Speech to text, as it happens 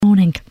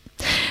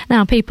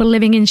Now, people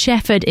living in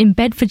Shefford in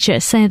Bedfordshire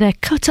say they're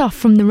cut off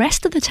from the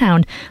rest of the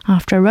town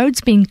after a road's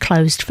been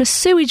closed for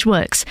sewage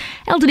works.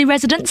 Elderly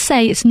residents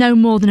say it's no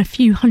more than a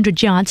few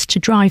hundred yards to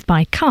drive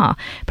by car,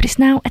 but it's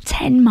now a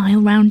 10-mile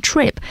round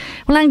trip.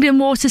 Well, Anglian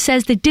Water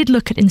says they did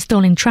look at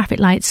installing traffic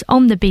lights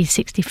on the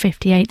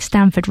B6058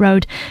 Stamford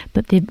Road,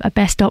 but the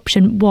best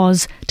option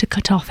was to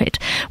cut off it.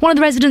 One of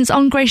the residents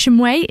on Gresham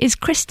Way is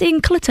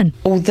Christine Cullerton.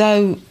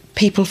 Although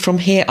people from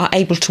here are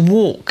able to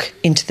walk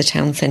into the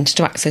town centre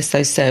to access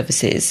those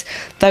services,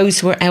 those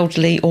who are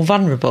elderly or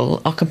vulnerable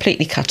are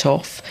completely cut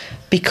off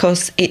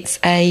because it's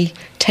a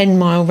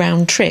 10-mile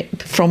round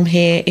trip from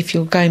here if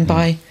you're going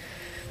by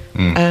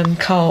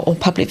car or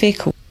public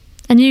vehicle.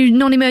 A new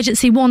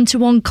non-emergency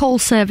one-to-one call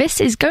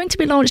service is going to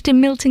be launched in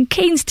Milton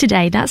Keynes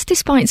today. That's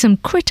despite some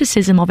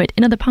criticism of it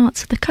in other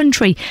parts of the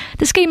country.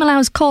 The scheme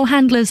allows call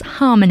handlers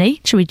Harmony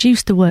to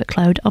reduce the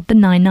workload of the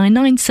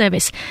 999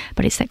 service,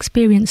 but it's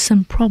experienced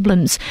some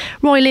problems.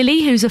 Roy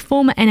Lilly, who's a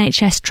former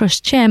NHS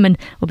Trust chairman,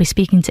 will be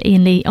speaking to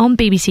Iain Lee on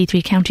BBC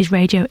Three Counties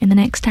Radio in the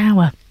next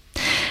hour.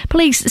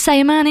 Police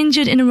say a man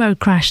injured in a road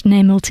crash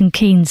near Milton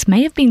Keynes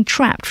may have been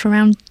trapped for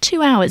around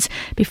 2 hours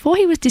before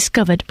he was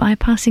discovered by a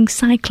passing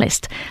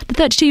cyclist. The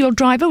 32-year-old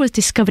driver was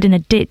discovered in a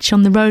ditch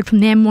on the road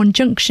from the M1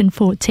 junction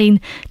 14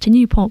 to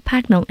Newport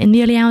Pagnell in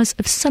the early hours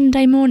of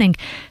Sunday morning.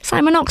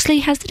 Simon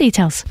Oxley has the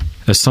details.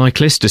 A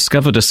cyclist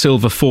discovered a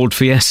silver Ford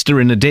Fiesta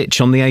in a ditch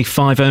on the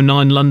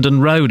A509 London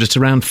Road at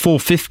around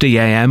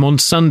 4:50am on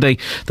Sunday.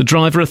 The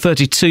driver, a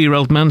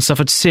 32-year-old man,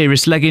 suffered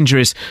serious leg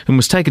injuries and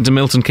was taken to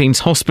Milton Keynes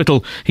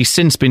Hospital. He's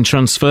since been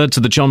transferred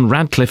to the John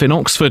Radcliffe in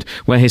Oxford,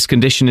 where his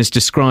condition is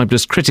described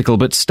as critical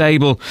but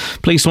stable.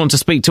 Police want to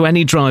speak to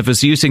any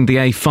drivers using the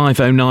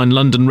A509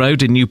 London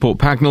Road in Newport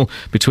Pagnell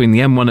between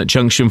the M1 at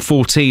junction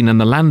 14 and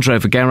the Land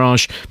Rover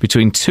garage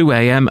between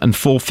 2am and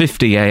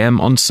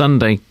 4:50am on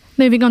Sunday.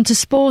 Moving on to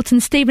sport,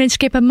 and Stevenage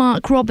skipper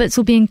Mark Roberts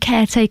will be in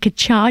caretaker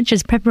charge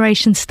as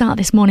preparations start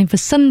this morning for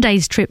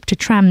Sunday's trip to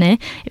Tranmere.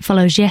 It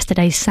follows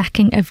yesterday's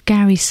sacking of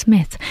Gary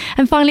Smith.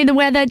 And finally, the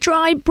weather: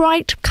 dry,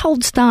 bright,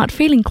 cold start,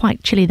 feeling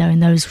quite chilly though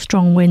in those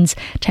strong winds.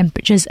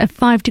 Temperatures of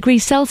 5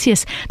 degrees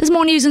Celsius. There's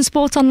more news and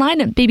sport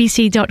online at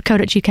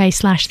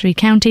bbc.co.uk/Three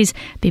Counties.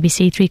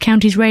 BBC Three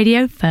Counties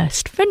Radio,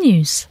 first for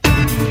news.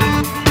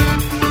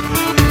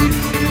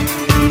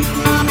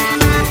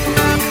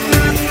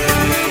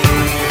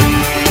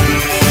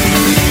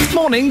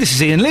 Morning, this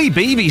is Iain Lee,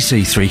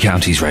 BBC Three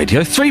Counties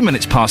Radio, 3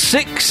 minutes past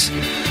 6.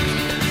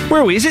 Where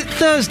are we? Is it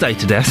Thursday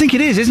today? I think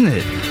it is, isn't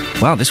it?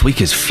 Wow, this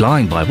week is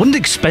flying by. What an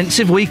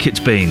expensive week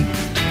it's been.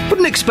 What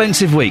an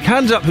expensive week.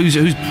 Hands up who's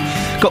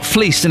got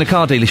fleeced in a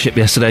car dealership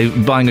yesterday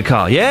buying a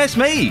car. Yes,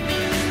 me.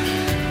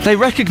 They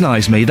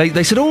recognised me.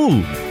 They said,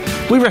 "Oh,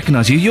 we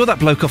recognise you. You're that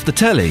bloke off the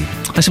telly."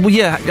 I said, "Well,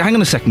 yeah, hang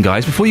on a second,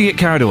 guys. Before you get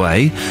carried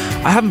away,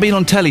 I haven't been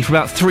on telly for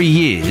about 3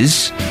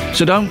 years,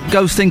 so don't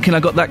go thinking I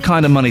got that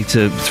kind of money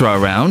to throw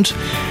around."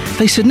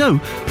 They said, "No,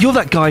 you're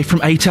that guy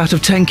from 8 out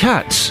of 10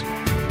 Cats."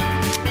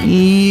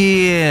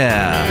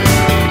 Yeah.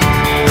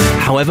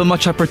 However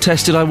much I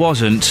protested I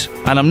wasn't,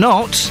 and I'm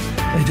not,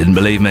 they didn't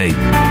believe me.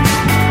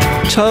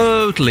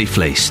 Totally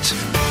fleeced.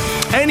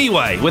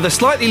 Anyway, with a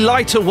slightly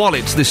lighter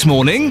wallet this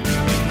morning,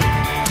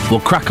 we'll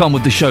crack on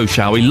with the show,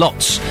 shall we?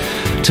 Lots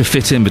to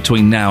fit in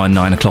between now and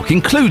 9 o'clock,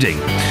 including: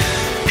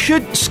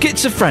 should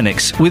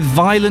schizophrenics with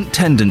violent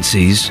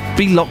tendencies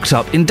be locked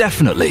up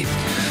indefinitely?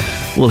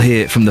 We'll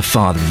hear from the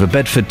father of a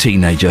Bedford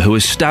teenager who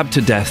was stabbed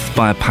to death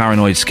by a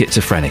paranoid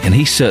schizophrenic, and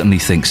he certainly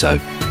thinks so.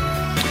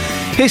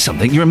 Here's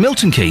something: you're in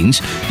Milton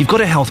Keynes, you've got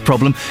a health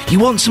problem, you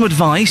want some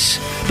advice,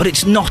 but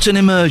it's not an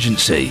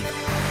emergency.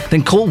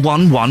 Then call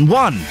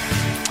 111.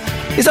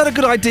 Is that a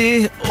good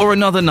idea, or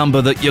another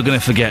number that you're going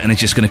to forget and it's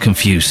just going to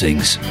confuse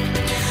things?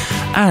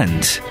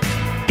 And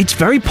it's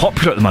very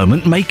popular at the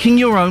moment, making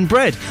your own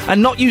bread.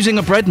 And not using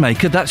a bread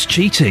maker, that's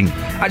cheating.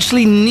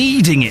 Actually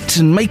kneading it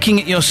and making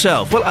it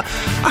yourself. Well,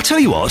 I'll tell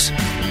you what.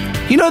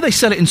 You know they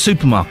sell it in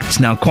supermarkets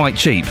now quite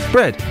cheap.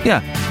 Bread,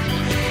 yeah.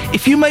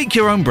 If you make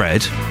your own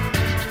bread,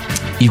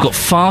 you've got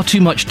far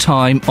too much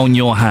time on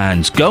your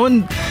hands. Go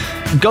and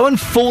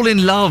fall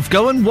in love.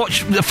 Go and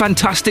watch a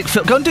fantastic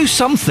film. Go and do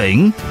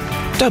something.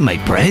 Don't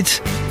make bread.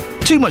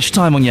 Too much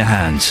time on your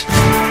hands.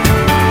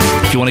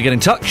 If you want to get in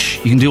touch,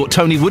 you can do what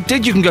Tony Wood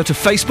did. You can go to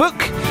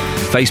Facebook,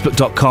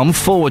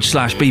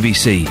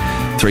 facebook.com/BBC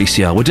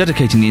 3CR. We're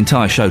dedicating the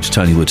entire show to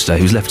Tony Wood today,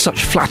 who's left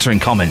such flattering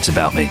comments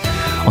about me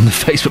on the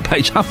Facebook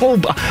page.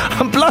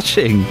 I'm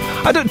blushing.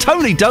 I don't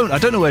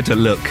know where to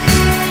look.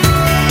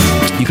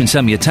 You can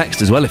send me a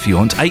text as well if you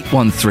want,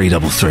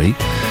 81333.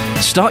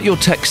 Start your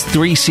text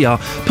 3CR.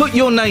 Put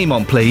your name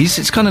on, please.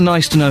 It's kind of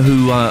nice to know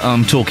who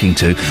I'm talking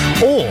to.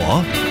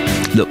 Or,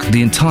 look,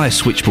 the entire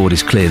switchboard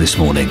is clear this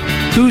morning.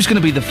 Who's going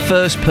to be the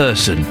first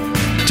person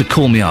to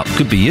call me up?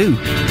 Could be you.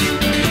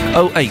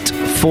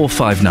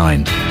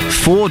 08459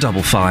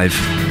 455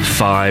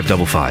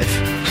 555.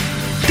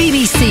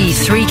 BBC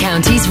Three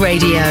Counties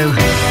Radio.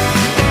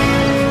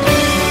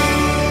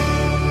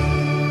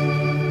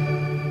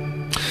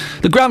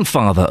 The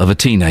grandfather of a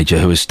teenager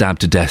who was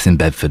stabbed to death in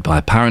Bedford by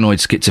a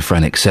paranoid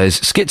schizophrenic says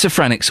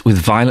schizophrenics with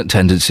violent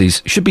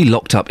tendencies should be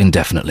locked up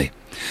indefinitely.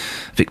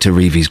 Victor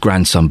Reevy's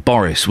grandson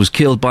Boris was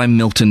killed by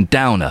Milton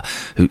Downer,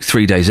 who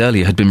 3 days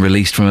earlier had been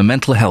released from a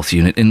mental health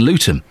unit in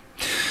Luton.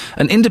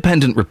 An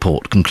independent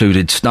report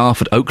concluded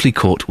staff at Oakley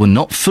Court were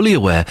not fully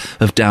aware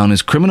of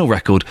Downer's criminal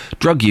record,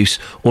 drug use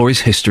or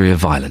his history of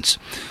violence.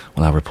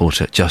 Well, our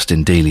reporter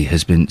Justin Dealey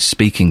has been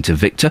speaking to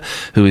Victor,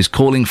 who is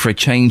calling for a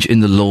change in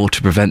the law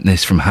to prevent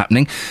this from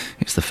happening.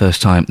 It's the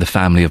first time the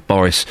family of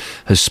Boris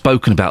has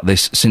spoken about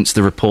this since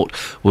the report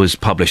was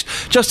published.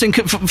 Justin,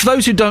 for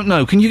those who don't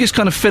know, can you just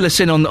kind of fill us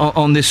in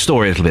on this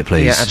story a little bit,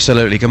 please? Yeah,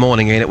 absolutely. Good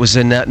morning, Ian. It was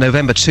in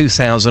November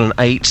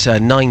 2008.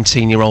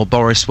 19-year-old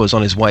Boris was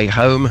on his way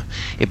home.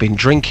 He'd been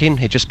drinking.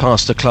 He'd just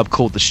passed a club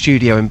called The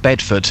Studio in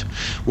Bedford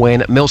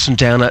when Milton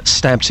Downer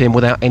stabbed him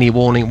without any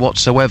warning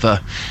whatsoever.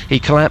 He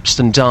collapsed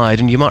and died.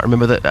 And you might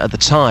remember that at the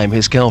time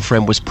his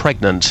girlfriend was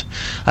pregnant.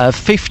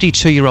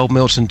 52-year-old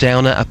Milton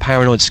Downer, a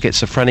paranoid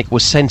schizophrenic,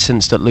 was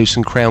sentenced at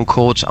Luton Crown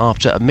Court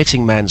after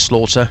admitting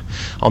manslaughter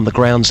on the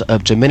grounds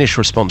of diminished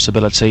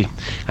responsibility,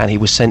 and he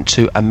was sent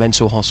to a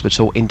mental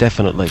hospital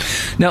indefinitely.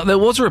 Now, there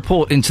was a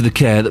report into the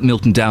care that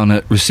Milton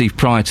Downer received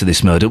prior to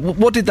this murder.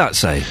 What did that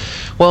say?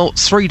 Well,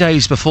 3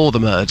 days before the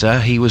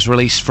murder, he was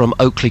released from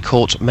Oakley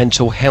Court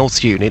Mental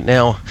Health Unit.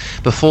 Now,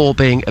 before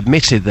being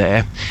admitted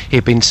there,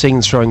 he'd been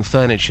seen throwing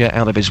furniture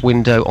out of his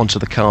window onto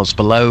the cars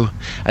below.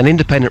 An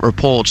independent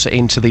report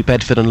into the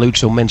Bedford and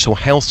Luton Mental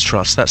Health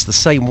Trust, that's the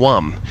same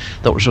one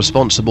that was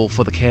responsible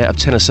for the care of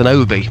Tennyson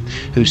Obi,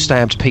 who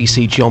stabbed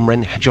PC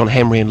John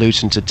Henry in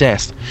Luton to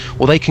death.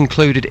 Well, they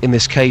concluded in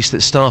this case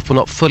that staff were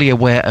not fully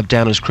aware of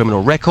Downer's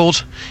criminal record,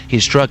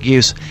 his drug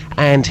use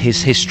and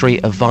his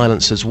history of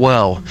violence as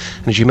well.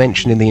 And as you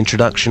mentioned in the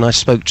introduction, I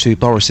spoke to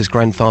Boris's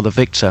grandfather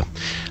Victor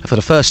for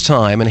the first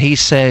time, and he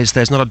says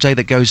there's not a day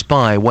that goes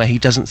by where he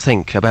doesn't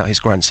think about his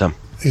grandson.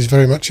 He's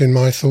very much in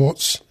my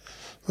thoughts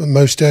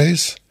most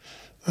days,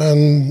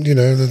 and you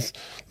know, the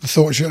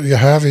thoughts you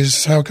have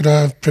is how could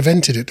I have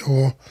prevented it,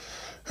 or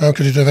how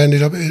could it have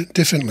ended up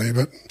differently?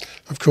 But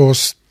of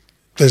course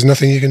there's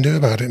nothing you can do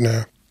about it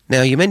now.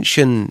 Now, you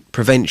mentioned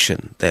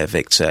prevention there,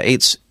 Victor.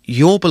 It's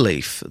your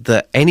belief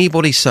that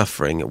anybody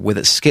suffering with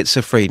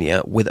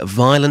schizophrenia with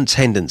violent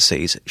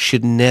tendencies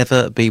should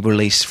never be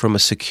released from a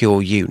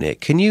secure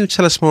unit. Can you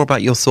tell us more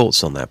about your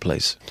thoughts on that,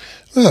 please?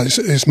 Well,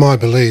 it's my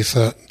belief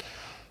that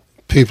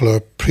people who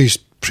are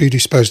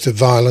predisposed to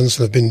violence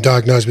and have been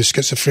diagnosed with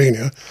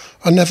schizophrenia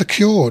are never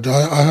cured.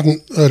 I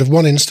haven't heard of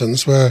one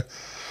instance where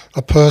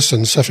a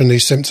person suffering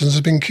these symptoms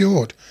has been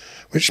cured,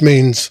 which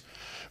means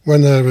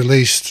when they're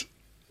released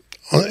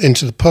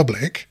into the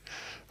public,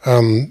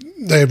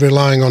 they're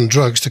relying on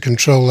drugs to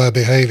control their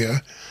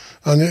behaviour,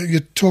 and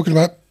you're talking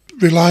about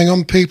relying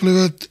on people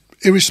who are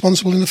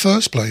irresponsible in the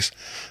first place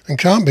and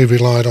can't be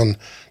relied on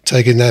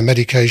taking their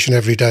medication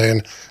every day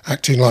and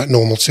acting like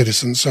normal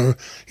citizens. So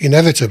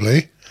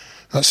inevitably,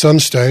 at some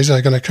stage,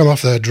 they're going to come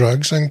off their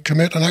drugs and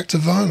commit an act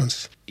of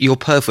violence. You're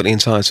perfectly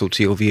entitled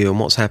to your view, and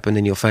what's happened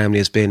in your family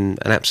has been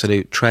an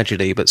absolute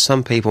tragedy, but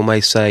some people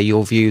may say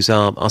your views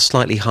are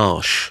slightly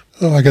harsh.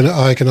 Oh,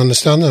 I can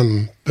understand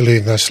them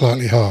believing they're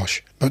slightly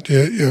harsh, but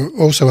you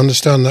also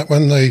understand that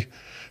when they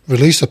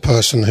release a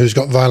person who's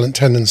got violent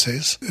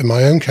tendencies, in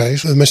my own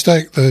case, the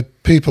mistake the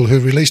people who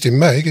released him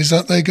make is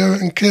that they go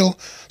and kill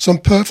some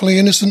perfectly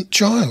innocent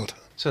child.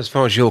 So as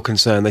far as you're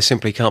concerned, they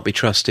simply can't be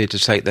trusted to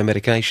take their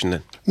medication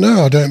then?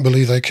 No, I don't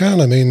believe they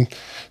can. I mean,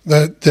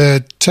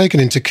 they're taken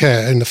into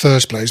care in the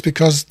first place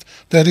because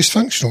they're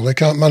dysfunctional. They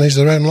can't manage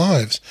their own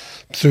lives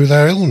through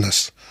their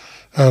illness.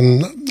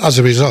 And as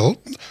a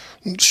result,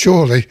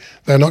 surely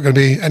they're not going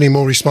to be any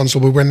more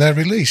responsible when they're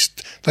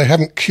released. They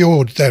haven't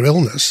cured their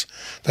illness.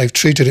 They've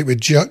treated it with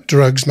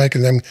drugs,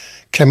 making them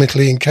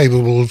chemically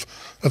incapable of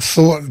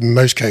thought in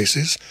most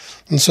cases.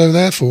 And so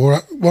therefore,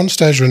 at one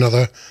stage or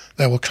another,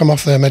 they will come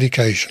off their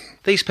medication.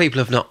 These people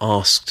have not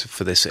asked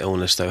for this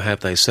illness, though, have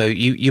they? So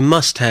you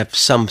must have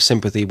some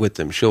sympathy with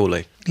them,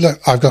 surely.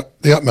 Look, I've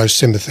got the utmost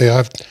sympathy.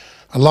 I've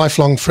a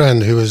lifelong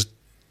friend who was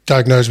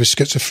diagnosed with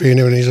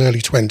schizophrenia in his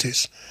early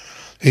 20s.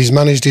 He's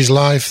managed his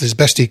life as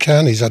best he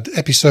can. He's had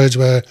episodes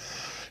where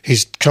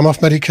he's come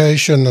off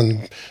medication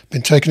and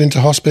been taken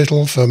into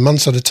hospital for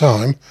months at a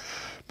time.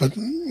 But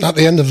at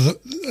the end of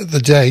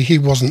the day, he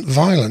wasn't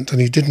violent and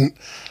he didn't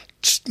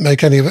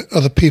make any of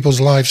other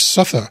people's lives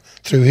suffer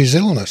through his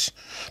illness.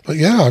 But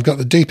yeah, I've got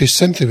the deepest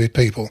sympathy with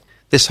people.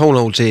 This whole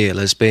ordeal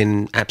has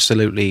been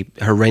absolutely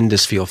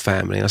horrendous for your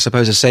family. I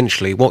suppose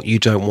essentially what you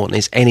don't want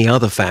is any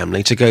other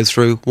family to go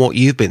through what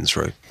you've been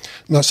through.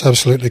 That's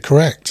absolutely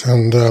correct.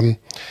 And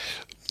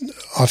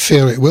I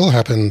fear it will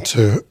happen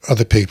to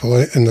other people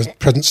in the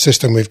present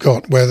system we've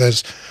got, where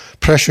there's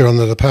pressure on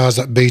the powers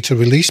that be to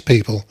release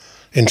people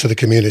into the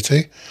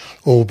community,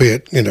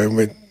 albeit, you know,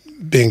 with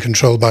being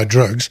controlled by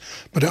drugs.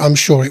 But I'm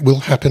sure it will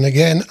happen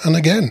again and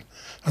again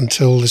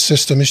until the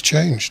system is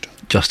changed.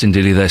 Justin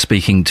Dealey there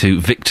speaking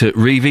to Victor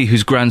Reevy,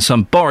 whose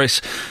grandson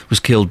Boris was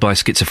killed by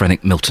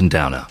schizophrenic Milton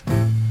Downer.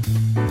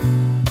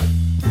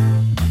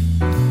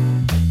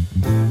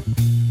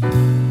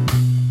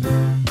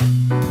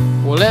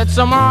 Well, it's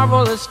a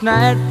marvelous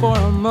night for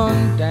a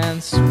moon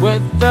dance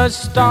with the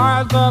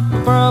stars up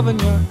above in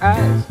your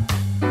eyes.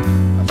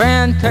 A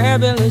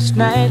fantabulous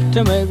night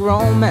to make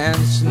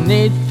romance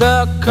neath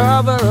the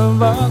cover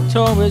of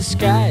October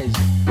skies.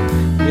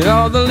 You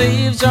know the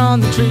leaves on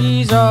the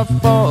trees are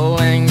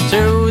falling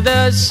to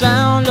the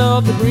sound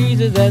of the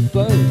breezes that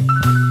blow.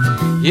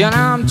 You know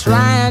I'm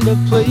trying to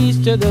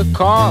please to the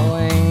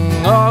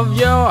calling of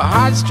your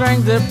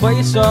heartstrings that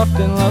play soft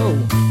and low.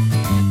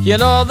 You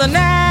know the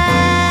night's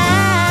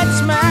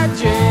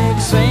magic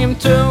seem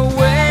to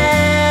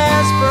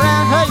whisper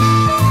and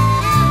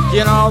hush.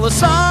 You know the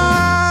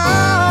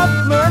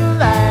soft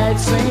moonlight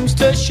seems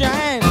to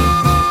shine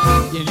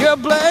in your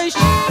blush.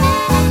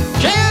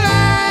 Can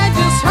I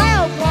just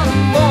have one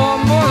more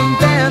moon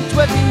dance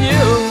with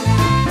you,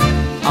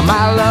 oh,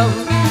 my love?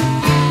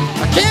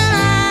 Can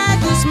I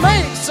just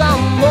make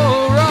some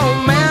more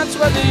romance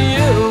with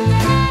you,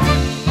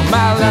 oh,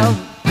 my love?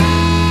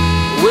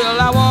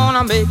 Well, I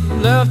wanna make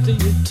love to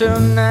you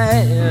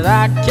tonight.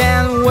 I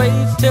can't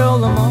wait till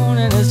the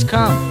morning has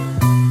come.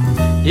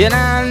 Yet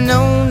I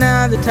know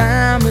now the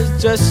time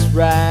is just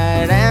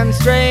right, and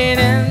straight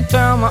into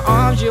my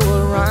arms you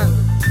will run.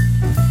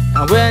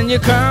 And when you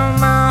come,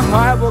 my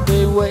heart will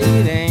be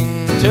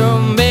waiting to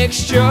make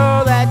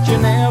sure that you're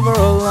never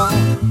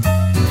alone.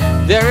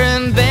 There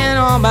and then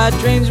all my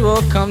dreams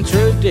will come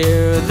true,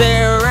 dear.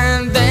 There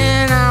and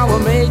then I will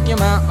make you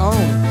my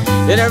own.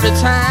 And every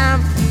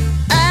time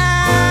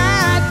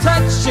I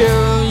touch you,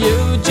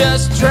 you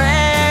just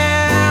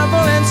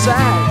tremble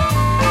inside.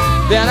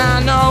 Then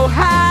I know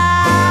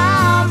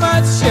how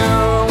much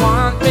you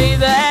want me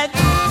that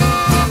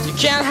you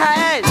can't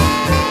hide.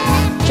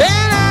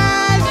 Can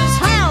I just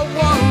have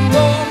one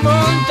more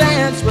moon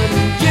dance with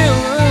you,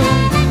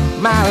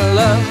 my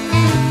love?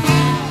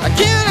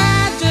 Can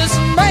I just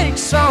make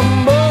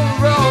some more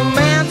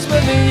romance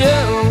with you,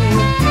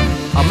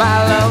 oh,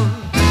 my love?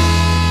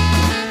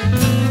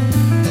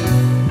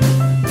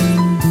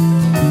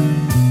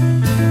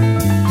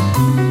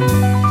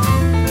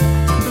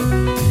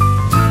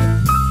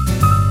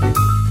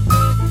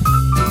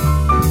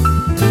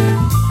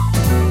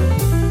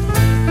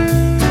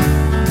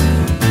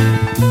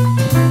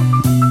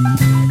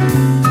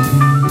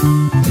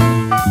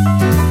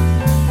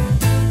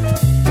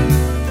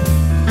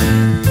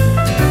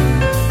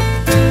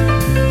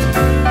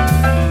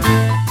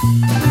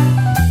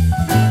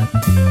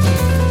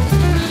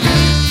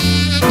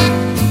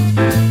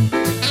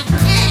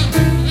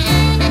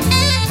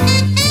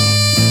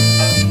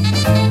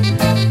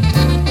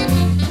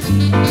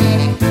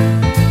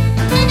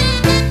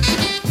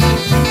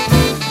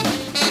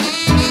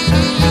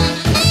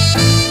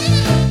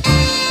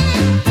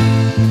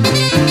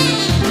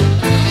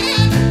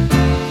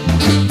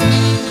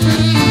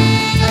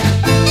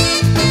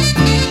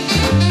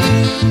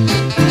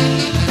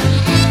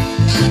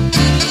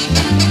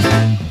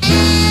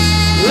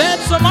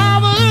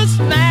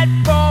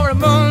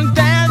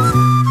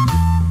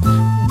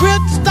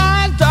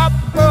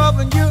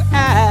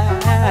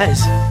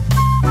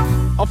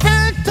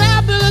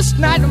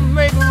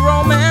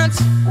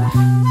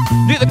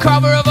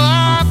 Cover of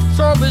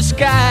October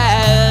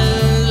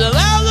skies.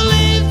 All the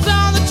leaves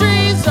on the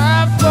trees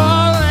are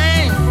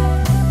falling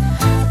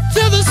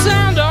to the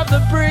sound of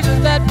the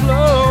breezes that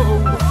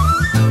blow.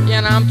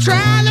 And I'm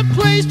trying to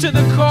please to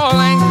the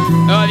calling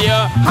of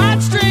your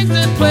heartstrings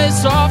that play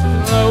soft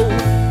and low.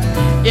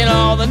 In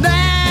all the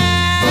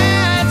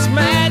night's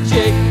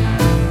magic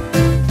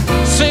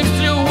seems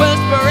to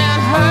whisper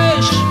and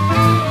hush.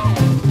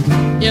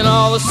 In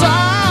all the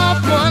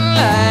soft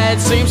moonlight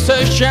seems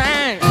to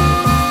shine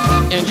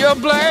in your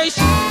blush.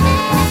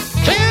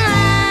 Can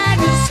I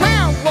just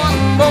have one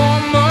more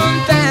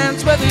moon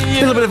dance with you?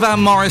 A little bit of Van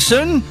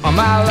Morrison.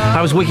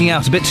 I was wigging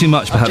out a bit too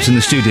much, perhaps, in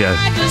the studio.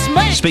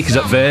 Speakers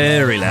up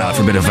very loud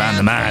for a bit of Van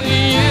the Man.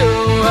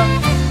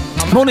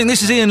 Morning,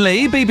 this is Iain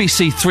Lee,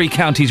 BBC Three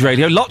Counties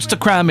Radio. Lots to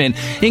cram in,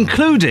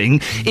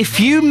 including if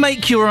you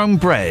make your own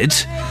bread.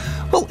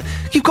 Well,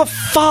 you've got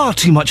far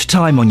too much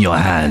time on your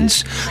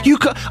hands.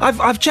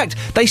 I've checked.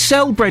 They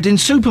sell bread in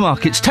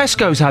supermarkets.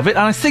 Tesco's have it,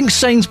 and I think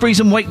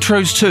Sainsbury's and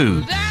Waitrose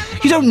too.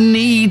 You don't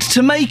need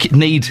to make it.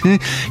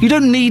 You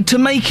don't need to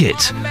make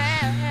it.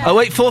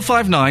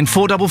 08459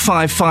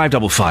 455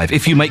 555.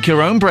 If you make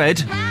your own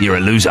bread, you're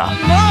a loser.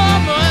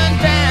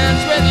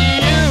 Dance with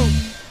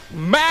you,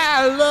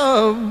 my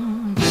love.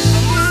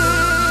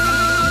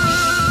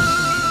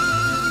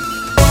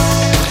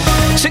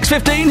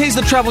 6:15, here's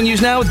the travel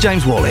news now with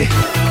James Worley.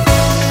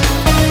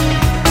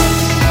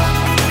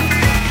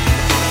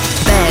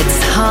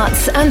 Beds,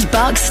 hearts and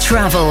bucks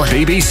travel.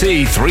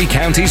 BBC Three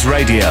Counties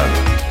Radio.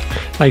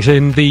 Thanks,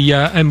 Iain. The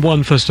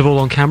M1, first of all,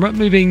 on camera,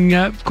 moving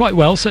quite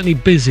well, certainly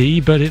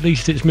busy, but at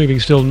least it's moving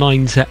still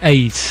 9 to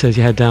 8 as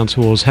you head down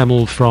towards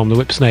Hemel from the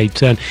Whipsnade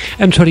turn.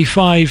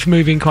 M25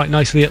 moving quite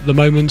nicely at the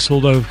moment,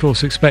 although, of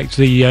course, expect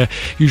the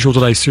usual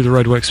delays through the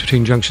roadworks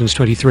between junctions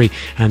 23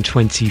 and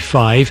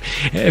 25.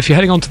 If you're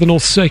heading onto the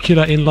North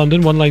Circular in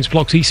London, one lane's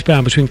blocked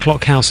eastbound between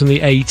Clockhouse and the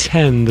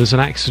A10. There's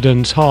an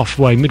accident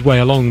midway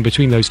along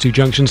between those two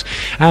junctions.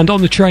 And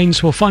on the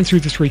trains, we'll find through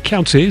the three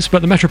counties,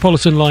 but the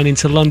Metropolitan line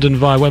into London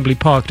via Wembley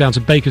Park down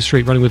to Baker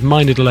Street running with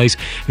minor delays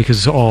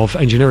because of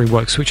engineering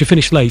works which are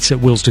finished late at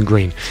Willesden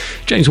Green.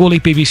 James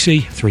Worley,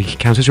 BBC Three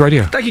Counties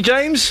Radio. Thank you,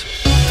 James.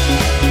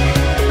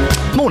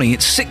 Morning,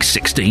 it's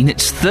 6:16.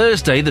 It's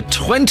Thursday, the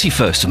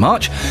 21st of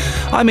March.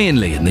 I'm Iain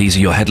Lee, and these are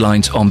your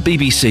headlines on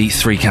BBC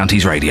Three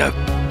Counties Radio.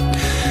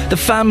 The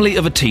family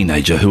of a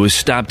teenager who was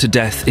stabbed to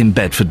death in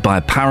Bedford by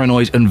a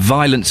paranoid and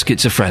violent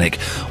schizophrenic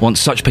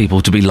wants such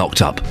people to be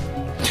locked up.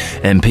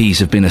 MPs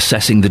have been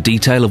assessing the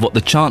detail of what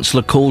the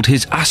Chancellor called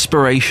his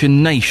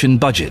Aspiration Nation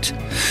budget.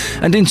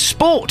 And in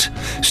sport,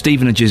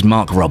 Stevenage's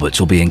Mark Roberts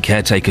will be in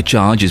caretaker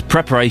charge as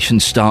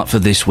preparations start for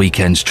this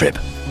weekend's trip.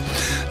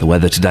 The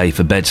weather today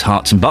for Beds,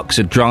 Herts and Bucks,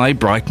 a dry,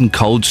 bright and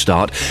cold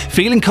start.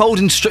 Feeling cold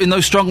in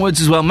those strong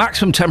words as well.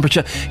 Maximum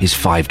temperature is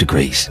 5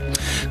 degrees.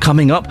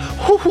 Coming up,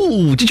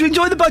 did you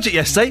enjoy the budget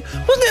yesterday?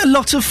 Wasn't it a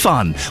lot of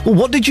fun? Well,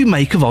 what did you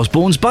make of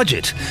Osborne's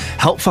budget?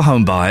 Help for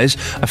home buyers,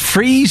 a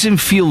freeze in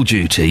fuel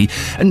duty,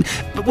 and,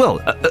 well,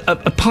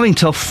 a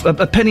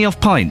penny off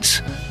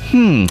pints.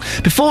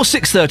 Before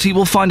 6:30,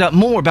 we'll find out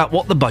more about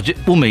what the budget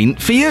will mean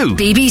for you.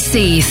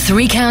 BBC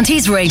Three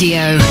Counties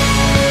Radio.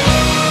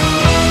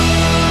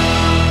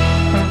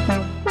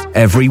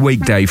 Every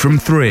weekday from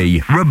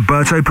 3,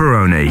 Roberto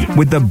Perrone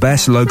with the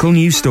best local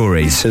news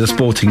stories. There's a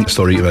sporting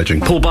story emerging.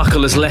 Paul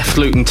Buckle has left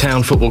Luton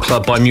Town Football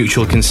Club by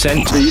mutual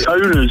consent. The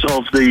owners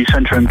of the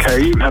Centre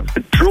MK have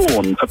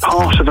withdrawn a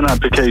part of an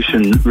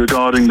application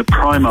regarding the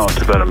Primark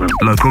development.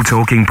 Local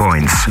talking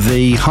points.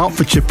 The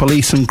Hertfordshire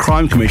Police and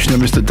Crime Commissioner,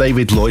 Mr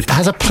David Lloyd,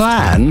 has a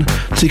plan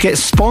to get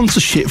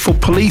sponsorship for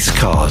police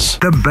cars.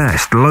 The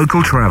best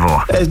local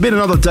travel. There's been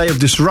another day of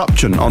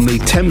disruption on the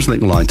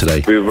Thameslink line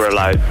today. We were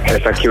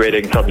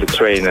evacuating from the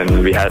train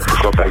and we had to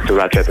go back to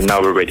Ratchet, and now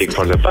we're waiting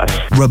for the bus.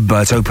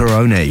 Roberto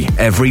Perrone,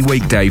 every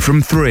weekday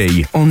from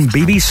 3 on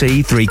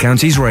BBC Three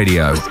Counties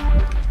Radio.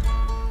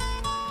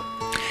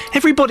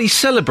 Everybody's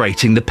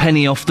celebrating the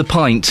penny off the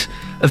pint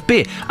of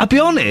beer. I'll be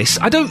honest,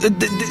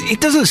 it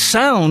doesn't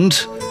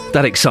sound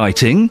that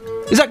exciting.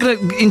 Is that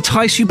going to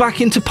entice you back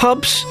into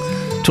pubs?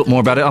 Talk more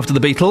about it after the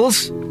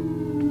Beatles.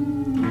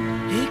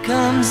 Here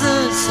comes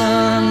the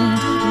sun,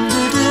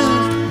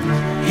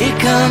 here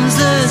comes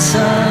the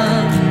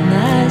sun.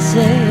 I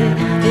say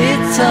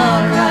it's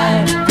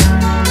alright.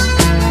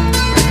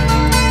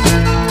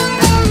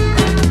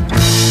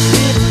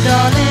 Little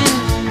darling,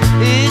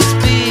 it's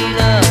been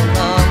a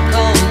long,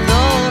 cold,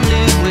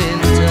 lonely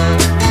winter.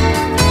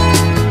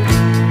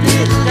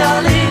 Little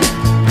darling,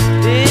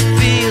 it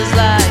feels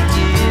like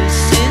years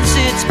since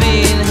it's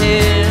been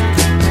here.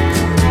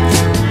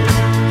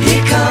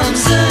 Here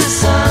comes the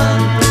sun.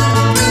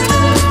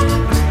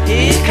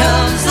 Here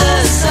comes the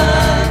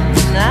sun.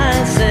 I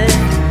say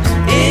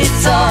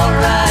it's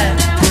alright.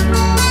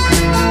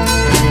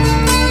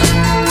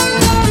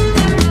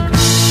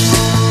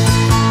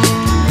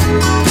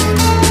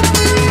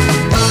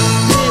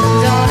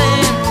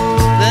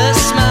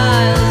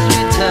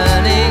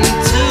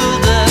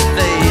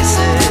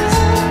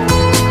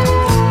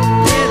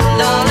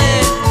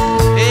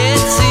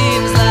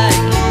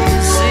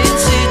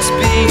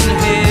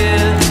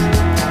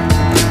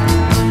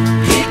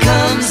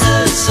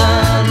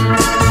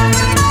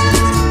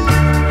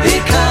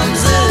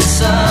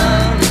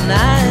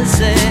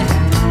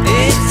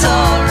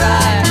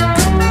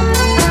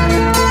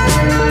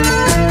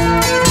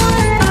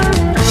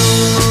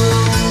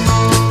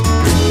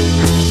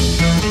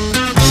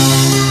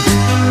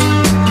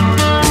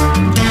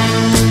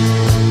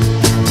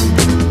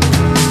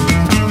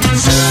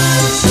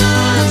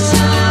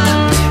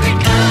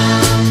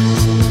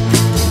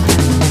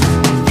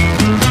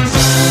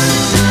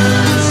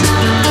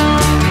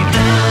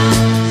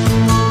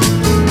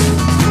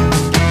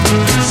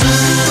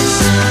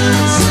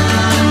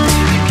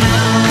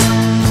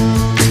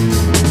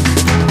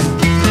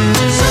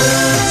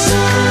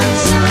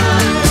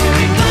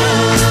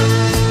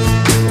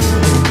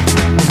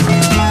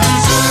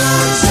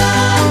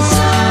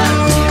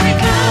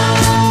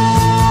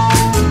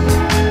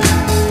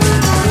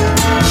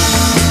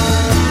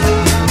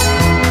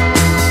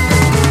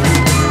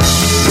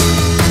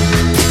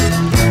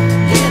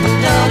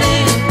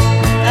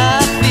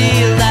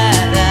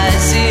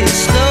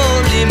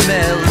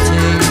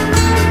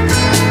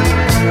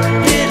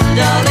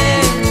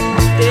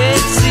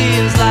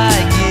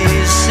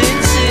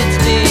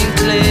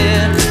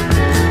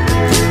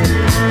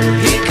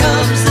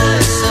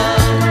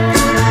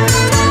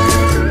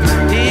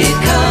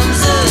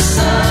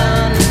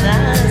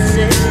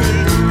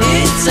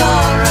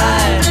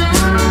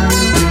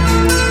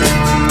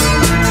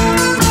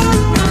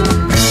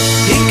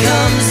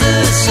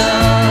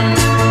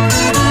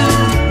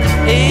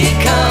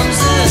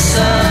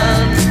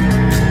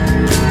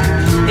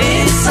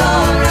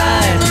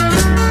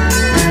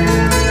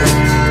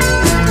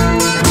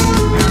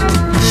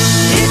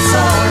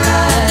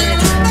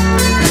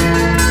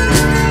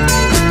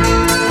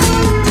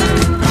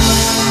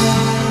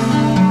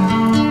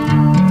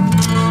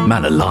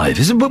 Man alive.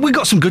 We've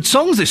got some good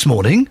songs this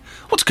morning.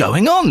 What's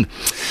going on?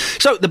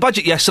 So, the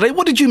budget yesterday,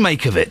 what did you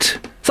make of it?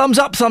 Thumbs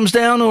up, thumbs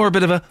down, or a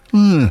bit of a...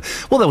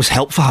 Well, there was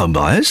help for home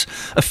buyers,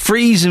 a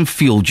freeze in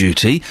fuel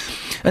duty,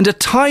 and a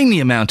tiny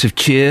amount of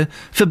cheer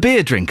for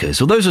beer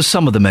drinkers. Well, those are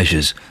some of the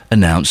measures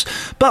announced.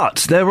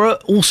 But there were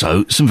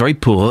also some very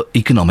poor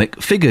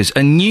economic figures,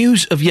 and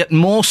news of yet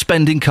more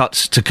spending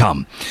cuts to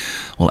come.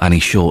 Well, Annie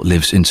Shaw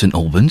lives in St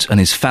Albans and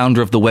is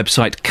founder of the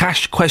website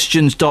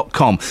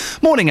cashquestions.com.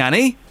 Morning,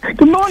 Annie.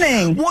 Good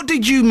morning. What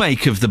did you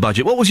make of the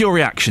budget? What was your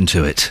reaction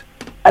to it?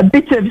 A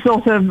bit of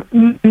sort of,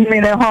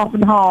 half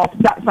and half.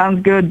 That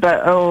sounds good,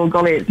 but, oh,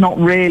 golly, it's not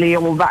really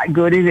all that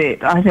good, is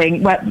it? I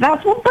think. Well,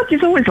 that's what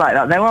budgets always like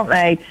that, though, aren't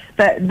they?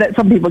 That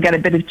some people get a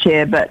bit of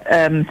cheer, but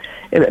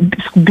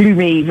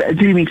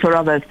gloomy for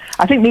others.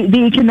 I think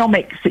the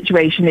economic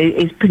situation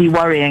is pretty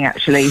worrying,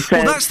 actually. So.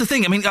 Well, that's the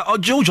thing. I mean,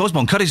 George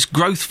Osborne cut his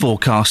growth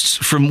forecasts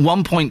from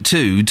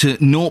 1.2 to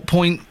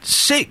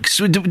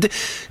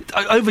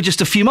 0.6 over just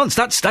a few months.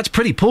 That's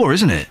pretty poor,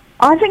 isn't it?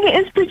 I think it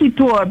is pretty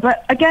poor,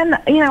 but again,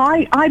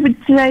 I would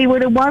say,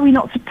 well, why are we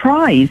not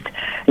surprised?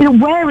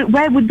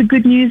 Where would the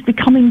good news be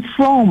coming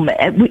from?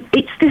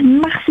 It's this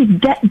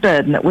massive debt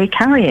burden that we're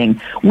carrying.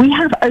 We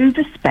have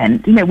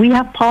overspent. We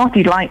have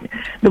partied like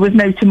there was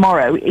no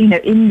tomorrow.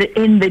 In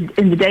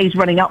the days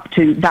running up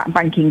to that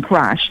banking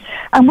crash,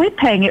 and we're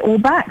paying it all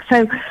back.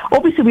 So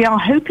obviously we are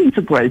hoping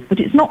for growth, but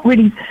it's not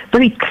really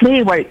very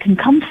clear where it can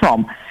come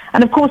from.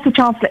 And of course, the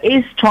Chancellor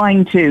is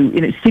trying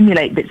to,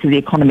 stimulate bits of the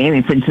economy. I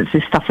mean, for instance,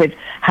 this stuff with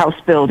house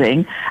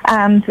building,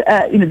 and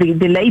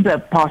the Labour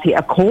Party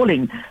are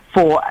calling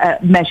for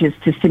measures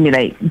to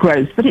stimulate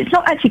growth, but it's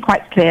not actually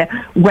quite clear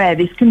where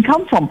this can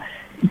come from.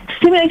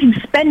 Stimulating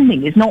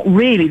spending is not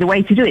really the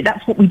way to do it.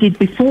 That's what we did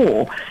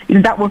before.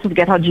 That was to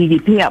get our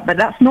GDP up, but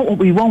that's not what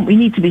we want. We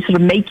need to be sort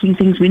of making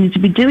things. We need to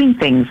be doing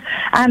things,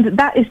 and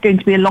that is going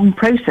to be a long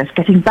process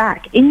getting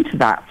back into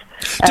that.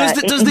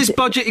 Does this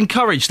budget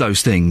encourage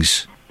those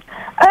things?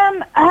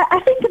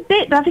 I think a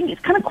bit, but I think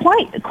it's kind of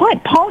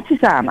quite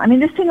partisan. I mean,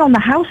 this thing on the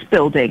house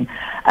building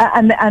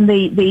and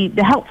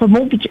the help for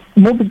mortgage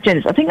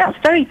lenders, I think that's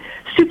very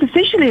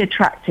superficially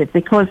attractive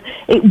because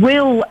it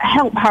will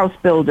help house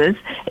builders.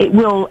 It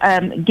will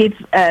give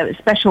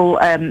special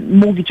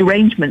mortgage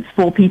arrangements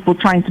for people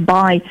trying to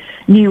buy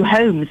new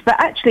homes. But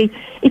actually,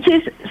 it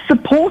is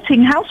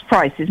supporting house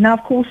prices. Now,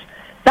 of course,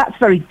 that's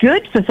very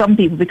good for some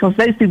people because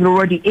those people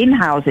already in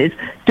houses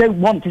don't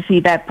want to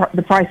see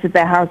the price of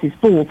their houses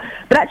fall.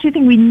 But actually, the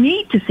thing we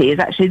need to see is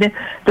actually the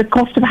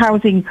cost of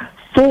housing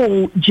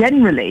fall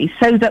generally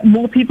so that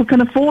more people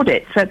can afford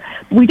it. So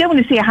we don't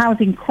want to see a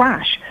housing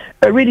crash,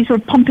 but really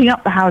sort of pumping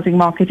up the housing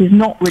market is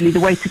not really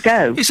the way to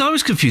go. Yes, I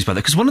was confused by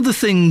that because one of the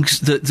things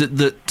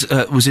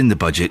that was in the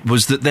budget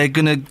was that they're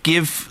going to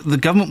the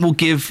government will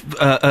give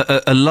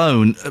a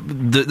loan,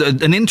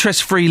 an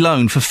interest-free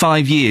loan for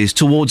 5 years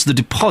towards the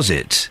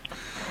deposit.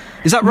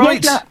 Is that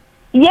right? Yes,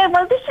 yeah,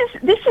 well,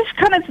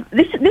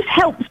 this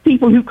helps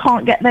people who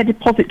can't get their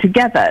deposit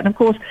together, and of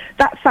course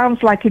that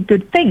sounds like a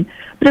good thing.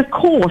 But of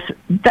course,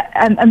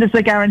 and there's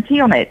a guarantee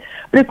on it.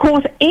 But of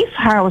course, if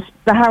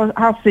the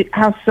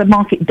house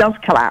market does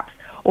collapse,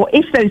 or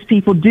if those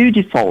people do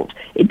default,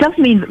 it does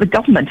mean that the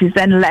government is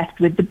then left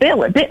with the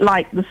bill. A bit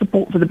like the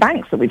support for the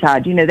banks that we've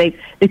had.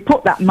 They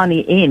put that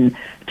money in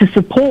to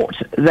support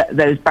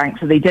those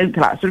banks so they don't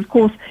collapse. But of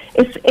course,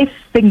 if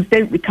things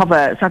don't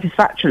recover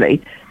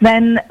satisfactorily,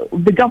 then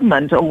the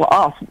government or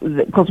us,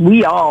 because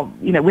we are,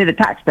 we're the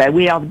taxpayer,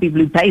 we are the people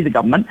who pay the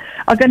government,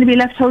 are going to be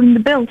left holding the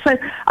bill. So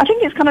I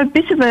think it's kind of a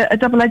bit of a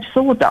double-edged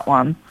sword, that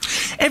one.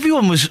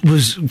 Everyone was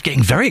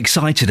getting very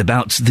excited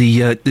about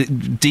the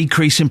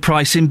decrease in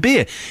price in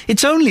beer.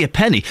 It's only a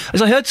penny.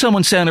 As I heard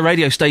someone say on a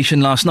radio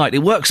station last night, it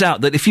works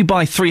out that if you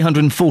buy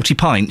 340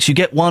 pints, you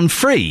get one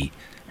free.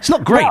 It's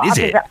not great, is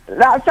it?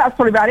 That's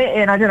probably about it,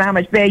 Ian. I don't know how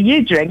much beer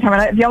you drink.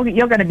 I mean,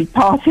 you're going to be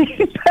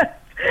partying.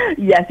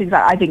 Yes,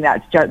 exactly. I think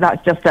that's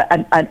just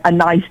a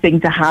nice thing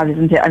to have,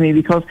 isn't it? I mean,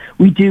 because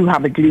we do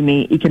have a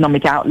gloomy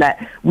economic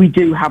outlet. We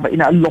do have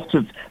a lot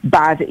of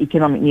bad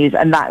economic news,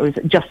 and that was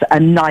just a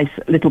nice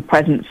little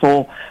present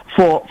for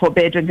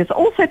beer drinkers.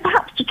 Also,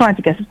 perhaps to try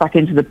to get us back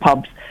into the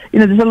pubs.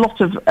 There's a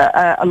lot of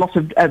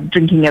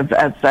drinking of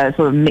sort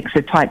of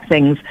mixer type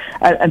things,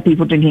 and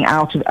people drinking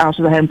out of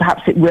the home.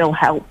 Perhaps it will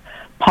help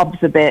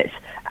pubs a bit.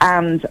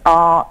 And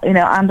our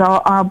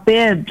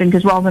beer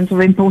drinkers rather than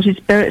sort of imported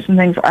spirits and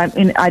things.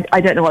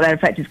 I don't know what their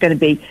effect is going to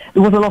be.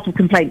 There was a lot of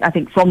complaint, I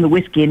think, from the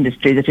whiskey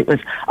industry that it was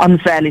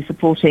unfairly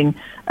supporting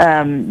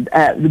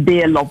the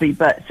beer lobby,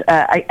 but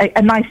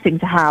a nice thing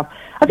to have.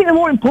 I think the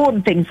more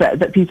important things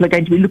that people are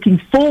going to be looking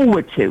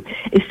forward to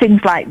is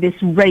things like this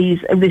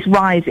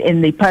rise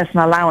in the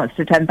personal allowance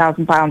to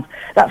 £10,000.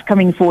 That's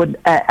coming forward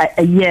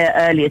a year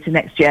earlier to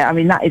next year. I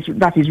mean, that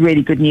is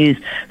really good news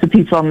for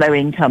people on low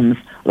incomes.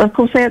 Well, of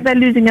course, they're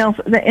losing else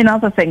in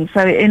other things.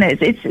 So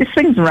it's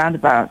swings and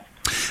roundabouts.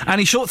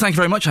 Annie Shaw, thank you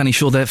very much. Annie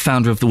Shaw, the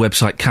founder of the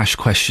website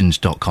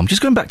cashquestions.com.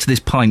 Just going back to this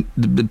pint,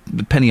 the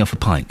penny off a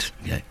pint.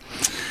 Yeah.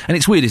 And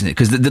it's weird, isn't it?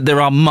 Because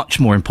there are much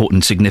more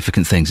important,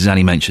 significant things, as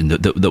Annie mentioned,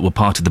 that were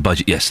part of the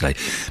budget yesterday.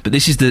 But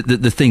this is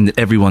the thing that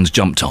everyone's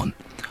jumped on.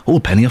 Oh,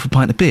 penny off a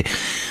pint of beer.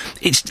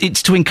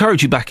 It's to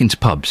encourage you back into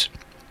pubs.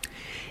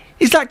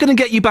 Is that going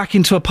to get you back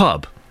into a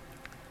pub?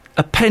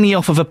 A penny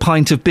off of a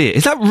pint of beer.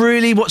 Is that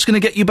really what's going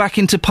to get you back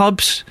into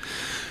pubs?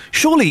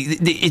 Surely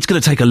it's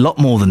going to take a lot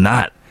more than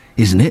that,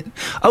 isn't it?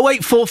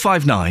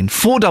 08459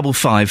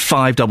 455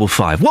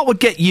 555. What would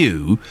get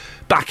you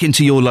back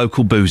into your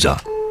local boozer?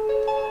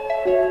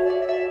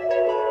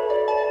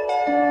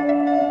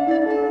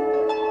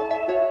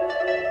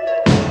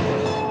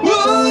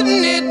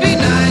 Wouldn't it be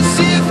nice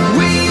if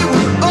we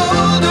were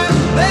older,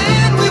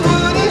 then we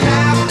wouldn't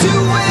have to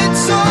wait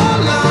so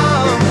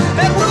long?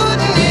 And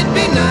wouldn't it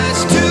be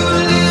nice to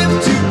live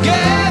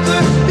together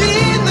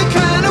in the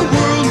kind of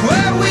world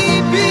where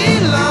we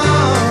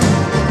belong?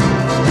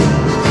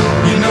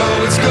 You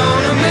know it's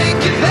gonna make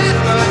it that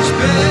much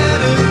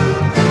better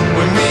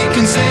when we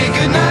can say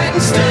goodnight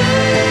and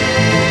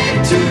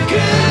stay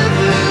together.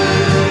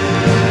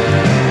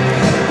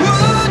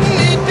 Wouldn't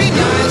it be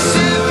nice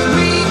if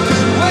we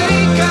could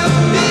wake up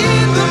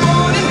in the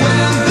morning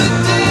when the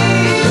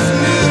day is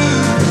new,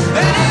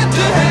 and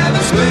after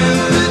having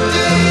spent the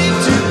day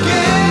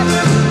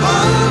together,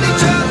 hold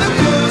each other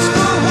close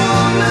the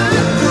whole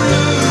night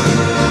through?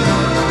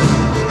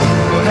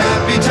 What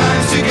happy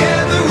times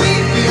together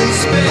we've been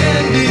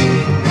spending.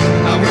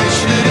 I wish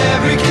that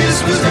every kiss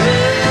was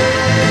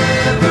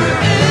never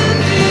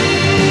ending.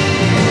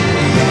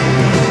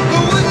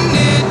 But wouldn't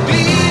it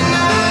be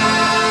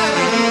nice?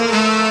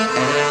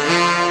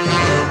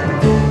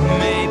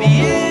 Maybe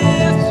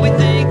if we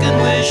think and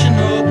wish and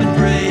hope and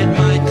pray it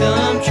might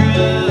come true.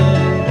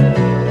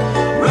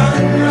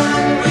 Run,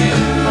 run,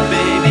 will,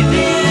 baby,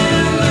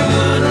 then there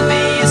wouldn't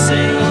be a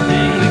single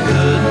thing we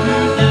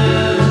couldn't do.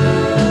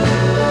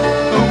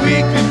 Or we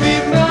could be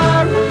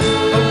married,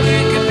 or we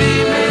could be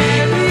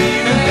married,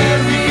 and then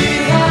we'd be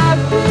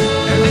happy,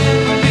 and then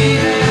we'd be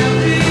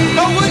happy.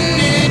 Oh,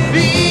 wouldn't it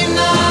be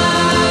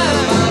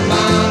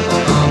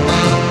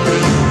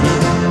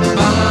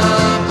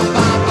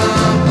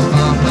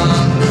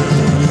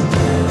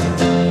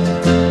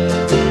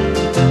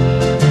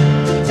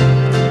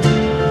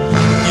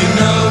You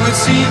know, it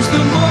seems the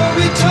more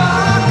we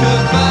talk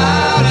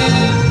about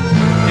it,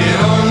 it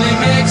only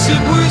makes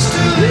it worse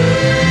to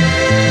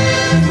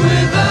live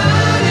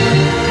without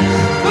it.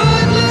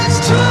 But let's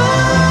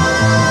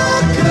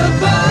talk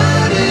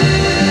about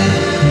it.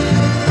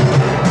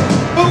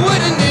 But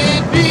wouldn't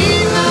it be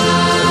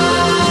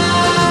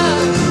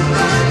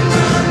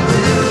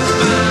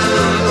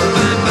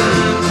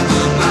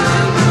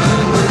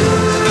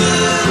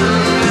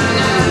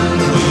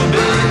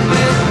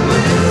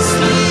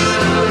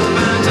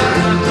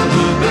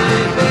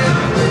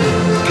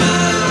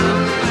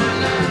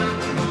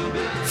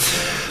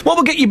What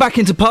will get you back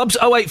into pubs?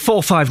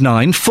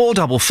 08459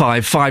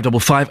 455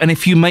 555. And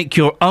if you make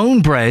your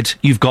own bread,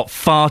 you've got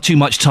far too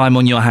much time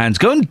on your hands.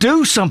 Go and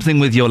do something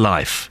with your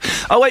life.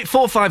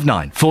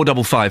 08459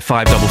 455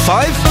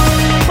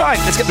 555. Right,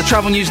 let's get the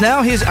travel news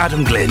now. Here's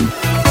Adam Glynn.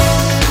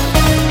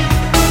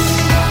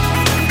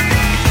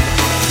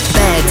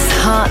 Beds,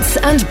 hearts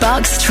and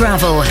bucks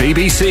travel.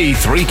 BBC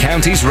Three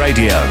Counties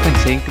Radio.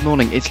 Thanks, Ian. Good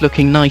morning. It's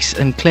looking nice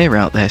and clear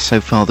out there so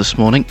far this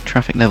morning.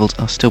 Traffic levels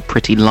are still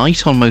pretty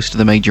light on most of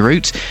the major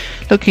routes.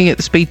 Looking at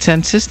the speed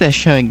sensors, they're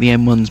showing the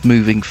M1's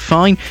moving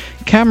fine.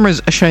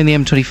 Cameras are showing the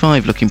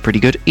M25 looking pretty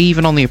good,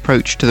 even on the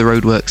approach to the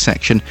roadworks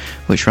section,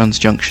 which runs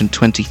junction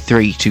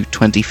 23 to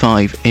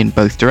 25 in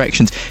both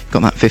directions. You've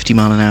got that 50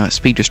 mile an hour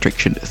speed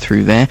restriction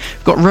through there.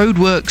 We've got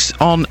roadworks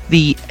on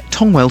the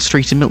Tongwell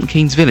Street in Milton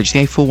Keynes Village, the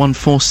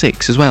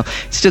A4146 as well.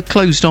 It's still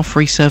closed off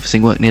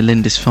resurfacing work near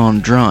Lindisfarne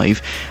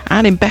Drive.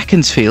 And in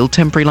Beaconsfield,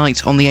 temporary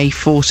lights on the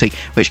A40,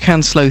 which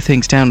can slow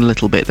things down a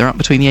little bit. They're up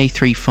between the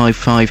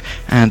A355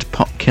 and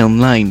Potkiln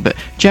Lane. But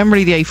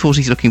generally the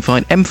A40's looking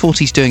fine.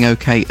 M40's doing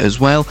okay as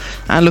well.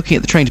 And looking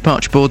at the train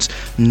departure boards,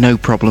 no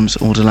problems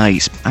or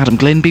delays. Adam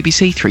Glynn,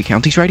 BBC Three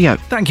Counties Radio.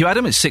 Thank you,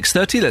 Adam. It's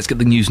 6:30. Let's get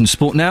the news and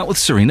sport now with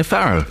Serena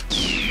Farrow.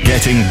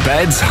 Getting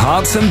beds,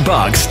 hearts and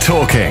bugs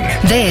talking.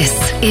 This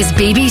is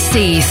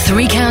BBC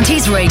Three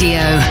Counties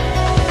Radio.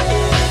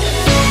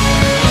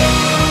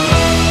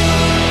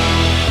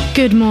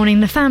 Good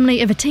morning. The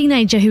family of a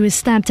teenager who was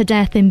stabbed to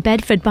death in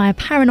Bedford by a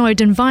paranoid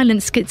and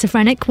violent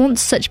schizophrenic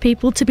wants such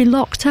people to be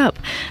locked up.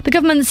 The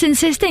government's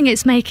insisting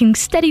it's making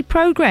steady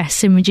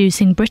progress in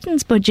reducing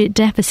Britain's budget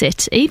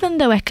deficit, even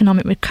though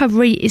economic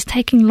recovery is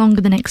taking longer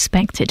than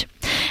expected.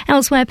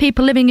 Elsewhere,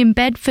 people living in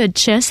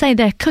Bedfordshire say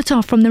they're cut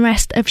off from the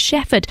rest of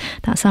Shefford.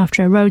 That's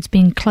after a road's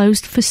been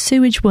closed for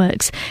sewage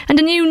works. And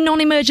a new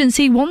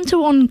non-emergency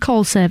one-to-one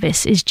call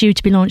service is due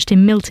to be launched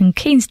in Milton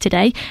Keynes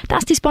today.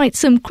 That's despite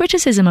some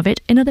criticism of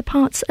it in other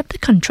parts of the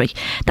country.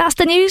 That's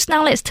the news.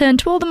 Now let's turn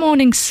to all the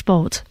morning's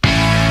sport.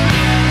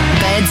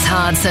 Beds,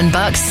 Hearts and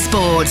Bucks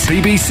Sport.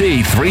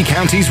 BBC Three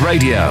Counties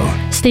Radio.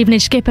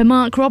 Stevenage skipper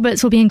Mark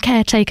Roberts will be in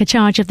caretaker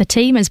charge of the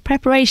team as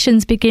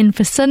preparations begin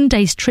for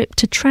Sunday's trip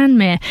to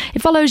Tranmere.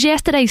 It follows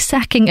yesterday's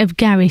sacking of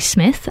Gary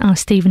Smith. Our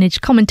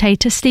Stevenage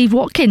commentator Steve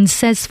Watkins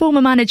says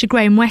former manager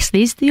Graham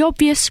Wesley's the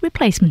obvious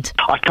replacement.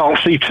 I can't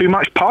see too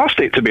much past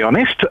it, to be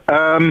honest.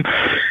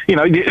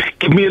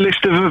 Give me a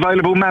list of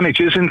available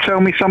managers and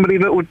tell me somebody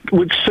that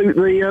would suit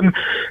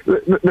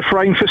the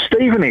frame for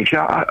Stevenage.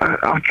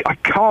 I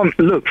can't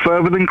look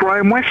further than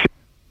Graham Wesley.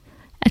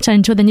 A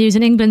turn to other news.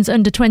 In England's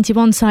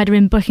under-21 side are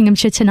in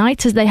Buckinghamshire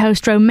tonight as they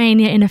host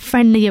Romania in a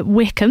friendly at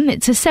Wickham.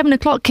 It's a 7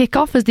 o'clock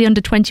kick-off as the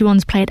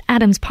under-21s play at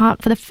Adams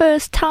Park for the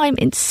first time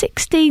in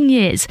 16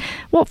 years.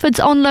 Watford's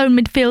on-loan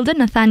midfielder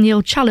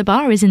Nathaniel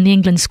Chalabar is in the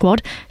England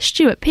squad.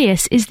 Stuart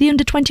Pearce is the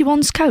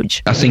under-21s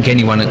coach. I think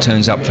anyone that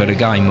turns up for the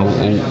game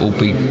will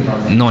be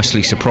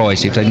nicely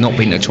surprised if they've not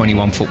been to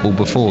 21 football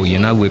before. You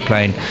know, we're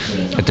playing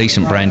a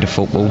decent brand of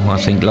football. I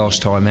think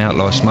last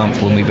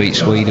month when we beat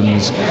Sweden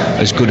was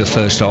as good a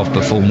first-half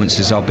performance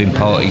as I've been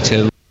party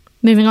to.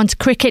 Moving on to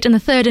cricket, and the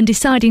third and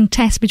deciding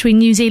test between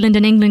New Zealand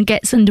and England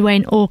gets underway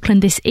in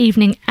Auckland this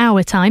evening,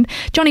 our time.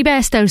 Johnny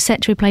Bairstow's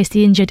set to replace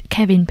the injured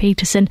Kevin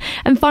Peterson.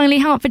 And finally,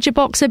 Hertfordshire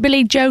boxer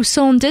Billy Joe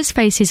Saunders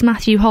faces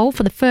Matthew Hall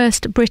for the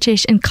first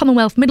British and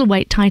Commonwealth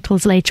middleweight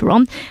titles later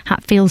on.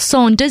 Hatfield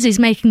Saunders is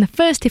making the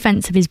first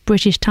defence of his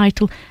British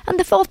title and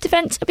the fourth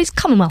defence of his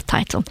Commonwealth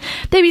title.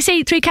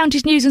 BBC Three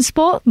Counties News and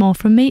Sport, more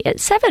from me at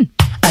 7.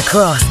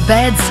 Across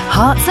Beds,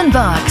 Hearts and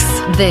Bucks,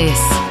 this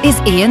is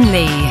Iain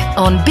Lee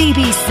on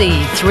BBC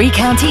Three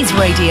Counties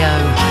Radio.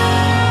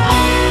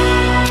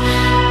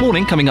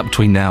 Morning, coming up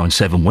between now and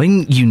 7.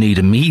 When you need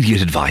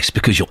immediate advice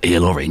because you're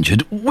ill or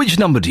injured, which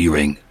number do you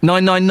ring?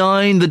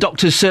 999, the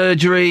doctor's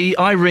surgery.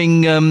 I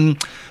ring,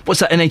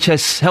 what's that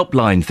NHS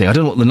helpline thing? I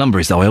don't know what the number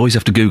is, though. I always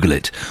have to Google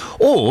it.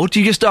 Or do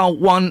you just dial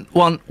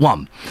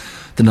 111?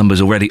 The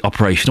number's already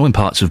operational in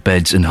parts of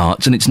Beds and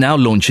Hearts, and it's now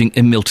launching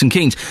in Milton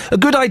Keynes. A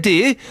good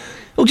idea?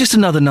 Or just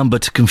another number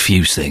to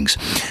confuse things.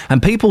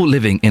 And people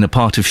living in a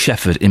part of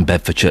Shefford in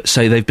Bedfordshire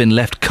say they've been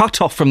left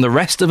cut off from the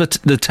rest of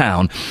the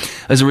town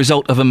as a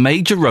result of a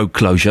major road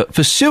closure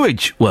for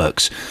sewage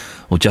works.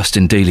 Well,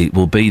 Justin Dealey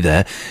will be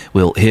there.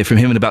 We'll hear from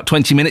him in about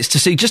 20 minutes to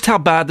see just how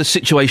bad the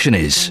situation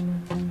is.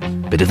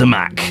 Bit of the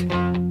Mac. Loving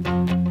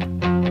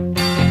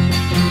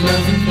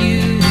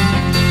you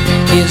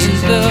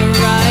isn't the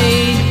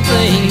right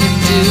thing to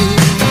do.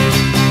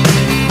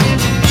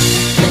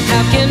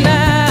 How can I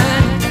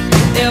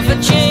ever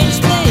change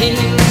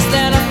things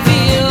that I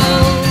feel?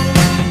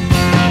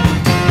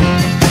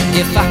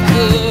 If I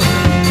could,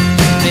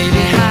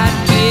 maybe I'd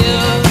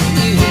give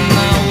you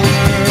my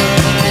world.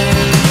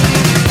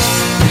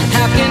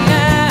 How can I,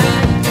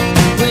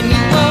 when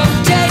you won't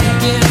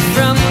take it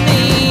from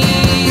me?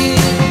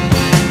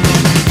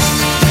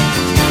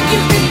 You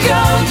can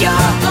go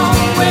your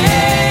own way.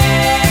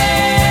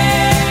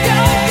 Go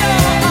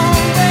your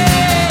own way.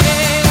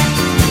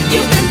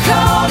 You can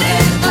call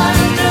it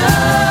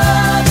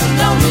another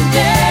lonely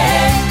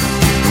day.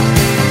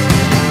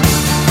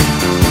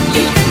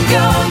 You can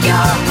go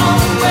your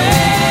own way.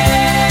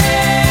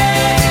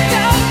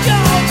 Go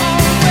your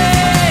own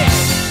way.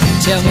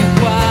 Tell me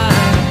why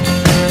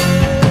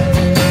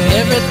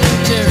everything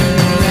turned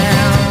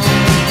around.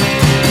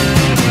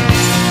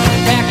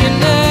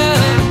 Packing up,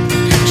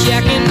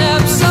 checking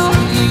up's all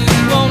you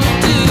wanna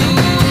do.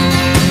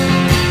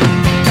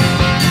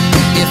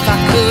 If I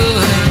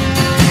could,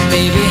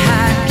 baby,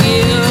 I'd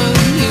give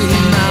you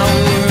my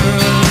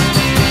world.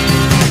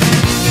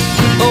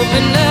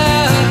 Open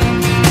up,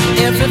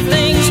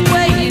 everything's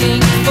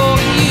waiting for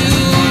you.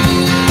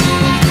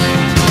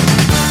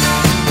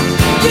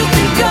 You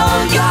can go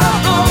your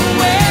own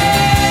way.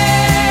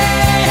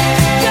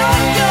 Go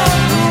your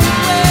own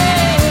way.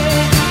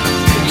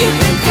 You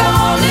can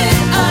call it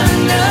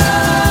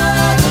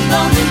another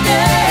lonely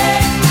day.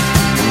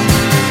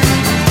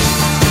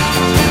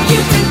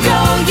 You can go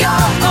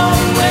your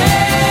own way.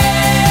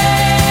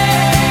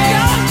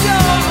 Go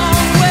your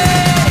own way.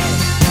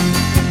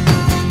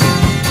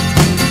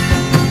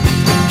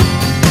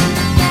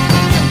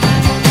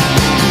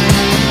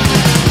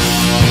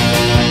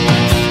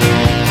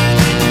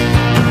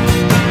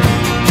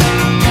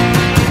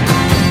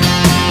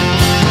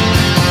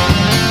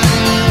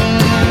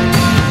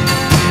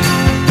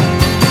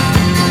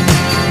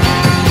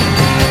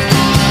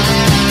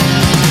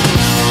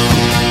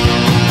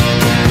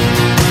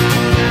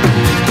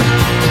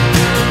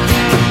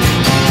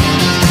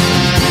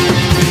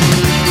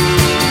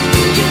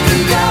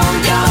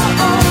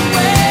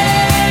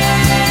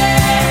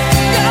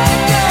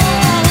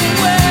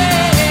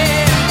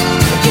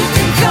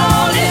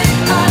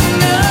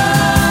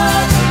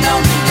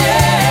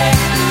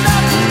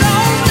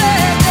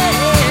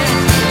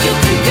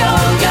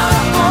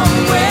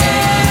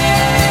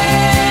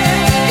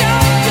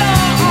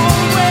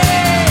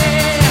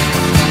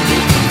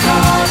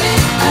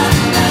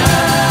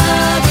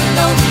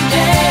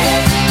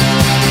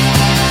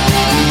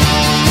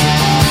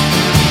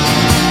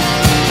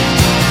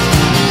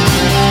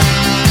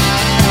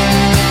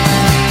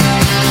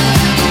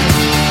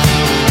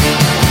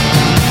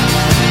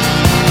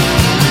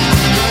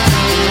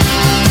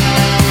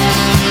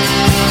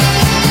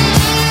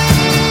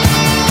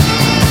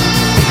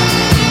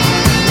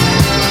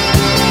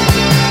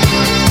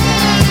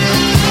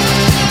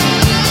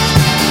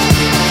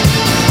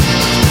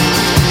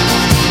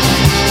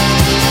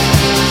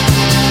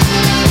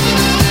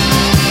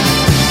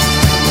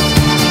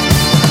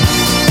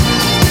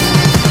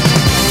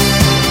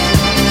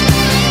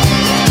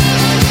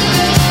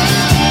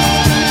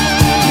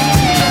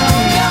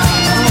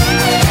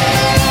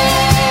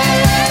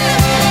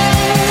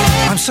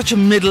 such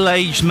a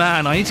middle-aged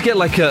man. I need to get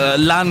like a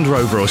Land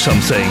Rover or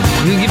something.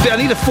 I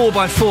need a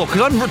 4x4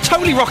 because I'm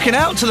totally rocking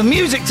out to the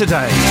music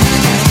today.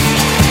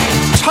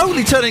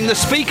 Totally turning the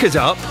speakers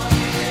up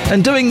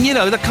and doing, you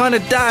know, the kind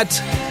of dad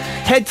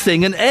head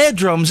thing and air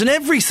drums and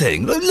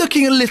everything.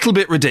 Looking a little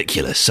bit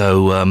ridiculous.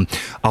 So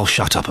I'll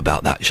shut up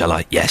about that, shall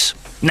I? Yes.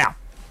 Now,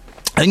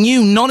 a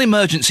new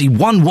non-emergency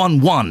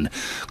 111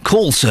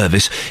 call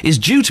service is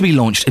due to be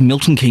launched in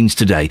Milton Keynes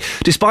today,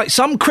 despite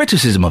some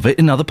criticism of it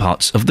in other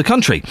parts of the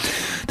country.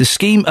 The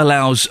scheme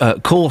allows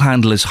call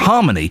handlers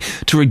Harmony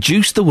to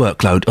reduce the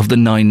workload of the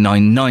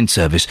 999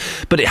 service,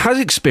 but it has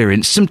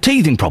experienced some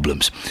teething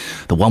problems.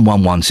 The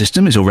 111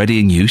 system is already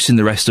in use in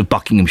the rest of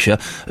Buckinghamshire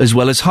as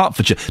well as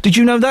Hertfordshire. Did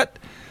you know that?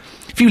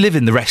 If you live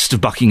in the rest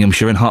of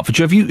Buckinghamshire and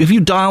Hertfordshire, have you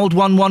dialed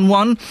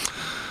 111?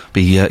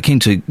 Be keen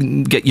to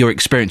get your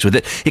experience with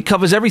it. It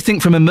covers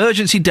everything from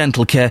emergency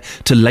dental care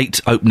to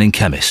late opening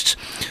chemists.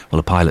 Well,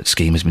 a pilot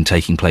scheme has been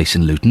taking place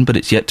in Luton, but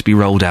it's yet to be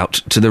rolled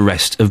out to the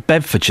rest of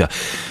Bedfordshire.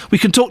 We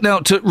can talk now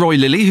to Roy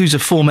Lilly, who's a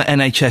former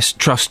NHS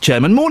Trust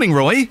chairman. Morning,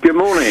 Roy. Good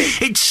morning.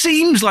 It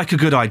seems like a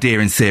good idea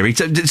in theory,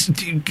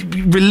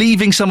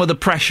 relieving some of the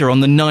pressure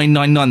on the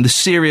 999, the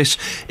serious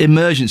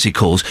emergency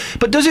calls.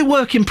 But does it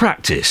work in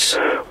practice?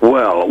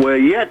 Well, we're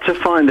yet to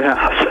find out,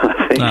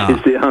 I think,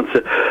 is the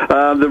answer.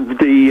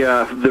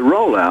 The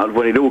rollout,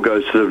 when it all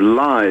goes sort of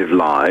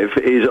live,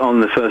 is on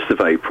the 1st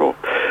of April.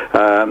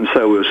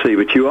 So we'll see.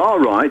 But you are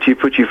right, you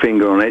put your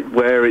finger on it,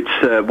 where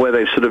it's where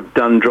they've sort of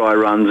done dry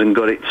runs and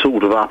got it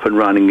sort of up and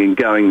running and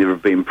going. There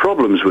have been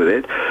problems with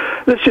it.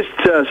 Let's just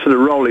sort of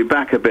roll it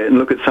back a bit and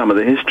look at some of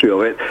the history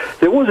of it.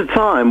 There was a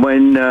time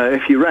when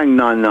if you rang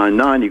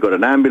 999, you got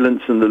an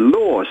ambulance, and the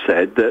law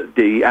said that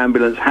the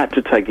ambulance had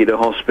to take you to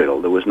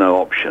hospital. There was no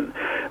option.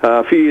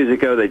 A few years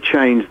ago, they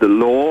changed the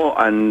law,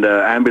 and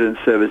ambulance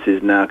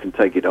services now can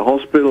take you to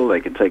hospital, they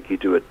can take you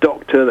to a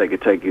doctor, they can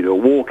take you to a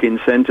walk-in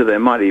centre, they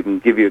might even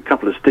give you a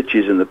couple of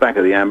stitches in the back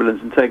of the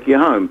ambulance and take you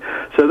home.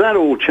 So that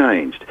all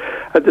changed.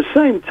 At the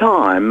same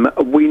time,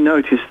 we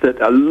noticed that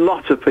a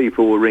lot of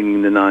people were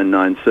ringing the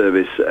 999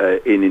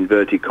 service in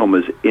inverted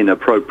commas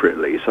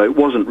inappropriately. So it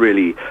wasn't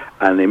really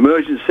an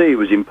emergency, it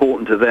was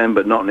important to them,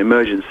 but not an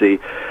emergency.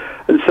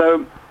 And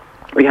so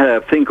we had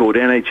a thing called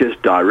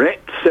NHS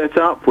Direct set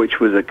up, which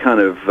was a kind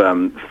of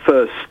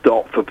first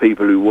stop for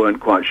people who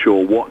weren't quite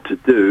sure what to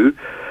do.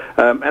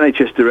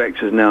 NHS Direct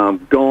has now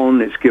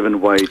gone. It's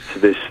given way to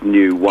this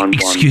new 111.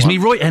 Excuse me,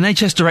 Roy,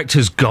 NHS Direct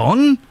has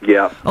gone?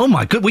 Yeah. Oh,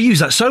 my God, we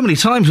used that so many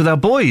times with our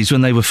boys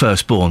when they were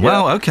first born. Yeah.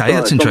 Wow, OK, Well,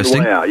 that's it's on the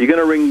interesting. way out. You're going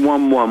to ring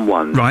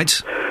 111.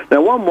 Right.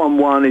 Now,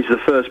 111 is the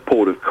first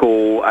port of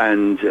call,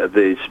 and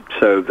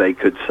so they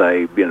could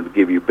say,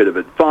 give you a bit of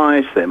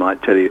advice. They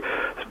might tell you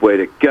where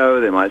to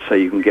go. They might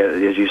say you can get,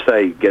 as you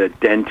say, get a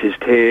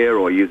dentist here,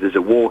 or there's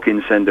a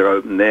walk-in centre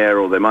open there,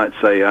 or they might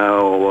say,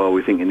 oh, well,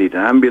 we think you need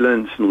an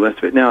ambulance and all the rest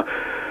of it. Now,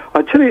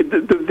 I tell you,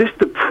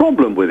 the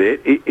problem with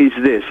it is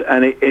this,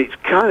 and it's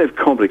kind of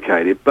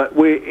complicated, but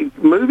we're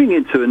moving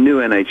into a new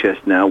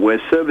NHS now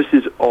where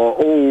services are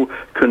all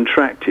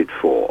contracted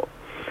for.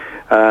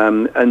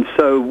 And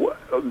so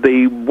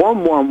the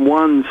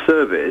 111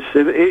 service,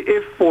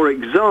 if for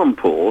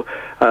example,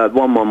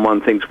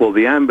 111 thinks, well,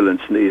 the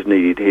ambulance is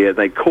needed here,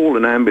 they call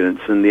an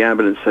ambulance and the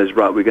ambulance says,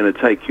 right, we're going to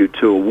take you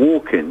to a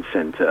walk-in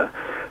centre,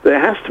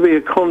 there has to be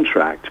a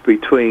contract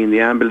between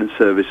the ambulance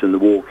service and the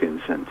walk-in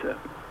centre,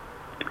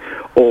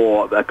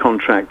 or a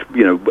contract,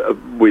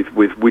 with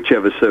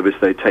whichever service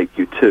they take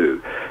you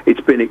to. It's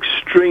been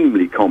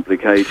extremely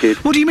complicated.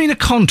 What do you mean a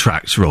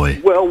contract, Roy?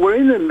 Well, we're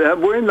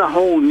in the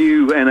whole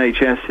new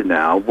NHS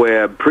now,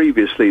 where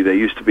previously there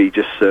used to be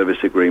just service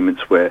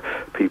agreements where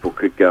people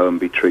could go and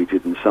be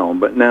treated and so on.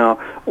 But now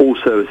all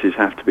services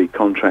have to be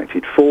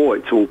contracted for.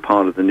 It's all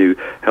part of the new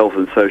Health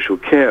and Social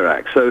Care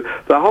Act. So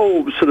the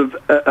whole sort of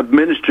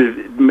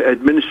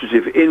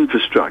administrative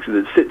infrastructure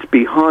that sits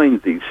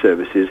behind these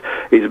services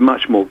is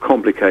much more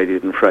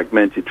complicated and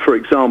fragmented. For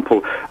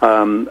example,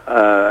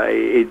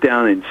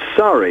 down in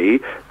Surrey,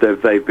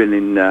 they've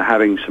been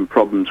having some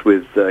problems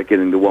with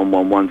getting the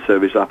 111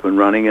 service up and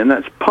running, and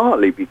that's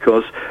partly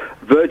because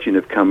Virgin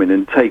have come in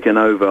and taken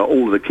over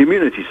all the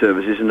community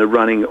services and are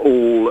running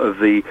all of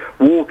the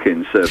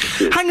walk-in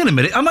services. Hang on a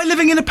minute, am I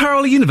living in a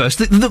parallel universe?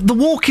 The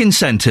walk-in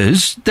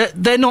centres,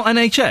 they're not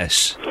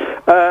NHS?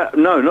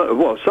 No,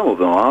 well, some of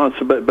them are,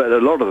 but a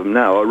lot of them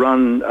now are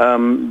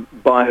run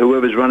by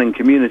whoever's running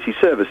community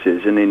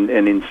services, and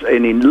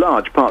in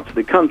large parts of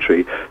the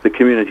country, the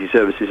community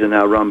services are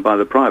now run by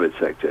the private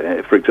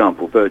sector. For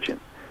example, Virgin.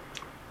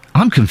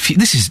 I'm confused.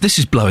 This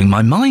is blowing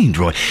my mind,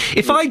 Roy.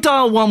 If I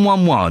dial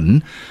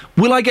 111,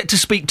 will I get to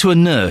speak to a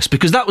nurse?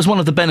 Because that was one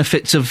of the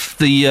benefits of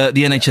the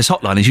NHS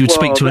hotline, is you would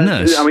speak to a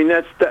nurse. I mean,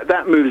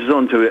 that moves us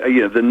on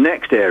to the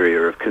next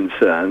area of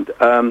concern.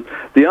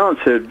 The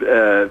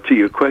answer to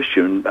your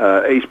question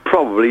is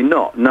probably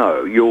not.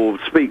 No, you'll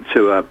speak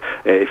to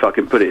if I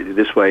can put it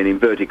this way, in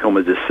inverted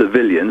commas, a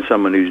civilian,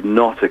 someone who's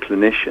not a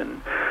clinician,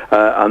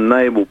 and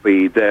they will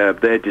be their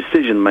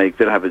decision maker.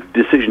 They'll have a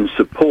decision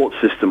support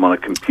system on a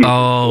computer.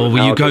 Oh,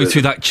 will you go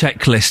through that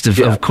checklist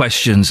of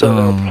questions? So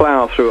they'll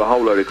plough through a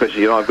whole load of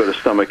questions. I've got a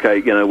stomach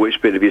ache.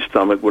 Which bit of your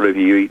stomach, what have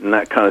you eaten,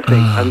 that kind of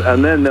thing,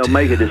 and then they'll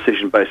make a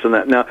decision based on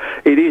that. Now,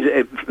 it is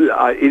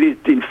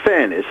in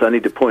fairness, I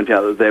need to point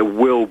out that there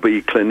will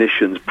be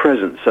clinicians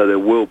present, so there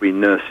will be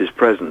nurses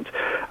present,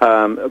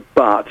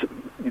 but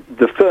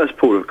the first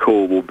port of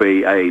call will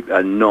be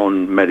a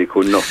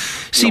non-medical.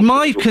 See,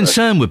 my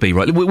concern would be,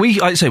 right, we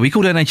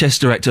called NHS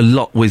Direct a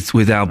lot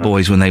with our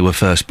boys when they were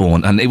first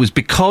born, and it was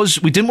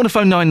because we didn't want to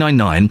phone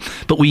 999,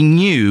 but we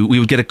knew we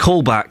would get a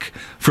call back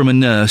from a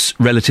nurse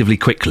relatively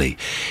quickly.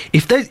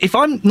 If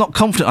I'm not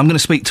confident I'm going to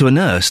speak to a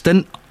nurse,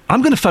 then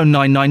I'm going to phone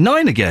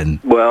 999 again.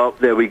 Well,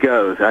 there we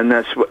go, and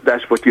that's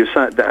what you're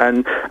saying,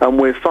 and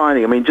we're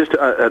finding. I mean, just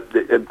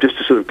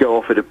to sort of go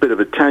off at a bit of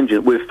a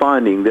tangent, we're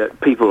finding that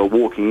people are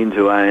walking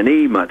into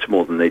A&E much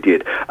more than they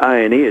did.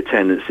 A&E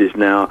attendances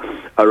now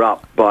are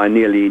up by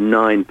nearly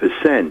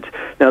 9%.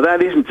 Now,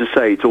 that isn't to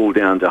say it's all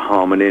down to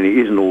Harmony, and it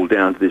isn't all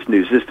down to this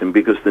new system,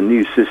 because the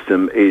new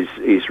system is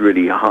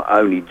really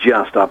only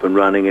just up and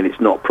running, and it's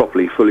not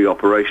properly fully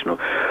operational.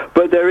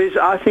 But there is,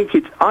 I think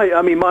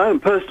I mean, my own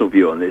personal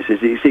view on this is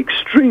it's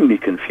extremely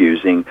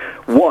confusing.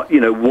 What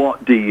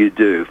do you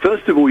do?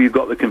 First of all, you've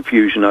got the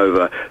confusion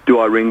over, do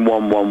I ring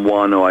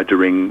 111 or do I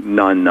ring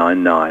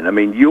 999? I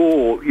mean,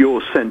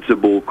 your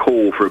sensible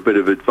call for a bit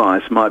of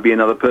advice might be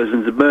another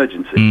person's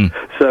emergency.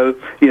 So,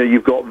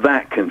 you've got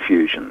that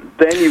confusion.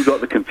 Then you've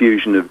got the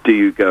confusion of, do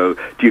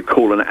you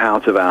call an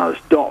out-of-hours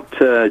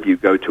doctor? Do you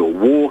go to a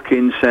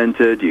walk-in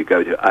centre? Do you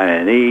go to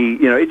A&E?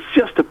 It's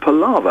just a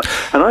palaver.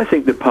 And I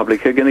think the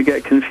public are going to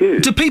get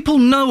confused. Do people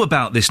know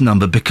about this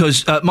number?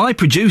 Because my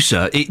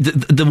producer,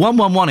 the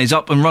 111 is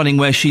up and running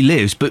where she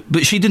lives, but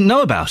she didn't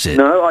know about it.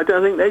 No, I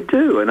don't think they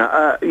do. And,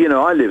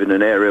 I live in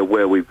an area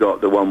where we've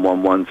got the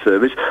 111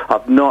 service.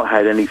 I've not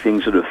had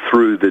anything sort of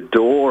through the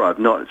door. I've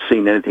not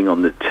seen anything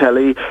on the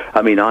telly.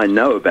 I mean, I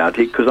know about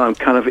it because I'm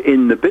kind of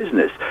in the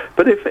business.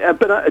 But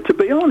to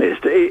be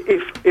honest,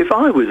 if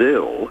I was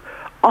ill,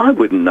 I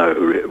wouldn't know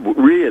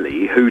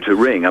really who to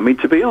ring. I mean,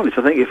 to be honest,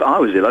 I think if I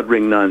was ill, I'd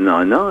ring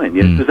 999,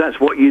 because that's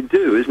what you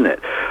do, isn't it?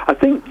 I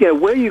think,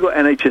 where you've got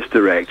NHS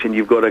Direct and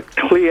you've got a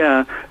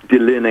clear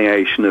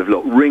delineation of,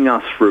 look, ring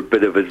us for a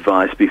bit of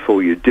advice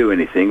before you do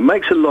anything,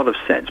 makes a lot of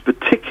sense,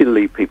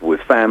 particularly people with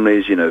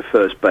families,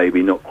 first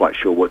baby, not quite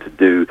sure what to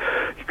do.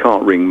 You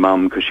can't ring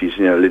mum because she's,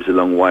 lives a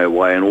long way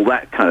away and all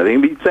that kind of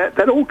thing.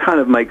 That all kind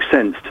of makes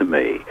sense to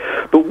me.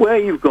 But where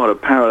you've got a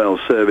parallel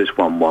service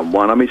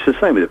 111, I mean, it's the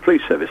same with the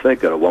police service. They've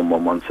got a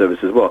 111 service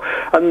as well.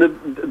 And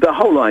the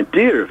whole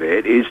idea of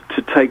it is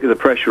to take the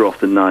pressure off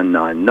the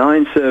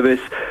 999 service,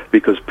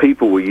 because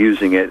people were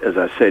using it, as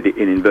I said,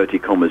 in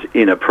inverted commas,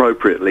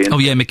 inappropriately.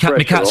 And my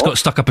cat's got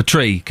stuck up a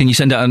tree. Can you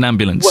send out an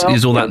ambulance? Well,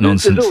 is all that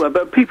nonsense? There's all that,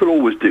 but people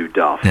always do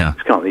daft things,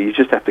 can't they? You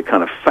just have to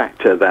kind of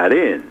factor that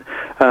in.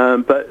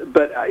 But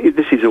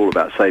this is all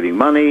about saving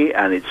money,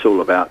 and it's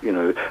all about,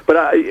 But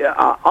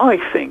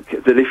I think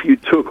that if you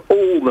took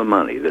all the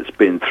money that's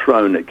been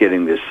thrown at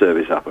getting this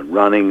service up and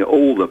running,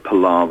 all the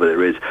palaver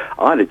there is,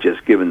 I'd have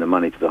just given the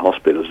money to the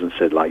hospitals and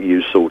said,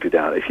 you sort it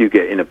out. If you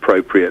get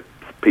inappropriate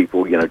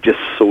people, just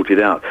sort it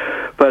out.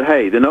 But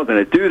hey, they're not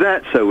going to do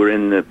that, so we're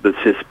in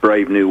this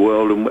brave new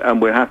world, and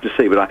we'll have to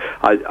see. But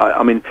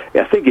I mean,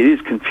 I think it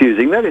is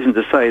confusing. That isn't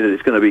to say that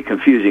it's going to be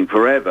confusing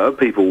forever.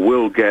 People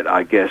will get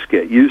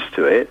used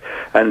to it,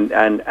 and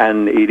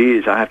it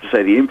is, I have to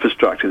say, the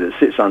infrastructure that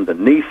sits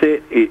underneath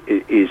it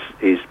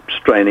is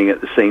straining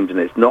at the seams, and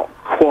it's not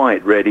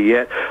quite ready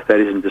yet.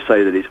 That isn't to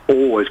say that it's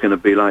always going to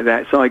be like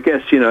that. So I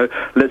guess,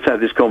 let's have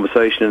this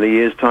conversation in a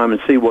year's time and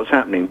see what's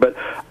happening. But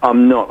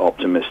I'm not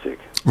optimistic.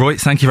 Roy,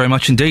 thank you very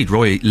much indeed.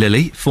 Roy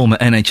Lilly, former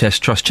NHS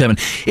Trust Chairman.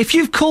 If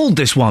you've called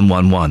this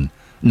 111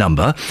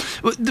 number,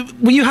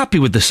 were you happy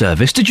with the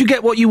service? Did you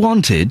get what you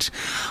wanted?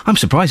 I'm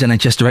surprised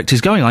NHS Direct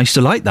is going. I used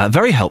to like that.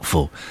 Very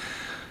helpful.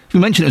 If you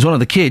mentioned it was one of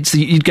the kids,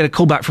 you'd get a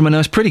call back from a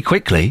nurse pretty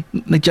quickly.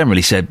 They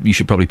generally said you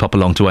should probably pop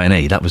along to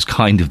A&E. That was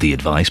kind of the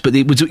advice. But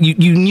it was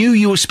you knew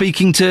you were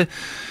speaking to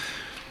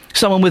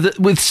someone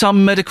with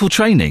some medical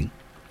training.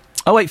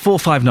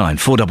 08459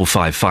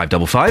 455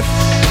 555.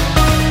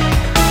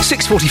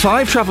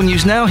 6:45, travel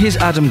news now. Here's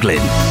Adam Glynn.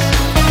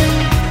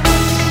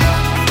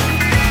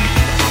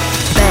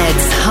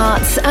 Beds,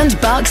 hearts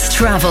and bucks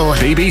travel.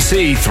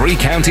 BBC Three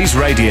Counties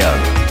Radio.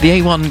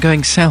 The A1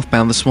 going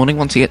southbound this morning.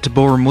 Once you get to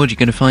Boreham Wood, you're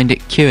going to find it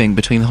queuing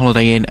between the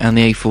Holiday Inn and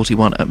the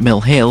A41 at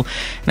Mill Hill.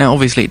 Now,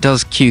 obviously, it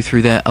does queue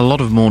through there a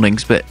lot of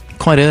mornings, but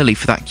quite early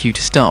for that queue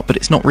to start, but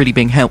it's not really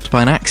being helped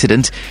by an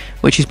accident,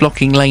 which is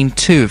blocking lane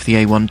 2 of the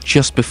A1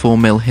 just before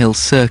Mill Hill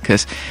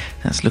Circus.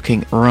 That's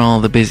looking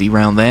rather busy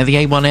round there.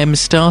 The A1M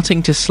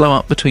starting to slow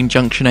up between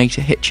Junction 8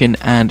 at Hitchin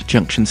and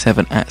Junction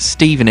 7 at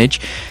Stevenage.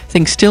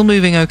 Things still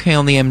moving okay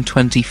on the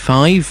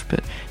M25, but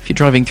if you're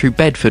driving through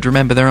Bedford,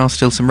 remember there are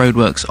still some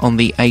roadworks on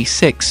the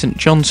A6, St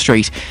John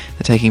Street.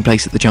 They're taking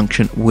place at the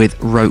junction with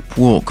Rope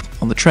Walk.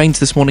 On the trains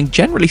this morning,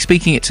 generally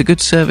speaking, it's a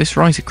good service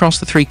right across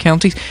the 3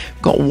 counties.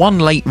 We've got one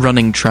late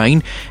running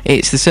train.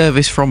 It's the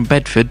service from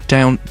Bedford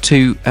down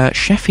to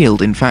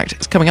Sheffield, in fact.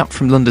 It's coming up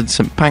from London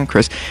St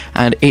Pancras,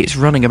 and it's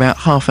running about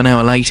half an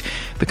hour late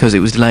because it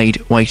was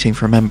delayed waiting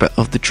for a member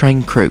of the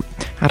train crew.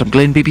 Adam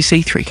Glynn,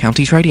 BBC 3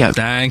 Counties Radio.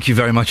 Thank you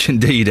very much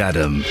indeed,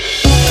 Adam.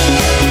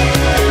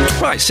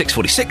 Right,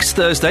 6:46,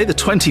 Thursday, the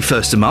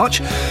 21st of March.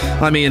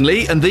 I'm Iain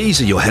Lee, and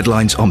these are your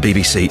headlines on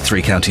BBC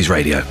 3 Counties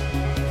Radio.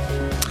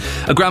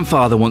 A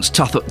grandfather wants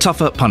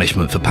tougher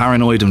punishment for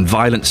paranoid and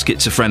violent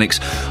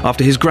schizophrenics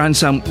after his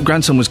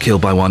grandson was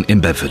killed by one in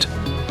Bedford.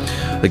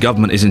 The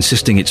government is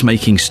insisting it's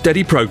making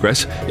steady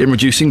progress in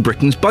reducing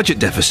Britain's budget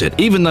deficit,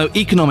 even though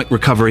economic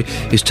recovery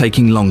is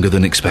taking longer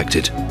than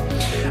expected.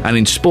 And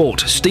in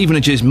sport,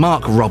 Stevenage's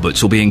Mark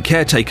Roberts will be in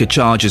caretaker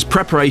charge as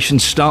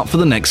preparations start for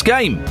the next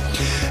game.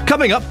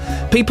 Coming up,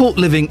 people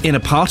living in a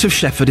part of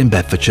Shefford in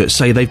Bedfordshire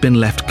say they've been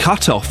left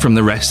cut off from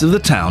the rest of the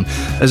town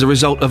as a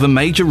result of a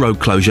major road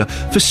closure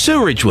for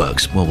sewerage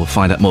works. Well, we'll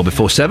find out more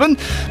before 7,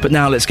 but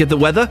now let's get the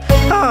weather.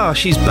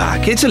 She's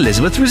back. It's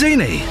Elizabeth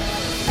Rossini.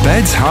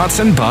 Beds, Hearts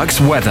and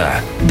Bucks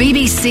weather.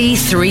 BBC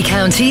 3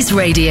 Counties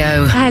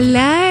Radio.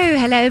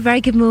 Hello, very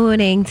good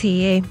morning to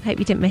you. Hope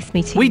you didn't miss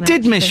me too much. We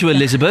did miss you,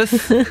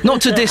 Elizabeth. Not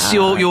to diss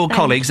your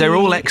colleagues, they were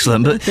all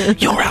excellent, but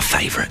you're our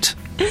favourite.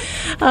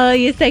 Oh,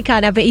 you're so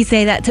kind. I bet you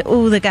say that to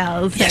all the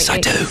girls. Yes,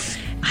 I do.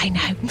 I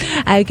know.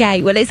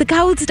 OK, well, it's a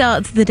cold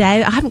start to the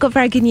day. I haven't got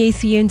very good news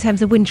for you in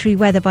terms of wintry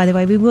weather, by the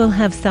way. We will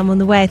have some on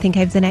the way, I think,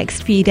 over the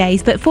next few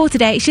days. But for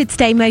today, it should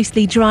stay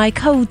mostly dry.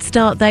 Cold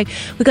start, though.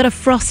 We've got a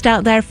frost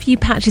out there, a few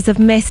patches of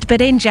mist. But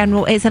in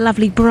general, it's a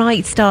lovely,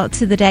 bright start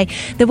to the day.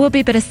 There will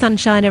be a bit of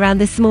sunshine around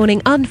this morning.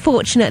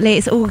 Unfortunately,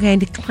 it's all going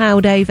to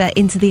cloud over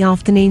into the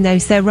afternoon, though.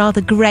 So rather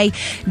grey,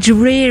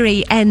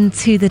 dreary end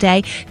to the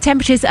day.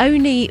 Temperatures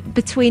only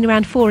between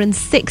around 4 and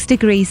 6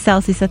 degrees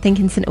Celsius, I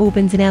think, in St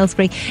Albans and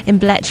Aylesbury, in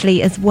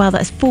Bletchley as well.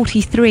 That's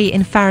 43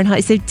 in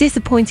Fahrenheit, so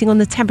disappointing on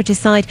the temperature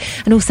side,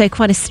 and also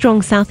quite a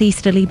strong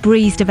southeasterly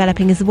breeze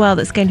developing as well.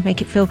 That's going to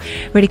make it feel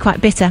really quite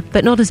bitter,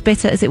 but not as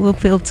bitter as it will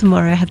feel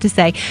tomorrow, I have to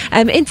say.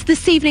 Into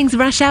this evening's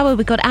rush hour,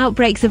 we've got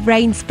outbreaks of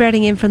rain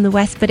spreading in from the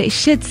west, but it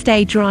should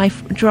stay dry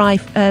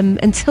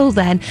until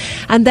then,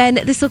 and then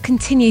this will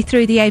continue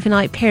through the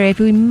overnight period.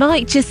 We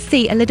might just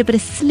see a little bit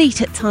of sleet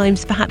at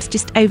times, perhaps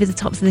just over the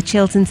tops of the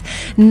Chilterns,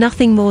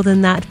 nothing more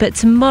than that. But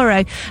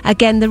tomorrow,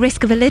 again, the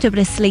risk of a little bit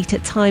of sleet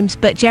at times,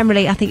 but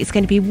generally I think it's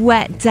going to be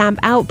wet, damp,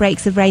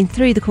 outbreaks of rain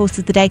through the course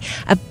of the day,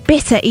 a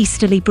bitter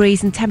easterly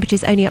breeze, and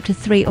temperatures only up to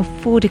 3 or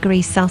 4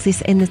 degrees Celsius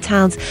in the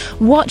towns.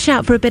 Watch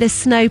out for a bit of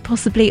snow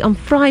possibly on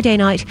Friday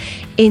night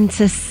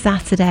into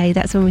Saturday.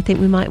 That's when we think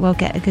we might well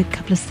get a good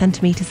couple of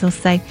centimetres or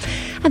so,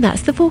 and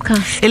that's the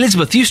forecast.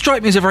 Elizabeth, you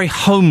strike me as a very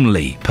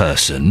homely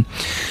person.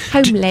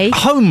 Homely?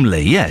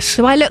 Homely, yes.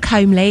 Do I look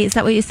homely? Is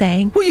that what you're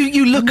saying? Well,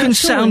 you look and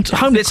sound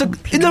homely.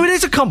 No, it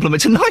is a compliment.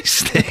 It's a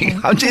nice thing.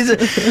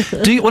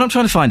 What I'm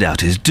trying to find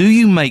out is, do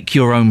you make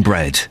your own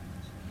bread?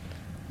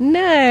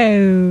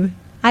 No,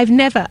 I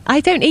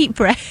don't eat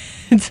bread.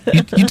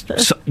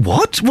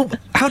 What? Well,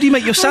 how do you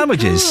make your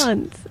sandwiches? I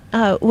can't.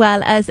 Oh,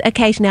 well, as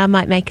occasionally I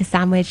might make a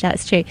sandwich,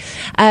 that's true.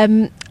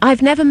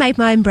 I've never made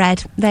my own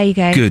bread. There you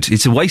go. Good.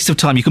 It's a waste of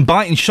time. You can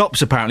buy it in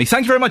shops, apparently.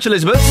 Thank you very much,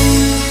 Elizabeth.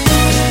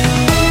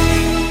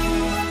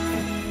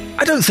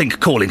 I don't think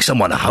calling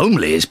someone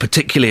homely is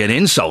particularly an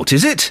insult,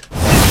 is it?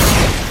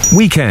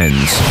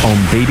 Weekends on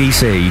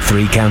BBC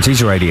 3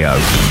 Counties Radio.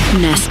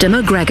 Nesta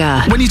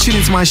McGregor. When you tune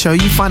into my show,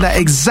 you find out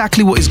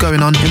exactly what is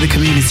going on in the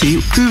community,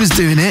 who is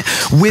doing it,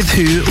 with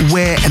who,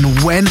 where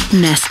and when.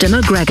 Nesta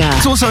McGregor.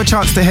 It's also a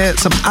chance to hear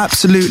some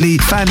absolutely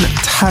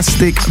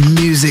fantastic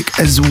music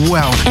as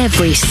well.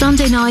 Every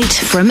Sunday night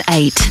from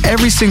 8.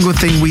 Every single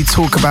thing we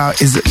talk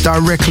about is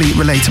directly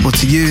relatable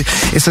to you.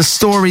 It's a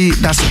story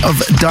that's of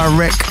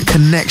direct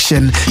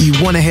connection.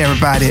 You want to hear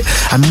about it,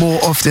 and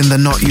more often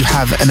than not, you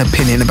have an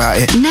opinion about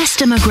it.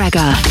 Nesta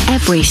McGregor,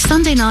 every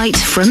Sunday night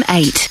from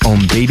 8. On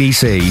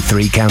BBC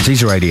 3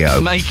 Counties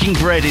Radio. Making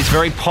bread is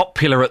very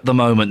popular at the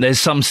moment. There's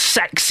some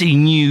sexy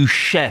new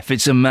chef.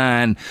 It's a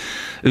man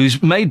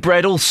who's made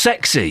bread all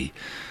sexy.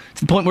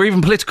 To the point where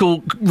even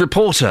political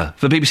reporter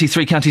for BBC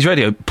 3 Counties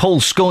Radio,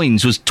 Paul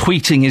Scoynes, was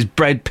tweeting his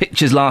bread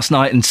pictures last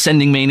night and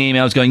sending me an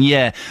email going,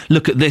 yeah,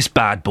 look at this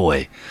bad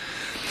boy.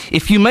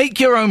 If you make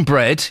your own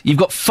bread, you've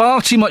got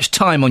far too much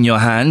time on your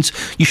hands.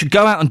 You should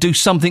go out and do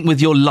something with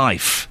your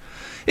life.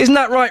 Isn't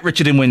that right,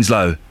 Richard in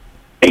Winslow?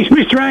 It's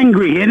Mr.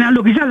 Angry here. Now,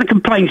 look, he's at the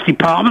complaints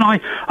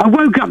department. I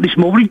woke up this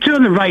morning,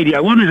 turned the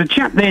radio on, there's a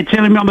chap there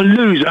telling me I'm a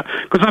loser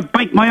because I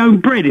baked my own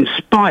bread in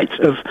spite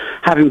of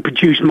having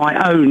produced my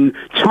own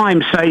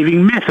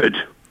time-saving method.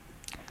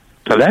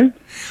 Hello?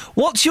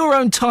 What's your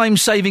own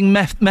time-saving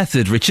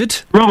method, Richard?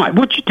 Right,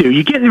 what you do,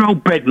 you get your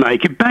old bread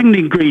maker, bang the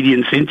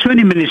ingredients in,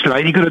 20 minutes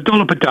later, you've got a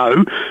dollop of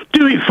dough,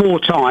 do it 4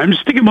 times,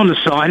 stick them on the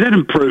side, let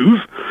them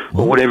prove,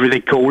 or whatever they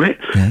call it.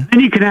 Then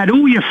you can add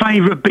all your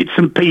favourite bits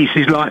and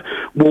pieces, like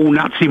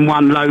walnuts in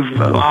one loaf,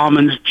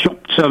 almonds,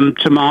 chopped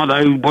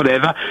tomato,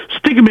 whatever.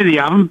 Stick them in the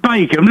oven,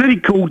 bake them, let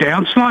it cool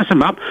down, slice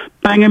them up,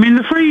 bang them in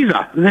the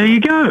freezer. There you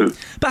go.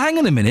 But hang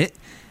on a minute.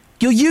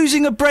 You're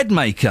using a bread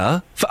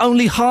maker for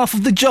only half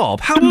of the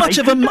job. How much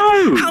of a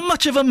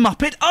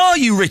muppet are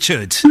you,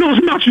 Richard? Not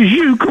as much as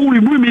you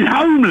calling women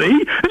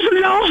homely. That's the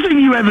last thing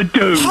you ever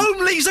do.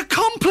 Homely's a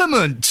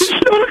compliment. It's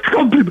not a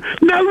compliment.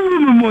 No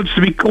woman wants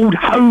to be called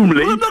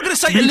homely. Well, I'm not going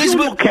to say If Elizabeth.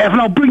 you're not careful,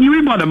 I'll bring you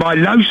in one of my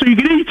loaves so you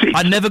can eat it.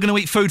 I'm never going to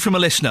eat food from a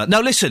listener.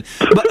 Now, listen,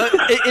 but,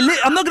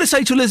 I'm not going to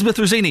say to Elizabeth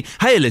Rossini,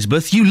 hey,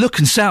 Elizabeth, you look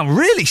and sound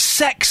really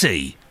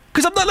sexy.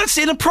 Because that's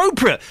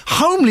inappropriate.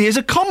 Homely is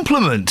a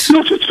compliment.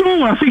 Not at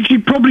all. I think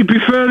she'd probably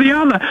prefer the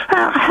other.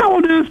 How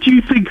on earth do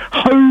you think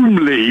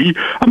homely?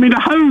 I mean, a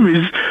home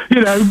is,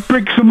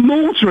 bricks and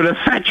mortar and a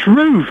thatched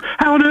roof.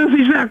 How on earth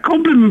is that a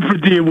compliment for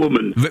a dear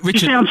woman?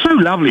 Richard, she sounds so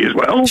lovely as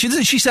well.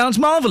 She sounds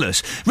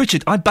marvellous.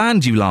 Richard, I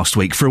banned you last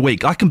week for a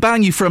week. I can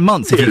ban you for a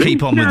month if you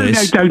keep on with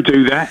this. No, don't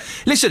do that.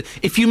 Listen,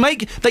 if you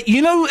make that,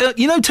 you know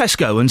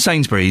Tesco and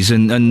Sainsbury's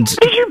and.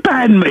 Did you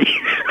ban me?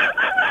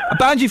 I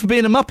banned you for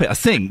being a muppet, I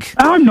think.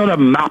 I'm not a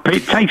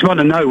muppet. Takes one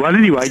to know one.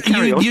 Anyway,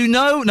 carry on. You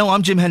know? No,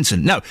 I'm Jim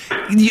Henson. No.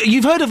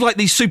 You've heard of,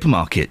 these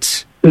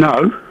supermarkets?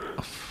 No.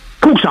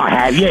 Of course I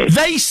have, yes.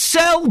 They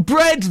sell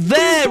bread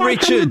there,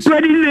 Richard.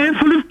 Bread in there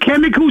full of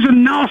chemicals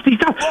and nasty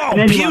stuff. Oh,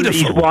 and anyone that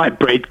eats white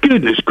bread,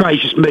 goodness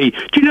gracious me.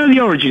 Do you know the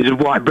origins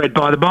of white bread,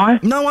 by the by?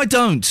 No, I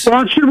don't.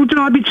 Well, did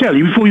I be telling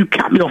you before you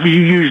cut me off as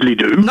you usually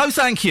do? No,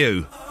 thank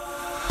you.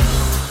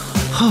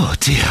 Oh,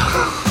 dear.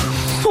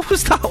 What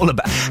was that all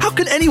about? How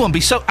can anyone be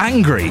so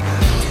angry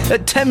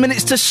at 10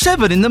 minutes to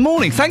 7 in the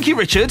morning? Thank you,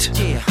 Richard.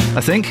 Yeah.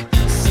 I think.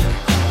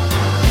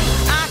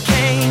 I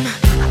came,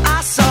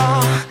 I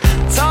saw,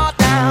 tore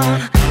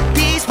down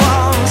these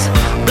walls,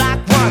 block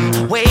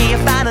one way,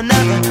 find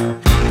another.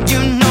 You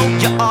know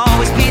you'll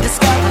always be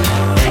discovered.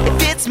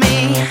 If it's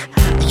me,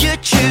 you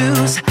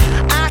choose.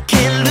 I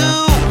can't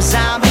lose.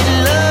 I'm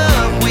in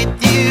love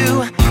with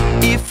you.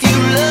 If you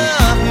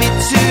love me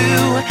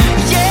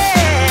too, yeah.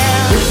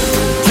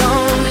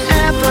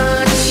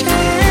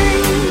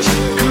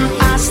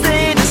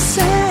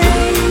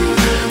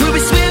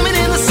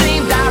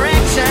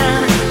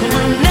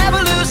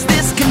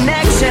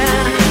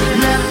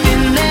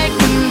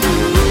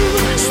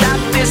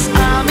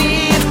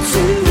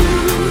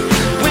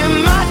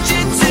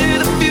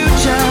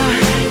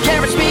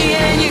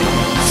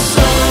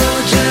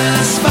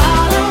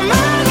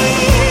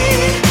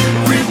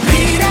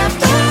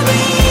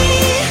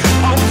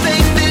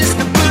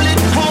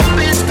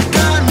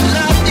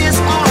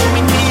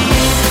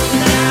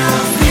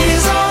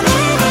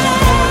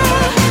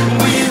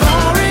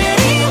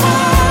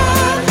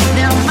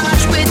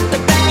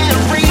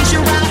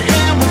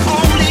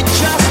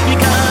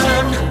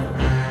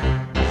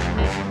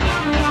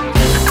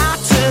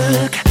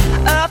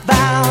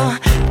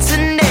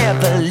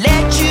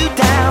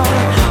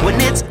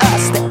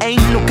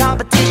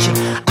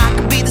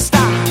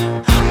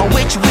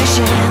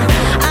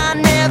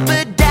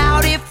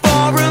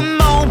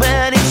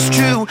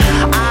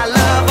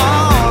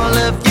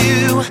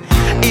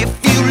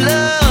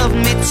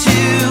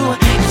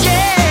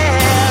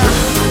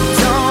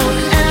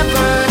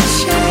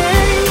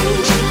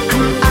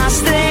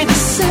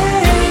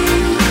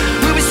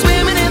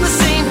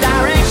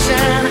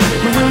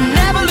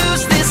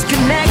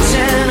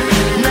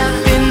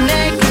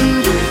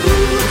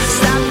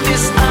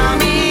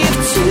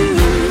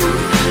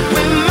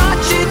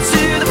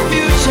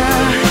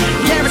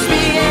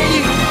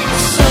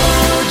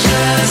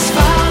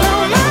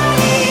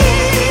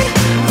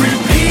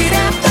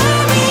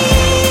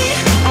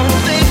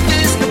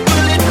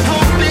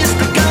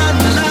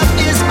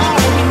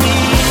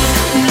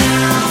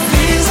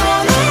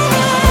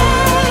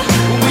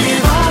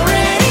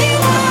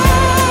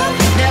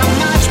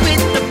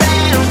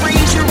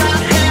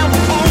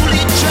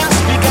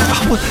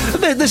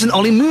 There's an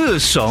Ollie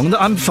Moore's song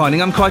that I'm finding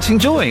I'm quite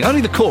enjoying.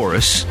 Only the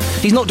chorus.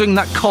 He's not doing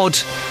that cod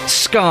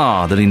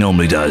ska that he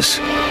normally does.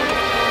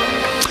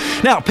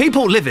 Now,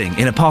 people living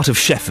in a part of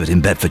Shefford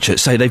in Bedfordshire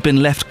say they've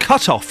been left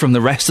cut off from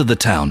the rest of the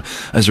town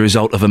as a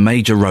result of a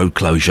major road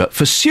closure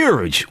for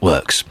sewerage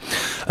works.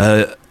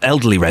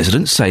 Elderly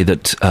residents say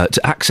that to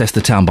access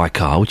the town by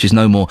car, which is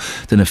no more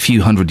than a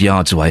few hundred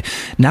yards away,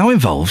 now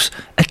involves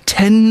a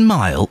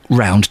 10-mile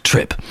round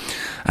trip.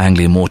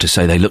 Anglian Water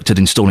say they looked at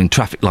installing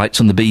traffic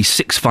lights on the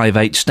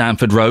B658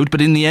 Stamford Road,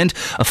 but in the end,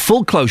 a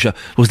full closure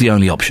was the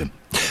only option.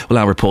 Well,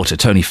 our reporter,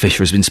 Tony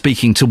Fisher, has been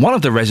speaking to one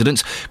of the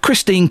residents,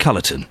 Christine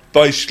Cullerton.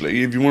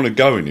 Basically, if you want to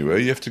go anywhere,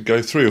 you have to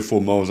go 3 or 4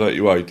 miles out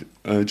your way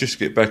just to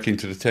get back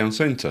into the town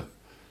centre.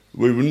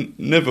 We were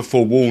never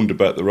forewarned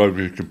about the road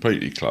being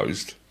completely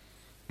closed.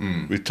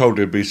 We were told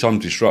there'd be some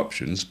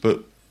disruptions,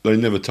 but they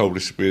never told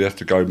us we'd have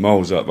to go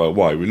miles out of our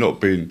way. We're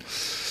not being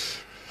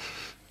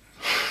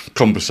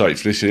compensate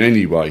for this in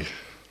any way.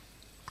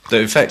 So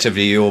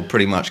effectively, you're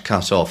pretty much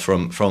cut off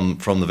from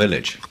the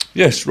village.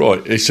 Yes,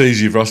 right. It's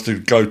easier for us to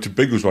go to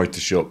Biggleswade to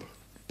shop,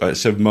 about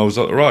 7 miles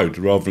up the road,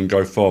 rather than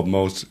go 5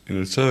 miles in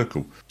a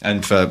circle.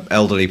 And for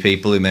elderly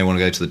people who may want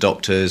to go to the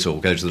doctors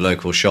or go to the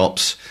local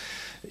shops,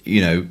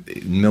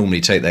 normally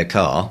take their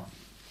car,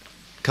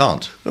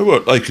 can't.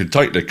 Well, they could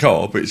take their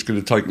car, but it's going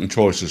to take them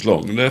twice as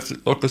long. And they have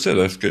to, like I said,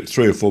 they have to get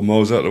 3 or 4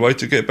 miles out of the way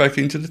to get back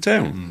into the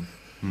town.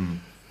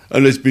 And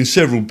there's been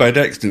several bad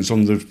accidents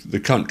on the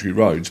country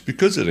roads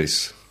because of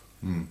this.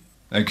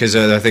 Because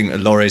I think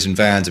lorries and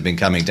vans have been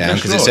coming down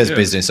because it says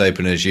business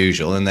open as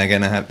usual, and they're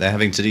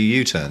having to do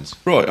U-turns.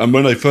 Right, and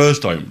when they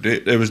first opened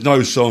it, there was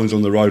no signs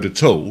on the road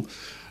at all,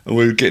 and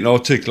we were getting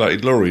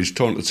articulated lorries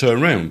trying to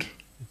turn round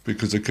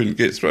because they couldn't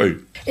get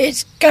through.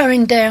 It's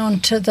going down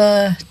to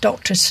the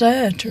doctor's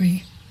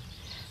surgery.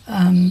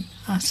 I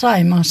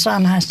say my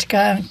son has to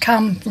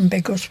come from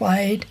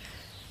Biggleswade,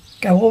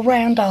 go all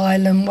round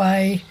Island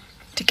Way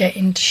to get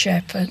into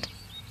Shefford,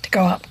 to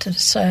go up to the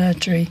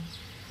surgery.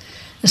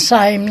 The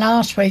same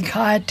last week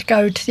I had to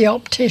go to the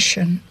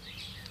optician,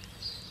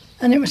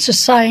 and it was the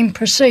same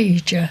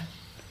procedure.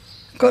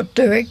 I've got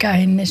to do it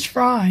again this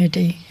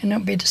Friday, and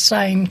it'll be the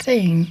same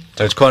thing.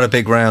 So it's quite a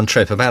big round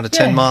trip, about a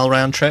 10-mile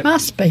round trip?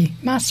 Must be.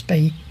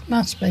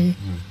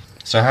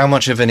 So how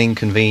much of an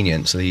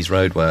inconvenience are these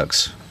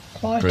roadworks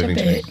proving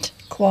to be?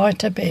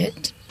 Quite a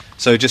bit.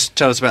 So just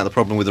tell us about the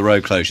problem with the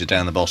road closure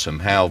down the bottom.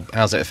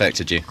 How's it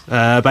affected you?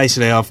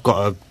 Basically, I've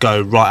got to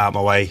go right out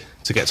my way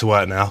to get to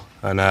work now,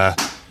 and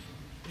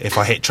if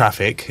I hit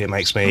traffic, it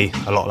makes me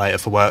a lot later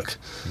for work,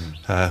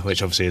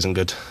 which obviously isn't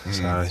good.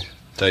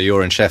 So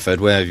you're in Shefford.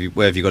 Where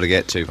have you got to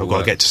get to? I've got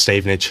to get to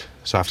Stevenage,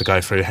 so I have to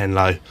go through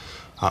Henlow,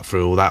 up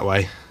through all that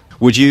way.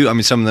 Would you? I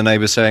mean, some of the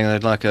neighbours saying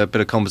they'd like a bit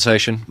of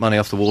compensation, money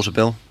off the water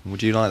bill.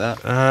 Would you like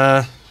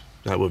that?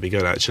 That would be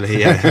good, actually.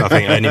 Yeah, I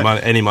think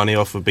any money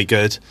off would be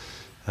good.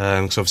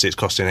 Because obviously it's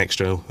costing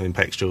extra in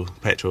petrol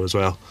as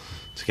well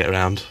to get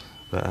around.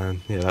 But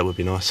yeah, that would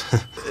be nice.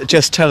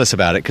 Just tell us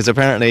about it, because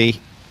apparently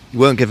you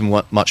weren't given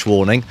much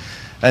warning,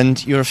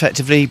 and you're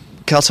effectively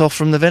cut off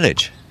from the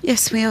village.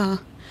 Yes, we are.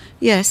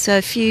 Yes,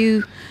 so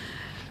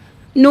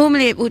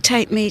normally it will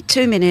take me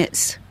 2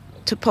 minutes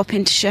to pop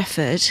into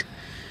Shefford,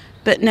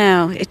 but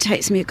now it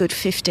takes me a good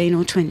 15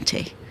 or 20.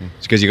 It's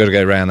because you've got to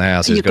go around the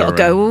house. You've got to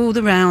go all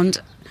the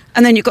round,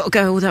 and then you've got to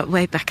go all that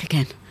way back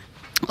again.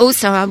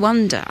 Also, I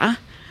wonder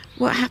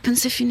what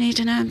happens if you need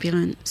an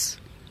ambulance,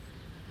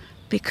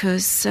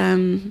 because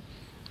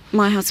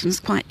my husband's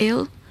quite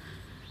ill,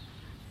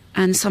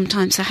 and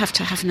sometimes I have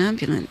to have an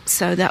ambulance,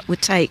 so that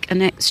would take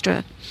an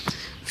extra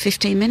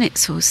 15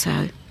 minutes or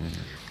so.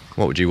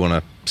 What would you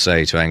want to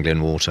say to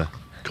Anglian Water?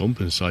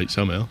 Compensate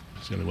somehow.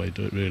 It's the only way to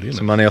do it, really, isn't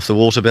Some money off the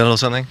water bill or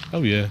something?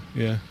 Oh yeah.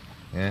 Yeah.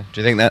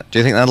 Do you think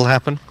that'll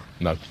happen?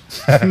 No.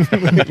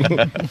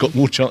 Got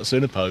more chance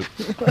than a Pope.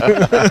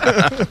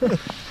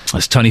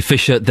 That's Tony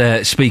Fisher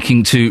there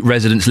speaking to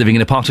residents living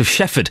in a part of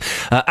Shefford.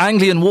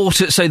 Anglian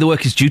Water say the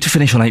work is due to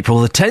finish on April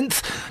the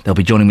 10th. They'll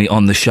be joining me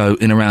on the show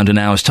in around an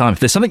hour's time. If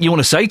there's something you want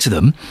to say to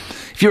them,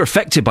 if you're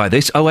affected by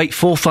this,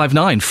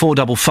 08459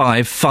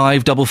 455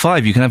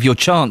 555. You can have your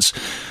chance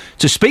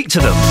to speak to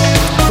them.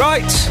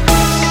 Right.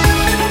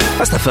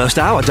 That's the first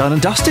hour done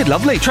and dusted.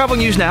 Lovely. Travel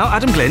news now.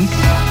 Adam Glynn.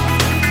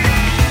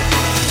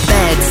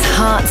 Beds,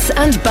 Hearts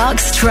and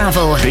Bucks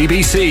travel.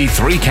 BBC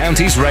Three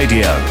Counties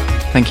Radio.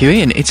 Thank you,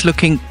 Ian. It's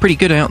looking pretty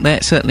good out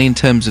there, certainly in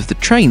terms of the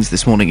trains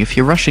this morning. If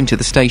you're rushing to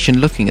the station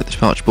looking at the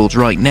departure boards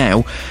right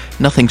now,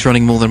 nothing's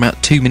running more than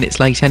about 2 minutes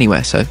late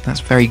anywhere, so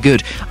that's very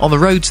good. On the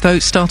roads, though,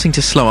 starting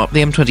to slow up.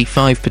 The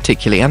M25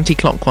 particularly.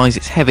 Anti-clockwise,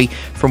 it's heavy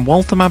from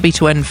Waltham Abbey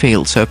to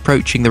Enfield, so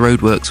approaching the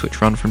roadworks which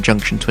run from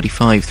junction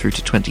 25 through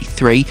to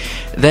 23.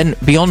 Then,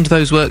 beyond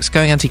those works,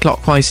 going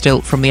anti-clockwise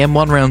still from the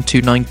M1 round to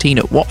 19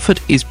 at Watford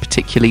is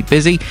particularly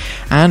busy,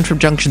 and from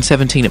junction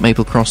 17 at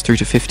Maple Cross through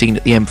to 15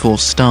 at the M4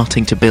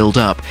 starting to build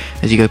up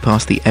as you go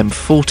past the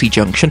M40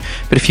 junction.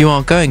 But if you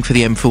are going for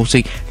the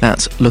M40,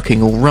 that's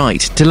looking all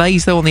right.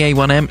 Delays, though, on the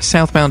A1M.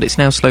 Southbound, it's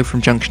now slow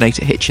from junction 8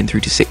 at Hitchin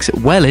through to 6 at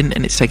Welwyn,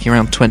 and it's taking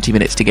around 20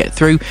 minutes to get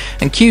through.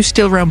 And queues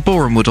still around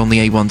Borehamwood on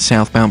the A1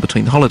 southbound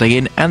between the Holiday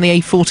Inn and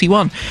the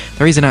A41.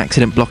 There is an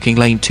accident blocking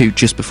lane 2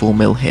 just before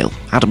Mill Hill.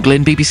 Adam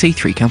Glynn, BBC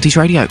Three Counties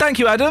Radio. Thank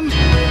you, Adam.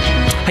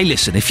 Hey,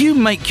 listen, if you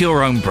make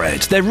your own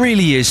bread, there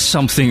really is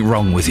something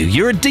wrong with you.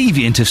 You're a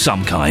deviant of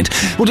some kind.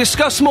 We'll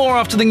discuss more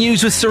after the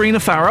news with Serena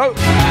Farrow.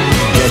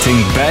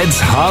 Getting beds,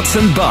 hearts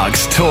and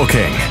bucks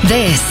talking.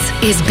 This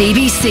is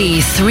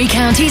BBC Three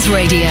Counties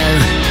Radio.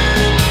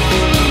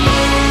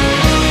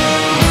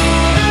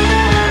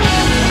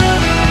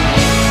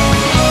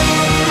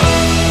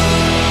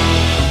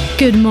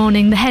 Good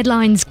morning. The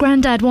headlines: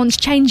 Grandad wants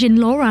change in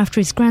law after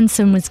his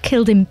grandson was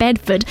killed in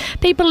Bedford.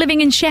 People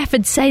living in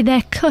Shefford say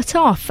they're cut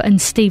off,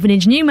 and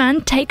Stevenage new man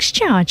takes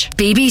charge.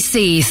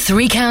 BBC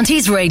Three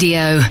Counties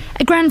Radio.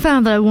 A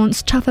grandfather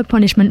wants tougher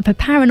punishment for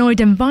paranoid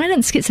and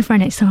violent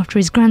schizophrenics after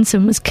his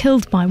grandson was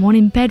killed by one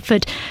in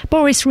Bedford.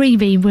 Boris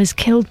Reevy was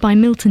killed by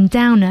Milton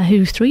Downer,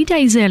 who 3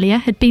 days earlier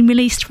had been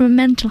released from a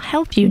mental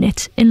health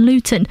unit in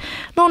Luton.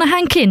 Lorna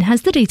Hankin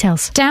has the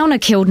details. Downer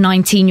killed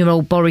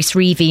 19-year-old Boris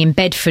Reevy in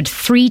Bedford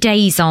 3 days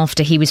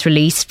after he was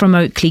released from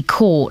Oakley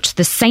Court,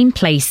 the same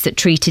place that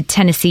treated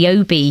Tennessee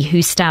Obi,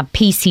 who stabbed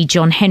PC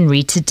John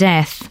Henry to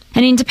death.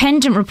 An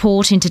independent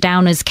report into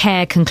Downer's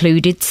care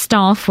concluded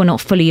staff were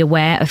not fully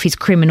aware of his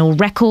criminal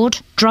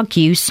record, drug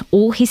use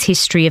or his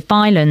history of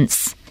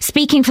violence.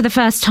 Speaking for the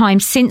first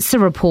time since the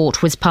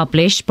report was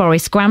published,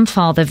 Boris'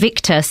 grandfather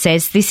Victor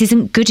says this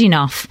isn't good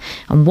enough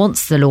and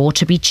wants the law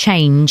to be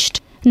changed.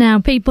 Now,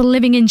 people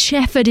living in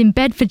Shefford in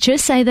Bedfordshire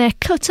say they're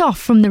cut off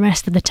from the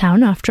rest of the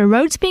town after a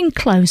road's been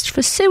closed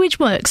for sewage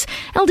works.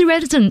 Elderly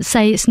residents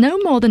say it's no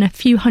more than a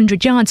few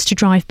hundred yards to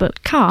drive by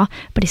car,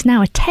 but it's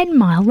now a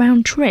 10-mile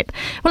round trip.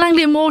 Well,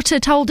 Anglian Water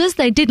told us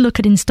they did look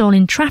at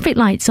installing traffic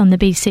lights on the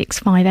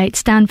B658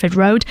 Stanford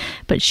Road,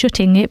 but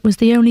shutting it was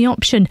the only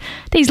option.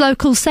 These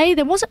locals say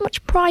there wasn't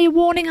much prior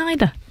warning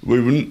either. We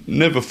were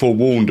never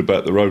forewarned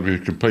about the road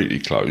being completely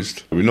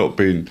closed. We're not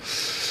being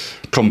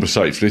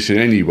compensated for this in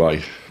any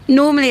way.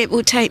 Normally it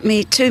will take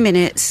me 2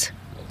 minutes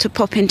to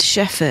pop into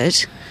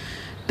Shefford,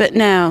 but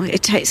now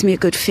it takes me a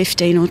good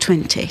 15 or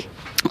 20.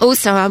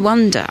 Also, I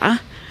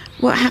wonder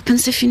what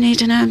happens if you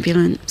need an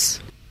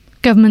ambulance.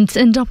 Government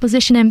and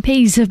opposition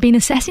MPs have been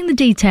assessing the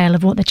detail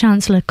of what the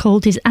Chancellor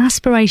called his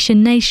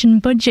Aspiration Nation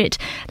budget.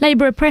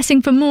 Labour are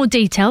pressing for more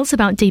details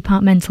about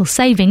departmental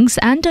savings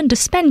and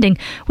underspending,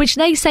 which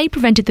they say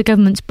prevented the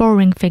government's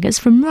borrowing figures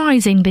from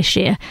rising this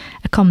year.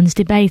 A Commons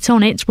debate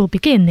on it will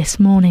begin this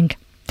morning.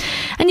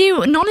 A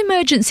new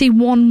non-emergency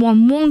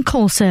 111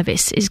 call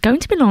service is going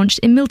to be launched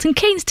in Milton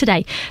Keynes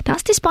today.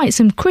 That's despite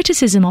some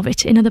criticism of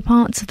it in other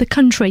parts of the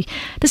country.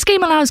 The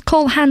scheme allows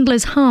call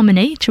handlers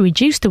Harmony to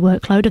reduce the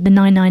workload of the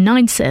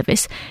 999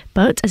 service,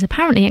 but has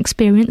apparently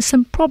experienced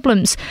some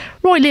problems.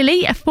 Roy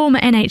Lilly, a former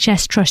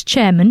NHS Trust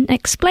chairman,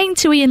 explained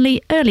to Iain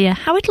Lee earlier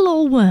how it'll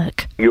all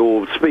work.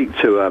 You'll speak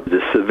to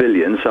the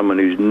civilian, someone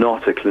who's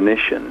not a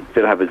clinician.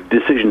 They'll have a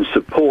decision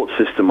support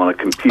system on a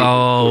computer.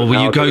 Oh,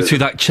 will you go through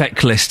that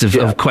checklist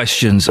of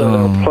questions? So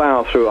they'll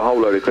plough through a whole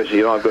load of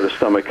questions. I've got a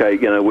stomach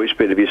ache, which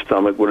bit of your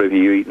stomach, what have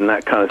you eaten,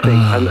 that kind of thing.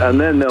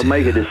 And then they'll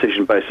make a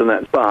decision based on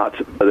that. But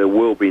there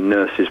will be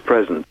nurses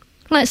present.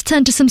 Let's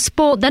turn to some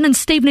sport then, and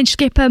Stevenage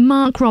skipper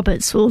Mark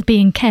Roberts will be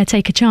in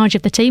caretaker charge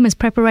of the team as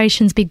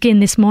preparations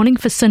begin this morning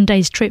for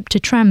Sunday's trip to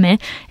Tranmere.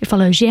 It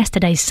follows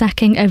yesterday's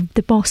sacking of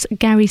the boss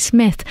Gary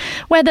Smith.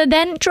 Weather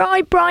then,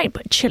 dry, bright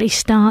but chilly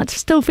start.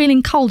 Still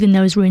feeling cold in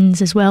those ruins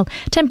as well.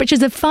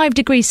 Temperatures of 5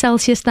 degrees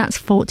Celsius, that's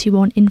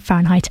 41 in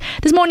Fahrenheit.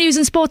 There's more news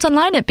and sport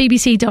online at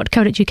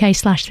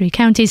bbc.co.uk/3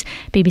 counties.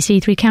 BBC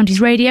Three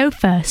Counties Radio,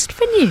 first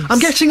for news. I'm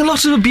getting a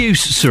lot of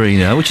abuse,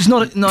 Serena, which is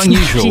not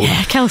unusual.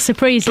 Yeah, Kelsey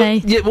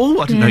Priestley.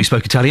 I didn't know you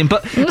spoke Italian,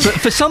 but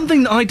for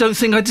something that I don't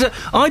think I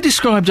deserve, I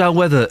described our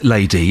weather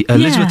lady,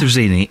 Elizabeth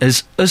Rossini,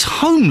 as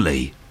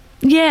homely.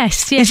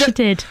 Yes, you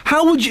did.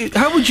 How would you?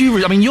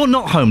 I mean, you're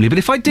not homely, but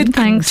if I did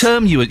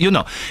term you, you're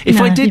not. If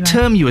I did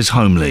term you as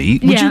homely,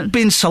 would you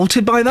be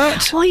insulted by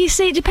that? Well, you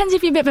see, it depends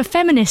if you're a bit of a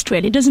feminist,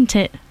 really, doesn't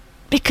it?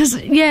 Because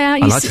I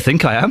like to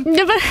think I am.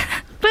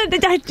 But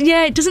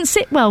it doesn't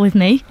sit well with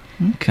me.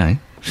 Okay,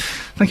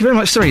 thank you very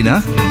much,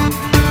 Serena.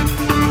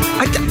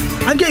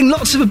 I'm getting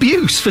lots of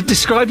abuse for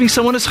describing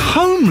someone as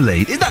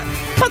homely.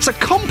 That's a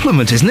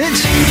compliment, isn't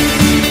it?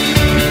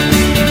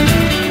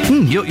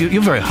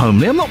 You're very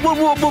homely. I'm not.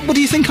 What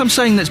do you think I'm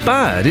saying that's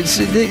bad?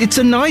 It's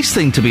a nice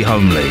thing to be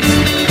homely.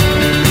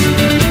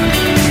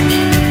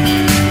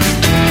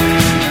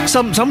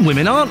 Some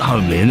women aren't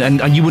homely,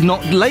 and you would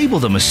not label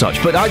them as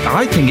such. But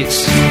I think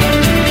it's.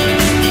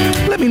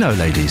 Let me know,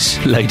 ladies.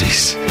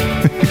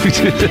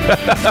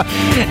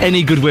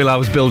 Any goodwill I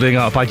was building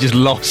up, I just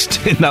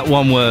lost in that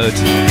one word.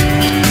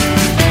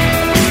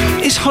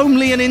 Is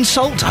homely an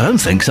insult? I don't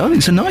think so.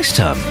 It's a nice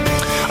term.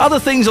 Other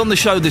things on the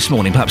show this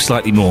morning, perhaps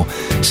slightly more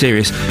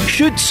serious.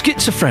 Should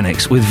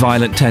schizophrenics with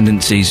violent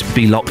tendencies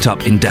be locked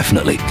up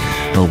indefinitely?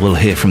 Well, we'll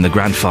hear from the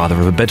grandfather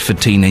of a Bedford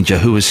teenager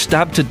who was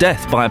stabbed to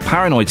death by a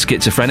paranoid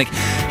schizophrenic.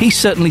 He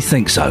certainly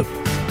thinks so.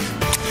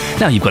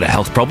 Now, you've got a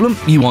health problem,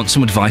 you want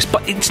some advice,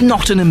 but it's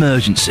not an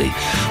emergency.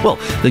 Well,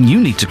 then you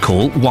need to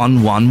call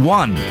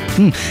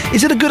 111.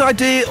 Is it a good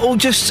idea or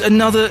just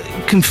another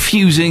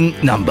confusing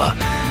number?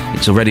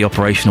 It's already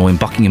operational in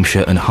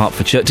Buckinghamshire and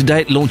Hertfordshire.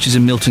 Today it launches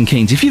in Milton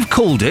Keynes. If you've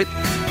called it,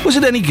 was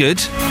it any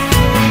good?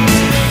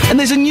 And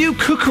there's a new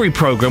cookery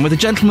programme with a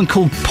gentleman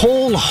called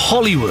Paul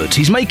Hollywood.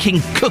 He's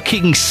making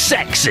cooking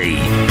sexy.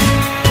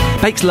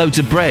 Bakes loads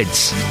of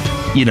breads.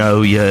 You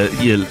know, your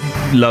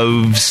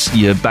loaves,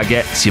 your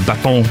baguettes, your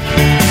bâtons.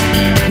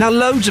 Now,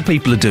 loads of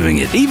people are doing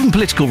it. Even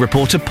political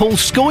reporter Paul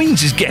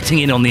Scoins is getting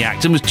in on the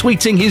act and was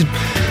tweeting his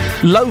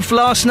loaf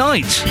last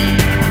night.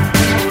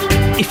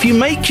 if you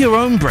make your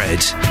own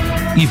bread,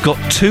 you've got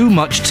too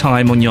much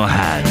time on your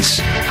hands,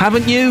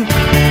 haven't you?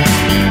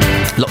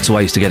 Lots of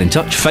ways to get in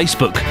touch.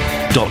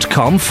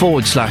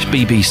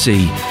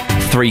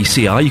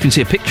 Facebook.com/BBC3CR. You can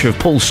see a picture of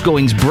Paul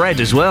Scoying's bread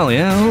as well,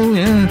 yeah? Oh,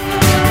 yeah.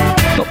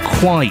 Not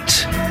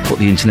quite what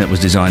the internet was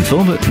designed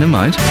for, but never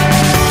mind.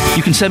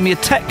 You can send me a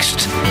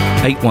text,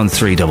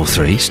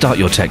 81333, start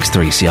your text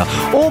 3CR,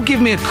 or give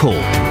me a call,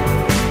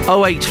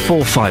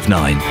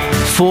 08459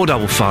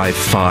 455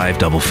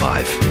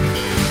 555.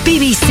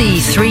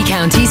 BBC Three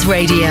Counties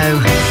Radio.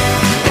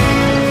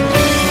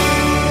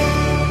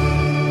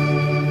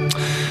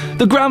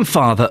 The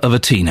grandfather of a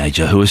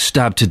teenager who was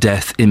stabbed to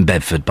death in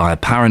Bedford by a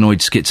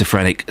paranoid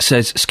schizophrenic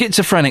says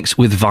schizophrenics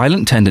with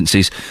violent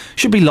tendencies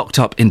should be locked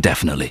up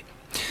indefinitely.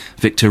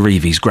 Victor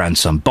Reevy's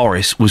grandson,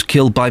 Boris, was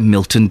killed by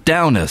Milton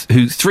Downer,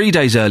 who 3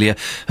 days earlier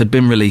had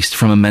been released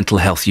from a mental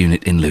health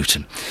unit in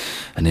Luton.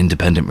 An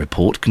independent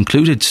report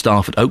concluded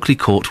staff at Oakley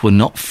Court were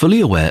not fully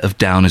aware of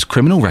Downer's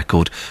criminal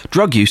record,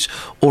 drug use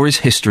or his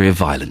history of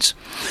violence.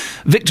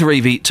 Victor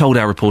Reevy told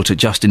our reporter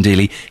Justin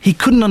Dealey he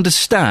couldn't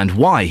understand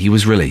why he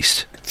was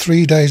released.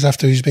 3 days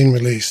after he's been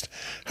released,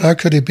 how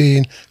could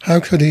he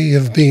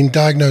have been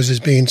diagnosed as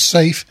being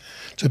safe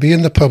to be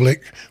in the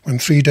public when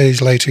 3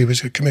 days later he was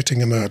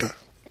committing a murder?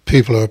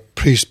 People who are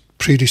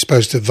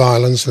predisposed to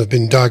violence and have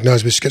been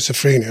diagnosed with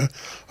schizophrenia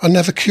are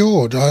never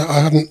cured. I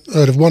haven't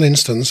heard of one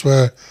instance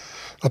where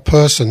a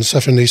person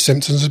suffering these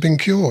symptoms has been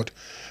cured,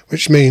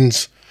 which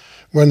means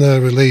when they're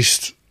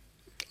released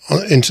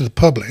into the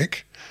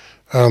public,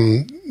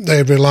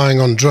 they're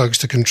relying on drugs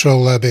to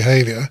control their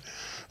behaviour,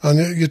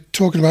 and you're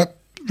talking about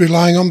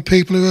relying on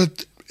people who are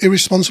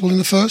irresponsible in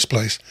the first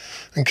place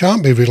and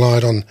can't be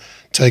relied on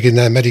taking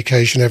their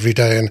medication every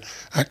day and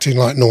acting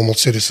like normal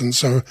citizens.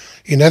 So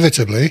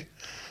inevitably,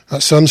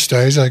 at some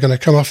stage, they're going to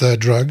come off their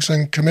drugs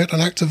and commit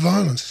an act of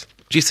violence.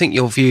 Do you think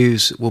your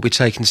views will be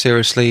taken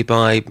seriously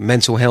by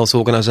mental health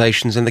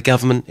organisations and the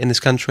government in this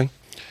country?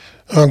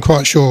 I'm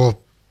quite sure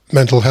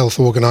mental health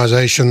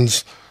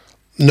organisations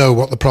know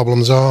what the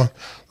problems are.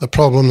 The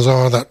problems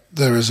are that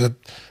there is a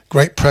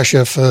great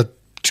pressure to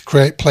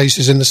create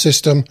places in the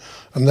system,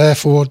 and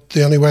therefore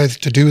the only way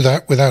to do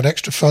that without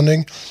extra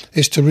funding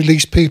is to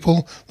release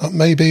people that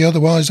maybe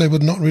otherwise they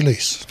would not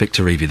release.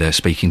 Victor Reevy there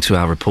speaking to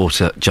our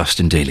reporter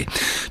Justin Dealey.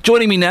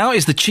 Joining me now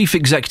is the Chief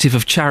Executive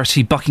of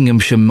charity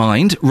Buckinghamshire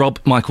Mind, Rob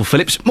Michael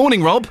Phillips.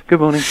 Morning, Rob. Good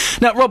morning.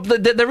 Now, Rob,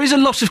 there is a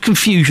lot of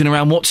confusion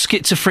around what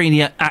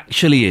schizophrenia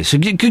actually is. So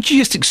could you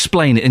just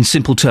explain it in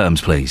simple terms,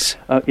 please?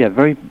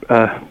 Very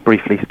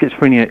briefly.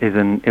 Schizophrenia is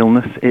an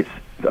illness. It's,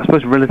 I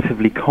suppose,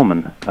 relatively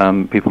common.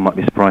 People might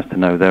be surprised to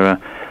know there are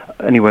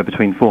anywhere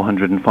between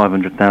 400 and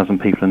 500,000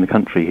 people in the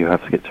country who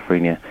have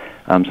schizophrenia.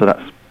 So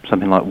that's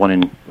something like 1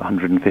 in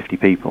 150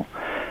 people.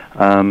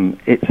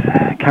 It's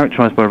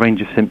characterised by a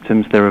range of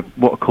symptoms. There are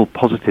what are called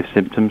positive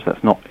symptoms.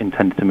 That's not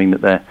intended to mean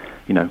that they're,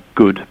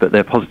 good, but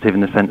they're positive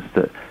in the sense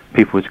that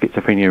people with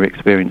schizophrenia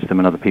experience them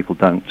and other people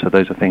don't. So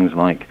those are things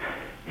like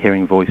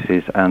hearing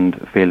voices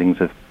and feelings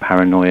of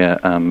paranoia,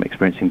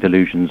 experiencing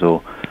delusions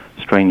or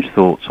strange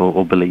thoughts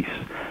or beliefs.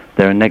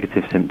 There are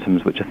negative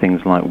symptoms, which are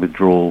things like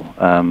withdrawal,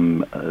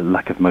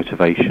 lack of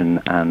motivation,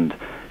 and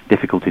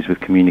difficulties with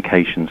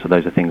communication. So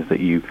those are things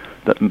that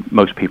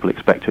most people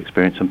expect to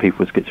experience, and people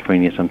with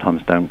schizophrenia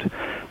sometimes don't.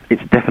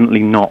 It's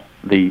definitely not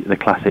the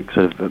classic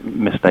sort of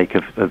mistake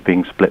of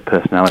being split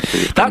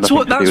personality. That's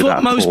what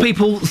most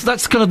people.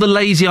 That's kind of the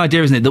lazy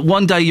idea, isn't it? That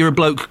one day you're a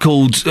bloke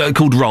called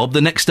Rob, the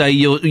next day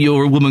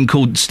you're a woman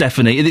called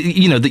Stephanie.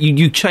 That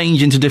you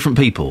change into different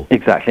people.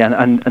 Exactly,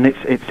 and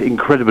it's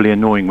incredibly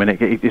annoying when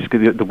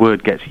the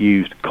word gets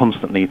used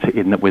constantly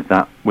with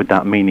that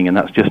meaning, and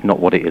that's just not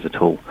what it is at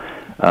all.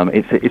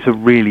 It's a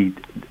really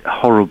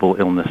horrible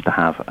illness to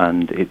have,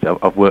 and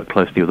I've worked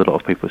closely with a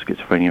lot of people with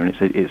schizophrenia, and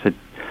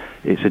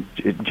it's a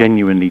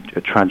genuinely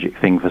a tragic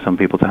thing for some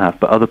people to have,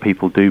 but other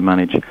people do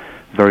manage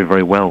very,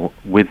 very well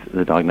with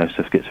the diagnosis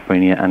of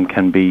schizophrenia and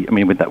can be,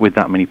 with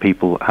that many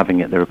people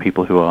having it, there are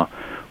people who are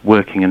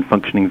working and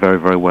functioning very,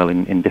 very well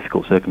in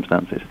difficult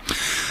circumstances.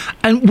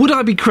 And would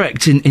I be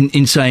correct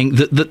in saying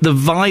that the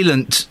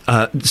violent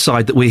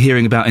side that we're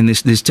hearing about in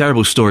this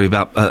terrible story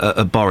about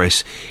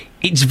Boris,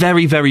 it's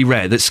very, very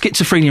rare that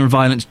schizophrenia and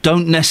violence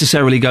don't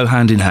necessarily go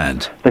hand in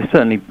hand? They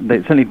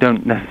certainly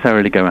don't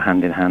necessarily go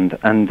hand in hand.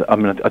 And I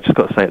just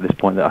got to say at this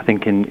point that I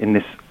think in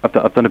this, I've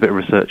done a bit of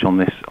research on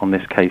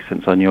this case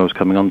since I knew I was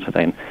coming on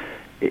today, and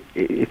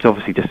it's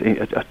obviously just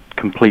a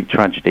complete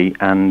tragedy,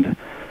 and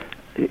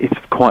it's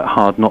quite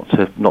hard not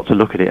to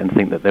look at it and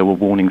think that there were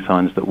warning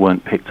signs that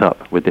weren't picked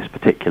up with this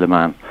particular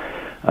man,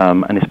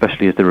 and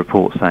especially as the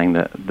report saying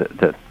that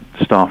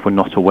staff were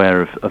not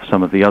aware of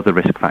some of the other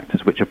risk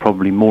factors, which are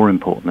probably more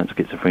important than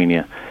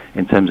schizophrenia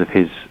in terms of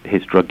his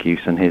drug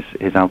use and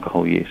his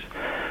alcohol use.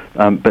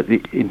 But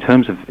in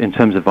terms of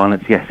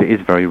violence, yes, it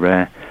is very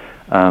rare.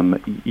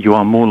 You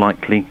are more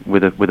likely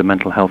with a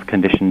mental health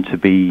condition to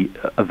be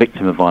a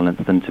victim of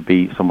violence than to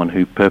be someone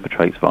who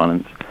perpetrates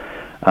violence.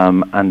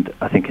 And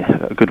I think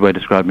a good way of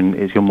describing it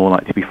is you're more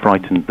likely to be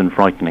frightened than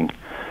frightening.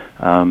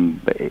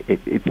 But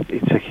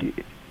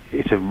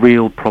it's a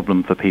real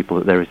problem for people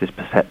that there is this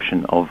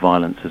perception of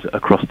violence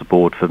across the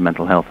board for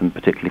mental health, and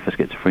particularly for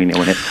schizophrenia,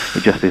 when it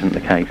just isn't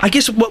the case. I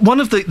guess one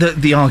of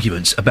the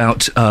arguments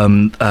about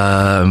I'm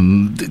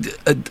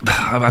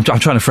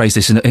trying to phrase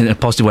this in a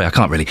positive way. I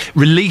can't really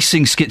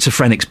releasing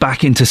schizophrenics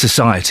back into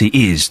society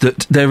is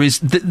that there is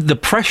the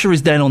pressure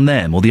is then on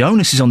them, or the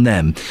onus is on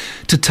them,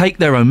 to take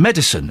their own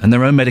medicine and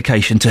their own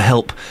medication to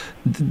help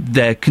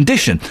their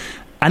condition,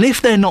 and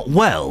if they're not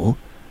well,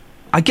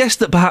 I guess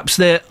that perhaps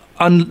they're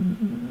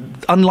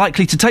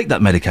unlikely to take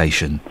that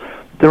medication.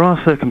 There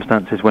are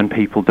circumstances when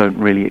people don't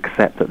really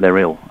accept that they're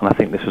ill, and I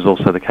think this was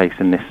also the case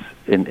in this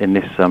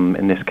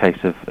case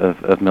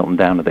of Milton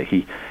Downer, that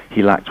he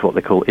lacked what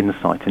they call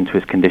insight into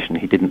his condition.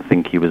 He didn't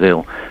think he was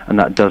ill, and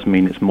that does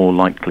mean it's more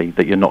likely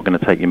that you're not going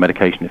to take your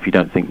medication if you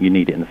don't think you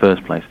need it in the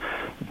first place.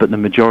 But the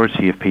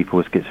majority of people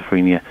with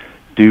schizophrenia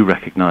do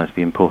recognise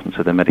the importance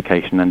of their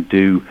medication and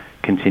do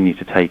continue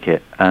to take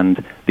it.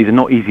 And these are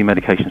not easy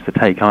medications to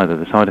take either.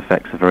 The side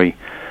effects are very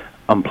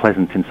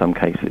unpleasant in some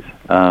cases.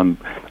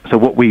 So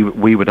what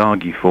we would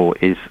argue for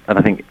is, and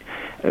I think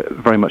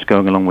very much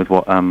going along with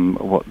what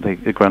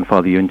the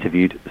grandfather you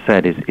interviewed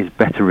said, is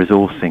better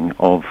resourcing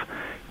of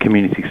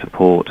community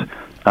support,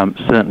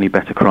 certainly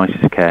better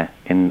crisis care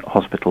in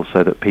hospitals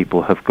so that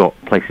people have got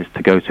places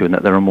to go to and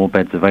that there are more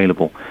beds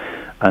available,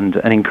 and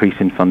an increase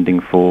in funding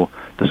for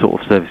the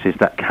sort of services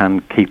that can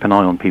keep an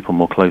eye on people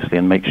more closely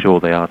and make sure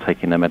they are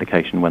taking their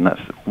medication when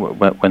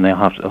they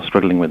are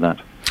struggling with that.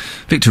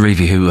 Victor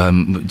Reevy,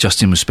 who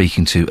Justin was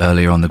speaking to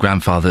earlier on, the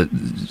grandfather,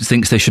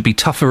 thinks there should be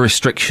tougher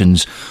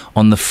restrictions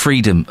on the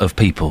freedom of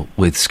people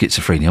with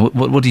schizophrenia.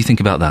 What do you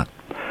think about that?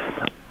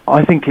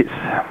 I think it's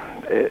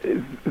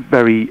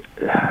very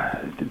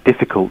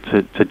difficult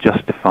to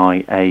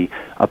justify a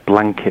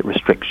blanket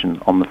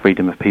restriction on the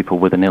freedom of people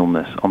with an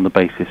illness on the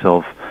basis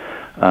of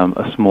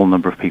a small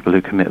number of people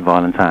who commit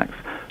violent acts.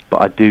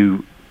 But I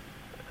do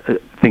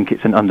think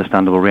it's an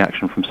understandable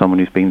reaction from someone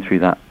who's been through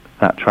that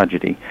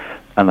tragedy.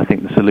 And I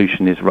think the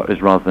solution is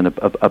rather than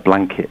a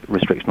blanket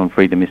restriction on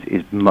freedom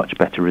is much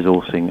better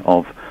resourcing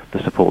of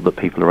the support that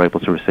people are able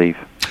to receive.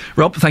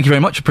 Rob, thank you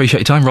very much. Appreciate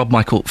your time. Rob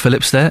Michael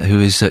Phillips there, who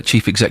is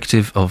Chief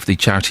Executive of the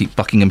charity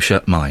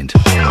Buckinghamshire Mind.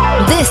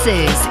 This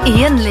is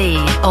Iain Lee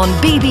on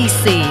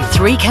BBC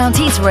Three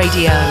Counties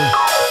Radio.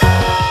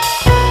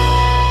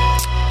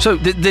 So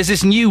there's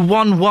this new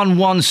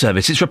 111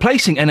 service. It's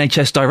replacing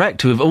NHS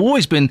Direct, who have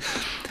always been,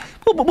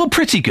 well,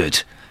 pretty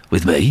good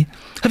with me.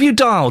 Have you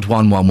dialed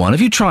 111?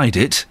 Have you tried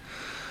it?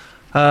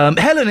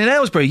 Helen in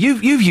Aylesbury,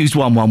 you've used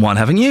 111,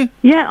 haven't you?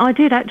 Yeah, I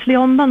did actually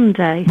on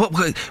Monday.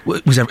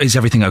 Is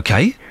everything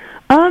okay?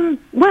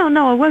 Well,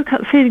 no, I woke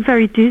up feeling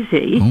very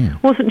dizzy.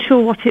 Wasn't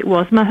sure what it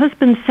was. My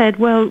husband said,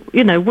 well,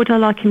 would I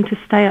like him to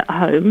stay at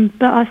home?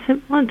 But I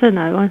said, I don't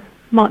know, I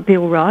might be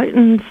all right.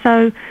 And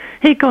so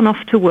he'd gone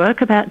off to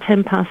work about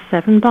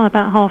 7:10. By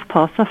about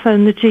past, I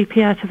phoned the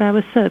GP out of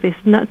our service,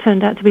 and that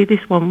turned out to be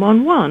this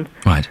 111.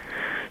 Right.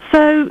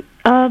 So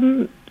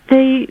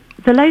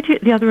the lady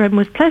at the other end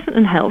was pleasant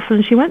and helpful,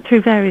 and she went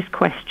through various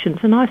questions,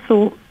 and I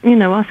thought,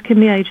 asking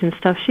the age and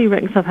stuff, she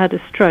reckons I've had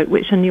a stroke,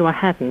 which I knew I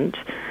hadn't.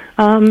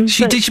 Did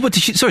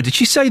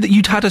she say that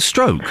you'd had a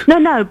stroke?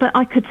 No, but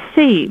I could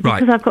see,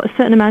 because I've got a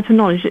certain amount of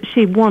knowledge, that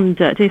she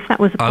wondered if that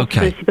was a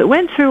possibility. Okay. But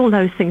went through all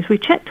those things, we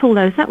checked all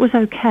those, that was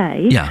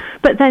okay. Yeah.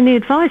 But then the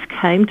advice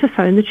came to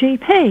phone the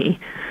GP.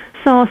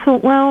 So I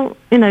thought, well,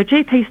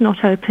 GP's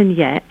not open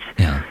yet.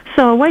 Yeah.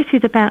 So I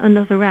waited about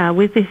another hour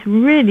with this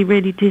really,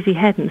 really dizzy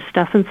head and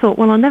stuff, and thought,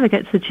 well, I'll never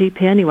get to the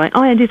GP anyway.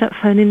 I ended up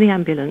phoning the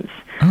ambulance.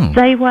 Oh.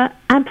 They were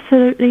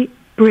absolutely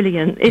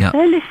brilliant. If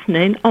they're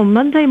listening, on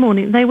Monday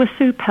morning, they were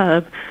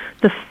superb.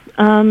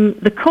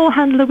 The call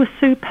handler was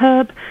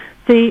superb.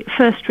 The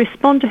first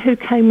responder who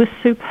came was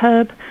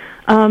superb.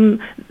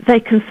 They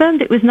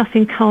confirmed it was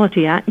nothing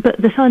cardiac, but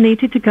that I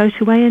needed to go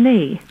to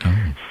A&E.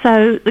 Oh.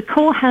 So the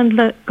call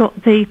handler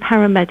got the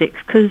paramedics,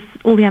 because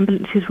all the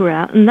ambulances were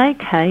out, and they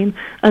came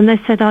and they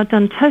said I'd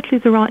done totally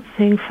the right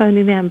thing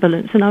phoning the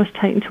ambulance, and I was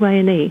taken to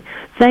A&E.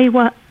 They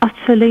were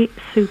utterly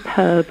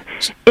superb.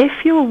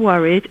 If you're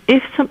worried,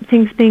 if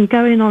something's been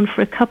going on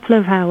for a couple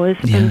of hours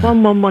and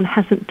 111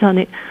 hasn't done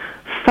it,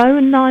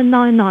 phone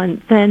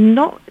 999. They're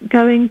not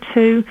going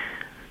to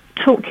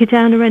talk you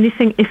down or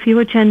anything if you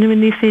are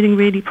genuinely feeling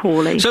really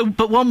poorly. So,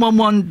 but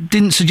 111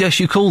 didn't suggest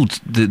you called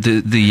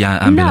the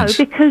ambulance?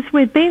 No, because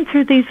we'd been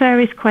through these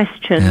various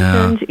questions,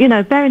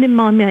 and, bearing in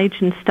mind my age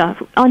and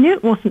stuff, I knew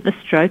it wasn't a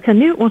stroke, I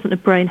knew it wasn't a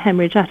brain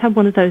hemorrhage, I'd had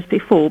one of those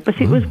before,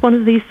 but it was one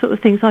of these sort of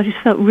things I just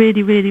felt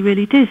really, really,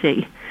 really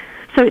dizzy.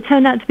 So it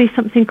turned out to be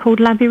something called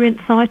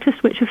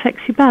labyrinthitis, which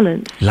affects your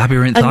balance.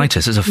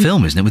 Labyrinthitis? It's a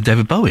film, isn't it, with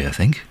David Bowie, I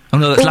think? Oh,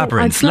 no, that's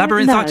Labyrinth.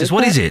 Labyrinthitis,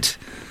 what is it?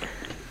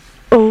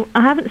 Oh,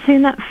 I haven't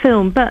seen that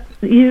film, but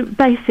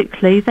they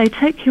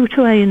take you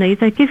to A&E,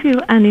 they give you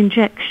an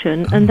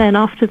injection, and then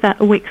after that,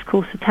 a week's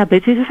course of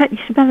tablets. It affects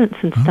your balance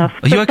and stuff.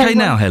 Are you okay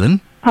now,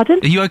 Helen? Pardon?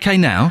 Are you okay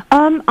now?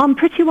 I'm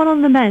pretty well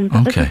on the mend,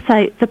 but as I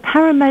say, the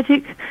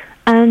paramedic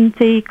and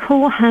the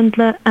call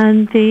handler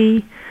and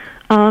the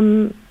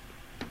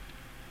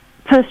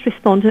first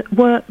responder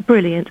were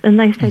brilliant, and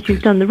they said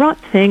you've done the right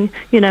thing.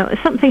 You know,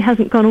 if something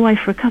hasn't gone away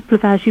for a couple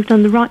of hours, you've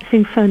done the right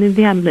thing phoning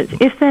the ambulance.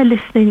 If they're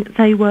listening,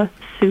 they were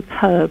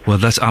superb. Well,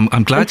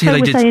 I'm glad to hear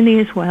they did. A&E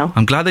as well.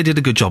 I'm glad they did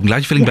a good job. I'm glad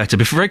you're feeling better.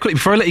 Very quickly,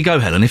 before I let you go,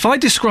 Helen, if I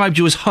described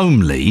you as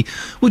homely,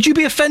 would you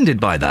be offended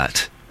by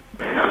that?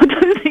 I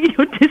don't think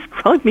you'd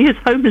describe me as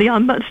homely.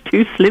 I'm much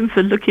too slim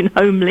for looking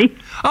homely.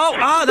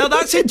 No,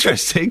 that's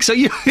interesting. So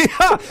you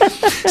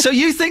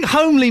think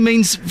homely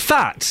means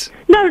fat?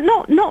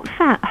 No, not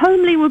fat.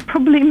 Homely would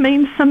probably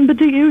mean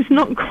somebody who's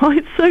not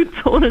quite so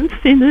tall and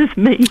thin as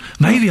me.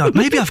 Maybe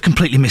I've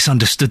completely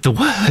misunderstood the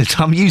word.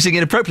 I'm using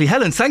it appropriately.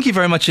 Helen, thank you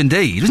very much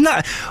indeed. Isn't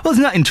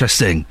that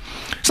interesting?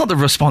 It's not the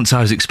response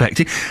I was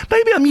expecting.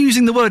 Maybe I'm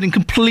using the word in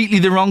completely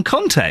the wrong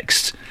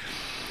context.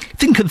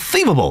 It's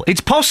inconceivable. It's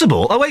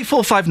possible.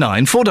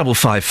 08459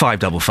 455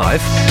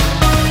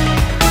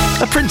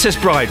 555. A Princess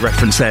Bride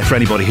reference there for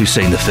anybody who's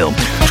seen the film.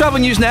 Travel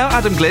news now,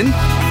 Adam Glynn.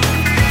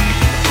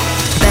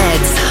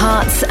 Beds,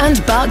 hearts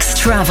and bucks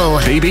travel.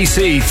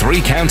 BBC Three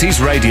Counties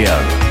Radio.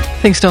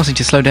 Things starting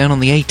to slow down on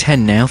the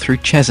A10 now through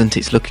Cheshunt.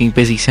 It's looking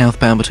busy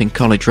southbound between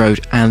College Road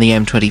and the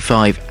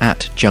M25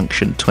 at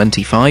junction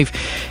 25.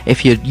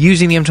 If you're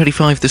using the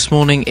M25 this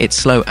morning, it's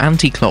slow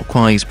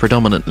anti-clockwise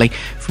predominantly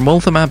from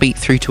Waltham Abbey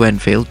through to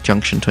Enfield,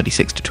 junction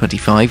 26 to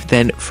 25.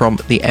 Then from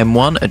the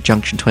M1 at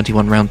junction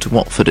 21 round to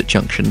Watford at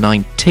junction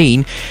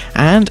 19.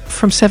 And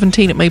from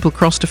 17 at Maple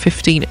Cross to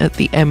 15 at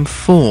the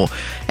M4.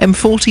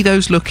 M40,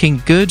 those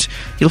looking good.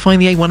 You'll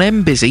find the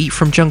A1M busy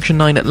from junction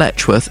 9 at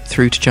Letchworth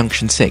through to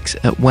junction 6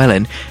 at Welling.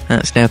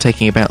 That's now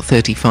taking about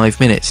 35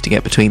 minutes to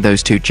get between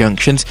those two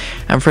junctions.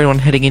 And for anyone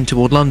heading in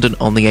toward London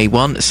on the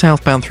A1,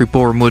 southbound through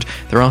Boreham Wood,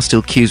 there are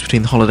still queues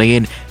between the Holiday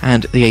Inn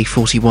and the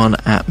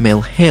A41 at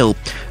Mill Hill.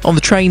 On the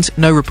trains,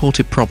 no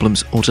reported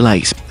problems or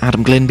delays.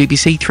 Adam Glynn,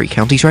 BBC Three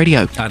Counties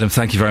Radio. Adam,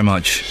 thank you very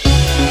much.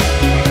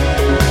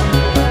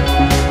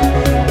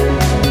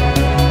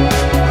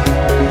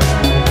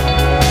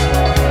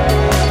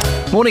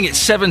 Morning, it's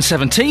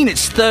 7:17.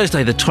 It's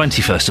Thursday, the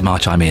 21st of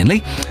March. I'm Iain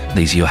Lee.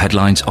 These are your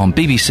headlines on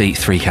BBC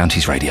Three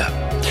Counties Radio.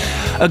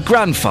 A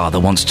grandfather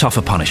wants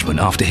tougher punishment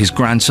after his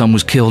grandson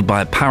was killed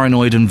by a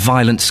paranoid and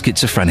violent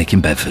schizophrenic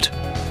in Bedford.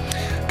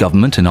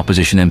 Government and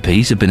opposition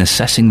MPs have been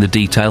assessing the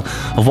detail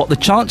of what the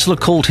Chancellor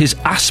called his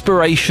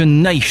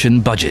Aspiration Nation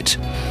budget.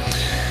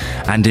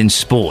 And in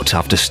sport,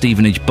 after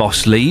Stevenage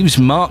boss leaves,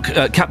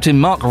 Captain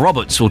Mark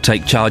Roberts will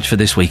take charge for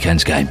this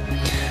weekend's game.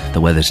 The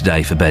weather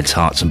today for Beds,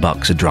 Hearts and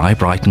Bucks are dry,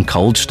 bright and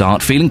cold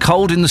start. Feeling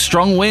cold in the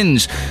strong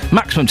winds.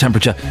 Maximum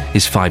temperature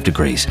is 5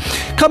 degrees.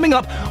 Coming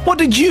up, what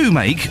did you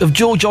make of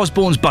George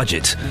Osborne's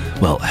budget?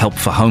 Well, help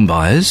for home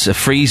buyers, a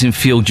freeze in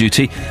fuel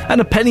duty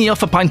and a penny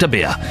off a pint of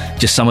beer.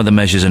 Just some of the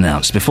measures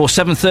announced. Before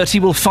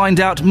 7:30, we'll find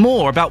out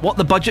more about what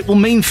the budget will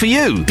mean for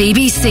you.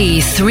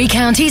 BBC Three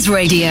Counties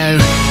Radio.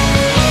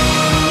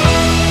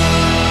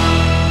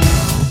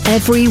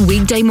 Every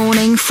weekday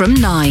morning from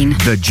 9.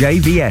 The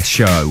JVS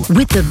Show.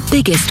 With the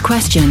biggest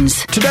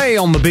questions. Today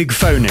on the Big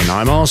Phone-In,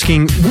 I'm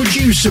asking, would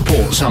you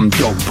support some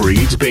dog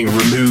breeds being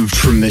removed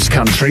from this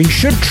country?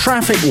 Should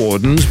traffic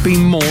wardens be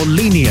more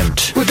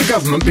lenient? Would the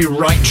government be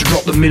right to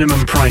drop the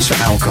minimum price for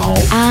alcohol?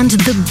 And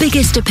the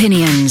biggest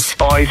opinions.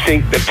 I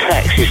think the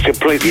tax is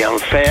completely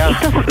unfair.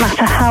 It doesn't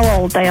matter how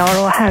old they are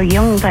or how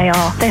young they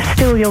are. They're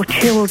still your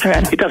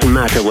children. It doesn't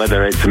matter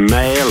whether it's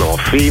male or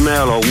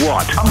female or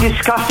what. I'm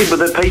disgusted with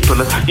the people.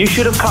 You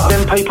should have cut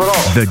them people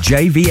off. The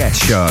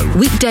JVS Show.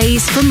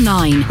 Weekdays from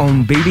 9.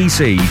 On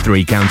BBC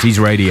Three Counties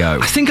Radio.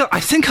 I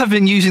think I've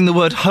been using the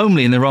word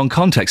homely in the wrong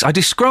context. I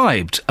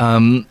described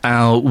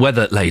our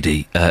weather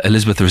lady,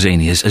 Elizabeth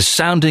Rossini, as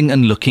sounding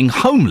and looking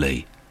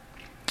homely.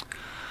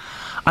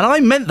 And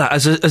I meant that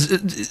as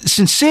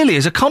sincerely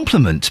as a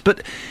compliment,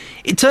 but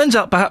it turns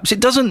out perhaps it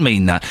doesn't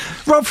mean that.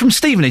 Rob from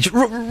Stevenage,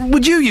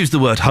 would you use the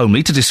word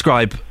homely to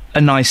describe a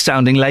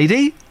nice-sounding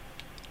lady?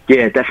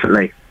 Yeah,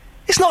 definitely.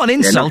 It's not an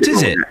insult,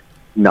 is it?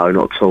 No,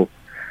 not at all.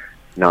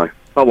 No.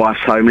 My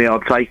wife's homely,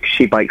 I'd say.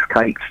 She bakes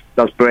cakes,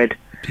 does bread.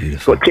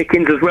 Beautiful. Got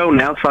chickens as well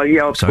now, so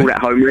yeah, I'd call that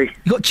homely.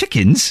 You got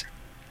chickens?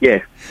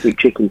 Yeah, big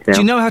chickens now.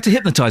 Do you know how to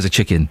hypnotise a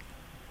chicken?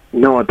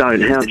 No, I don't.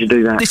 How do you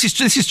do that? This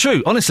is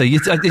true. Honestly,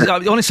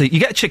 honestly, you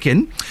get a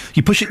chicken,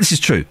 you push it. This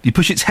is true. You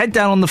push its head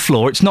down on the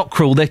floor. It's not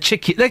cruel. They're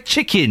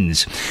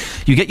chickens.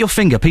 You get your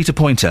finger, Peter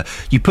Pointer.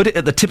 You put it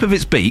at the tip of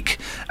its beak,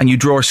 and you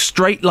draw a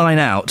straight line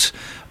out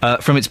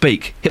from its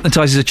beak.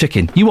 Hypnotises a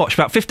chicken. You watch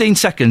about 15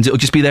 seconds. It'll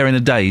just be there in a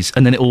daze,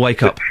 and then it will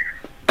wake up.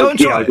 Go and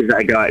try. I'll give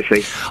that a go,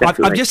 actually.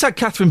 I've just had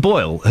Catherine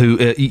Boyle,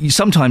 who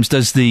sometimes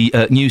does the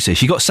news here.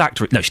 She got sacked.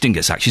 No, she didn't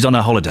get sacked. She's on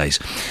her holidays.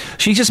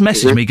 She just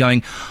messaged me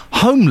going,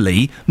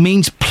 homely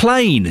means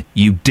plain,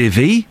 you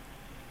divvy.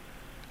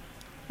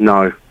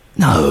 No.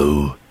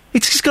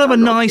 It's just kind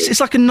of it's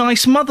like a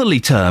nice motherly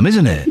term,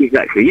 isn't it?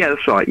 Exactly. Yeah,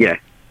 that's right, yeah.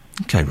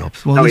 Okay, Rob.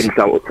 Well, no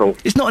insult at all.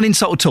 It's not an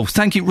insult at all.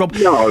 Thank you, Rob.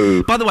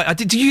 No. By the way,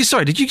 did you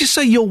just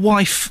say your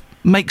wife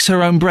makes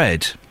her own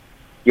bread?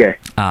 Yeah.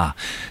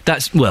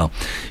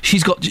 She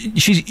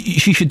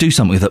should do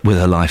something with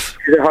her life.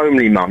 She's a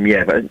homely mum,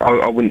 yeah, but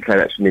I wouldn't say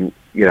that's an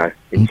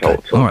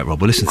insults. Okay. All right,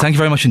 Rob. Well, listen, thank you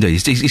very much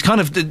indeed. He's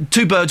kind of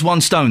two birds,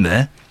 one stone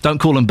there. Don't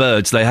call them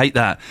birds. They hate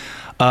that.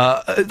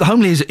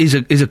 Homely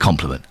is a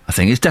compliment, I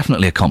think. It's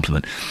definitely a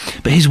compliment.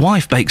 But his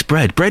wife bakes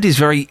bread. Bread is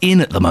very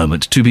in at the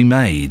moment to be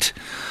made.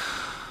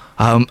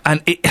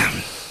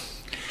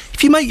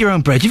 If you make your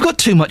own bread, you've got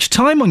too much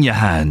time on your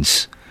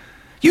hands.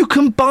 You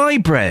can buy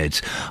bread.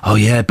 Oh,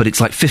 yeah, but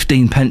it's like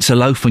 15 pence a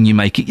loaf when you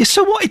make it. Yeah,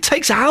 so what? It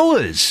takes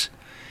hours.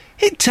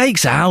 It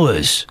takes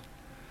hours.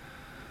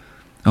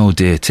 Oh,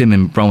 dear. Tim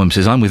in Bromham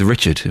says, I'm with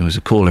Richard, who was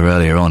a caller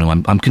earlier on, who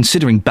I'm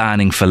considering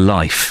banning for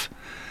life.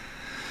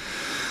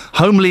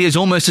 Homely is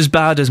almost as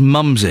bad as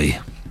mumsy.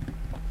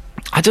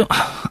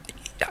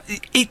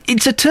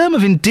 It's a term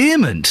of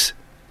endearment.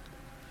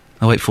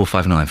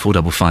 08459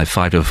 455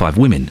 555.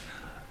 Women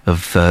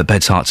of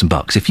Beds, Hearts and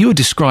Bucks. If you were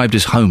described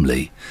as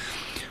homely,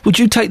 would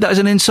you take that as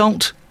an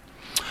insult?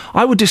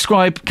 I would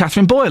describe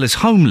Catherine Boyle as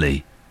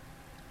homely.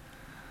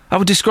 I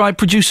would describe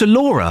producer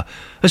Laura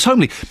as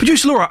homely.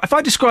 Producer Laura, if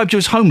I described you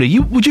as homely,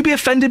 would you be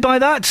offended by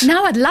that?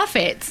 No, I'd love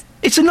it.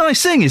 It's a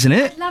nice thing, isn't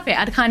it? I'd love it.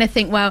 I'd kind of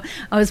think, well,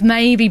 I was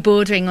maybe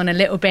bordering on a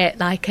little bit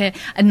like a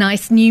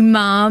nice new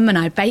mum, and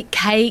I bake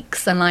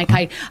cakes, and like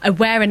I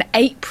wear an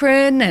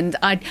apron, and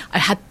I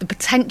had the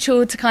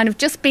potential to kind of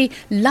just be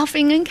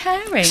loving and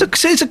caring. So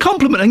it's a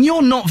compliment, and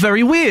you're not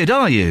very weird,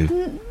 are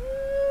you?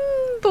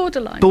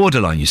 Borderline.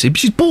 Borderline, you see. But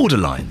she's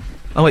borderline.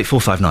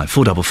 08459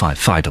 455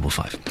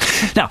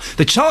 555. Now,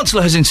 the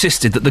Chancellor has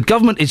insisted that the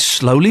government is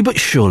slowly but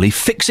surely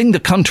fixing the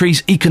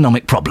country's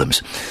economic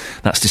problems.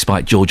 That's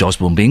despite George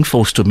Osborne being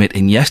forced to admit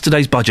in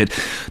yesterday's budget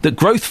that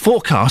growth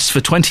forecasts for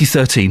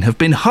 2013 have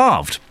been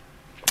halved.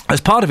 As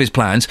part of his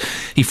plans,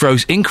 he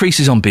froze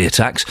increases on beer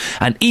tax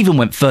and even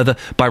went further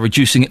by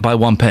reducing it by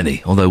 1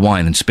 penny, although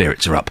wine and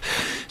spirits are up.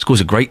 It's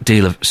caused a great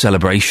deal of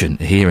celebration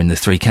here in the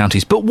three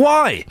counties. But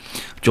why?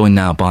 Joined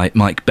now by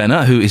Mike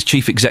Benner, who is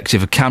Chief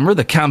Executive of CAMRA,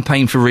 the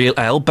Campaign for Real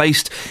Ale,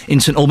 based in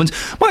St Albans.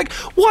 Mike,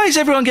 why is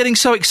everyone getting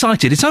so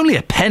excited? It's only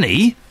a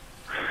penny.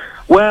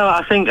 Well,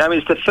 I think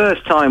it's the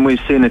first time we've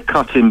seen a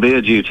cut in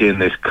beer duty in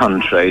this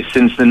country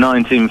since the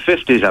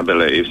 1950s, I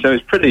believe. So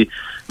it's pretty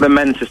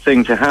momentous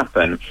thing to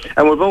happen.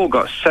 And we've all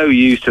got so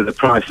used to the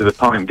price of a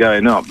pint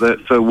going up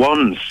that for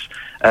once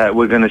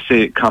we're going to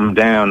see it come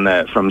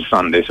down from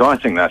Sunday. So I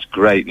think that's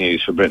great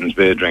news for Britain's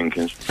beer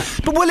drinkers.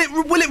 But will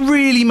it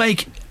really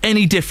make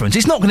any difference?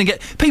 It's not going to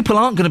get... People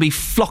aren't going to be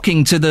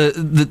flocking to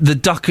the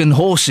duck and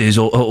horses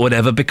or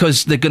whatever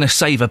because they're going to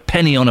save a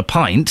penny on a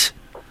pint.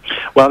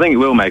 Well, I think it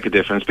will make a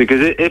difference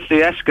because if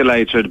the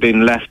escalator had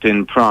been left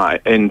in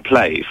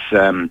place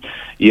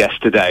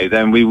yesterday,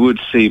 then we would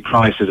see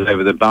prices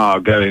over the bar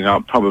going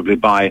up probably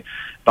by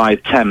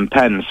 10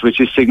 pence, which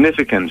is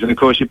significant. And, of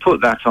course, you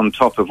put that on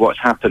top of what's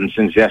happened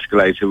since the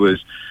escalator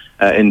was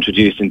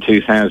introduced in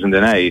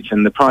 2008,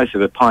 and the price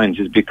of a pint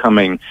is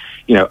becoming,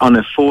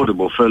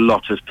 unaffordable for a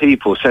lot of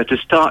people. So to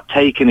start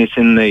taking it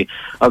in the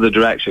other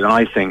direction,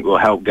 I think, will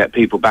help get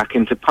people back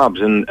into pubs,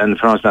 and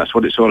for us, that's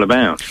what it's all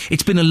about.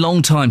 It's been a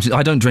long time since...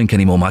 I don't drink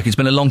anymore, Mike. It's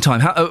been a long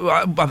time.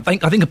 I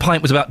think a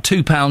pint was about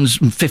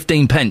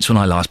 £2.15 when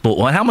I last bought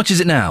one. How much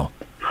is it now?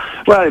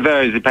 Well, it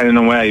varies depending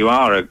on where you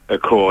are,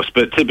 of course,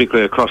 but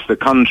typically across the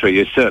country,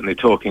 you're certainly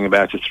talking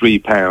about a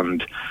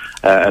 £3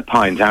 a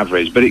pint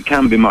average, but it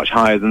can be much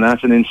higher than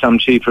that, and in some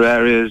cheaper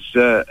areas,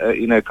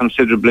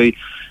 considerably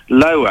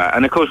lower.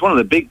 And of course, one of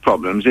the big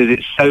problems is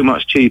it's so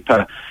much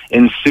cheaper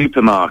in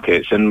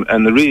supermarkets,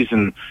 and the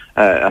reason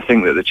I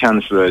think that the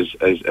Chancellor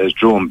has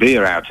drawn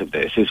beer out of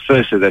this is,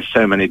 firstly, there's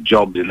so many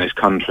jobs in this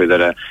country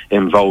that are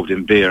involved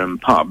in beer and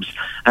pubs,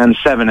 and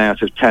 7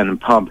 out of 10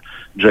 pub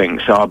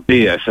drinks are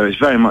beer, so it's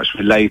very much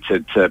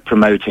related to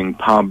promoting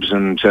pubs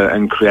and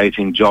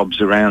creating jobs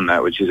around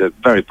that, which is a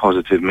very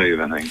positive move,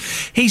 I think.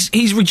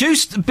 He's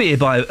reduced beer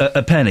by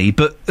a penny,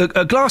 but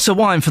a glass of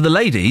wine for the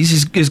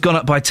ladies has gone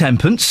up by 10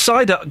 pence,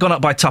 cider gone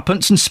up by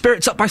 2pence, and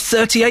spirits up by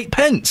 38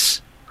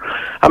 pence.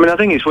 I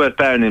think it's worth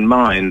bearing in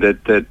mind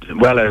that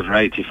well over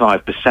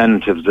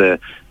 85% of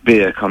the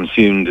beer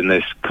consumed in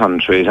this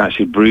country is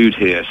actually brewed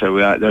here. So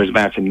there's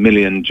about 1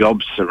 million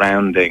jobs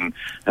surrounding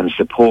and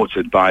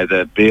supported by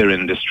the beer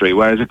industry,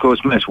 whereas, of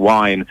course, most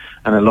wine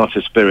and a lot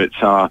of spirits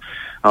are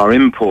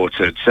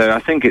imported. So I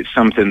think it's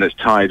something that's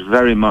tied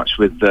very much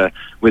with the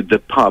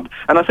pub.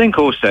 And I think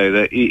also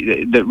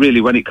that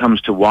really when it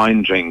comes to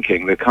wine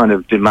drinking, the kind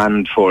of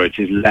demand for it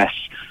is less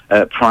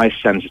price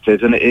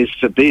sensitive than it is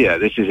for beer.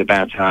 This is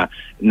about our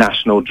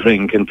national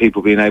drink and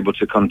people being able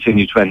to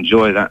continue to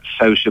enjoy that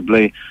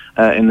sociably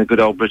in the good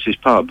old British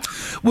pub.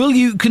 Will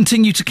you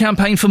continue to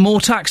campaign for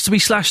more tax to be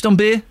slashed on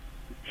beer?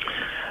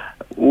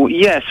 Well,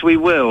 yes, we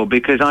will,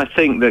 because I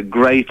think that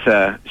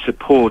greater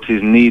support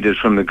is needed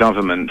from the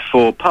government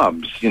for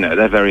pubs.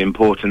 They're very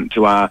important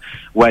to our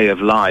way of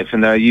life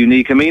and they're a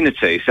unique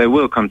amenity. So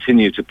we'll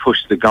continue to push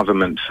the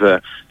government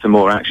for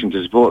more action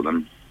to support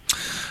them.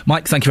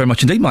 Mike, thank you very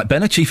much indeed. Mike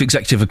Benner, Chief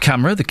Executive of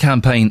CAMRA, the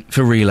Campaign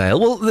for Real Ale.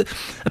 Well,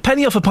 a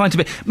penny off a pint of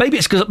beer. Maybe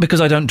it's because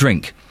I don't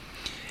drink.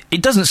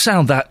 It doesn't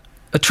sound that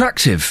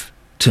attractive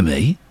to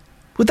me.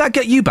 Would that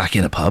get you back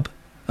in a pub?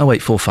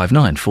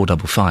 08459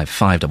 455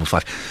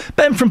 555.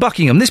 Ben from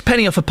Buckingham, this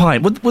penny off a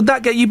pint, would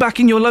that get you back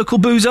in your local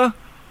boozer?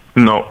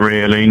 Not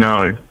really,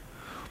 no.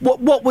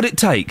 What would it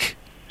take?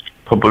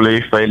 Probably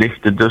if they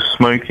lifted the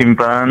smoking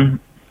ban.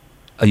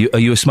 Are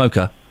you a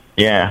smoker?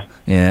 Yeah.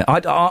 Yeah,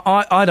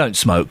 I don't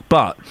smoke,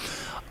 but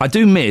I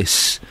do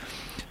miss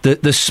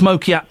the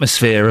smoky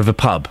atmosphere of a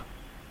pub.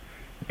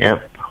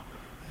 Yep.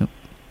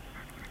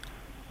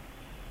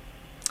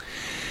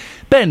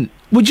 Ben,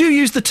 would you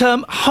use the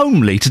term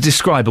homely to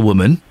describe a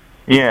woman?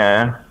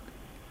 Yeah.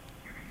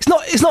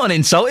 It's not an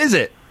insult, is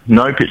it?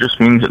 Nope, it just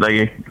means that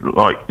they,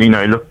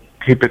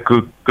 keep a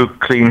good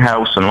clean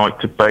house and like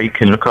to bake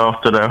and look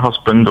after their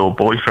husband or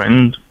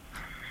boyfriend.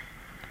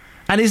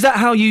 And is that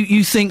how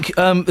you think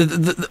you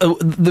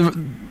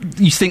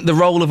think the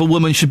role of a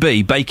woman should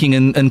be, baking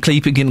and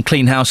keeping in a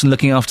clean house and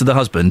looking after the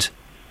husband?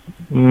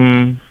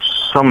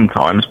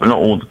 Sometimes, but not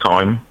all the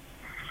time.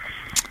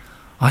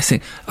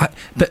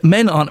 But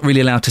men aren't really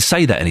allowed to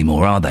say that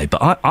anymore, are they?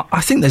 But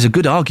I think there's a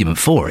good argument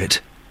for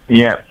it.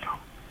 Yeah.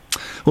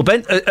 Well,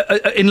 Ben,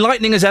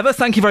 enlightening as ever.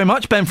 Thank you very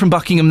much, Ben from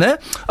Buckingham there.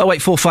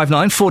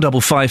 08459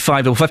 455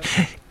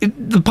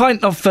 555.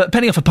 The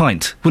penny off a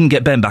pint wouldn't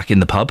get Ben back in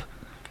the pub.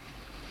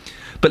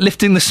 But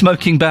lifting the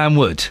smoking ban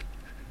would.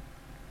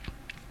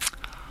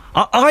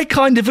 I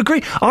kind of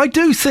agree. I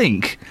do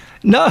think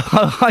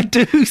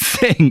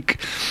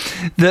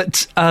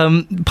that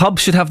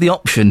pubs should have the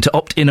option to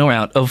opt in or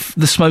out of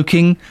the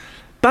smoking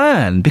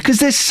ban. Because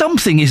there's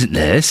something, isn't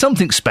there? There's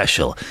something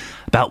special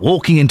about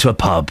walking into a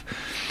pub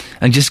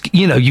and just,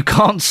 you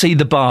can't see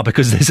the bar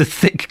because there's a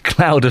thick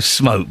cloud of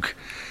smoke.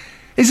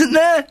 Isn't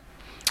there?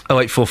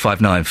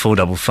 08459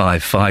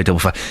 455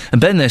 555. And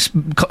Ben, there's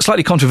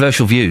slightly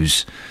controversial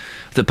views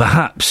that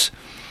perhaps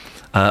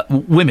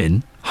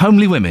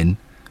homely women,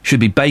 should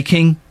be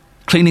baking,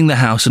 cleaning the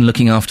house and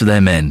looking after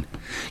their men.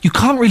 You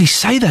can't really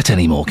say that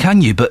anymore,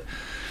 can you? But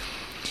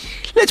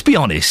let's be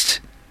honest.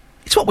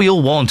 It's what we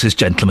all want as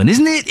gentlemen,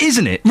 isn't it?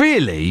 Isn't it?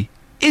 Really?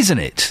 Isn't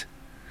it?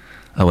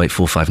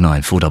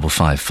 08459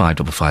 455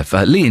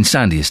 555. Lee and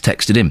Sandy has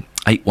texted in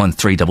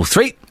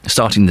 81333,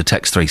 starting the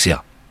text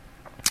 3CR.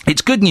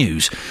 It's good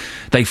news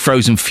they've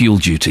frozen fuel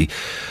duty,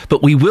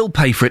 but we will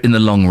pay for it in the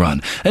long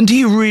run. And do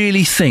you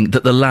really think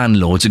that the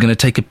landlords are going to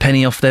take a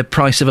penny off their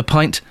price of a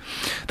pint?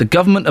 The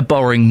government are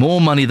borrowing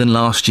more money than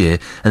last year,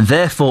 and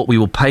therefore we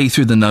will pay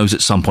through the nose at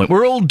some point.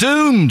 We're all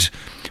doomed!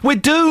 We're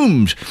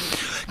doomed!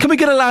 Can we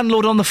get a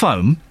landlord on the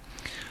phone?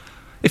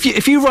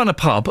 If you run a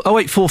pub,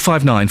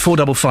 08459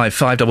 455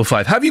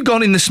 555, have you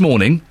gone in this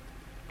morning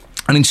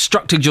and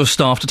instructed your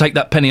staff to take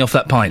that penny off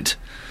that pint?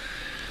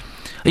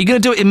 Are you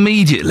going to do it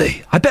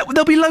immediately? I bet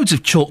there'll be loads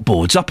of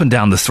chalkboards up and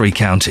down the three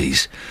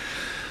counties.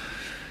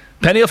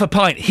 Penny off a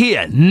pint,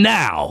 here,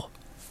 now.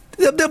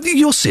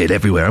 You'll see it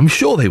everywhere. I'm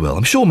sure they will.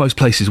 I'm sure most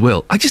places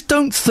will. I just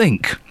don't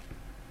think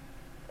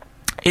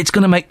it's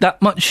going to make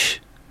that much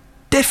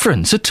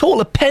difference at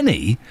all. A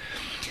penny?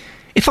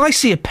 If I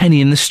see a penny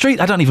in the street,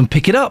 I don't even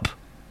pick it up.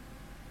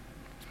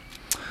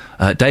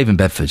 Dave in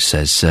Bedford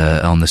says,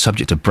 on the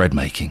subject of bread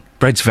making,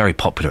 bread's very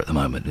popular at the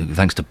moment,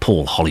 thanks to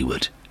Paul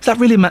Hollywood. Is that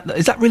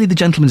really the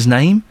gentleman's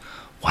name?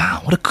 Wow,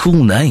 what a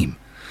cool name.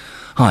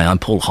 Hi, I'm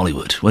Paul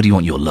Hollywood. Where do you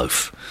want your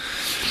loaf?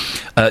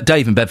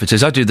 Dave in Bedford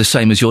says, I do the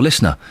same as your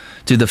listener.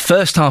 Do the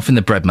first half in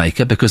the bread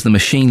maker because the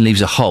machine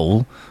leaves a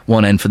hole,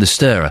 one end for the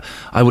stirrer.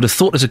 I would have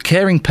thought as a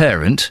caring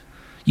parent,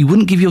 you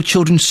wouldn't give your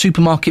children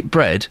supermarket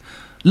bread.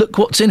 Look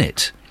what's in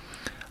it.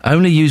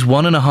 Only use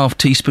 1.5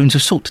 teaspoons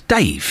of salt.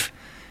 Dave,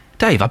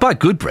 I buy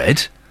good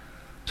bread.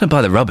 Don't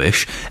buy the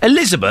rubbish.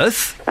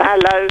 Elizabeth?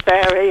 Hello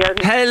there, Ian.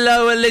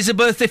 Hello,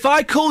 Elizabeth. If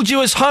I called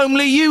you as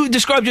homely,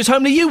 described you as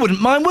homely, you wouldn't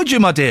mind, would you,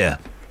 my dear?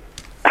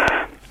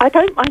 I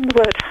don't mind the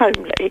word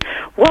homely.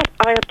 What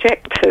I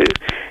object to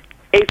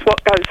is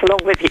what goes along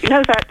with it. You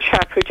know that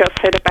chap who just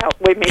said about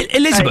women...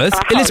 Elizabeth,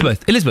 yes,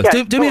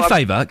 do me a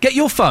favour. Get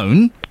your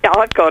phone. Yeah,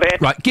 I've got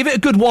it. Right, give it a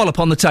good wallop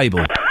on the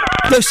table.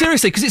 No,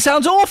 seriously, because it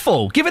sounds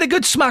awful. Give it a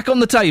good smack on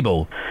the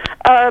table.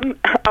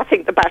 I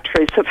think the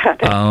batteries have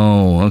had it.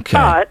 Oh, OK.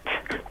 But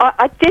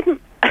I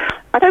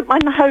don't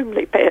mind the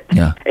homely bit.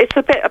 Yeah. It's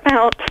a bit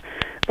about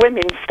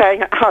women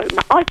staying at home.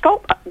 I've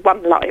got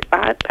one like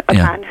that, a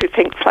man who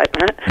thinks like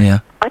that. Yeah.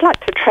 I'd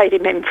like to trade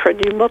him in for a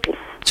new model.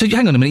 So,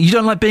 hang on a minute, you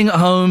don't like being at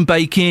home,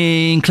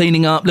 baking,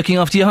 cleaning up, looking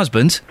after your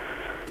husband?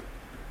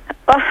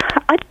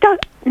 I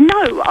don't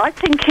know. I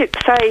think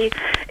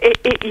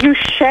you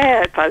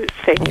share those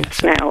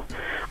things now.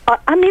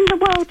 I mean, the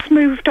world's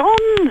moved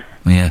on.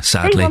 Yeah,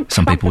 sadly,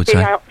 some people would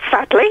say.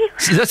 Sadly.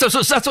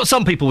 That's what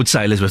some people would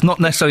say, Elizabeth, not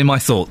necessarily my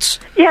thoughts.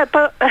 Yeah,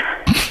 but...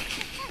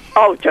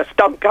 Oh, just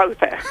don't go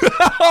there.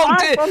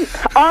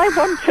 I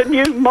want a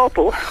new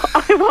model.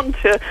 I want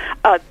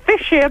a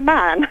fishier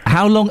man.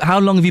 How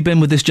long have you been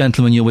with this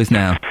gentleman you're with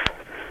now?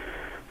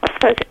 I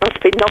suppose it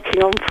must be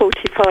knocking on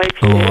 45 years.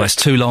 Oh, that's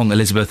too long,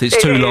 Elizabeth.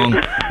 It's too long.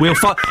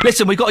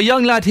 Listen, we've got a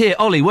young lad here,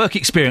 Ollie, work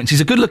experience.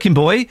 He's a good-looking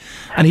boy,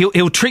 and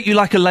he'll treat you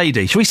like a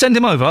lady. Shall we send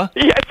him over?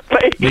 Yes,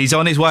 please. He's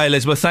on his way,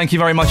 Elizabeth. Thank you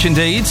very much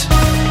indeed.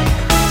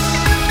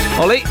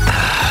 Ollie,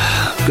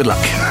 good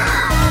luck.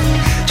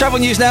 Travel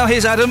news now,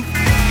 here's Adam.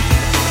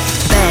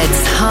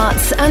 Beds,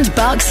 Herts and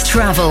Bucks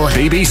travel.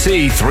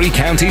 BBC Three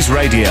Counties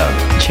Radio.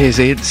 Cheers,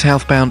 Ian.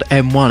 Southbound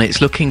M1.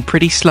 It's looking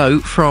pretty slow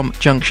from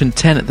junction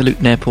 10 at the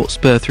Luton Airport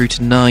Spur through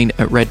to 9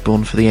 at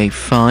Redbourne for the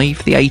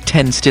A5. The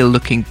A10 still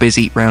looking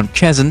busy round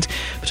Cheshunt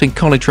between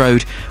College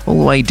Road all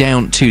the way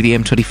down to the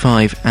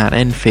M25 at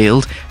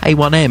Enfield.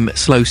 A1M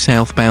slow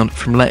southbound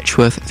from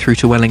Letchworth through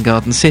to Welwyn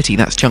Garden City.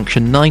 That's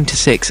junction 9 to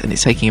 6 and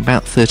it's taking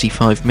about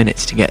 35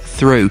 minutes to get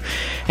through.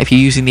 If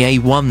you're using the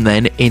A1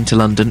 then into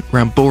London,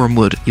 round Boreham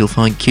Wood, you'll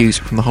find queues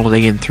from the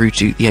Holiday Inn through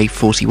to the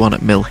A41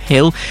 at Mill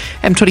Hill.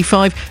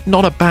 M25,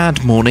 not a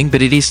bad morning,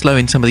 but it is slow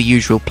in some of the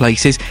usual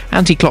places.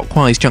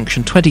 Anti-clockwise,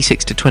 junction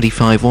 26 to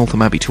 25,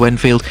 Waltham Abbey to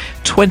Enfield,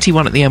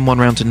 21 at the M1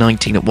 round to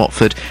 19 at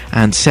Watford,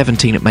 and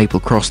 17 at Maple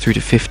Cross through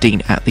to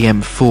 15 at the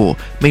M4.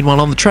 Meanwhile,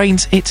 on the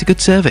trains, it's a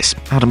good service.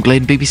 Adam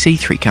Glynn, BBC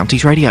Three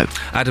Counties Radio.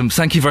 Adam,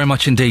 thank you very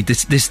much indeed.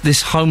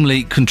 This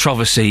homely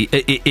controversy,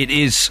 it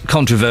is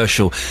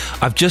controversial.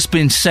 I've just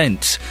been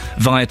sent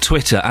via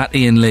Twitter at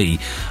Iain Lee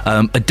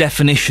a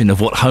definition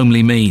of what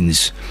homely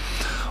means.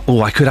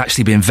 Oh, I could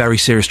actually be in very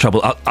serious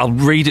trouble. I'll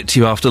read it to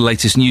you after the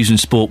latest news and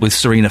sport with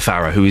Serena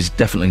Farrow, who is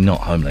definitely not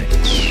homely.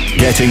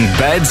 Getting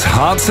beds,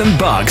 hearts and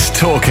bugs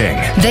talking.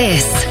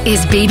 This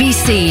is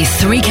BBC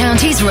Three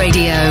Counties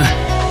Radio.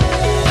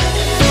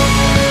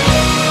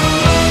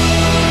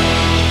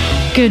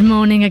 Good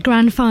morning. A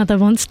grandfather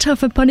wants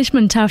tougher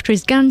punishment after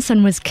his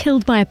grandson was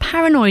killed by a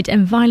paranoid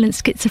and violent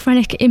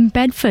schizophrenic in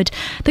Bedford.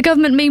 The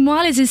government,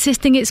 meanwhile, is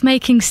insisting it's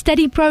making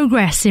steady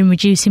progress in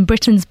reducing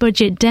Britain's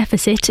budget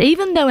deficit,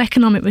 even though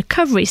economic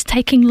recovery is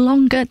taking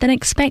longer than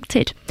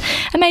expected.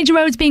 A major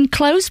road's been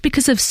closed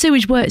because of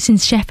sewage works in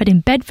Shefford in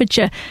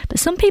Bedfordshire, but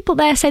some people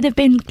there say they've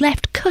been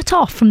left cut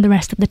off from the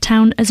rest of the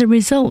town as a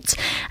result.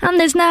 And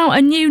there's now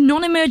a new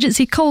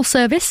non-emergency call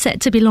service set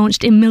to be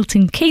launched in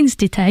Milton Keynes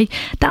today.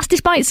 That's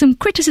despite some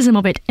criticism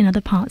of it in other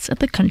parts of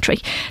the country.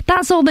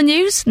 That's all the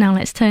news. Now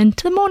let's turn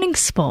to the morning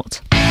sport.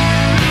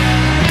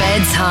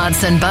 Beds,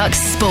 Herts and Bucks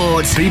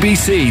Sport.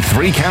 BBC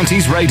Three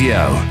Counties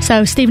Radio.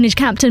 So Stevenage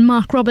captain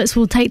Mark Roberts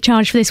will take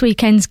charge for this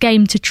weekend's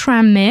game to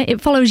Tranmere. It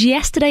follows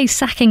yesterday's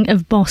sacking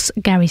of boss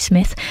Gary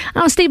Smith.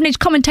 Our Stevenage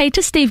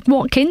commentator Steve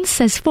Watkins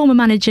says former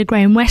manager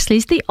Graham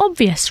Wesley's the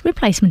obvious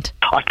replacement.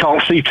 I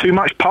can't see too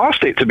much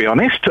past it, to be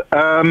honest.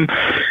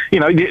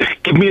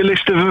 Give me a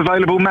list of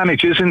available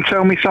managers and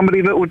tell me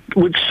somebody that would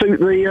suit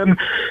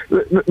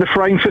the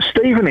frame for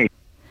Stevenage.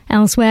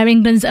 Elsewhere,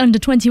 England's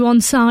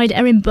under-21 side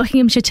are in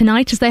Buckinghamshire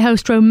tonight as they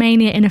host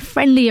Romania in a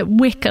friendly at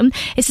Wickham.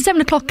 It's a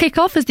 7 o'clock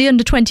kick-off as the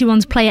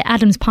under-21s play at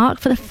Adams Park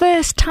for the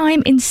first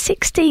time in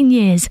 16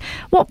 years.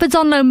 Watford's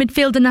on-loan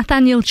midfielder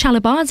Nathaniel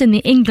Chalabar's in the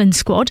England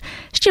squad.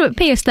 Stuart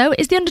Pearce, though,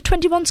 is the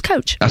under-21s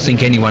coach. I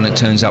think anyone that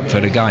turns up for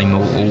the game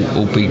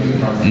will be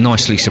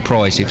nicely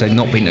surprised if they've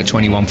not been to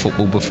 21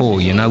 football before.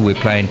 You know, we're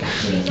playing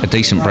a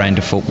decent brand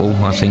of football.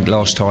 I think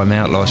last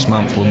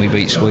month when we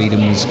beat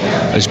Sweden was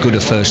as good a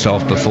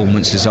first-half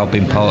performance as I've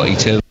been party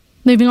to.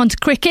 Moving on to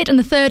cricket, and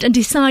the third and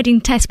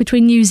deciding test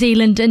between New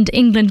Zealand and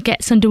England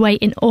gets underway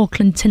in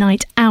Auckland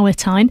tonight, our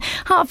time.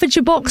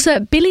 Hertfordshire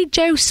boxer Billy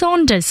Joe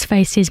Saunders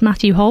faces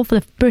Matthew Hall for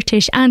the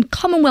British and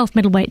Commonwealth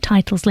middleweight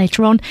titles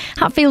later on.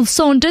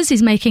 Hatfield-Saunders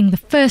is making the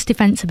first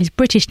defence of his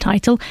British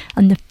title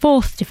and the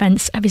fourth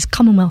defence of his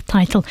Commonwealth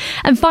title.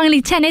 And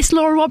finally, tennis.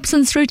 Laura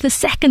Robson's through to the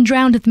second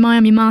round of the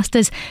Miami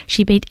Masters.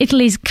 She beat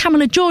Italy's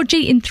Camilla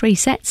Giorgi in 3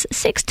 sets,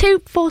 6-2,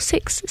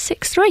 4-6,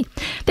 6-3.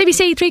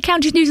 BBC Three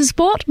Counties News and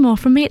Sport. More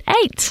from me at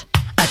 8.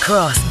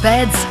 Across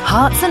Beds,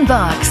 Herts and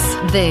Bucks,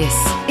 this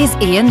is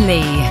Iain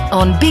Lee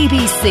on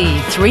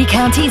BBC Three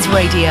Counties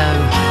Radio.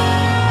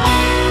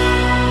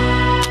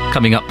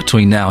 Coming up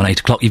between now and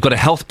 8 o'clock, you've got a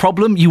health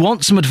problem, you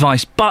want some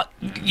advice, but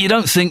you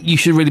don't think you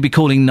should really be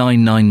calling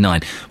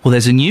 999. Well,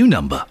 there's a new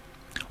number.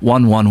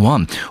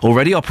 111.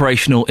 Already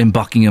operational in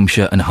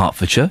Buckinghamshire and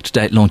Hertfordshire.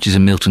 Today it launches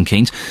in Milton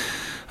Keynes.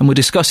 And we're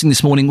discussing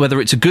this morning whether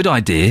it's a good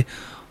idea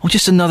or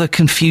just another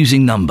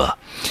confusing number.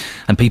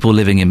 And people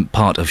living in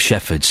part of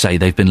Shefford say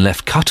they've been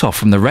left cut off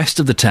from the rest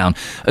of the town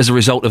as a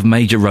result of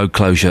major road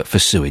closure for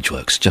sewage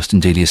works.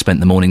 Justin Dealey has spent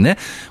the morning there.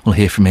 We'll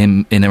hear from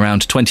him in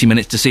around 20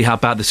 minutes to see how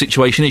bad the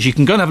situation is. You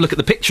can go and have a look at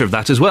the picture of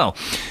that as well.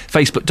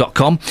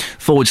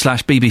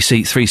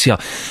 Facebook.com/BBC3CR.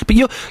 But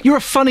you're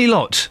a funny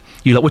lot.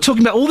 We're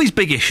talking about all these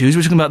big issues.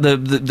 We're talking about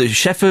the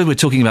Shefford. We're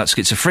talking about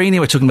schizophrenia.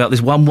 We're talking about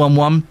this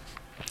 111.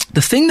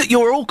 The thing that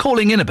you're all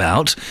calling in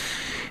about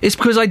is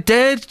because I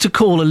dared to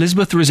call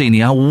Elizabeth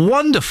Rosini, our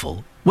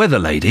wonderful weather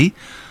lady,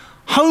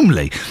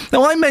 homely.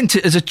 Now, I meant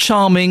it as a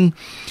charming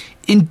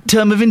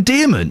term of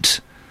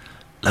endearment.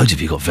 Loads of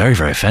you got very,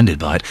 very offended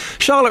by it.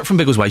 Charlotte from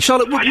Biggleswade.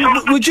 Charlotte,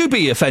 would you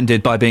be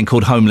offended by being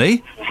called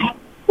homely?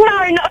 No,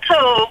 not at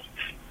all.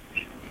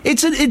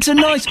 It's a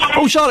nice...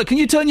 Oh, Charlotte, can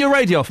you turn your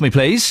radio off for me,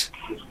 please?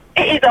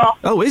 It is off.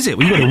 Oh, is it?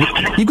 Well,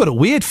 you've got a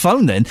weird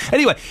phone then.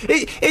 Anyway,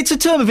 it's a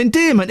term of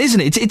endearment,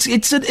 isn't it?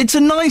 It's a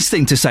nice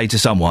thing to say to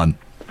someone.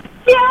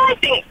 Yeah, I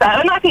think so,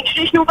 and I think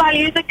traditional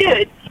values are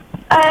good.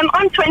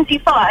 I'm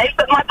 25,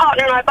 but my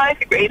partner and I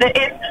both agree that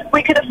if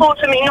we could afford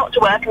for me not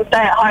to work and stay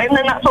at home,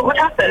 then that's what would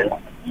happen.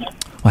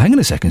 Well, hang on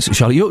a second,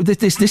 Charlotte.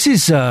 This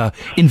is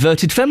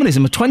inverted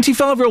feminism. A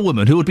 25-year-old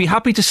woman who would be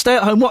happy to stay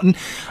at home,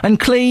 and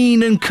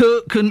clean and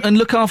cook and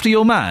look after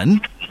your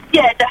man?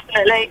 Yeah,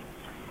 definitely.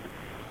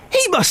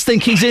 He must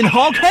think he's in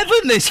hog heaven,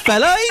 this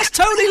fella. He's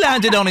totally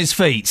landed on his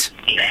feet.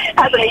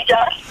 Hasn't he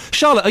just?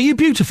 Charlotte, are you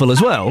beautiful as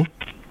well?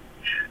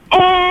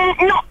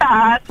 Not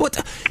bad. What?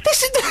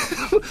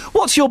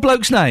 What's your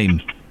bloke's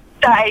name?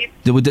 Dave,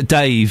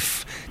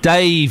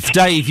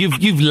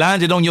 you've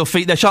landed on your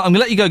feet there. Charlotte, I'm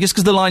going to let you go just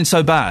because the line's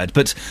so bad,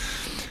 but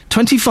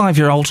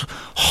 25-year-old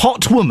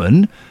hot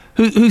woman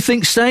who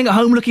thinks staying at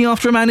home looking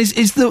after a man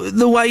is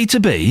the way to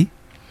be?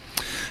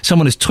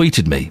 Someone has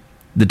tweeted me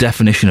the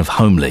definition of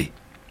homely.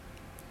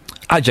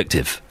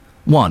 Adjective.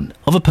 1.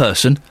 Of a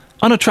person,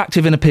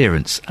 unattractive in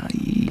appearance.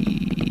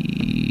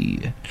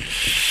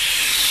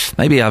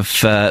 Maybe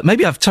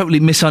I've totally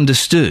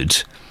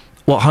misunderstood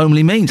what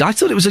homely means. I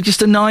thought it was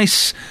just a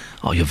nice...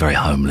 Oh, you're very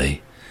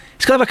homely.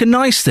 It's kind of like a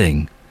nice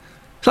thing.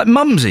 It's like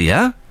mumsy,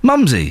 yeah?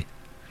 Mumsy.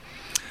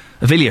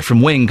 Avilia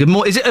from Wing. Good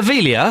morning. Is it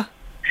Avilia?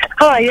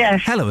 Hi,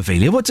 yes. Hello,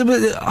 Avilia.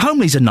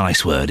 Homely's a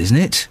nice word, isn't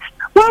it?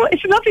 Well,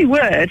 it's a lovely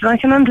word, and I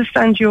can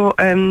understand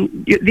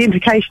the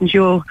implications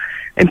you're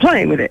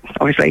implying with it,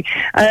 obviously.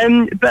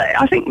 But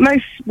I think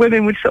most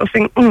women would sort of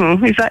think,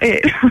 is that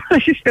it? I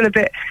just feel a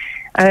bit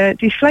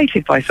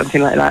deflated by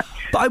something like that.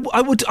 But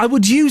I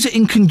would use it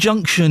in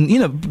conjunction,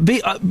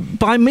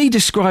 by me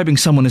describing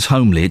someone as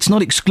homely, it's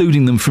not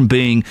excluding them from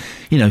being,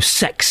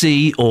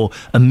 sexy or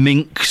a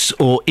minx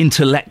or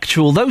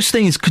intellectual. Those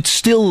things could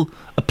still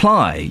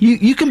apply.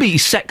 You can be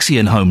sexy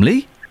and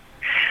homely.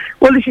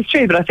 Well, this is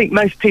true, but I think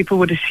most people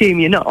would assume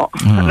you're not.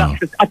 And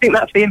I think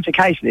that's the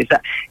implication, is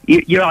that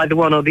you're either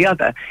one or the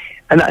other.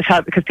 And that's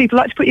how, because people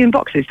like to put you in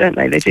boxes, don't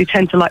they? They do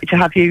tend to like to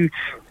have you,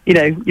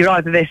 you're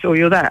either this or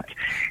you're that.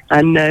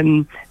 And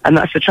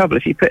that's the trouble.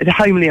 If you put it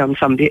homely on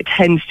somebody, it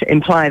tends to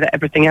imply that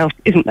everything else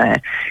isn't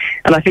there.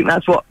 And I think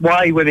that's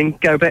why women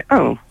go a bit,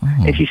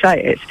 if you say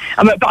it.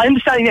 But I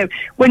understand,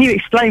 when you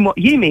explain what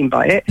you mean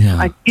by it,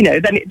 then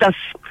it does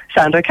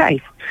sound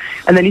okay.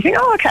 And then you think,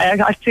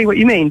 okay, I see what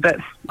you mean. But,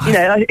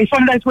 it's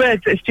one of those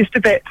words that's just a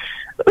bit,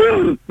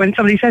 when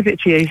somebody says it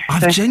to you.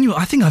 I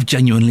think I've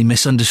genuinely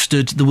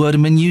misunderstood the word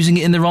and been using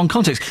it in the wrong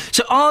context.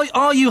 So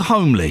are you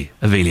homely,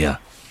 Avilia?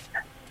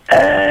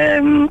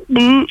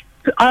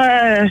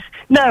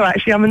 No,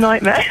 actually, I'm a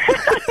nightmare.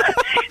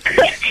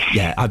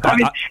 Yeah,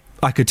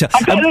 I could tell.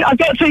 I've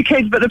got 2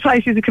 kids, but the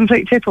place is a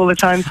complete tip all the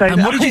time. So.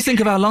 And what did you think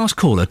of our last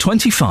caller?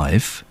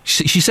 25.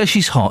 She says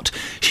she's hot.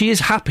 She is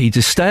happy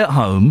to stay at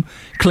home,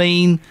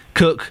 clean,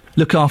 cook,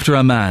 look after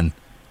her man.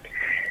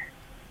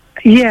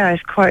 Yeah,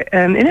 it's quite.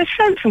 In a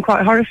sense, I'm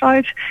quite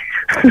horrified.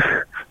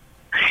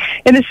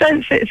 In a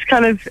sense,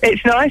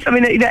 it's nice. I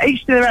mean,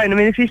 each to their own. I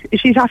mean,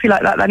 if she's happy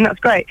like that, then that's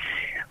great.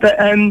 But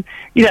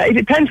it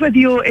depends whether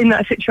you're in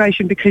that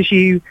situation because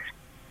you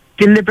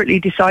deliberately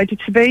decided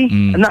to be,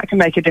 and that can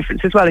make a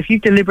difference as well. If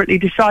you've deliberately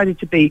decided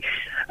to be,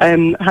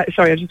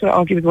 sorry, I just got to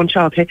argue with one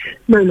child here.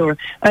 No, Laura.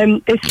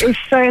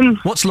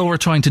 What's Laura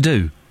trying to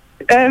do?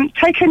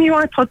 Take a new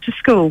iPod to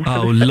school.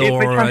 Oh,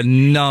 Laura,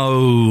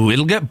 no.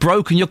 It'll get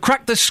broken. You'll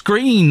crack the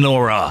screen,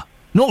 Laura.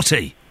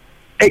 Naughty.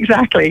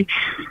 Exactly.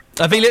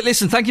 Avilia,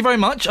 listen, thank you very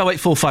much.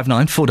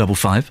 08459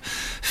 455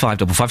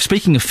 555.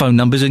 Speaking of phone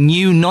numbers, a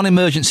new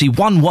non-emergency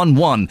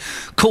 111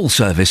 call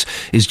service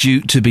is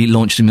due to be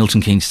launched in Milton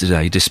Keynes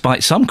today,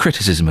 despite some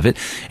criticism of it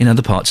in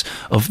other parts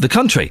of the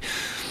country.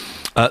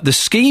 The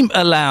scheme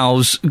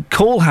allows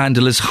call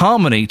handlers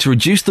Harmony to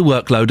reduce the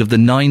workload of the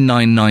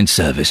 999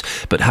 service,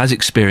 but has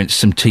experienced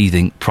some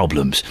teething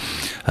problems.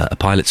 A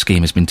pilot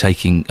scheme has been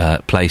taking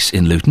place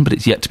in Luton, but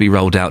it's yet to be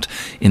rolled out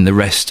in the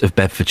rest of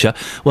Bedfordshire.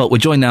 Well, we're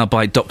joined now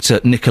by Dr.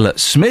 Nicola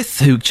Smith,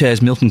 who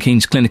chairs Milton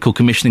Keynes Clinical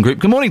Commissioning Group.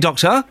 Good morning,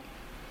 Doctor.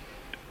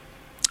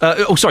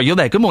 Sorry, you're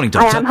there. Good morning,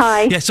 Doctor. I am,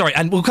 hi. Yeah, sorry,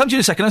 and we'll come to you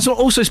in a second. I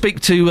also speak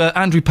to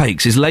Andrew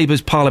Pakes, is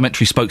Labour's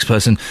parliamentary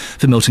spokesperson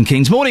for Milton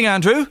Keynes. Morning,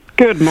 Andrew.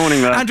 Good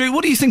morning, there. Andrew,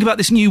 what do you think about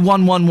this new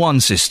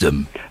 111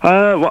 system?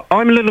 Well,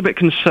 I'm a little bit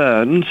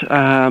concerned.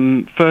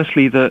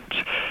 Firstly, that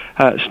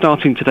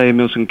starting today in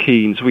Milton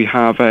Keynes, we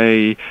have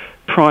a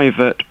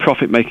private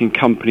profit-making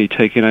company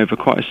taking over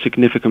quite a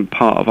significant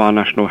part of our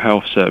National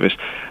Health Service.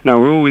 Now,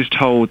 we're always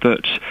told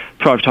that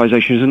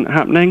privatisation isn't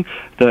happening,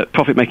 that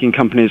profit-making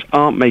companies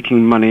aren't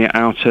making money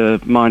out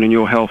of mine and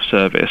your health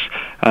service,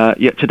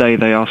 yet today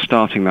they are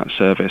starting that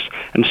service.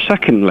 And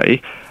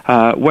secondly,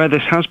 where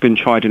this has been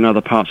tried in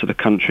other parts of the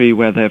country,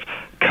 where they've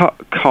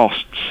cut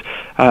costs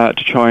to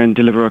try and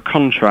deliver a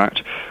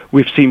contract,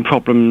 we've seen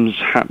problems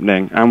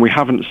happening, and we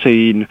haven't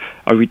seen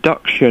a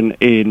reduction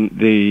in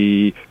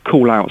the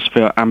call-outs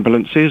for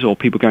ambulances or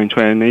people going to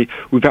A&E.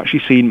 We've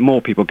actually seen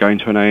more people going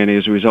to an A&E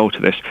as a result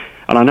of this.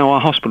 And I know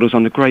our hospital's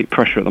under great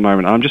pressure at the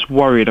moment, and I'm just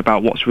worried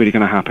about what's really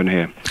going to happen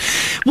here.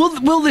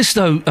 Will this,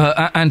 though,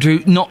 Andrew,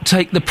 not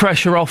take the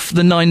pressure off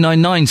the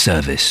 999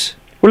 service?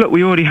 Well, look,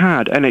 we already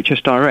had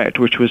NHS Direct,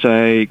 which was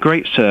a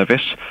great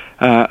service,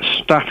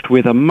 staffed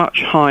with a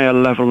much higher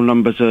level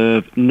numbers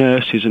of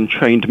nurses and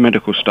trained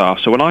medical staff.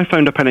 So when I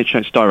phoned up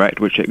NHS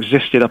Direct, which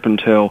existed up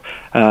until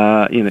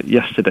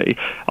yesterday,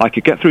 I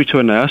could get through to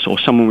a nurse or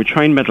someone with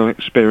trained medical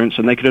experience,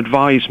 and they could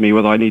advise me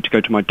whether I need to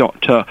go to my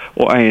doctor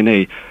or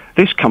A&E.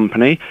 This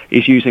company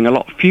is using a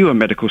lot fewer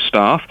medical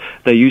staff.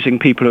 They're using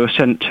people who are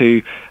sent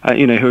to,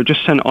 who are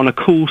just sent on a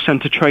call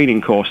centre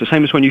training course. The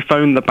same as when you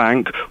phone the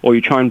bank or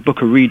you try and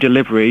book a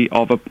redelivery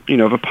of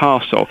a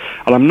parcel.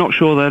 And I'm not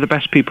sure they're the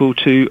best people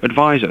to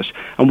advise us.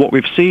 And what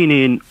we've seen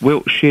in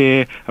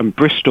Wiltshire and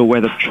Bristol,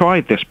 where they've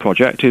tried this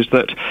project, is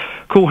that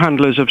call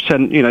handlers have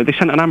sent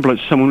an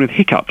ambulance to someone with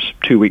hiccups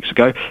 2 weeks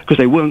ago because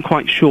they weren't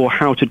quite sure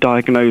how to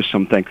diagnose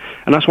something.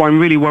 And that's why I'm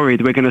really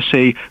worried we're going to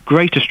see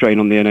greater strain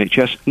on the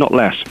NHS, not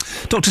less.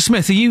 Dr.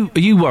 Smith, are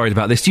you worried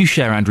about this? Do you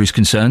share Andrew's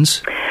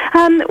concerns?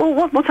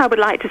 Well, what I would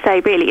like to say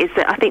really is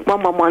that I think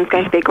 111 is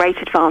going to be a great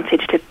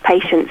advantage to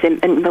patients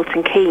in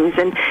Milton Keynes,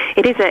 and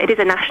it is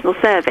a national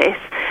service.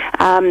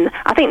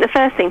 I think the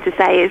first thing to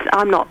say is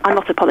I'm not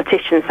a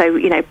politician, so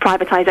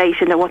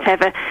privatisation or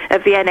whatever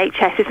of the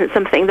NHS isn't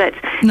something that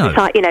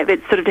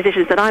the sort of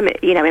decisions that I'm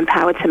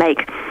empowered to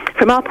make.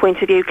 From our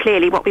point of view,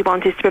 clearly what we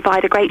want is to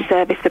provide a great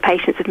service for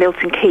patients of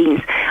Milton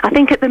Keynes. I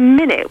think at the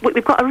minute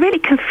we've got a really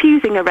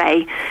confusing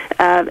array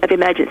of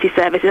emergency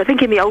services. I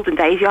think in the olden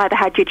days you either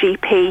had your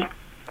GP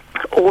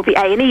or the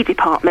A&E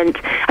department.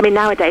 I mean,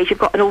 nowadays you've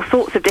got all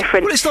sorts of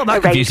different... Well, it's not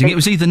that confusing. It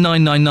was either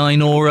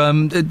 999 or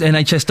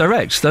NHS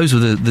Direct. Those were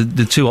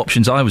the two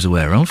options I was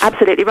aware of.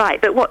 Absolutely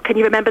right. But can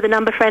you remember the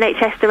number for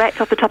NHS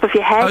Direct off the top of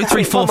your head?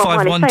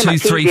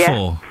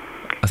 034511234.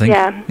 I think.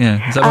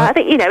 Yeah. Is that right? I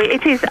think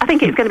it is. I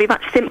think it's going to be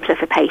much simpler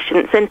for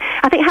patients. And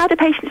I think, how do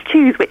patients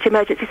choose which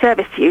emergency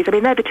service to use? I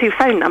mean, they're the two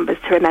phone numbers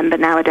to remember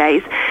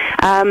nowadays.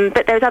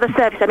 But there's other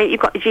services. I mean, you've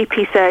got the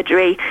GP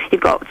surgery,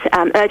 you've got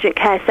urgent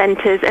care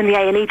centres, and the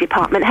A&E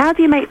department. How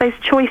do you make those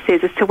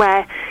choices as to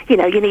where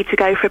you need to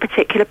go for a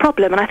particular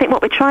problem? And I think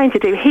what we're trying to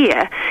do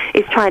here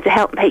is trying to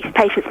help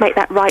patients make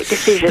that right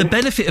decision. The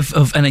benefit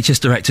of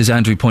NHS Direct, as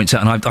Andrew points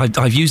out, and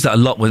I've used that a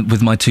lot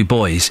with my two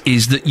boys,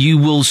 is that you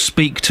will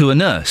speak to a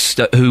nurse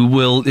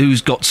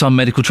who's got some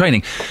medical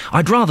training.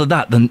 I'd rather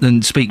that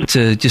than speak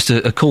to just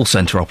a call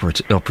centre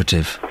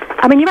operative.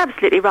 I mean, you're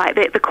absolutely right.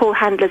 The call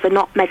handlers are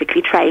not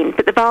medically trained,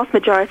 but the vast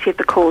majority of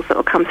the calls that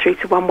will come through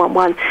to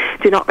 111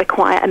 do not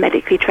require a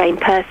medically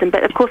trained person.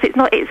 But of course,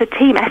 it's a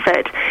team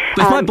effort.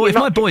 But if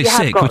my boy is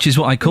sick, which is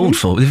what I called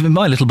for, if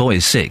my little boy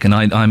is sick and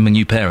I'm a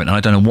new parent and I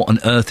don't know what on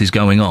earth is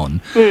going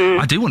on,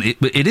 I do want it.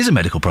 But it is a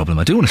medical problem.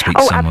 I do want to speak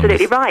to someone. Oh,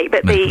 absolutely right.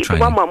 But the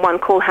 111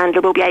 call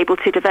handler will be able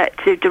to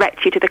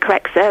direct you to the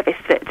correct service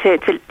to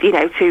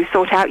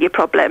sort out your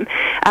problem.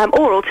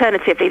 Or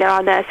alternatively, there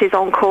are nurses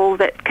on call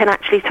that can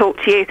actually talk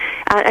to you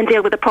and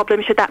deal with the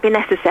problem should that be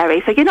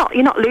necessary. So you're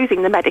not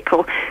losing the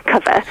medical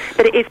cover,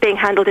 but it is being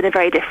handled in a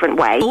very different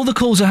way. All the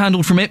calls are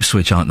handled from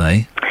Ipswich, aren't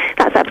they?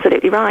 That's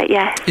absolutely right,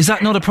 yes. Is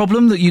that not a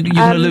problem, that you're going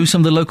to lose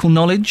some of the local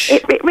knowledge?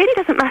 It really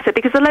doesn't matter,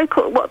 because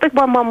what the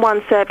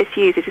 111 service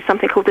uses is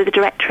something called the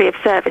Directory of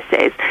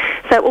Services.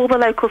 So all the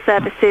local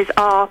services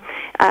are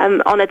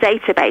on a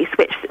database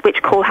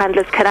which call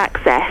handlers can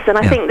access. And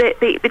I think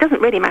that it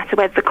doesn't really matter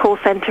whether the call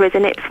centre is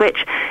in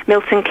Ipswich,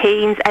 Milton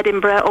Keynes,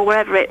 Edinburgh, or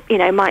wherever it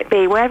might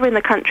be. Wherever in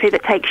the country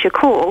that takes your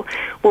call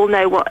will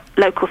know what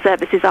local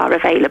services are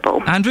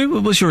available. Andrew,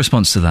 what was your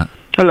response to that?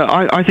 Look,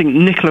 I think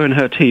Nicola and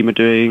her team are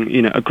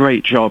doing, a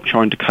great job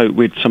trying to cope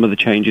with some of the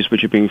changes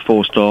which are being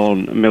forced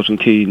on Milton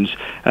Keynes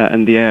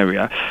and the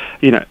area.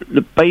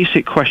 The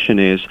basic question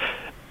is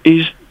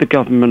the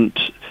government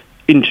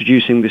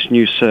introducing this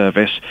new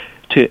service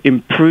to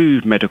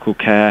improve medical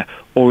care,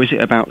 or is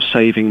it about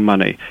saving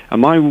money?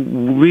 And my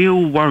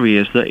real worry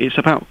is that it's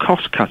about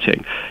cost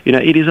cutting.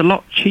 It is a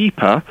lot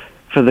cheaper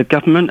for the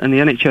government and the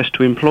NHS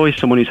to employ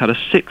someone who's had a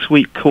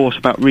 6-week course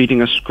about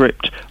reading a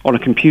script on a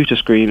computer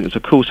screen as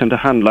a call centre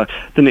handler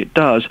than it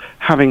does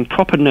having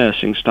proper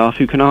nursing staff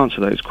who can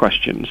answer those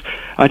questions.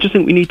 I just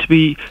think we need to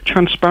be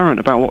transparent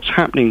about what's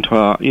happening to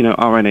our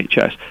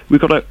NHS. We've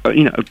got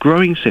a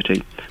growing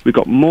city. We've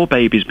got more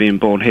babies being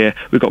born here.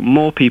 We've got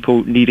more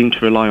people needing to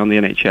rely on the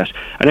NHS.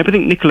 And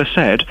everything Nicola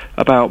said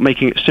about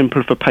making it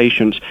simpler for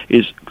patients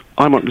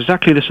I'm on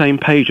exactly the same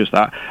page as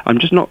that. I'm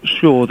just not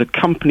sure the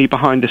company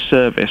behind the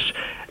service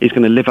is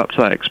going to live up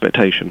to that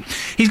expectation.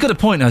 He's got a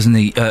point, hasn't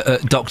he,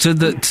 Doctor,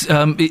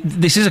 that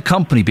this is a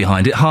company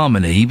behind it,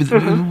 Harmony.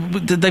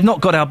 They've not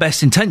got our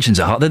best intentions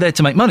at heart. They're there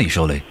to make money,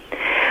 surely.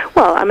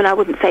 Well, I mean, I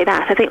wouldn't say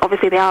that. I think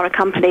obviously they are a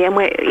company, and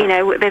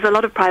there's a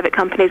lot of private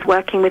companies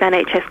working with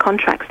NHS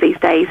contracts these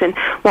days, and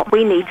what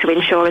we need to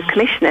ensure as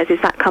commissioners is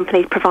that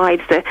company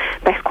provides the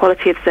best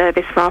quality of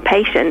service for our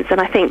patients. And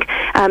I think,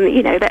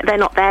 they're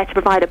not there to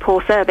provide a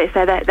poor service.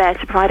 They're there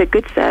to provide a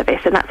good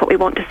service, and that's what we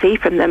want to see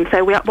from them.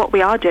 So what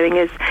we are doing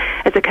as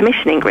a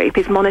commissioning group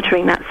is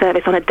monitoring that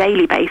service on a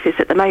daily basis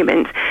at the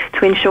moment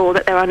to ensure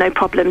that there are no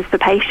problems for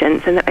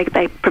patients and that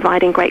they're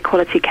providing great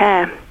quality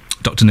care.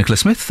 Dr Nicola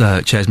Smith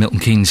chairs Milton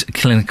Keynes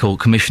Clinical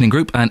Commissioning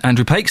Group, and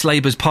Andrew Pakes,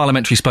 Labour's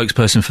parliamentary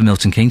spokesperson for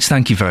Milton Keynes.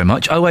 Thank you very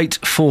much.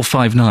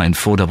 08459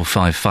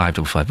 455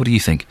 555. What do you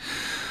think?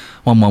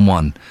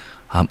 111.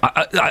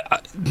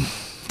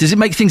 Does it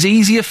make things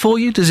easier for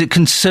you? Does it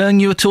concern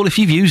you at all if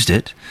you've used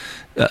it?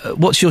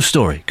 What's your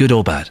story, good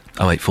or bad?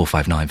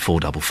 08459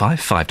 455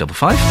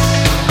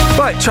 555.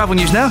 Right, travel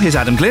news now. Here's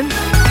Adam Glynn.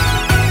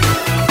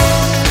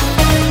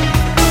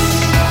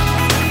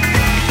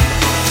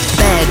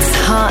 Beds,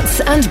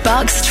 Hearts and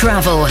Bucks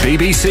travel.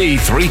 BBC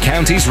Three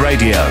Counties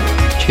Radio.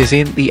 Cheers,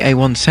 Ian. The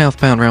A1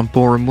 southbound round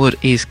Boreham Wood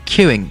is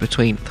queuing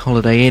between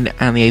Holiday Inn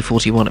and the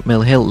A41 at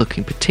Mill Hill,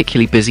 looking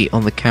particularly busy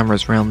on the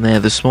cameras round there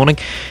this morning.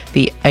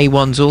 The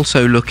A1's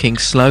also looking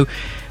slow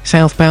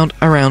southbound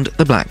around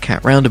the Black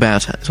Cat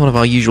roundabout. It's one of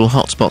our usual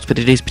hotspots, but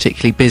it is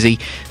particularly busy.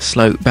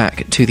 Slow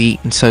back to the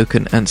Eton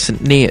Soken and St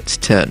Neots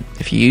turn.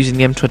 If you're using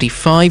the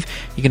M25,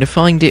 you're going to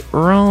find it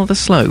rather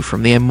slow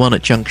from the M1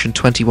 at junction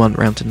 21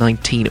 round to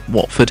 19 at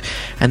Watford,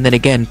 and then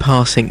again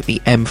passing the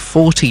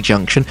M40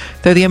 junction,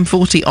 though the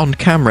M40 on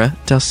camera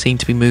does seem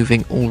to be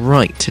moving all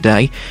right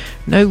today.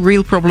 No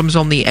real problems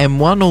on the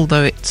M1,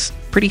 although it's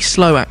pretty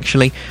slow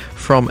actually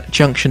from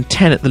junction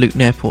 10 at the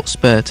Luton Airport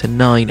spur to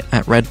 9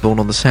 at Redbourne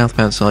on the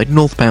southbound side.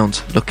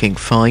 Northbound looking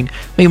fine.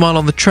 Meanwhile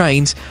on the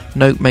trains,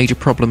 no major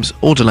problems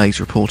or delays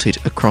reported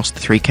across the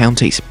three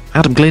counties.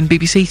 Adam Glynn,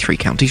 BBC Three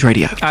Counties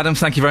Radio. Adam,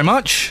 thank you very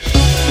much.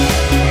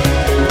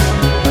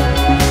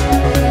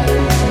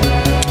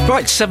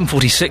 Right,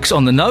 7:46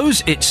 on the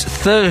nose. It's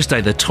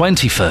Thursday, the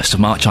 21st of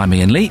March. I'm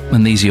Iain Lee,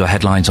 and these are your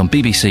headlines on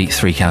BBC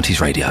Three Counties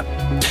Radio.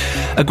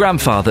 A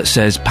grandfather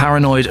says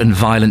paranoid and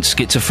violent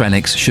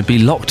schizophrenics should be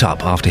locked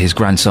up after his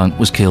grandson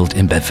was killed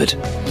in Bedford.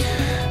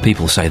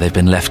 People say they've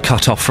been left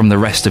cut off from the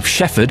rest of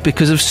Shefford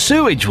because of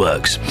sewage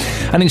works.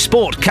 And in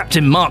sport,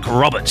 Captain Mark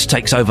Roberts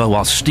takes over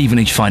while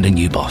Stevenage find a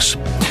new boss.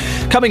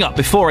 Coming up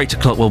before 8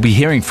 o'clock, we'll be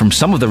hearing from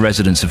some of the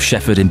residents of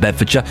Shefford in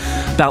Bedfordshire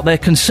about their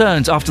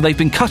concerns after they've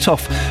been cut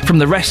off from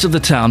the rest of the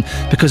town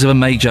because of a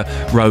major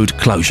road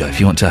closure. If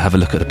you want to have a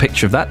look at a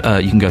picture of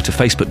that, you can go to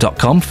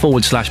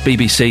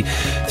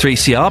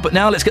facebook.com/BBC3CR. But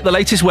now let's get the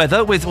latest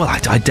weather with, well,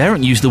 I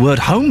daren't use the word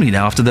homely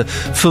now after the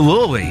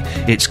furore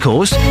it's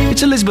caused.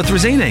 It's Elizabeth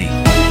Rossini.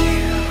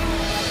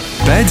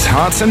 Beds,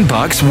 Hearts and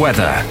Bucks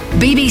weather.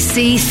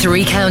 BBC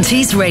Three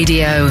Counties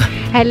Radio.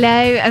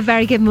 Hello, a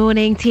very good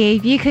morning to you.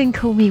 You can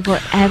call me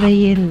whatever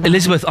you like.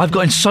 Elizabeth, I've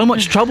got in so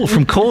much trouble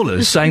from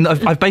callers saying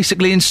that I've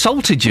basically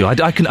insulted you.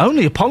 I can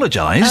only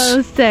apologise.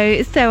 Oh,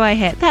 so I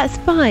hear. That's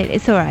fine.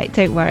 It's all right.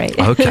 Don't worry.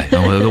 OK,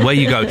 well, away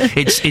you go.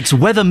 It's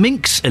Weather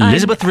Minx,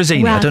 Elizabeth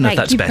Rossini. Well, I don't know if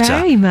that's better. Thank you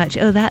very much.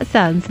 Oh, that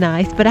sounds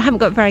nice. But I haven't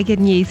got very good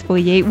news for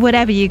you,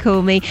 whatever you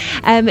call me.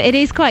 It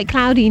is quite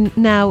cloudy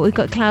now. We've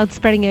got clouds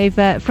spreading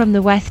over from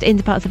the west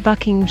into parts of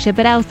Buckinghamshire,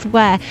 but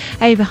elsewhere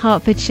over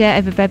Hertfordshire,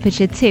 over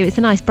Bedfordshire too. It's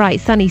a nice, bright,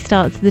 sunny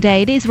start to the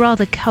day. It is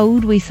rather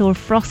cold. We saw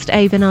frost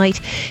overnight.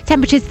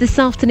 Temperatures this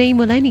afternoon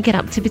will only get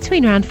up to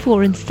between around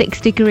 4 and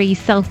 6 degrees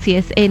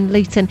Celsius in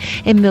Luton,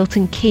 in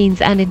Milton Keynes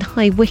and in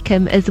High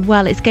Wycombe as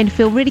well. It's going to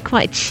feel really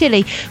quite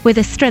chilly with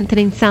a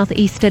strengthening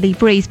southeasterly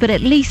breeze, but at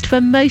least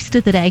for most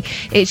of the day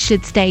it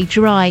should stay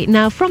dry.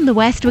 Now from the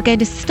west we're going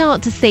to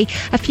start to see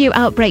a few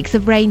outbreaks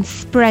of rain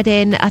spread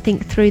in, I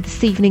think through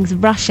this evening's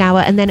rush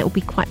hour, and then it will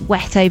be quite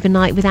wet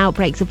overnight with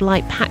outbreaks of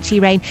light patchy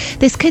rain.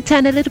 This could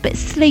turn a little bit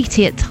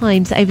sleety at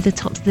times over the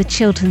tops of the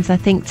Chilterns, I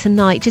think,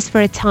 tonight, just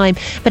for a time,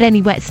 but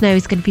any wet snow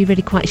is going to be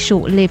really quite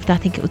short-lived. I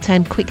think it will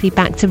turn quickly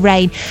back to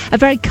rain. A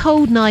very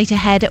cold night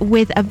ahead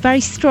with a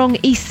very strong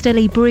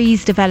easterly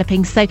breeze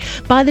developing, so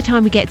by the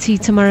time we get to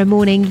tomorrow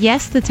morning,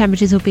 yes, the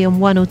temperatures will be on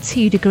 1 or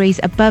 2 degrees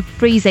above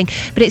freezing,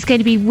 but it's going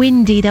to be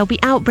windy. There'll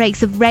be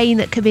outbreaks of rain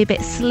that could be a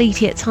bit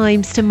sleety at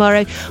times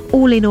tomorrow.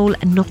 All in all,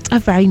 not a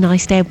very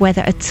nice day of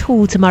weather at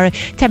all tomorrow.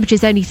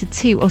 Temperatures only to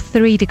 2 or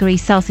 3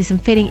 degrees Celsius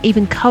and feeling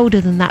even colder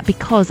than that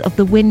because of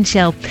the wind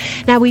chill.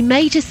 Now we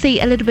may just see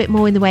a little bit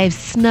more in the way of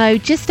snow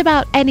just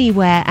about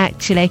anywhere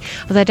actually,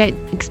 although I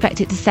don't expect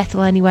it to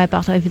settle anywhere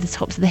but over the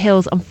tops of the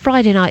hills on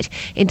Friday night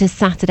into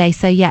Saturday.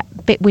 So yeah,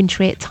 a bit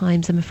wintry at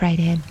times, I'm afraid,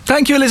 Ian.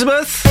 Thank you,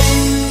 Elizabeth.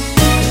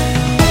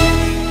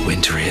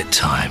 Wintry at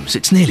times.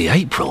 It's nearly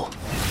April.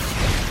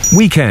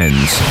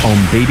 Weekends on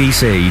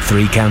BBC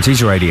Three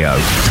Counties Radio.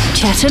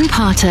 Chetton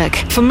Partuck.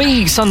 For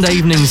me, Sunday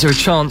evenings are a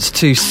chance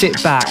to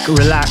sit back,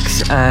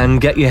 relax and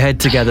get your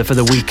head together for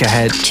the week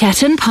ahead.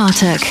 Chetton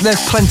Partuck.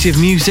 There's plenty of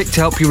music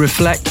to help you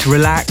reflect,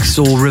 relax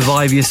or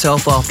revive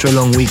yourself after a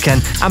long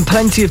weekend, and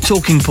plenty of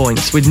talking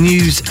points with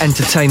news,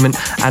 entertainment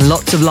and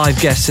lots of live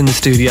guests in the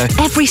studio.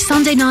 Every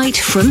Sunday night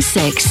from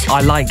 6.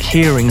 I like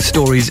hearing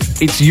stories.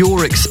 It's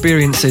your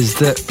experiences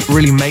that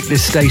really make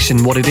this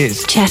station what it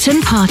is.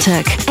 Chetton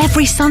Partuck.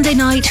 Every Sunday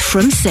night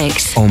from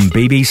 6. On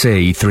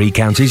BBC Three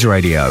Counties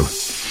Radio.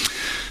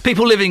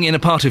 People living in a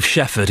part of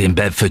Shefford in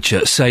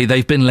Bedfordshire say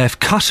they've been left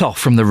cut off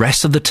from the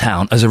rest of the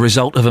town as a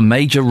result of a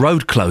major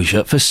road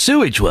closure for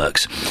sewage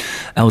works.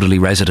 Elderly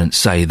residents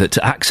say that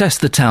to access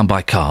the town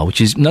by car, which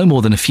is no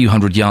more than a few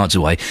hundred yards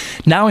away,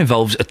 now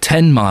involves a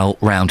 10-mile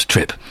round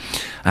trip.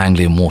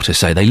 Anglian Water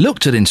say they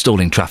looked at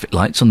installing traffic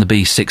lights on the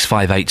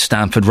B658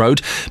 Stamford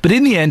Road, but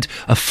in the end,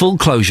 a full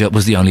closure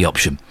was the only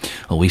option.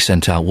 Well, we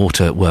sent our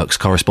Waterworks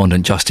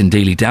correspondent Justin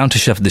Dealey down to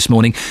Sheffield this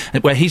morning,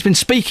 where he's been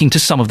speaking to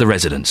some of the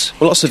residents.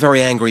 Well, lots of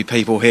very angry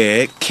people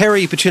here.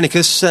 Kerry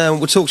Pachinicus,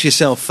 we'll talk to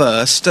yourself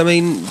first. I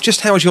mean,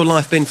 just how has your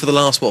life been for the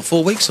last,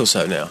 4 weeks or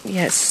so now?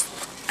 Yes,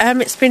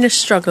 it's been a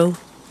struggle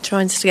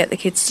trying to get the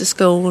kids to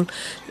school,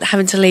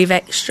 having to leave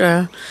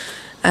extra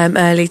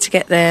early to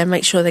get there,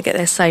 make sure they get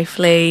there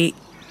safely,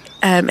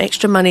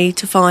 extra money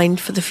to find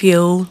for the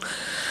fuel.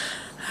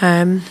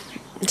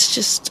 It's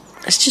just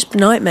a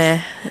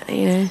nightmare,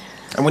 you know.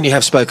 And when you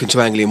have spoken to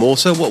Anglian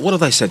Water, what have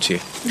they said to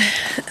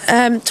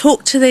you?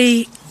 Talk to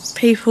the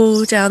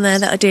people down there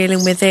that are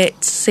dealing with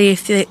it, see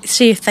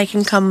if they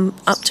can come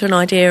up to an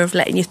idea of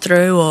letting you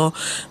through,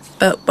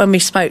 but when we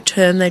spoke to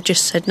them, they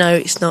just said no,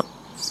 it's not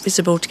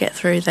visible to get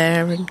through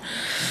there. And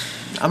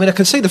I mean, I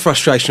can see the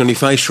frustration on your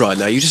face right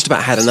now. You just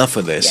about had enough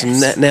of this,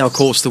 yes. And now, of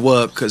course, the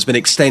work has been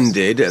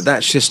extended.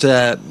 That's just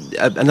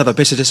another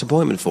bitter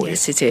disappointment for you.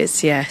 Yes, it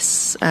is.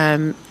 Yes,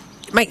 it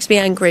makes me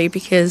angry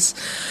because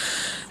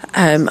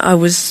I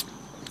was,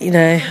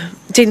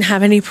 didn't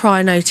have any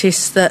prior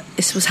notice that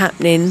this was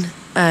happening.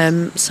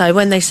 So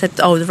when they said,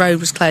 the road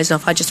was closed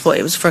off, I just thought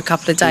it was for a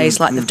couple of days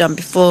like they've done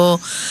before.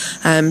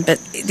 But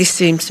this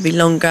seems to be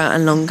longer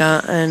and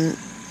longer. And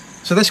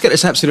so let's get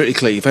this absolutely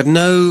clear. You've had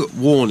no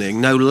warning,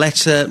 no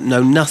letter,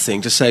 no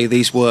nothing to say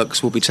these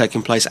works will be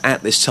taking place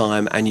at this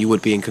time and you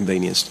would be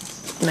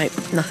inconvenienced? No,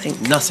 nothing.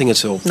 Nothing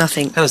at all?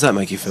 Nothing. How does that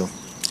make you feel?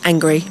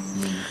 Angry.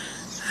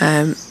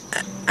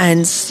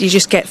 And you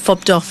just get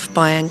fobbed off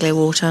by Anglian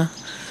Water.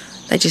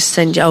 They just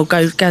send you,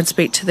 go and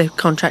speak to the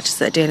contractors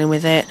that are dealing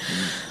with it.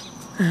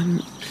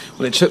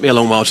 Well, it took me a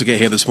long while to get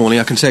here this morning,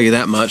 I can tell you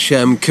that much.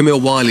 Camille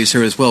Wiley's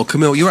here as well.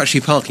 Camille, you're actually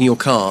parking your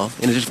car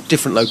in a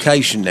different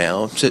location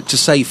now to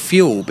save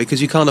fuel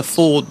because you can't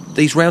afford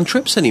these round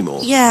trips anymore.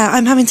 Yeah,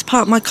 I'm having to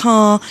park my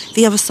car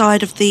the other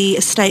side of the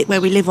estate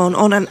where we live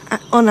on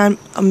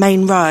a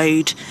main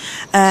road.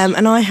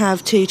 And I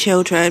have 2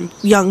 children,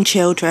 young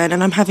children,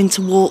 and I'm having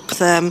to walk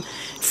them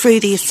through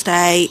the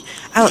estate,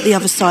 out the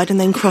other side, and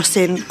then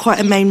crossing quite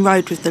a main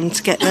road with them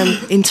to get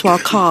them into our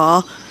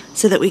car,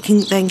 so that we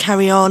can then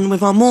carry on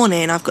with our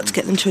morning. I've got to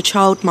get them to a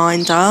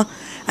childminder,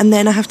 and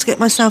then I have to get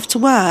myself to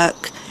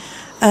work.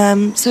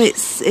 So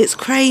it's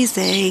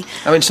crazy.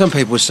 I mean, some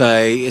people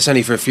say it's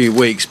only for a few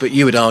weeks, but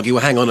you would argue,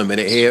 well, hang on a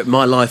minute here,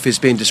 my life is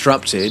being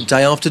disrupted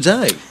day after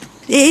day.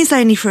 It is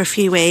only for a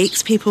few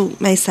weeks, people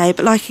may say,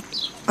 but like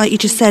you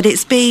just said,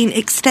 it's been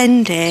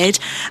extended.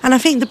 And I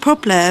think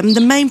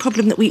the main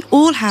problem that we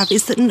all have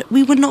is that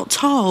we were not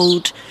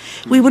told.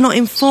 We were not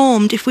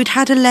informed. If we'd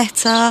had a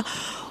letter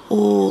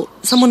or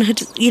someone had,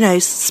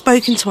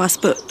 spoken to us,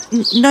 but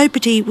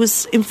nobody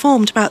was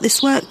informed about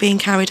this work being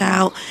carried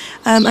out,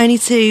 only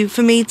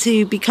for me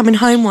to be coming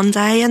home one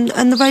day and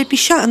the road be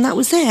shut, and that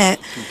was it.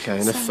 Okay,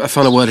 and a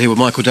final word here with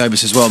Michael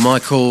Davis as well.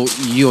 Michael,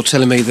 you're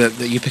telling me that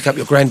you pick up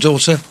your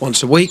granddaughter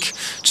once a week,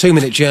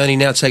 2-minute journey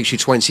now takes you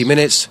 20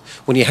 minutes.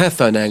 When you have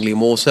phoned Anglian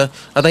Water,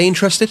 are they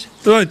interested?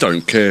 They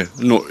don't care,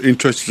 not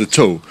interested at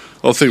all.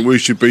 I think we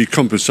should be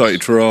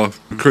compensated for our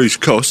increased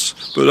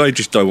costs, but they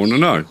just don't want to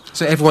know.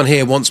 So everyone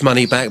here wants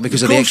money back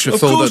because of the extra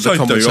fuel that the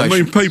compensation? Of course they do.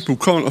 I mean, people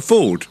can't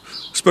afford,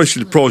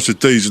 especially the price of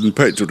diesel and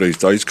petrol these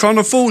days, can't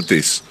afford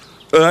this.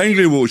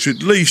 Anglian Water should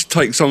at least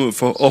take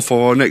something off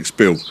our next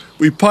bill.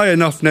 We pay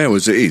enough now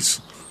as it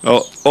is.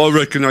 I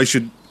reckon they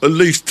should at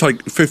least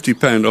take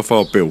 £50 off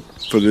our bill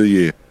for the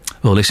year.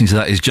 Well, listening to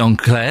that is John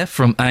Clare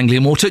from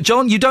Anglian Water.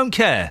 John, you don't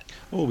care?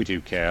 Oh, we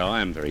do care. I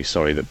am very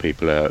sorry that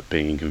people are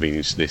being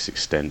inconvenienced to this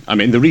extent. I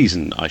mean, the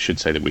reason I should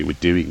say that we were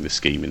doing the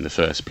scheme in the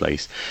first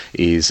place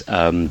is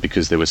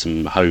because there were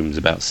some homes,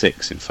 about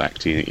 6 in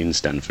fact, in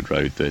Stamford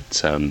Road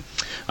that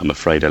I'm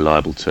afraid are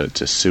liable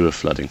to sewer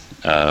flooding,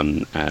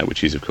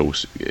 which is, of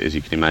course, as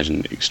you can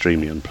imagine,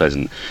 extremely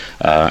unpleasant.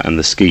 And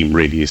the scheme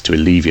really is to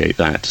alleviate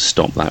that, to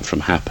stop that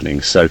from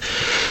happening. So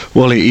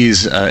while it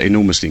is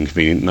enormously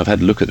inconvenient, and I've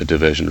had a look at the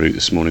diversion route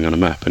this morning on a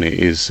map, and it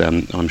is,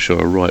 I'm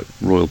sure, a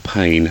royal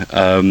pain.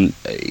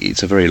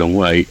 It's a very long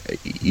way.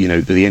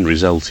 The end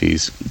result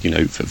is,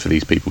 for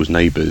these people's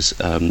neighbours,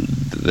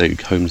 their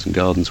homes and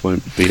gardens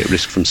won't be at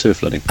risk from sewer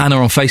flooding. Anna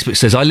on Facebook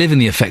says, I live in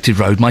the affected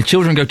road. My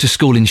children go to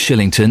school in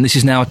Shillington. This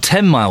is now a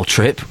 10-mile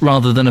trip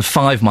rather than a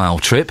 5-mile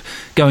trip.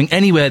 Going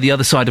anywhere the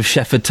other side of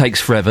Shefford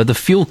takes forever. The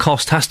fuel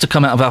cost has to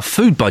come out of our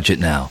food budget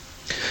now.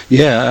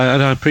 Yeah,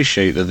 and I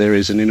appreciate that there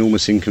is an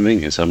enormous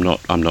inconvenience. I'm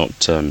not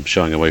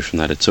shying away from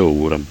that at all.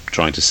 What I'm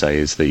trying to say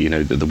is that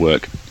that the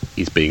work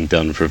is being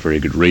done for a very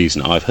good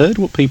reason. I've heard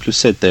what people have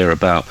said there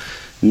about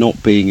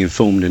not being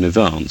informed in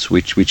advance,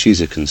 which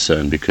is a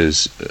concern,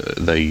 because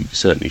they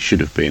certainly should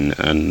have been,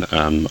 and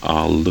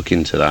I'll look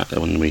into that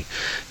when we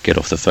get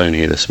off the phone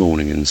here this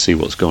morning and see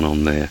what's gone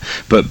on there.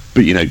 But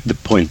you know, the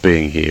point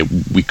being here,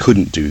 we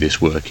couldn't do this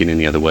work in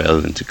any other way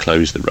other than to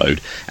close the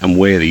road, and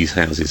where these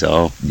houses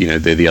are, you know,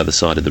 they're the other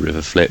side of the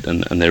River Flit,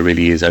 and there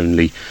really is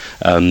only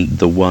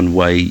the one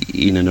way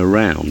in and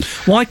around.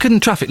 Why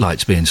couldn't traffic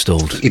lights be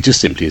installed? It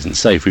just simply isn't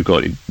safe. We've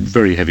got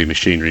very heavy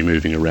machinery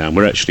moving around.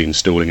 We're actually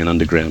installing an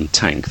underground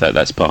tank.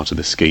 That's part of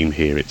the scheme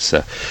here. It's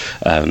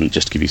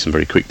just to give you some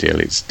very quick detail,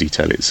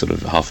 it's sort of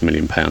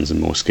 £500,000 and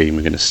more scheme.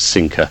 We're going to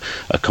sink a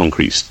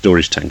concrete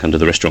storage tank under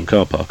the restaurant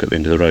car park at the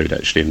end of the road,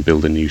 actually, and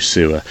build a new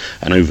sewer,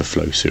 an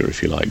overflow sewer,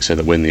 if you like, so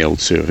that when the old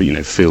sewer, you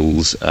know,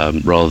 fills,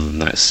 rather than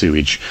that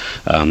sewage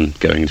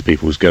going into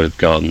people's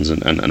gardens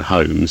and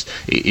homes,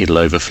 it'll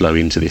overflow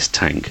into this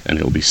tank, and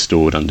it'll be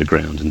stored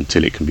underground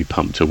until it can be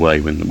pumped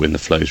away when the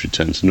flows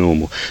return to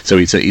normal. So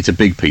it's a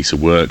big piece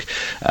of work,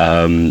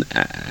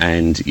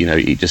 and you know,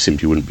 it just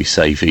simply wouldn't be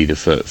safe either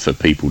for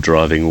people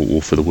driving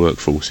or for the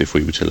workforce if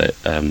we were to let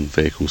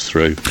vehicles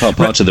through.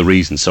 Part of the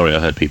reason, sorry, I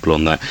heard people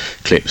on that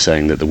clip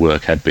saying that the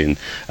work had been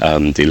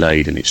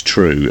delayed, and it's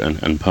true,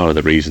 and part of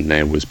the reason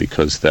there was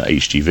because the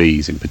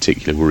HGVs in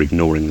particular were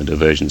ignoring the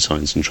diversion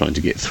signs and trying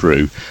to get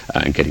through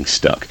and getting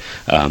stuck,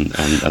 and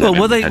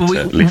they had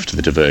to lift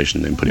the diversion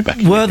and then put it back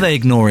in. Were they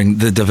ignoring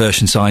the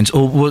diversion signs,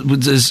 or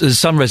as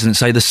some residents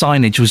say, the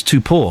signage was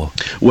too poor?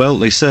 Well,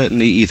 they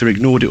certainly either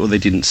ignored it or they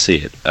didn't see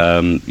it.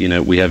 You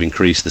know, we have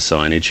increased the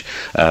signage.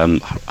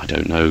 I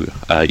don't know.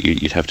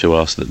 You'd have to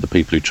ask the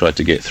people who tried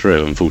to get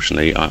through.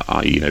 Unfortunately,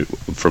 I you know,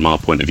 from our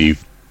point of view,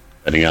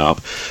 heading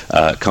up,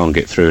 can't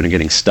get through and are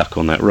getting stuck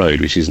on that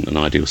road, which isn't an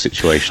ideal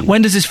situation.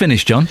 When does this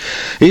finish, John?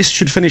 It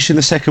should finish in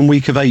the second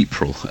week of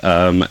April,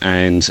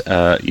 and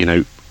you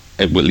know,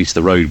 well, at least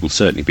the road will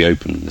certainly be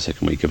open in the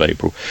second week of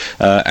April.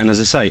 And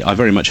as I say, I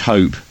very much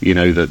hope, you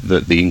know,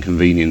 that the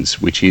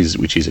inconvenience, which is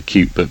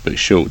acute but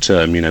short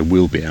term, you know,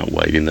 will be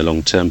outweighed in the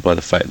long term by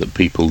the fact that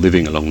people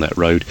living along that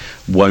road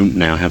won't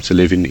now have to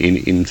live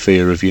in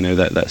fear of, you know,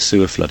 that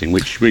sewer flooding,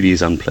 which really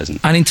is unpleasant.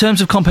 And in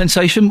terms of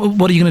compensation,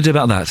 what are you going to do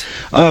about that?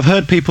 I've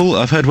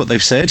heard what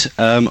they've said,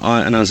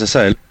 and as I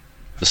say,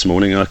 this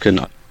morning I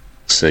can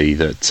see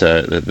that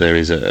there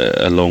is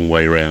a long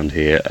way around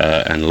here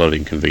and a lot of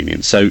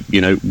inconvenience. So, you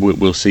know,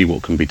 we'll see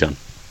what can be done.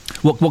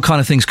 What kind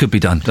of things could be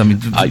done? I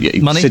mean,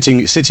 money?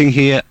 Sitting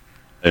here,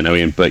 I don't know,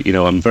 Ian, but, you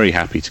know, I'm very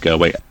happy to go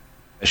away,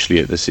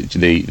 especially at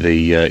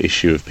the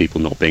issue of people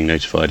not being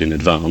notified in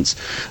advance,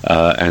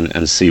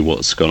 and see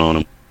what's gone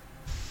on.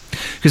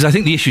 Because I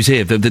think the issues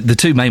here, the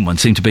two main ones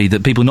seem to be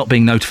that people not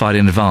being notified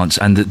in advance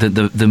and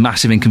the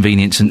massive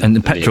inconvenience and the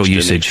petrol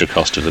usage. The extra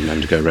cost of them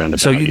having to go round about.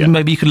 So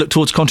maybe you could look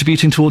towards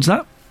contributing towards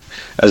that?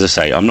 As I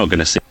say, I'm not going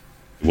to see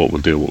what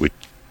we'll do,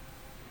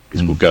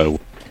 we'll go.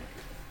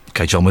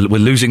 OK, John, we're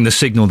losing the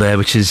signal there,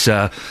 which is,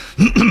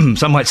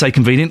 some might say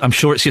convenient. I'm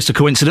sure it's just a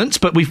coincidence,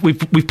 but we've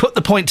put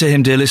the point to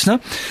him, dear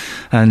listener,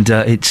 and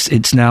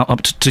it's now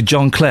up to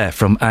John Clare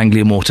from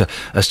Anglia Mortar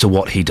as to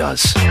what he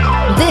does.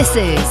 This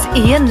is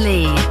Iain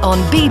Lee on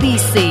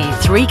BBC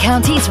Three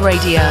Counties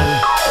Radio.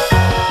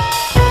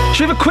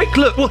 Should we have a quick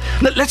look? Well,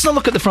 let's not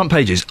look at the front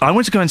pages. I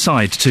want to go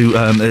inside to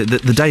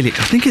the Daily...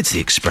 I think it's the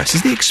Express.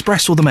 Is the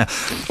Express or the Mail?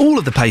 All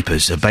of the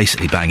papers are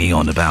basically banging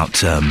on about...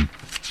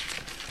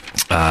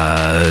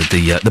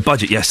 the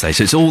budget yesterday,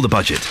 so it's all the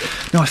budget.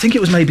 No, I think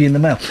it was maybe in the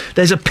Mail.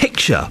 There's a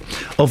picture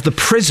of the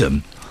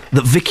prison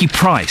that Vicky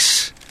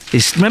Pryce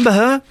is. Remember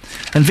her?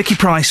 And Vicky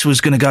Pryce was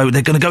going to go.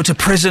 They're going to go to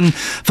prison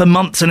for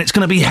months, and it's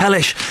going to be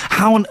hellish.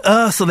 How on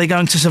earth are they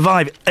going to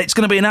survive? It's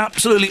going to be an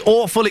absolutely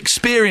awful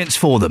experience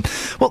for them.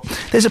 Well,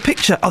 there's a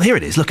picture. Oh, here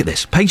it is. Look at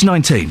this, page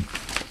 19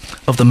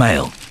 of the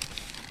Mail.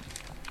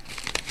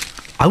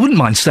 I wouldn't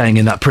mind staying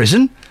in that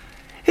prison.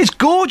 It's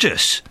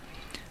gorgeous.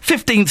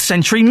 15th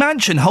century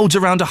mansion holds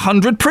around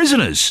 100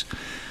 prisoners.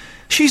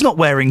 She's not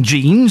wearing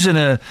jeans and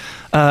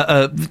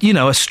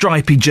a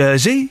stripy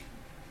jersey.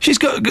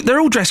 They're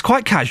all dressed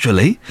quite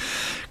casually.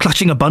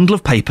 Clutching a bundle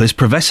of papers,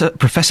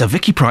 Professor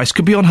Vicky Pryce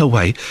could be on her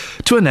way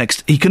to her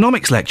next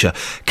economics lecture.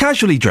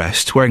 Casually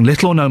dressed, wearing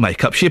little or no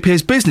makeup, she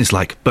appears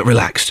businesslike but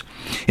relaxed.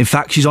 In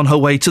fact, she's on her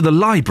way to the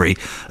library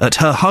at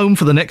her home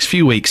for the next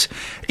few weeks,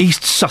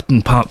 East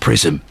Sutton Park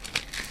Prison.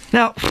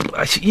 Now,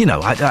 you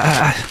know,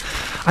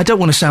 I don't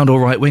want to sound all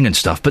right-wing and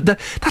stuff, but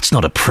that's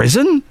not a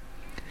prison.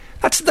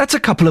 That's a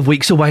couple of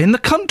weeks away in the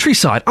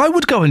countryside. I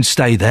would go and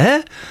stay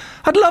there.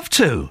 I'd love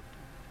to.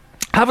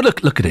 Have a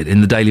look at it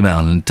in the Daily Mail,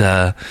 and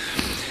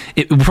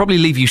it will probably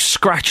leave you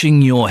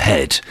scratching your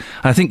head.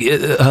 I think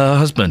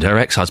her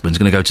ex-husband's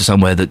going to go to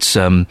somewhere that's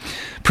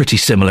pretty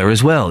similar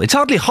as well. It's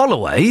hardly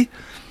Holloway.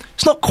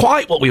 It's not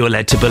quite what we were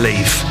led to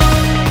believe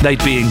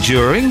they'd be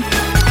enduring.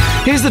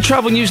 Here's the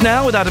travel news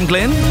now with Adam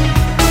Glynn.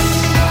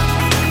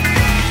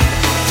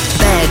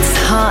 Beds,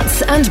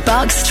 Herts and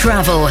Bucks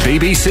travel.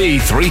 BBC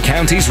Three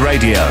Counties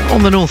Radio.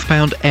 On the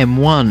northbound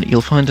M1,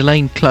 you'll find a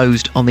lane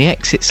closed on the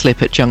exit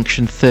slip at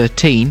junction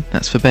 13.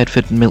 That's for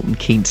Bedford and Milton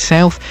Keynes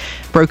South.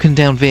 broken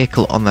down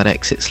vehicle on that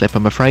exit slip,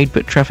 I'm afraid,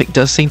 but traffic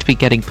does seem to be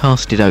getting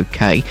past it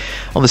okay.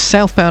 On the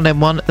southbound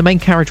M1, the main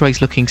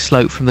carriageway's looking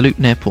slow from the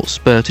Luton Airport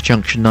spur to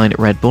junction 9 at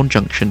Redbourne,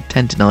 junction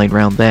 10 to 9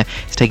 round there.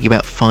 It's taking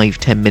about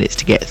 5-10 minutes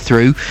to get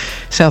through.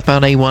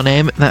 Southbound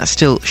A1M, that's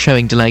still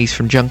showing delays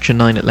from junction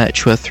 9 at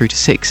Letchworth through to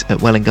 6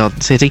 at Welwyn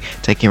Garden City,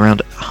 taking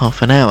around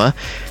half an hour.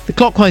 The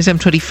clockwise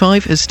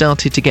M25 has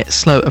started to get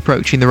slow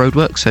approaching the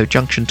roadwork, so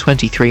junction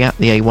 23 at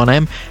the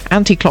A1M.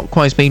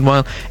 Anti-clockwise,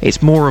 meanwhile,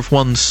 it's more of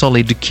one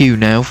solid queue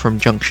now from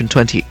junction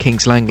 20 at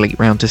Kings Langley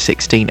round to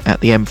 16 at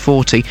the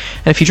M40.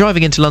 And if you're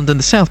driving into London,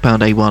 the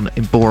southbound A1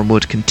 in Boreham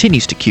Wood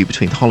continues to queue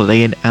between the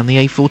Holiday Inn and the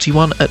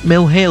A41 at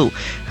Mill Hill.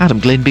 Adam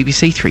Glynn,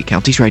 BBC Three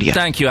Counties Radio.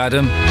 Thank you,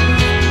 Adam.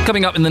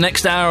 Coming up in the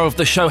next hour of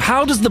the show,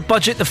 how does the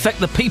budget affect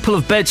the people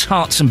of Beds,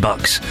 Herts and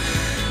Bucks?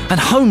 And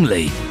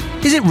homely,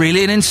 is it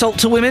really an insult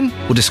to women?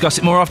 We'll discuss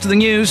it more after the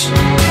news.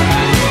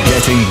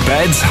 Getting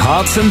Beds,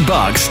 Herts and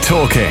Bucks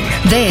talking.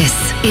 This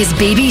is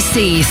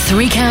BBC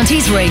Three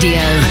Counties Radio.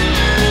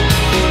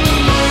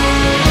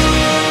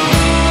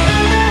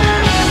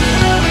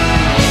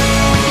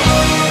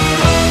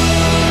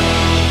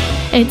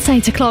 It's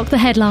 8 o'clock, the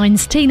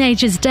headlines.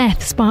 Teenager's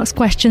death sparks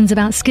questions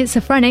about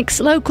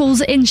schizophrenics. Locals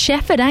in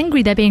Shefford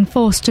angry they're being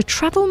forced to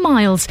travel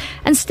miles.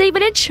 And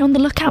Stevenage on the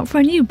lookout for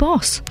a new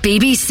boss.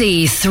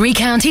 BBC Three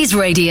Counties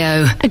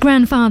Radio. A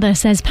grandfather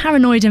says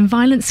paranoid and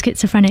violent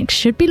schizophrenics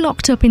should be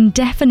locked up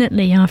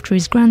indefinitely after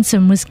his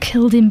grandson was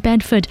killed in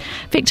Bedford.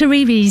 Victor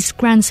Reevy's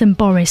grandson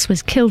Boris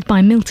was killed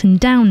by Milton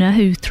Downer,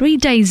 who 3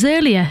 days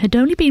earlier had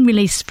only been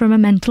released from a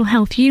mental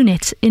health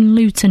unit in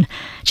Luton.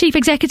 Chief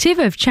Executive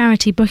of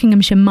charity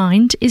Buckinghamshire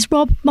Mind is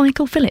Rob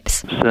Michael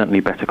Phillips. Certainly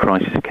better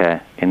crisis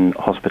care in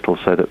hospitals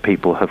so that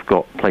people have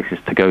got places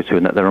to go to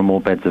and that there are more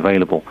beds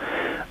available,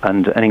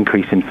 and an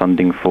increase in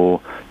funding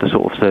for the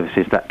sort of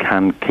services that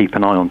can keep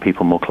an eye on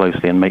people more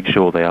closely and make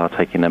sure they are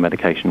taking their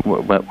medication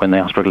when they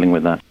are struggling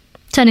with that.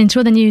 Turning to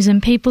other news,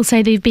 and people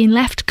say they've been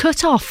left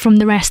cut off from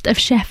the rest of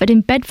Shefford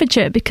in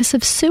Bedfordshire because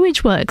of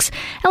sewage works.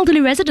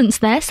 Elderly residents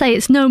there say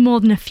it's no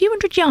more than a few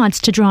hundred yards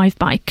to drive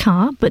by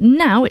car, but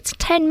now it's a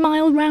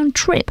 10-mile round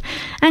trip.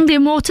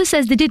 Anglian Water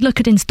says they did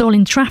look at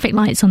installing traffic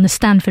lights on the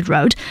Stanford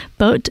Road,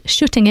 but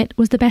shutting it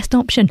was the best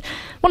option.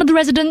 One of the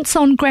residents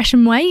on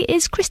Gresham Way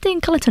is Christine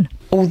Cullerton.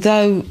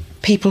 Although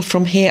people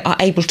from here are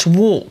able to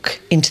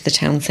walk into the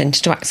town centre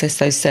to access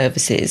those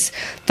services,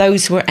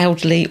 those who are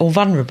elderly or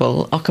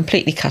vulnerable are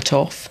completely cut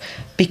off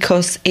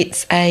because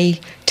it's a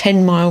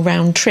 10-mile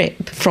round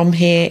trip from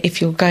here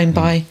if you're going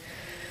by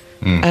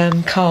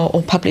car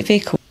or public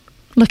vehicle.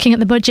 Looking at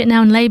the budget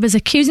now, and Labour's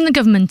accusing the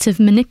government of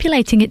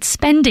manipulating its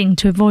spending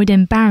to avoid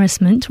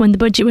embarrassment. When the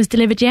budget was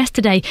delivered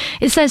yesterday,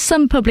 it says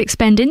some public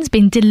spending's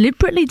been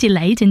deliberately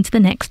delayed into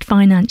the next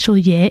financial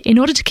year in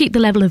order to keep the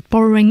level of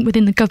borrowing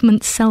within the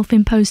government's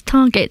self-imposed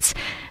targets.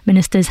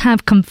 Ministers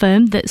have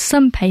confirmed that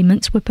some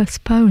payments were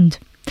postponed.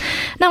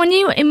 Now, a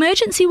new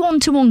emergency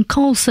one-to-one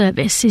call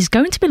service is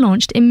going to be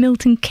launched in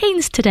Milton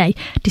Keynes today,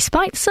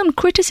 despite some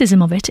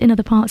criticism of it in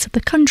other parts of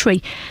the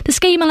country. The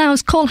scheme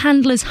allows call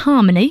handlers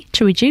Harmony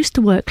to reduce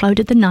the workload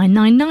of the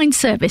 999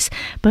 service,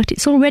 but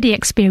it's already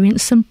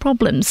experienced some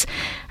problems.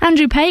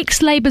 Andrew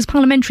Pakes, Labour's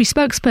parliamentary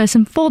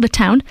spokesperson for the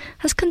town,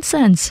 has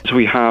concerns. So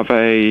we have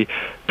a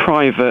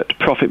private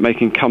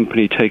profit-making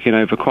company taking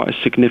over quite a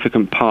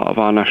significant part of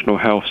our National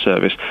Health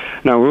Service.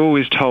 Now, we're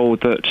always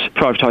told that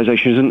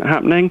privatisation isn't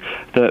happening,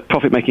 that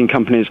profit-making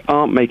companies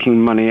aren't making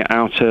money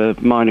out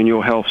of mine and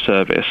your health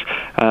service,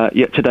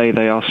 yet today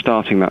they are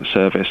starting that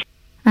service.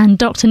 And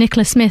Dr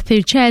Nicola Smith,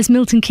 who chairs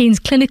Milton Keynes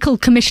Clinical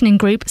Commissioning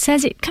Group,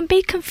 says it can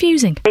be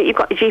confusing. You've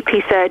got the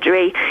GP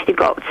surgery, you've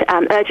got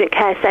urgent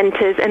care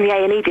centres and the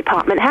A&E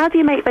department. How do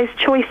you make those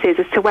choices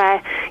as to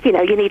where, you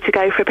need to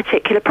go for a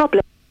particular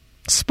problem?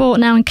 Sport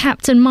now, and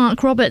captain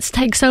Mark Roberts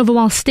takes over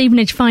while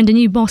Stevenage find a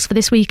new boss for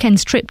this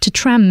weekend's trip to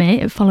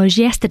Tranmere. It follows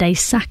yesterday's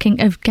sacking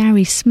of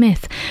Gary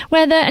Smith.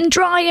 Weather and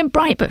dry and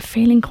bright, but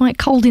feeling quite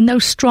cold in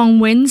those strong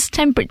winds.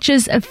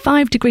 Temperatures of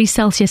 5 degrees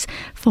Celsius,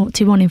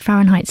 41 in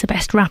Fahrenheit's the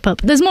best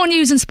wrap-up. There's more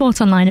news and sport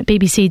online at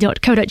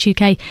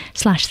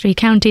bbc.co.uk/Three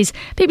Counties.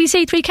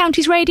 BBC Three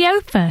Counties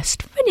Radio,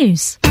 first for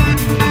news.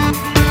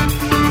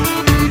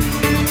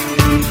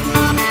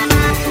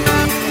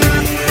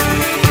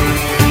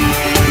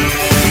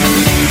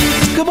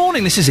 Good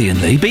morning, this is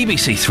Iain Lee,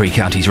 BBC Three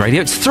Counties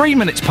Radio. It's 3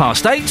 minutes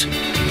past 8,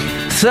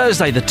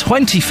 Thursday the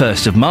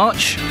 21st of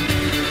March,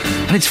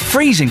 and it's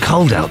freezing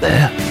cold out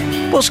there.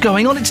 What's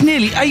going on? It's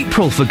nearly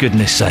April, for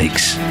goodness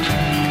sakes.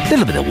 A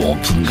little bit of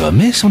warmth wouldn't go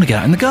amiss. I want to get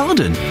out in the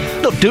garden.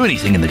 Not do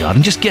anything in the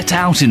garden, just get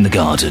out in the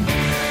garden,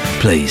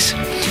 please.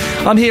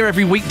 I'm here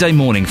every weekday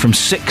morning from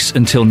 6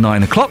 until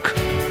 9 o'clock,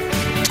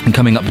 and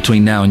coming up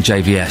between now and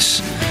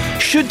JVS.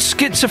 Should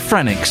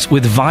schizophrenics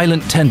with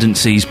violent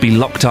tendencies be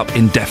locked up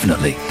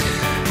indefinitely?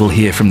 We'll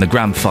hear from the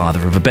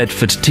grandfather of a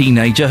Bedford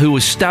teenager who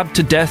was stabbed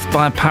to death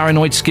by a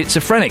paranoid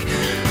schizophrenic.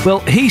 Well,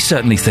 he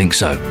certainly thinks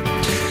so.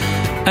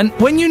 And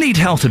when you need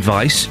health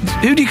advice,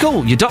 who do you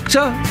call? Your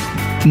doctor?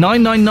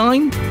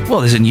 999? Well,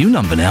 there's a new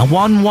number now,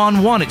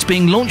 111. It's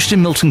being launched in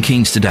Milton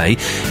Keynes today.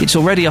 It's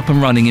already up and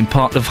running in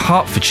part of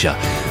Hertfordshire.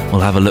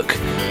 We'll have a look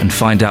and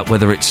find out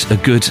whether it's a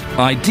good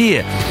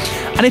idea.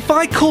 And if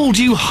I called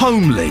you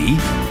homely,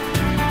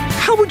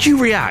 how would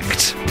you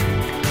react?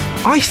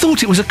 I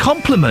thought it was a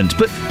compliment,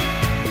 but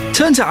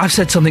turns out I've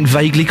said something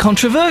vaguely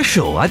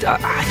controversial. I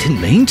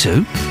didn't mean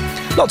to.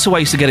 Lots of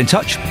ways to get in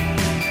touch.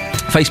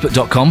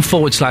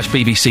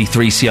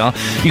 Facebook.com/BBC3CR.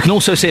 You can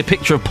also see a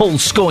picture of Paul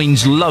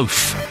Scoyne's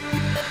loaf.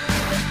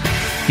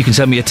 You can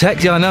send me a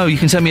text. Yeah, I know. You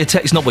can send me a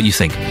text, not what you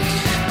think.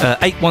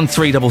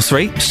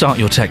 81333. Start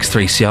your text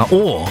 3CR.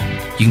 Or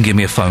you can give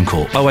me a phone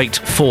call.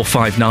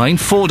 08459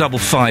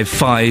 455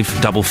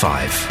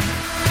 555.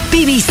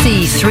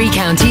 BBC Three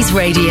Counties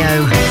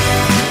Radio.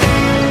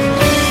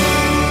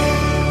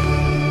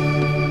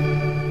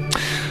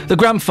 The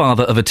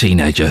grandfather of a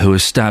teenager who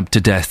was stabbed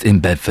to death in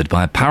Bedford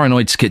by a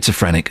paranoid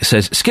schizophrenic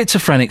says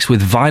schizophrenics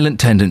with violent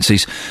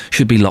tendencies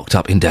should be locked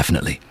up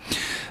indefinitely.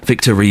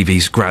 Victor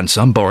Reevy's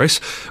grandson, Boris,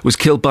 was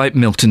killed by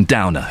Milton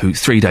Downer, who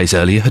 3 days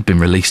earlier had been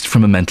released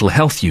from a mental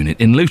health unit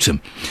in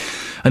Luton.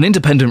 An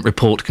independent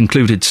report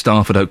concluded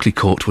staff at Oakley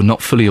Court were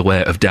not fully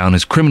aware of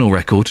Downer's criminal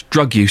record,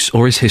 drug use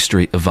or his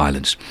history of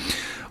violence.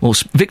 Well,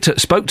 Victor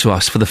spoke to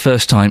us for the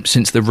first time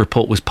since the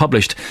report was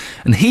published,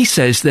 and he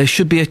says there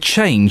should be a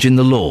change in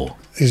the law.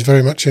 He's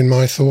very much in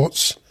my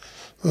thoughts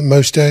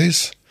most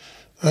days.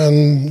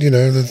 And,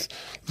 the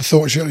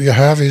thoughts you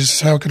have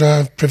is, how could I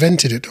have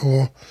prevented it,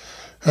 or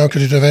how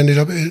could it have ended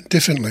up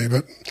differently?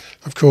 But,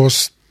 of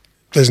course,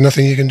 there's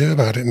nothing you can do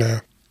about it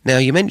now. Now,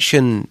 you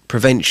mention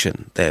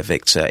prevention there,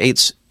 Victor.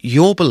 It's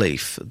your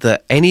belief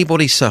that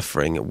anybody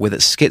suffering with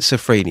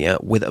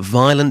schizophrenia with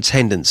violent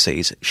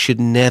tendencies should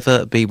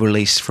never be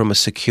released from a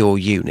secure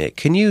unit.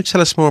 Can you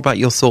tell us more about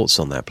your thoughts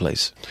on that,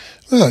 please?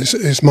 Well,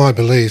 it's my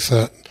belief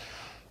that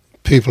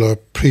people who are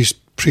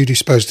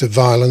predisposed to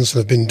violence and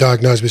have been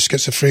diagnosed with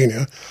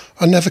schizophrenia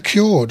are never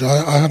cured.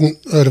 I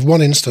haven't heard of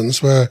one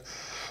instance where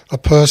a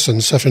person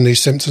suffering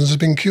these symptoms has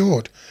been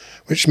cured,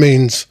 which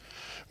means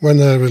when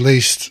they're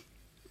released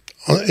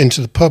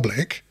into the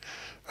public,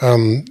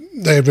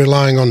 they're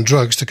relying on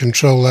drugs to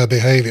control their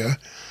behaviour.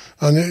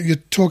 And you're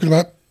talking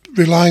about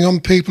relying on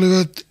people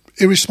who are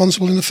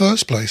irresponsible in the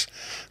first place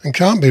and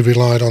can't be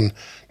relied on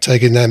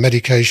taking their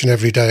medication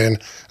every day and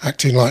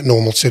acting like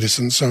normal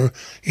citizens. So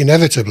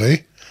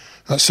inevitably,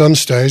 at some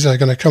stage, they're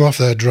going to come off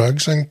their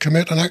drugs and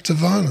commit an act of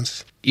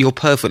violence. You're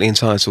perfectly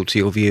entitled to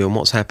your view, and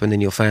what's happened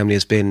in your family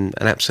has been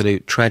an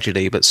absolute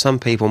tragedy, but some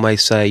people may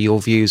say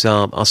your views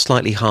are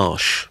slightly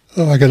harsh.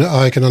 Well,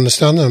 I can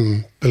understand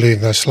them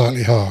believing they're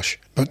slightly harsh,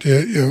 but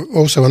you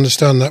also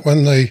understand that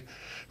when they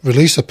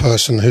release a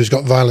person who's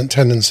got violent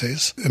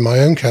tendencies, in my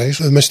own case,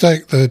 the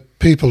mistake the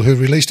people who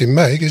released him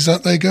make is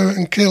that they go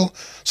and kill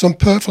some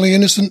perfectly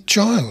innocent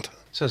child.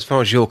 So as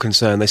far as you're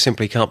concerned, they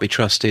simply can't be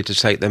trusted to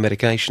take their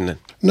medication then?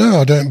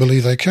 No, I don't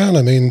believe they can.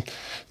 I mean,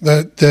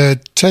 they're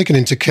taken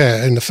into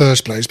care in the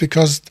first place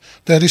because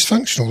they're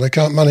dysfunctional. They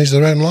can't manage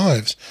their own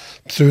lives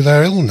through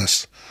their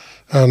illness.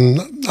 And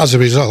as a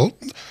result,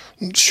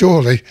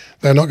 surely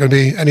they're not going to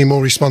be any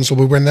more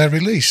responsible when they're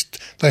released.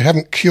 They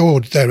haven't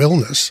cured their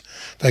illness.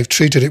 They've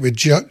treated it with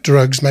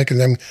drugs, making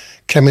them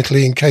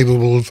chemically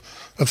incapable of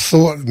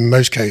thought in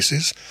most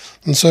cases.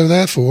 And so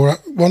therefore,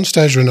 at one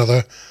stage or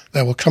another,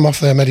 they will come off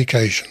their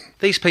medication.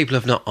 These people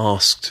have not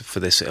asked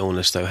for this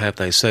illness, though, have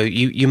they? So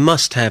you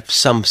must have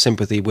some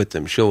sympathy with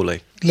them,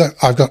 surely. Look,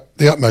 I've got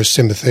the utmost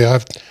sympathy.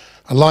 I've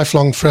a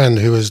lifelong friend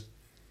who was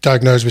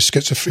diagnosed with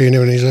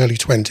schizophrenia in his early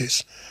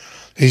 20s.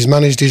 He's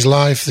managed his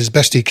life as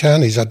best he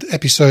can. He's had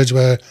episodes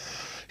where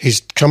he's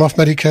come off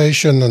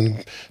medication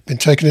and been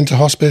taken into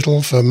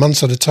hospital for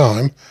months at a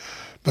time.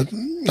 But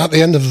at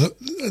the end of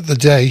the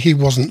day, he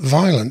wasn't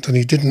violent and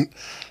he didn't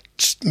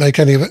make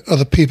any of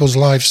other people's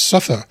lives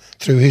suffer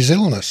through his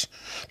illness.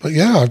 But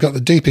yeah, I've got the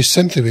deepest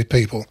sympathy with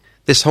people.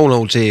 This whole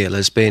ordeal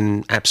has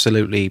been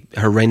absolutely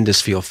horrendous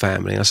for your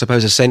family. I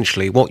suppose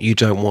essentially what you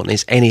don't want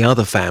is any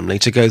other family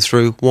to go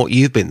through what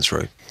you've been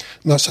through.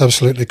 That's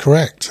absolutely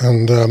correct.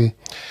 And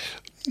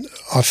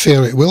I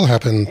fear it will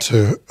happen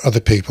to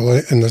other people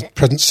in the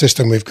present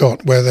system we've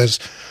got, where there's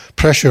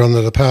pressure on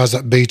the powers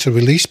that be to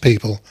release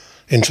people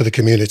into the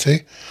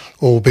community,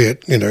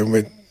 albeit,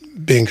 with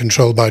being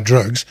controlled by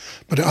drugs.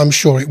 But I'm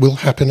sure it will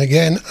happen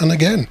again and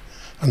again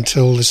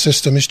until the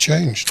system is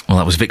changed. Well,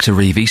 that was Victor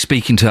Reevy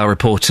speaking to our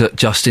reporter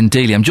Justin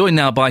Dealey. I'm joined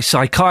now by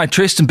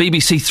psychiatrist and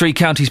BBC Three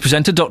Counties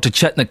presenter Dr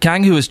Chetna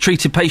Kang, who has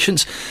treated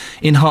patients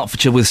in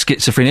Hertfordshire with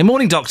schizophrenia.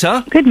 Morning,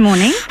 Doctor. Good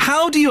morning.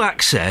 How do you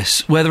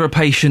access whether a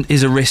patient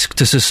is a risk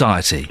to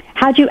society?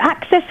 How do you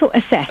access or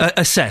assess?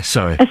 Assess,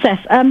 sorry.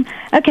 Assess.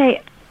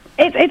 Okay.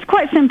 It's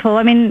quite simple.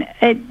 I mean,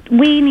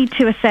 we need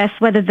to assess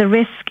whether the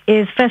risk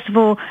is, first of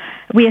all,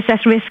 we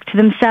assess risk to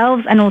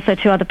themselves and also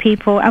to other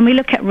people, and we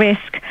look at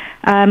risk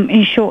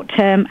in short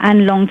term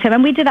and long term,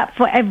 and we do that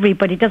for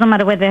everybody. It doesn't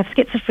matter whether they have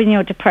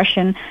schizophrenia or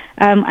depression.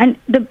 And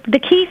the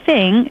key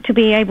thing to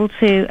be able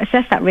to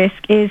assess that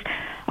risk is,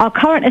 our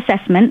current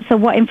assessment, so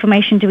what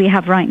information do we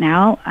have right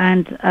now,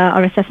 and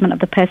our assessment of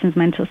the person's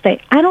mental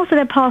state, and also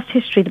their past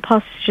history. The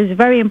past history is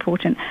very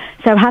important.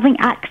 So having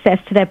access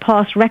to their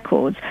past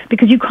records,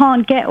 because you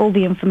can't get all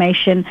the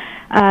information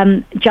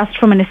just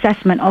from an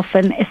assessment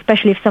often,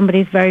 especially if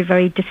somebody's very,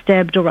 very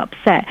disturbed or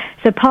upset.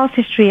 So past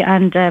history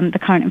and the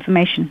current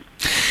information.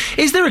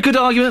 Is there a good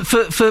argument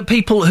for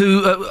people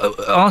who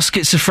are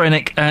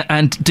schizophrenic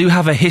and do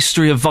have a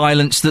history of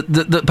violence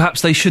that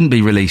perhaps they shouldn't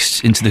be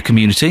released into the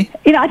community?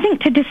 I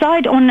think to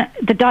decide on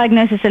the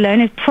diagnosis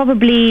alone is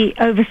probably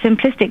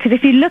oversimplistic, because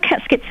if you look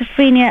at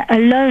schizophrenia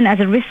alone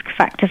as a risk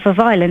factor for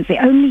violence, it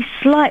only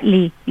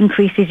slightly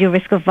increases your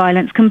risk of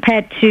violence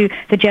compared to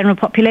the general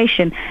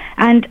population.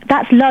 And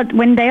that's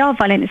when they are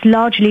violent, it's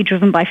largely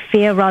driven by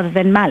fear rather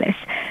than malice.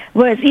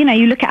 Whereas,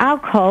 you look at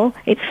alcohol,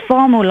 it's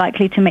far more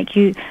likely to make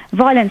you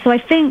violent. So I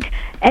think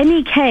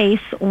any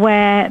case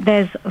where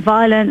there's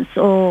violence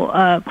or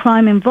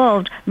crime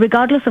involved,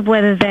 regardless of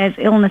whether there's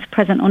illness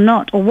present or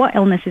not, or what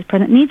illness is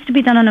present, needs to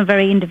be done on a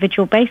very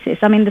individual basis.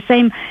 I mean, the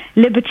same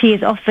liberty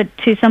is offered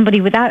to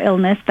somebody without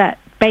illness, that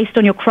based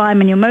on your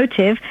crime and your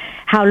motive,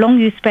 how long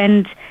you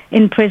spend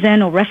in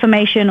prison or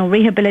reformation or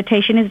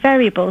rehabilitation is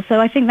variable.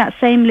 So I think that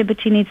same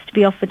liberty needs to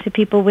be offered to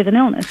people with an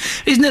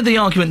illness. Isn't it the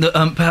argument that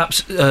perhaps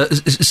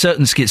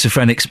certain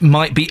schizophrenics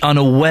might be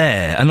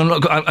unaware, and I'm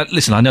not,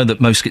 listen, I know that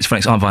most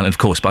schizophrenics aren't violent, of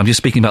course, but I'm just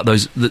speaking about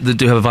those that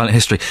do have a violent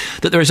history,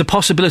 that there is a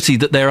possibility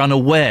that they're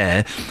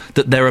unaware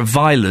that their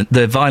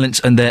violence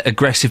and their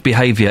aggressive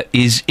behaviour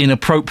is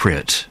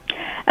inappropriate?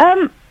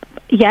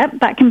 Yeah,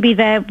 that can be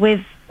there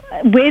with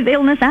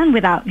illness and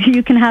without.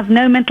 You can have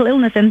no mental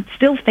illness and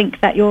still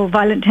think that your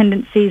violent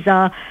tendencies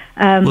are...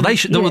 well,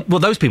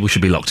 those people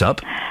should be locked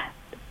up.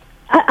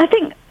 I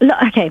think...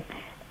 Okay,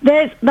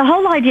 there's the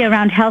whole idea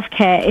around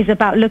healthcare is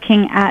about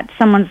looking at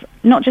someone's,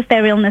 not just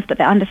their illness, but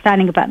their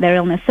understanding about their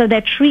illness. So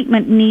their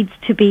treatment needs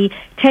to be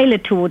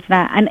tailored towards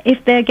that. And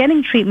if they're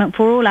getting treatment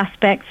for all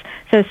aspects,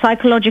 so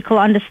psychological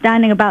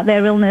understanding about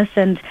their illness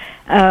and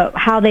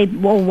how they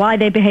or why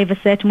they behave a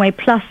certain way,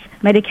 plus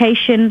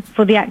medication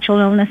for the actual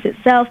illness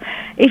itself.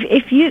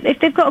 If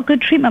they've got a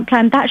good treatment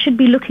plan, that should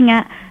be looking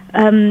at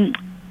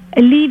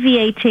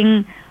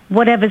alleviating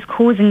whatever's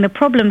causing the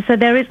problem. So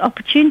there is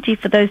opportunity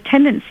for those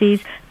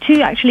tendencies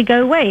to actually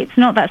go away. It's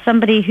not that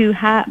somebody who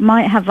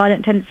might have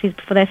violent tendencies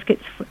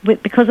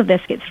because of their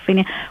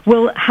schizophrenia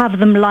will have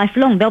them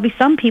lifelong. There'll be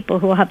some people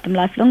who will have them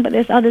lifelong, but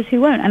there's others who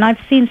won't. And I've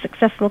seen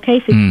successful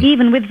cases,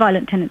 even with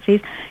violent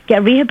tendencies,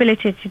 get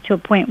rehabilitated to a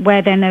point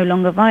where they're no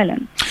longer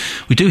violent.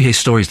 We do hear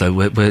stories, though,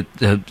 where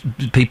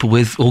people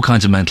with all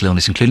kinds of mental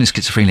illness, including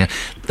schizophrenia,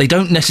 they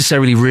don't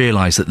necessarily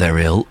realise that they're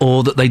ill,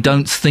 or that they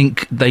don't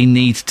think they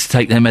need to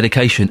take their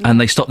medication, and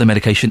they stop their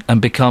medication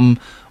and become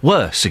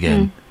worse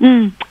again.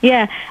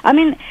 Yeah, I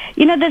mean,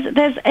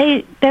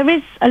 there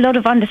is a lot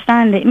of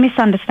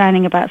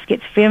misunderstanding about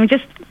schizophrenia. I mean,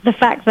 just the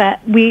fact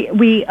that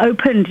we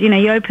opened,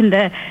 you opened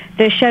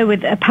the show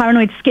with a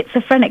paranoid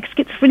schizophrenic.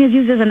 Schizophrenia is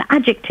used as an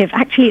adjective.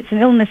 Actually, it's an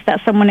illness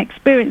that someone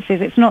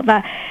experiences. It's not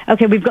that,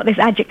 okay, we've got this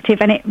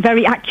adjective and it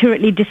very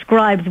accurately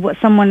describes what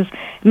someone's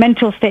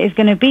mental state is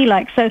going to be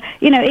like. So,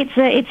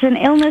 it's an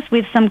illness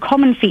with some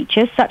common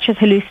features, such as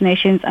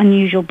hallucinations,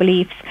 unusual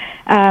beliefs,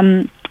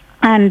 and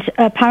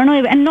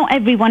paranoia, and not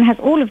everyone has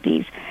all of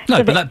these. No,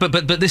 so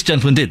but this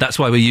gentleman did. That's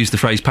why we use the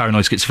phrase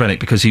paranoid schizophrenic,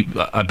 because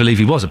I believe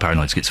he was a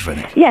paranoid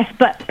schizophrenic. Yes,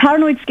 but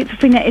paranoid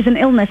schizophrenia is an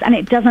illness, and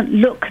it doesn't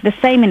look the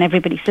same in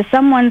everybody. So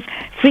someone's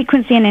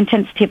frequency and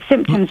intensity of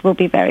symptoms will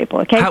be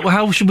variable. Okay.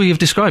 How should we have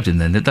described him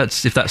then? If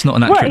that's not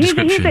an accurate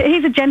description.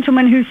 He's a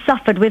gentleman who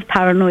suffered with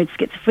paranoid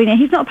schizophrenia.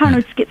 He's not a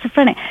paranoid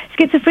schizophrenic.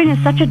 Schizophrenia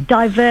is such a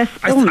diverse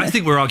illness. I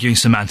think we're arguing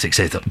semantics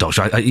here,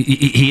 Doctor.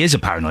 He is a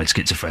paranoid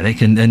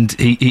schizophrenic, and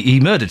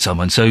he murdered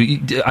someone. So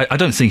I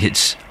don't think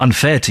it's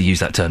unfair to use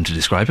that term to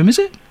describe him, is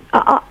it?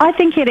 I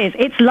think it is.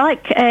 It's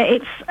like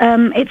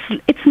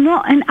it's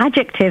not an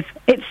adjective.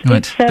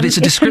 But it's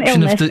a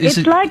description of the. It's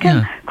like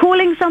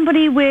calling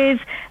somebody with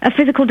a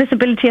physical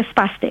disability a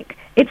spastic.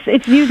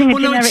 It's using a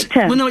generic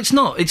term. Well, no, it's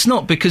not. It's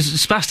not, because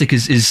spastic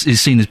is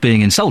seen as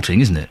being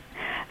insulting, isn't it?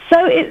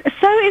 So is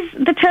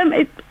the term.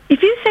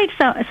 If you say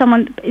to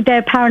someone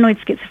they're paranoid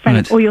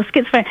schizophrenic, or you're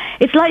schizophrenic,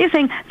 it's like you're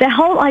saying their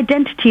whole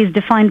identity is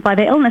defined by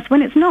their illness,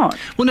 when it's not.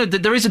 Well, no,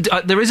 there is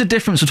a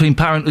difference between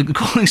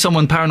calling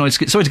someone paranoid.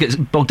 Sorry to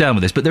get bogged down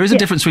with this, but there is a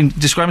difference between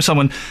describing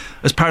someone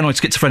as paranoid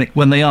schizophrenic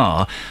when they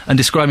are, and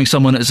describing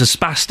someone as a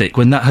spastic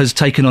when that has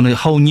taken on a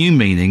whole new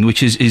meaning,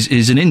 which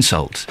is an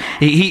insult.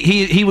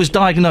 He was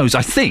diagnosed,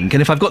 I think,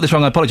 and if I've got this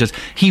wrong, I apologise.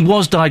 He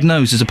was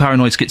diagnosed as a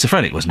paranoid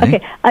schizophrenic, wasn't he?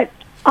 Okay,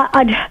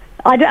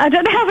 I don't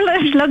know how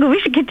much longer we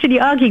should continue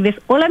arguing this.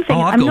 All I'm saying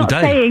is I'm not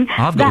saying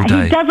that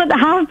he doesn't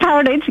have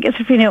paranoid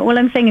schizophrenia. All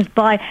I'm saying is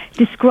by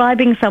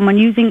describing someone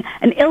using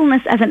an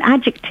illness as an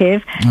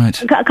adjective,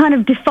 kind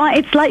of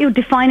it's like you're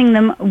defining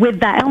them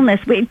with that illness,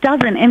 but it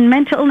doesn't. And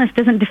mental illness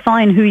doesn't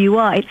define who you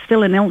are. It's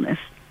still an illness.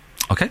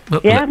 Okay.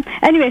 Well, Yeah.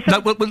 Anyway, so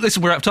well,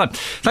 listen, we're out of time.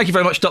 Thank you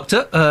very much,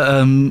 Doctor.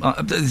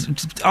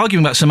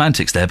 Arguing about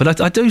semantics there,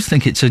 but I do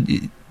think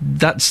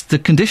that's the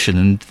condition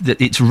and that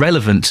it's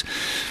relevant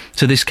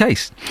to this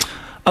case.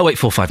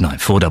 08459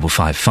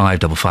 455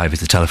 555 is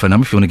the telephone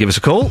number if you want to give us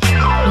a call.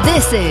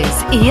 This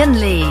is Iain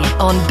Lee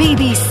on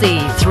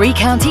BBC Three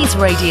Counties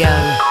Radio.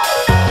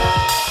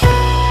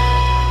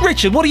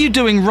 Richard, what are you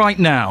doing right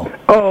now?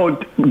 Oh,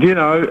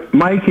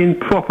 making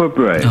proper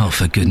bread. Oh,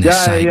 for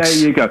goodness sakes.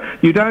 There you go.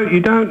 You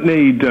don't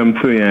need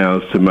 3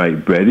 hours to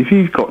make bread. If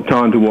you've got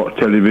time to watch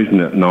television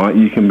at night,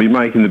 you can be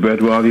making the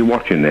bread while you're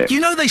watching it.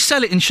 You know they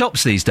sell it in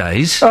shops these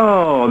days.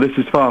 Oh, this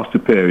is far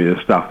superior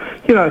stuff.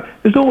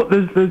 There's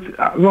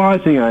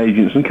rising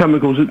agents and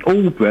chemicals in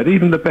all bread,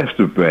 even the best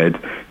of bread.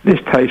 This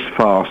tastes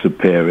far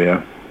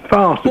superior.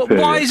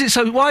 Why is it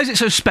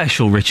so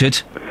special,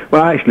 Richard?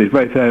 Well, actually, it's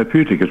very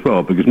therapeutic as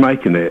well, because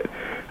making it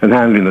and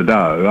handling the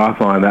dough, I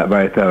find that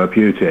very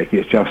therapeutic.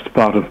 It's just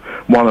part of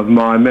one of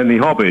my many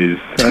hobbies.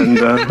 And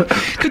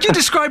could you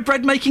describe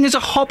bread making as a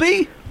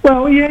hobby?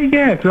 Well,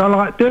 yeah, because I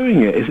like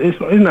doing it.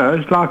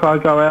 It's like I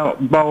go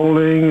out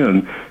bowling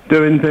and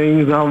doing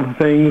other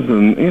things,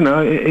 and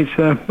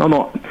I'm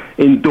not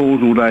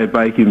indoors all day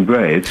baking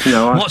bread.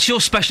 What's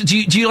your special? Do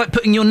you like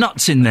putting your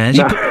nuts in there?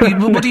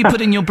 What do you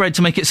put in your bread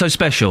to make it so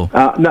special?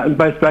 No,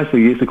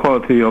 basically, it's the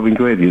quality of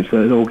ingredients.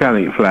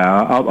 Organic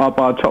flour. I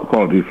buy top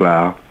quality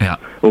flour. Yeah.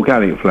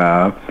 Organic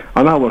flour.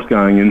 I know what's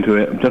going into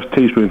it. Just a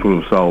teaspoonful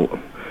of salt.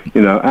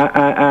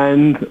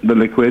 And the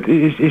liquid.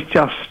 It's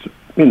just.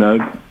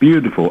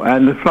 Beautiful,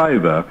 and the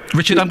flavour.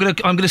 Richard, I'm going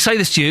to say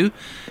this to you.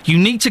 You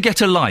need to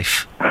get a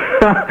life.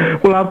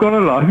 Well, I've got a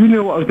life. You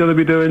knew what I was going to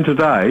be doing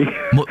today.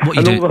 What you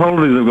and doing? all the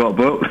holidays I've got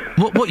booked.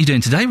 What are you doing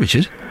today,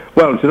 Richard?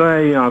 Well,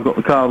 today I've got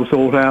the car to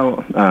sort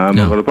out. I've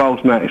got a bowl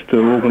snacks to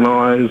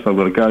organise. I've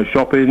got to go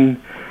shopping.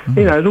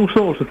 There's all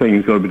sorts of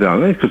things got to be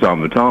done. It's because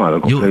I'm retired.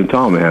 I've got plenty of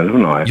time in my hands,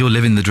 haven't I? You're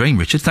living the dream,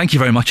 Richard. Thank you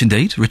very much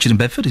indeed. Richard in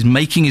Bedford is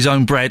making his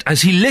own bread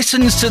as he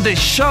listens to this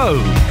show.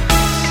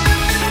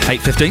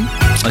 8:15.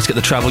 Let's get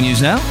the travel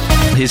news now.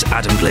 Here's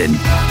Adam Glynn.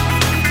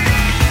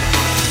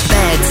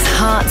 Beds,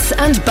 Herts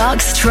and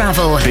Bucks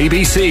travel.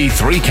 BBC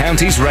Three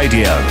Counties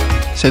Radio.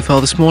 So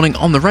far this morning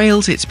on the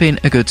rails, it's been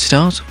a good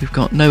start. We've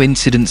got no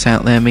incidents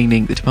out there,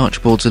 meaning the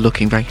departure boards are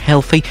looking very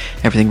healthy.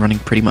 Everything running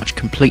pretty much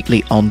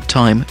completely on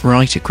time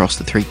right across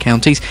the three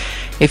counties.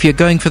 If you're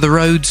going for the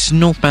roads,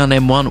 northbound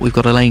M1, we've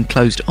got a lane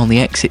closed on the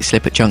exit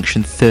slip at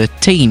junction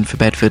 13 for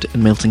Bedford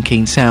and Milton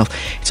Keynes South.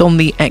 It's on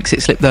the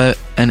exit slip though,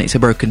 and it's a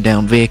broken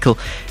down vehicle.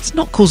 It's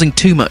not causing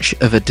too much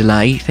of a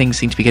delay. Things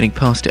seem to be getting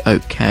past it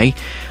okay.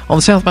 On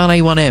the southbound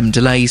A1M,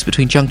 delays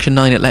between junction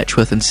 9 at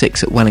Letchworth and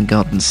 6 at Welwyn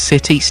Gardens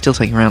City, still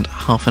taking around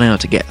half an hour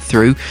to get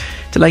through.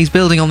 Delays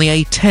building on the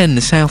A10,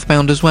 the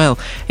southbound as well.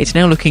 It's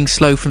now looking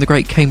slow from the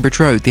Great Cambridge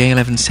Road, the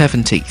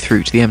A1170,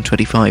 through to the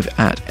M25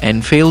 at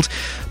Enfield.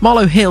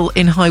 Marlow Hill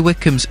in High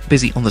Wycombe's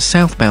busy on the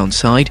southbound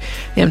side.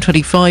 The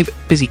M25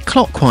 busy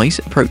clockwise,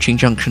 approaching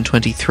junction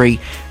 23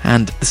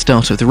 and the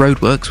start of the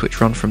roadworks, which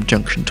run from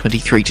junction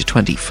 23 to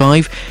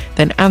 25.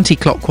 Then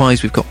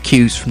anti-clockwise, we've got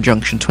queues from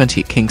junction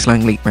 20 at Kings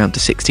Langley round to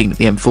 16 at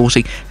the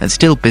M40, and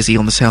still busy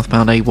on the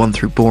southbound A1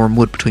 through Boreham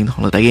Wood between the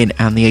Holiday Inn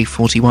and the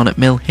A41 at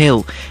Mill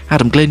Hill.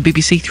 Adam Glynn,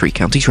 BBC Three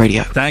Counties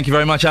Radio. Thank you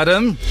very much,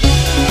 Adam.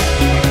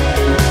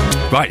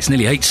 Right, it's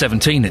nearly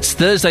 8:17. It's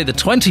Thursday the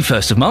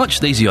 21st of March.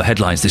 These are your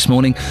headlines this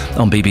morning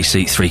on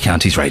BBC Three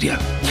Counties Radio.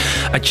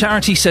 A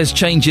charity says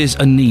changes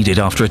are needed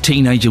after a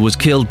teenager was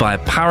killed by a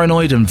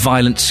paranoid and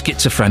violent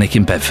schizophrenic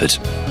in Bedford.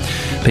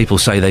 People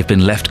say they've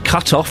been left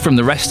cut off from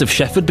the rest of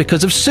Shefford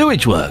because of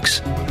sewage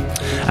works.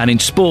 And in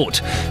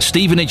sport,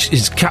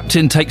 Stevenage's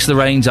captain takes the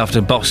reins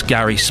after boss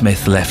Gary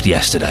Smith left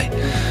yesterday.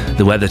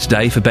 The weather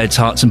today for Beds,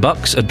 Herts and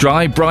Bucks, a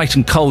dry, bright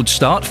and cold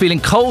start. Feeling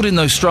cold in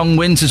those strong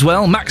winds as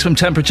well. Maximum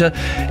temperature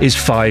is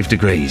 5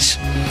 degrees.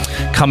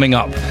 Coming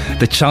up,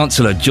 the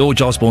Chancellor,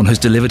 George Osborne, has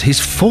delivered his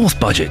fourth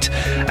budget,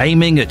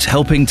 aiming at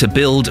helping to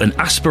build an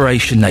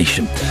aspiration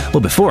nation.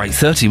 Well, before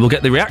 8:30, we'll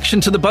get the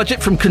reaction to the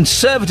budget from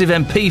Conservative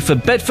MP for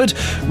Bedford,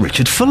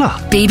 Richard Fuller.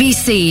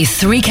 BBC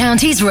Three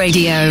Counties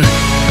Radio.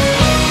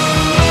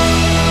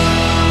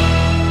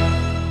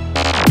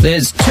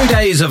 There's 2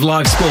 days of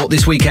live sport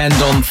this weekend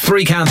on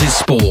Three Counties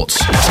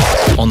Sports.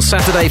 On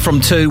Saturday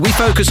from 2, we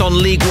focus on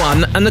League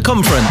One and the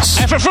Conference.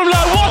 Effort from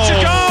Lowe, what a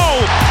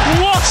goal!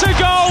 What a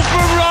goal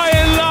from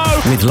Ryan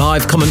Lowe! With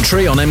live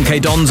commentary on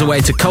MK Dons away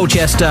to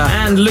Colchester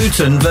and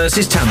Luton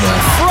versus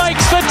Tamworth.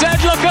 Breaks the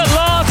deadlock at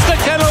last to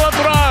Kenilworth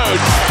Road.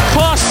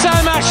 Past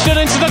Sam Ashton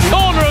into the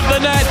corner of the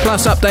net.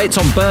 Plus updates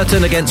on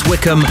Burton against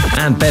Wickham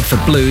and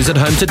Bedford Blues at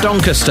home to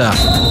Doncaster.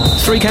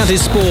 Three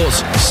Counties Sports,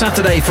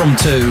 Saturday from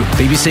 2,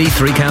 BBC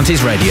Three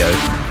Counties Radio.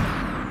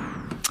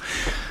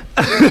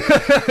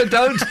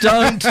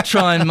 Don't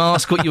try and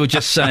mask what you were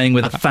just saying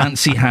with a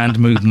fancy hand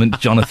movement,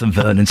 Jonathan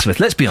Vernon Smith.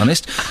 Let's be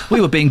honest, we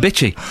were being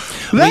bitchy.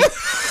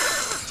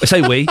 I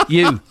say we,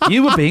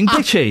 you were being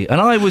bitchy, and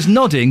I was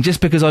nodding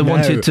just because I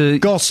wanted to...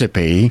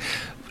 Gossipy.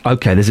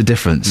 OK, there's a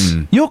difference.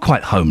 You're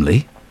quite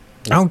homely.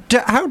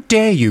 How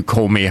dare you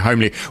call me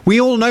homely?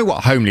 We all know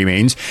what homely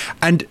means,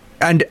 and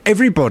And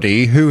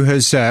everybody who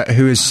has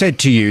said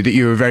to you that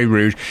you were very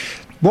rude,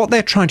 what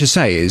they're trying to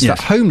say is that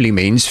homely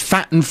means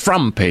fat and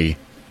frumpy.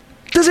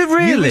 Does it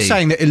really? You were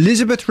saying that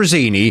Elizabeth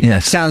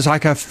Rossini sounds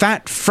like a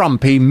fat,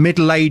 frumpy,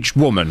 middle-aged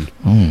woman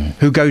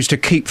who goes to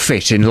keep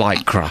fit in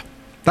Lycra.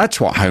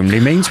 That's what homely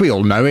means. We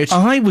all know it.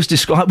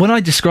 When I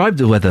described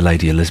the weather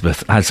lady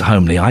Elizabeth as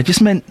homely, I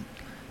just meant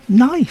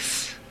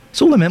nice.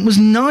 That's all I meant was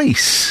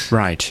nice.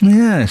 Right.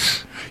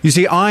 Yes. You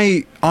see,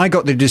 I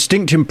got the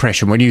distinct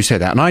impression when you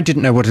said that, and I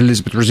didn't know what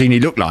Elizabeth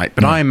Rossini looked like,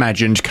 but I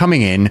imagined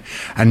coming in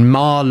and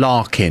Ma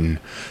Larkin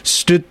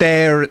stood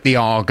there at the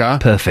Arga.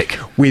 Perfect.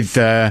 With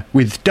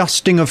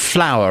dusting of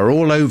flour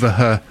all over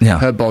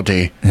her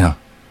body. Yeah.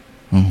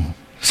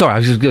 Sorry, I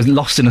was just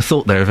lost in a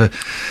thought there of a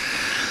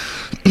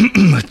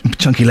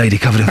chunky lady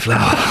covered in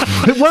flour.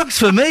 It works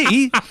for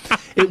me.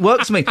 It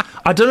works for me.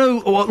 I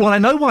don't know. Well, I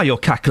know why you're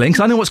cackling,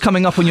 because I know what's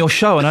coming up on your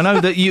show, and I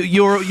know that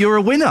you're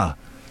a winner.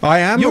 I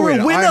am. You're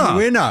a winner. I'm a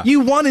winner.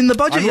 You won in the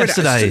budget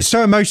yesterday.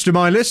 So are most of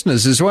my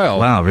listeners as well.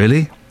 Wow,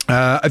 really?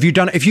 Have you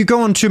done it? If you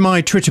go onto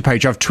my Twitter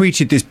page, I've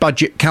tweeted this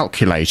budget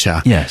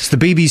calculator. Yes. It's the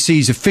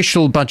BBC's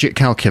official budget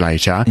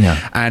calculator.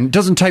 Yeah. And it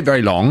doesn't take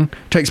very long.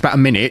 It takes about a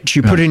minute.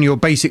 You put in your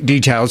basic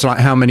details, like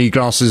how many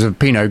glasses of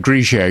Pinot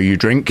Grigio you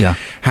drink,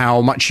 how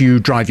much you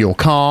drive your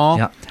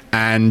car,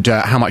 and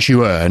how much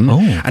you earn.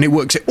 And it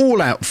works it all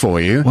out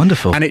for you.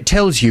 Wonderful. And it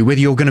tells you whether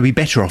you're going to be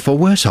better off or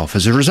worse off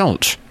as a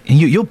result. And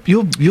your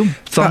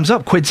thumbs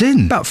up, quid's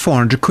in. About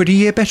 400 quid a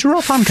year better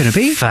off I'm going to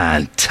be.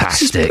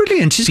 Fantastic. This is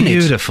brilliant, isn't it?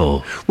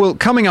 Beautiful. Well,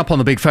 coming up on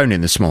the big phone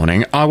in this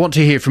morning, I want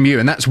to hear from you,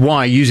 and that's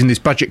why using this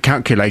budget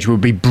calculator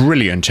would be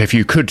brilliant if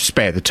you could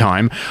spare the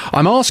time.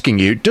 I'm asking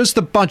you, does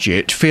the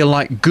budget feel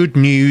like good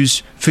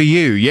news for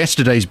you?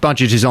 Yesterday's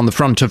budget is on the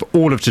front of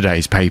all of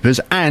today's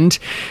papers, and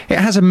it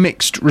has a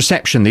mixed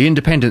reception. The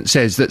Independent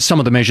says that some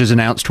of the measures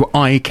announced were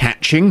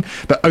eye-catching,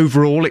 but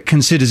overall it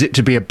considers it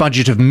to be a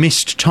budget of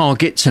missed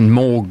targets and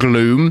more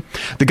gloom.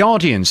 The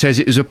Guardian says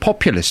it is a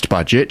populist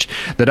budget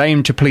that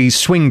aimed to please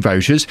swing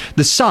voters.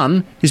 The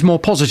Sun is more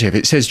positive.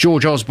 It says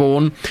George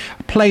Osborne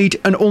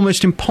played an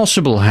almost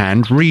impossible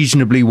hand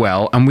reasonably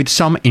well and with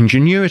some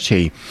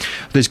ingenuity.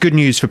 There's good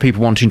news for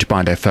people wanting to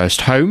buy their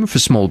first home, for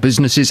small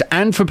businesses,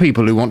 and for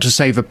people who want to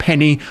save a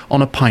penny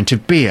on a pint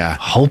of beer.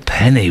 Whole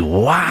penny,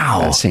 wow.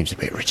 That seems a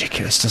bit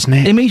ridiculous, doesn't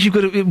it? It means you've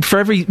got to, for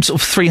every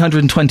sort of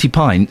 320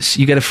 pints,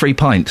 you get a free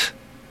pint.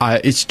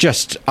 It's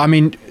just, I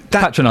mean...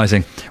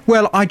 Patronising.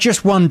 Well, I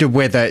just wonder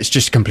whether it's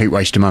just a complete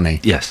waste of money.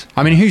 Yes.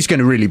 I mean, who's going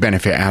to really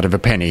benefit out of a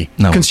penny?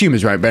 No.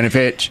 Consumers won't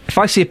benefit. If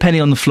I see a penny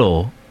on the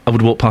floor, I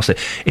would walk past it.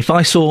 If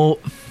I saw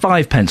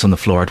 5 pence on the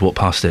floor, I'd walk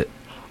past it.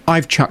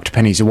 I've chucked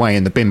pennies away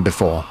in the bin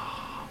before.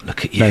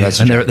 Look at you. No,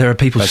 and there are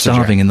people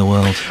starving in the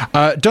world.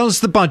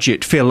 Does the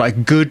budget feel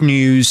like good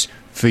news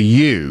for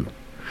you?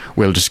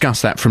 We'll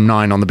discuss that from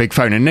 9 on the big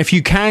phone. And if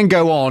you can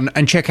go on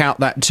and check out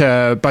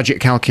that budget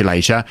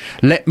calculator,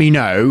 let me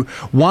know.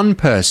 One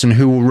person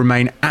who will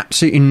remain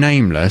absolutely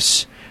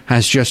nameless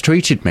has just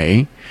tweeted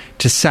me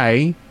to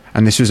say,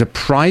 and this was a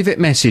private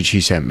message he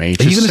sent me.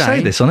 Are you going to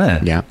say this on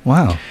air? Yeah.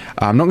 Wow.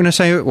 I'm not going to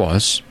say who it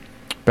was,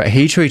 but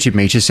he tweeted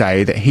me to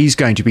say that he's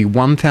going to be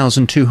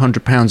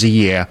 £1,200 a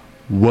year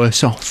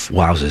worse off.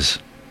 Wowzers.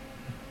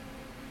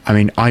 I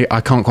mean, I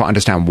can't quite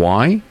understand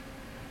why.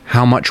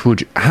 How much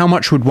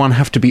would one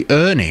have to be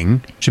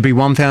earning to be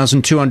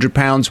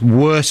 £1,200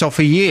 worse off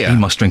a year? You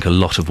must drink a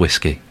lot of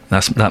whiskey.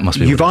 That must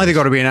be. You've either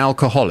got to be an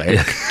alcoholic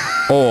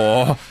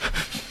or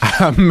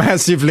a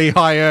massively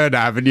high earner,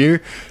 haven't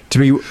you? To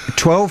be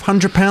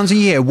 £1,200 a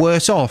year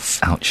worse off.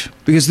 Ouch.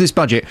 Because of this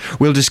budget.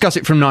 We'll discuss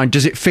it from 9.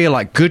 Does it feel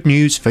like good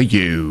news for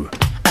you?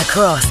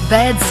 Across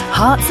beds,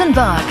 hearts and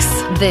bucks,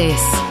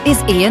 this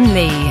is Iain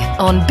Lee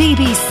on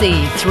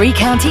BBC Three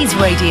Counties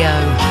Radio.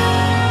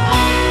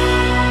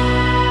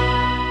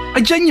 I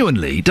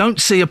genuinely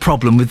don't see a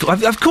problem with...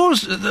 I've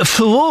caused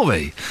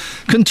furore,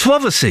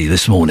 controversy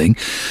this morning,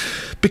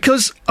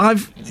 because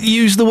I've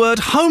used the word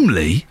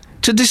homely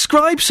to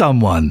describe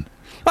someone.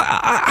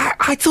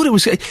 I thought it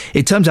was...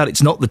 It turns out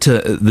it's not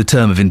the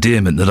term of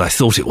endearment that I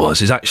thought it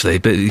was. It's actually...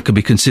 But it could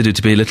be considered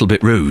to be a little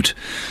bit rude,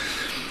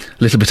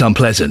 a little bit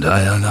unpleasant.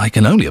 I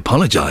can only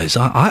apologise.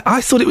 I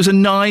thought it was a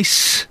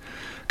nice...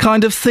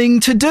 kind of thing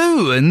to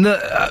do, and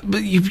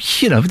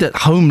that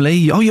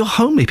homely, oh, you're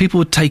homely, people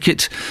would take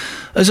it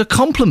as a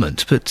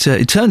compliment, but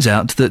it turns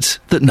out that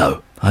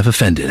no, I've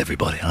offended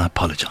everybody, and I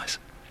apologise.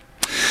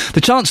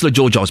 The Chancellor,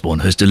 George Osborne,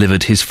 has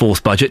delivered his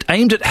 4th budget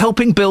aimed at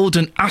helping build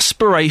an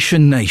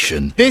aspiration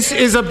nation. This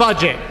is a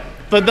budget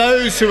for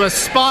those who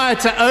aspire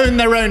to own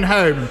their own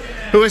home,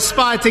 who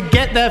aspire to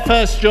get their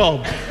first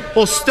job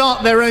or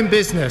start their own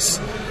business.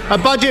 A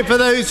budget for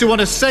those who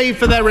want to save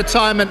for their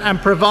retirement and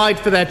provide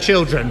for their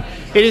children.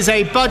 It is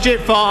a budget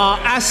for our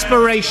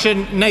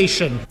aspiration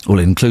nation. Well,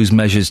 it includes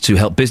measures to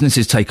help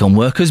businesses take on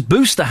workers,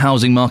 boost the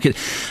housing market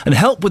and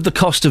help with the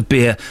cost of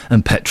beer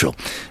and petrol.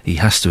 He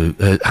has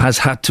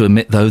had to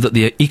admit, though, that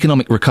the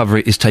economic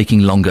recovery is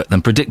taking longer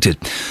than predicted.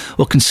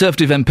 Well,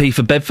 Conservative MP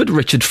for Bedford,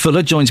 Richard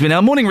Fuller, joins me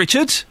now. Morning,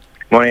 Richard.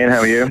 Morning, how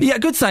are you? Yeah,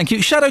 good, thank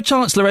you. Shadow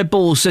Chancellor Ed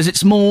Balls says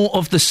it's more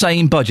of the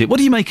same budget. What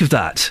do you make of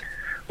that?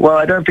 Well,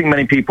 I don't think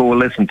many people will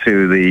listen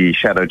to the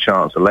Shadow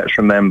Chancellor. Let's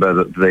remember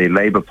that the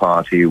Labour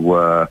Party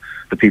were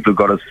the people who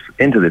got us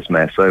into this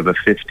mess over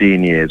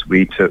 15 years.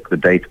 We took the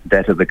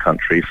debt of the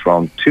country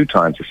from 2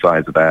 times the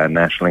size of our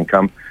national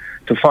income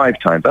to 5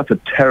 times. That's a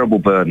terrible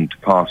burden to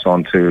pass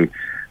on to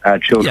our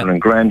children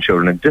and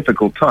grandchildren in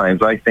difficult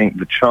times. I think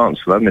the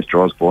Chancellor,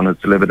 Mr Osborne, has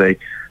delivered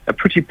a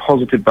pretty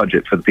positive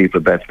budget for the people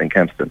of Bedford and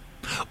Kempston.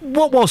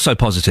 What was so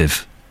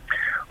positive?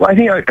 Well, I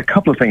think a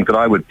couple of things that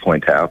I would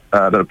point out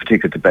that are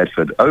particular to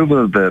Bedford.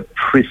 Over the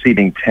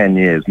preceding 10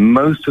 years,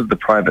 most of the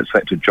private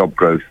sector job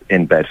growth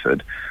in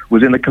Bedford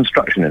was in the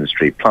construction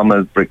industry,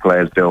 plumbers,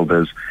 bricklayers,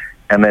 builders,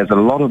 and there's a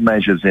lot of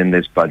measures in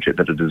this budget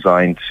that are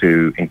designed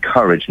to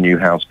encourage new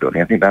house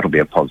building. I think that'll be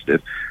a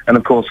positive. And,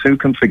 of course, who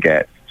can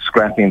forget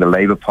scrapping the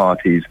Labour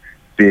Party's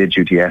beer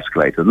duty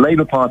escalator? The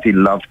Labour Party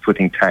loved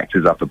putting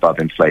taxes up above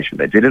inflation.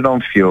 They did it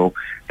on fuel.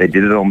 They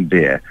did it on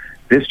beer.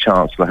 This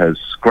Chancellor has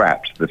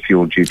scrapped the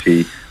fuel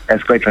duty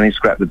escalator and he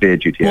scrapped the beer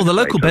duty escalator. Well,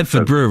 the local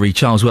Bedford brewery,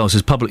 Charles Wells,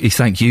 has publicly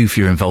thanked you for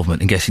your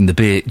involvement in getting the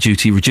beer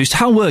duty reduced.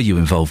 How were you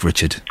involved,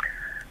 Richard?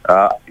 There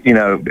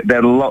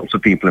are lots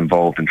of people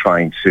involved in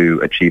trying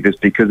to achieve this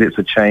because it's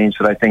a change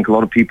that I think a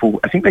lot of people,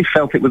 I think they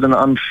felt it was an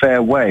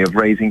unfair way of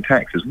raising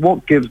taxes.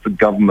 What gives the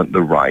government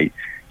the right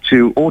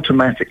to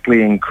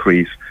automatically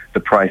increase the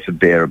price of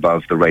beer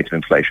above the rate of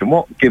inflation?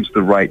 What gives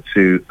the right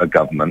to a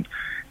government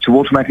to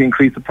automatically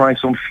increase the price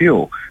on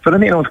fuel? So I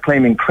don't think anyone's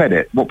claiming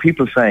credit. What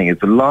people are saying is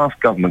the last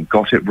government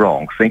got it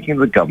wrong, thinking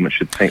the government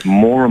should take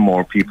more and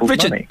more people's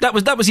Richard, money.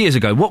 that was years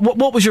ago.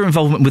 What was your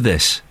involvement with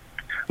this?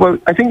 Well,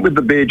 I think with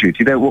the beer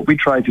duty, what we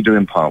tried to do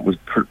in part was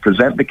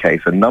present the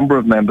case, a number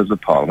of members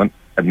of Parliament,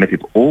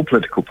 admitted all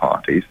political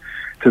parties,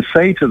 to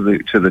say to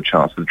the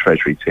Chancellor, the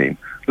Treasury team,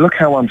 look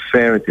how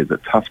unfair it is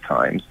at tough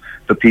times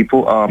that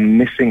people are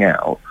missing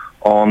out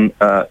on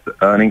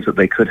earnings that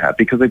they could have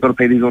because they've got to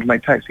pay these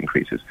automatic tax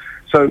increases.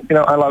 So,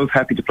 I was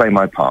happy to play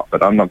my part,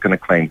 but I'm not going to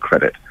claim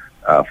credit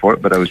for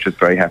it, but I was just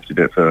very happy to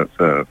do it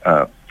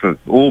for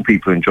all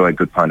people who enjoy a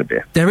good pint of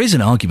beer. There is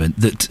an argument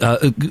that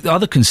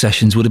other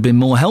concessions would have been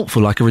more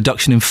helpful, like a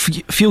reduction in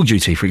fuel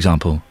duty, for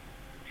example.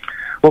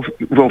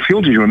 Well,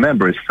 fuel duty,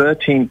 remember, is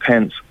 13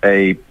 pence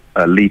a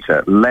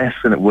litre, less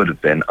than it would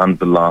have been under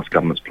the last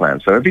government's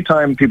plan. So every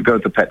time people go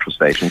to the petrol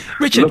station...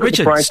 Richard,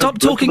 stop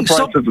talking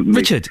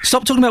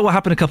about what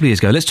happened a couple of years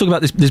ago. Let's talk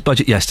about this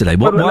budget yesterday.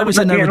 Why was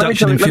there no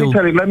reduction in fuel?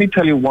 Let me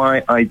tell you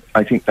why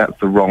I think that's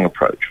the wrong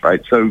approach, right?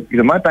 So,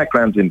 my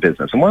background's in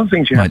business, and one of the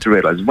things you have to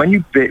realise is when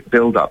you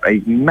build up a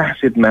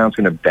massive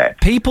mountain of debt...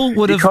 People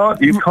would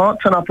have... You can't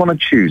turn up on a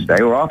Tuesday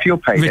or after your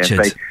payday and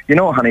say, you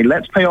know what, honey,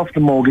 let's pay off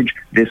the mortgage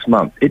this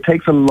month. It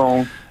takes a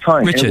long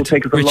time. It will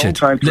take us a long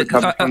time to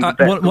recover from the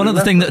debt. One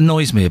other thing that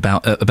annoys me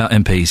about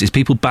MPs is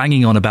people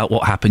banging on about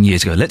what happened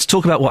years ago. Let's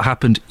talk about what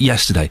happened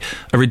yesterday.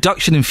 A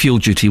reduction in fuel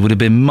duty would have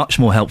been much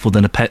more helpful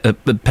than a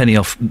penny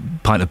off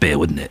pint of beer,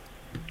 wouldn't it?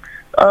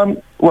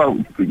 Well,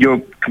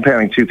 you're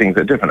comparing two things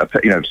that are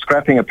different.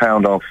 Scrapping a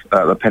pound off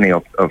a penny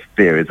off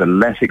beer is a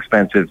less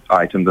expensive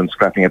item than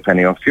scrapping a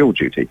penny off fuel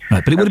duty.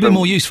 Right, but it would have been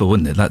more useful,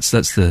 wouldn't it? That's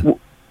the...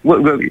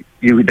 Well,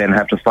 you would then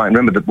have to find...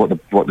 Remember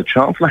that what the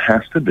Chancellor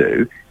has to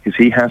do is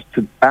he has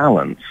to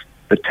balance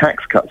the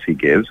tax cuts he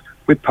gives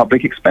with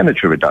public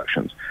expenditure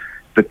reductions.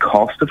 The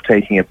cost of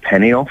taking a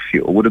penny off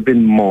fuel would have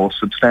been more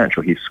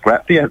substantial. He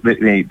scrapped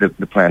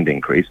the planned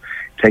increase.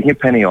 Taking a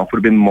penny off would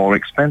have been more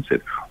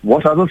expensive.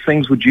 What other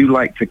things would you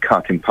like to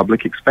cut in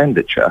public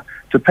expenditure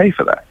to pay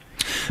for that?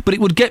 But it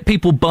would get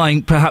people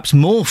buying perhaps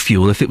more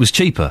fuel if it was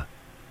cheaper.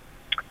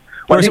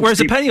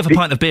 Whereas a penny off a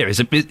pint of beer is,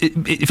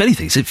 if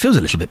anything, it feels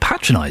a little bit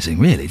patronising,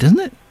 really, doesn't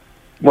it?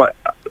 Well,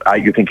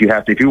 I think you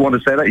have to. If you want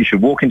to say that, you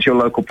should walk into your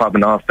local pub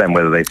and ask them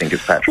whether they think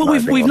it's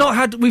patronising. Well,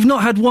 we've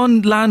not had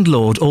one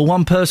landlord or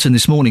one person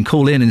this morning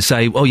call in and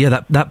say, "Oh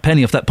yeah, that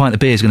penny off that pint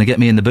of beer is going to get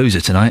me in the boozer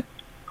tonight."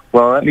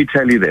 Well, let me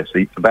tell you this.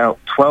 About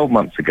 12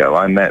 months ago,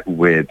 I met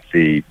with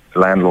the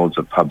landlords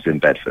of pubs in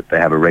Bedford. They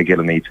have a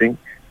regular meeting,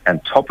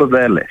 and top of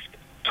their list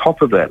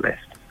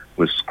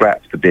was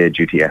scrap the beer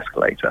duty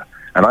escalator.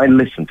 And I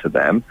listened to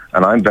them,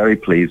 and I'm very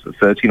pleased that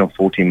 13 or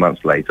 14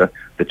 months later,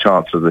 the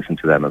Chancellor listened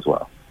to them as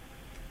well.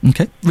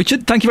 OK.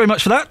 Richard, thank you very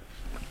much for that.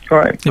 All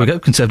right. Here we go,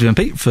 Conservative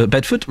MP for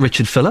Bedford,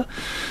 Richard Filler.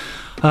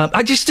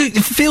 I just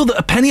feel that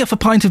a penny off a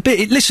pint of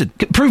beer... Listen,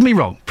 prove me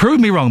wrong. Prove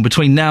me wrong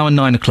between now and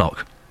 9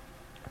 o'clock.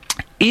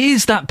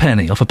 Is that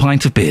penny off a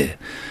pint of beer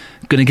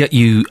going to get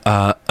you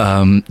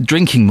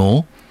drinking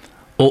more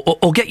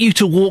or get you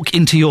to walk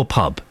into your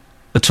pub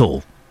at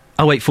all?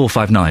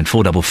 08459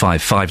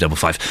 455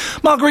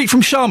 555. Marguerite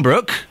from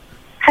Sharnbrook.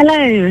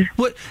 Hello.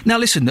 Now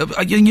listen,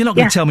 you're not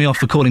going to tell me off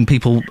for calling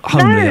people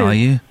homely, are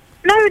you?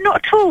 No,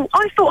 not at all.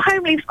 I thought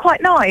homely was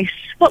quite nice.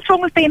 What's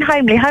wrong with being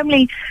homely?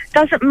 Homely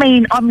doesn't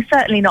mean I'm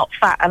certainly not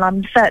fat and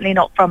I'm certainly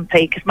not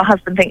frumpy because my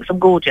husband thinks I'm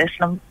gorgeous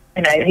and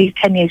he's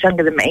 10 years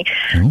younger than me.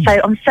 So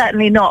I'm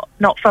certainly not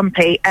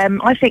frumpy.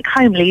 I think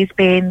homely is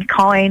being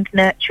kind,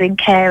 nurturing,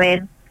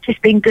 caring,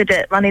 just being good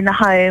at running the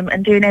home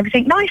and doing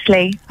everything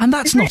nicely. And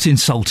that's not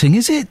insulting,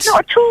 is it?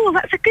 Not at all.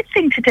 That's a good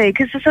thing to do,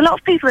 because there's a lot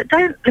of people that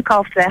don't look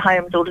after their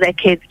homes or their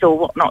kids or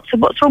whatnot. So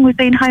what's wrong with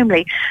being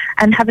homely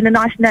and having a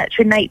nice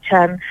nurturing nature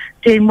and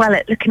doing well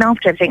at looking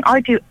after everything?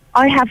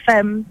 I have,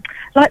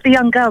 like the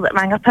young girl that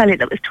rang up earlier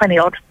that was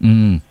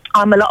 20-odd.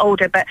 I'm a lot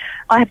older, but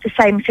I have the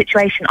same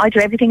situation. I do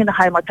everything in the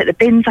home. I put the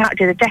bins out, I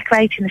do the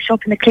decorating, the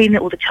shopping, the cleaning,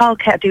 all the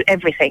childcare, I do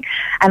everything.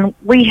 And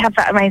we have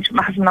that arrangement,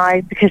 my husband and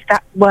I, because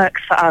that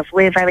works for us.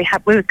 We're very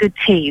happy. We're a good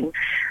team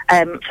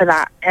for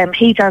that.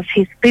 He does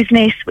his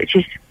business, which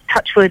is,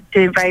 touch wood,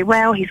 doing very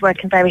well. He's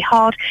working very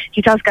hard.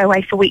 He does go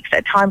away for weeks at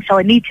a time, so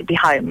I need to be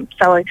home.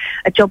 So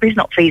a job is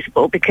not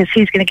feasible because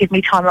he's going to give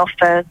me time off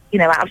for,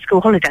 out of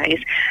school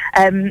holidays.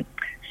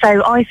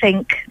 So I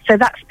think,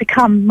 that's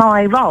become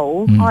my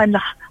role. I'm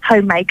the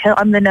homemaker,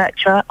 I'm the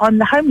nurturer, I'm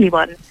the homely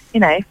one,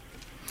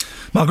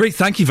 Marguerite,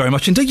 thank you very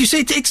much indeed. You see,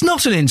 it's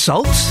not an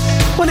insult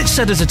when it's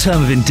said as a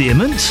term of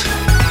endearment.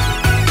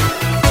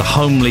 The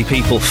homely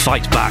people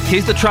fight back.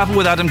 Here's the travel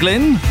with Adam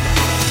Glynn.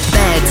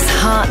 Beds,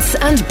 hearts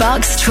and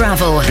bucks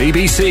travel.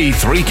 BBC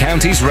Three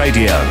Counties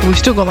Radio. We've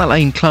still got that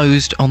lane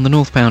closed on the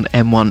northbound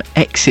M1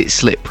 exit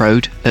Slip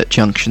Road at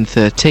junction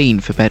 13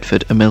 for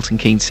Bedford and Milton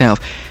Keynes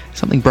South.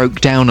 Something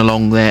broke down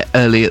along there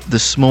earlier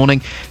this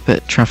morning,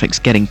 but traffic's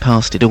getting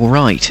past it all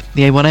right.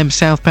 The A1M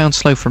southbound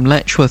slow from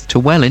Letchworth to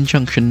Welwyn,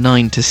 junction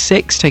 9 to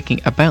 6,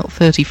 taking about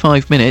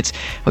 35 minutes.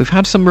 We've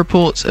had some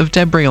reports of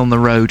debris on the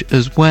road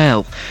as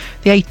well.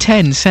 The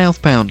A10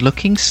 southbound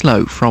looking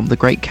slow from the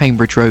Great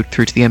Cambridge Road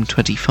through to the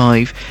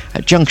M25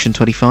 at junction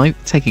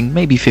 25, taking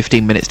maybe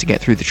 15 minutes to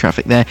get through the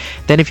traffic there.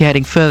 Then if you're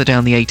heading further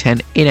down the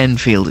A10 in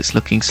Enfield, it's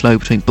looking slow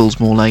between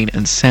Bullsmore Lane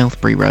and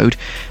Southbury Road.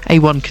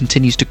 A1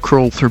 continues to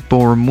crawl through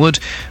Boreham Wood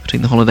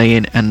between the Holiday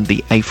Inn and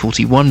the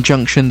A41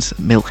 junctions,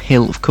 Mill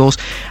Hill of course,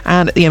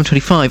 and at the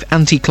M25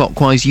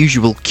 anti-clockwise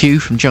usual queue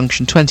from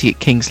junction 20 at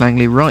Kings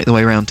Langley right the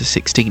way around to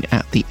 16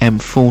 at the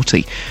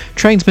M40.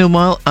 Trains Mill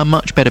Mile, a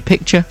much better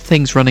picture,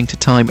 things running to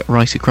time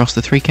right across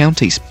the three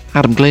counties.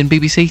 Adam Glynn,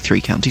 BBC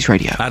Three Counties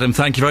Radio. Adam,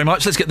 thank you very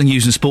much. Let's get the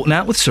news and sport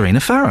now with Serena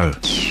Farrow.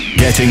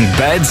 Getting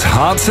beds,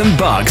 hearts and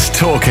bucks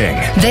talking.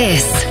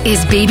 This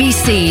is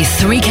BBC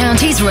Three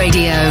Counties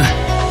Radio.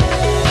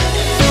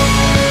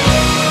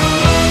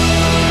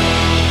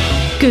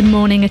 Good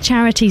morning. A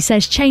charity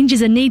says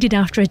changes are needed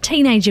after a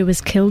teenager was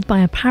killed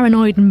by a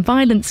paranoid and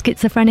violent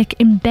schizophrenic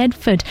in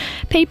Bedford.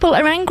 People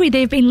are angry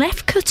they've been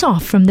left cut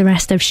off from the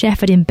rest of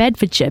Shefford in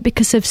Bedfordshire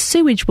because of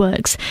sewage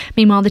works.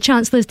 Meanwhile, the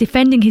Chancellor's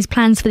defending his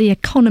plans for the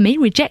economy,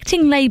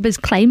 rejecting Labour's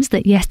claims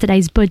that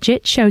yesterday's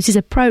budget shows his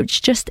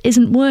approach just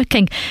isn't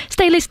working.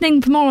 Stay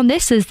listening for more on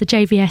this, as the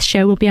JVS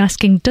show will be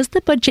asking, does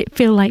the budget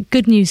feel like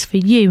good news for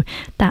you?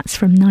 That's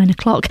from 9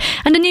 o'clock.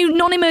 And a new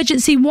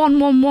non-emergency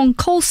 111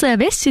 call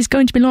service is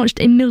going to be launched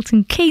in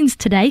Milton Keynes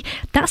today.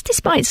 That's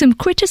despite some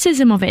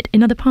criticism of it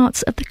in other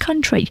parts of the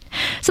country.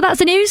 So that's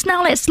the news.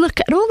 Now let's look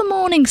at all the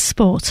morning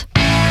sport.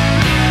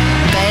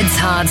 Beds,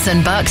 hearts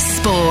and bucks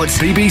sport.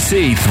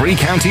 BBC Three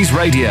Counties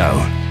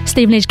Radio.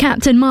 Stevenage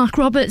captain Mark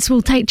Roberts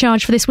will take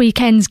charge for this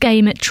weekend's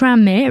game at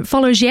Tranmere. It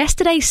follows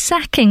yesterday's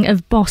sacking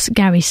of boss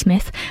Gary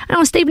Smith.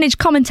 Our Stevenage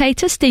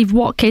commentator Steve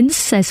Watkins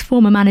says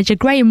former manager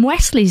Graham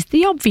Wesley's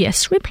the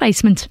obvious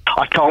replacement.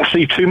 I can't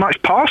see too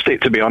much past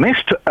it, to be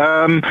honest.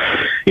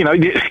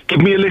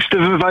 Give me a list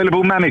of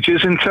available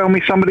managers and tell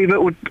me somebody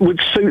that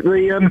would suit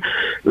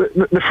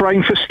the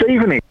frame for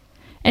Stevenage.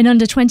 In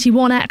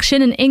under-21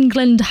 action, and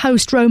England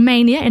host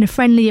Romania in a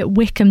friendly at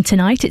Wickham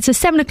tonight. It's a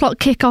 7 o'clock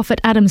kick-off at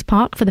Adams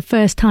Park for the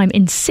first time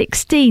in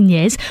 16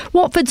 years.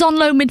 Watford's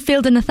on-loan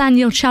midfielder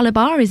Nathaniel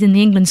Chalabar is in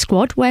the England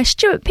squad, where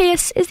Stuart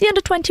Pearce is the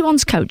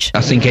under-21s coach.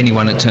 I think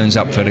anyone that turns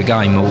up for the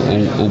game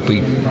will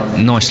be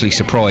nicely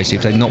surprised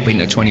if they've not been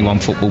to 21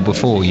 football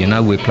before.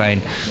 We're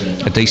playing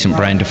a decent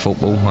brand of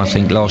football. I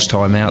think last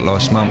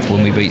month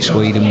when we beat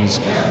Sweden was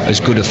as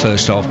good a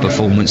first-half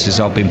performance as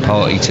I've been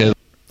party to.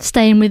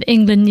 Staying with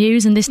England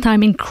news, and this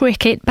time in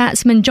cricket,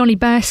 batsman Johnny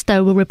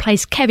Bairstow will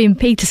replace Kevin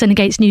Peterson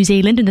against New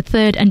Zealand in the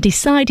third and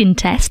deciding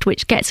test,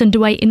 which gets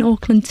underway in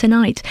Auckland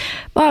tonight.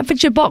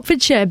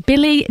 Hertfordshire-Boxfordshire,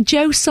 Billy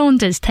Joe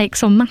Saunders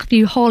takes on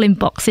Matthew Hall in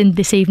boxing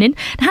this evening.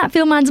 The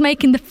Hatfield man's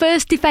making the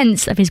first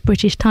defence of his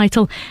British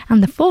title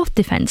and the fourth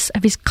defence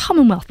of his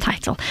Commonwealth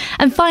title.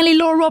 And finally,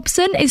 Laura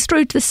Robson is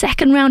through to the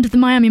second round of the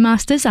Miami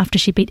Masters after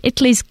she beat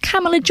Italy's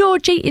Camilla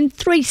Giorgi in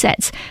 3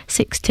 sets,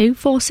 6-2,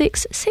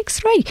 4-6,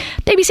 6-3.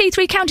 BBC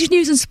Three Counties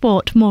News and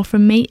Sport. More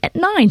from me at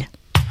 9.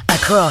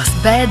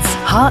 Across beds,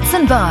 hearts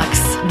and bucks,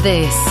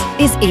 this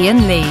is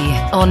Iain Lee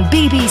on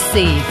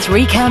BBC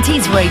Three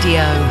Counties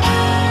Radio.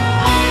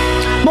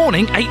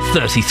 Morning,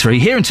 8:33,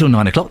 here until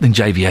 9 o'clock, then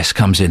JVS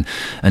comes in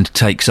and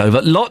takes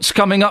over. Lots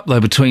coming up,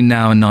 though, between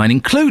now and 9,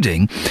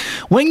 including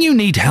when you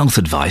need health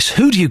advice,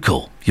 who do you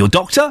call? Your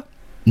doctor?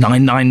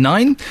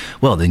 999?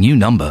 Well, the new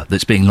number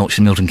that's being launched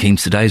in Milton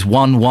Keynes today is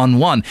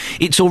 111.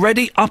 It's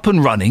already up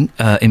and running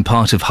in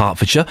part of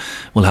Hertfordshire.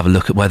 We'll have a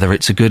look at whether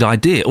it's a good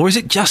idea, or is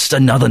it just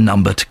another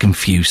number to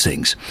confuse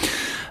things?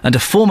 And a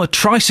former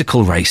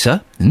tricycle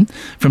racer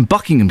from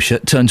Buckinghamshire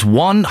turns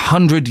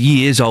 100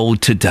 years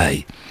old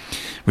today.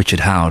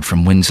 Richard Howard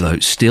from Winslow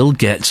still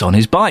gets on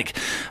his bike,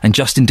 and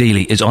Justin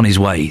Dealey is on his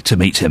way to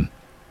meet him.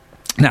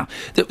 Now,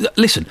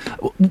 listen,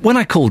 when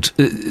I called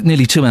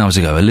nearly 2 hours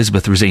ago,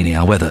 Elizabeth Rosini,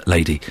 our weather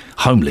lady,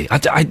 homely,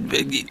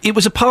 it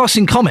was a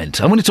passing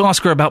comment. I wanted to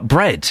ask her about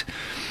bread.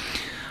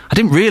 I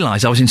didn't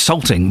realise I was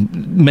insulting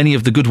many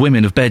of the good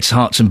women of Beds,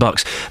 Herts and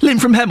Bucks. Lynn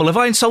from Hemel, have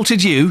I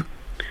insulted you?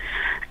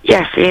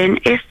 Yes, Ian,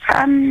 if,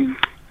 well,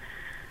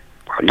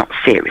 not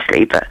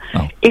seriously, but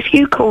if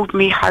you called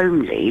me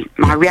homely,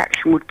 my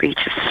reaction would be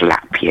to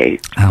slap you.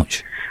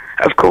 Ouch.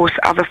 Of course,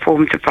 other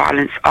forms of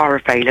violence are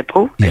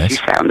available, as you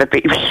say on the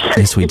BBC.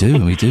 Yes, we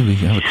do. We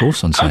have a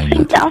course on saying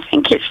that. I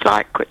think it's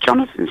like what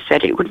Jonathan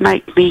said. It would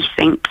make me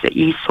think that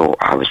you thought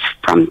I was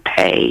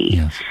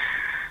frumpy,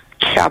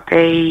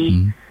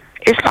 chubby.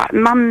 It's like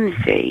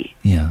mumsy.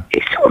 Yeah.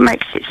 It sort of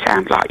makes it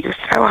sound like you're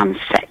so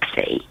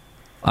unsexy.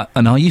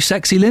 And are you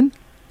sexy, Lynn?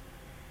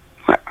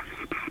 Well,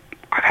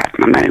 I've had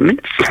my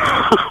moments.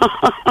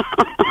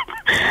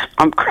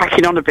 I'm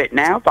cracking on a bit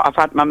now, but I've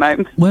had my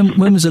moments.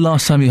 When was the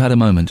last time you had a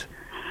moment?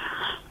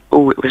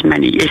 Oh, it was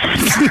many years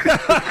ago.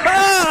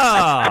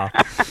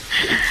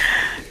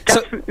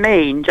 Doesn't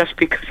mean just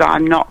because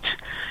I'm not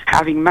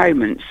having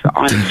moments that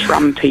I'm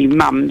frumpy,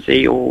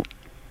 mumsy, or...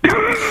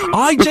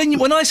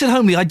 When I said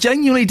homely, I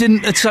genuinely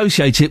didn't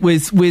associate it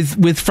with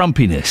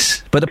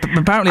frumpiness, but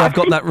apparently I've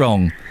got that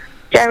wrong.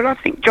 Yeah, well, I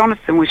think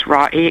Jonathan was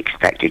right. He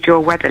expected your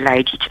weather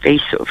lady to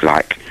be sort of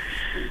like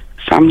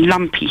some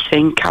lumpy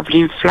thing covered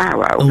in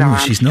flour. Oh,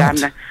 she's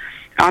not.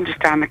 I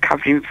understand the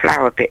covered in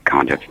flour bit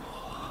kind of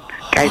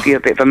gave you a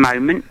bit of a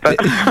moment, but...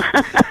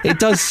 It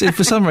does,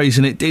 for some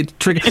reason, it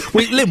triggers...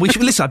 Lynn,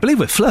 listen, I believe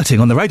we're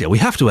flirting on the radio. We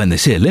have to end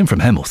this here. Lynn from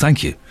Hemel,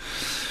 thank you.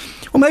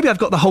 Well, maybe I've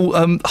got the whole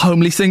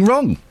homely thing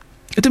wrong.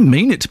 I didn't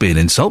mean it to be an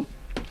insult.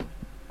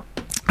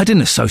 I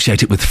didn't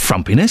associate it with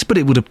frumpiness, but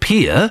it would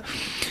appear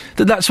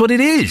that that's what it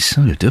is.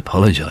 I do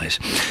apologise.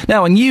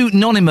 Now, a new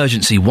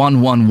non-emergency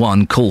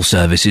 111 call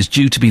service is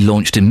due to be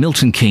launched in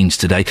Milton Keynes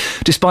today,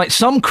 despite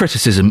some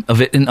criticism of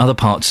it in other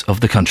parts of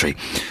the country.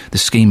 The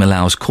scheme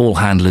allows call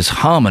handlers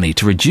Harmony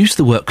to reduce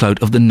the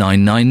workload of the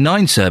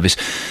 999 service,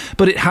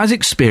 but it has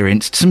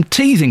experienced some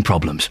teething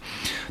problems.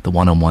 The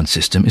one-on-one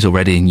system is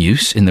already in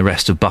use in the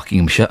rest of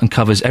Buckinghamshire and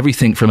covers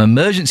everything from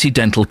emergency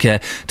dental care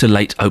to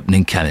late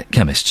opening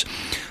chemists.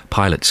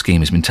 Pilot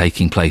scheme has been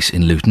taking place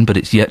in Luton, but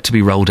it's yet to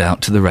be rolled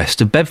out to the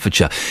rest of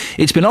Bedfordshire.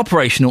 It's been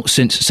operational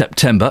since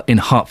September in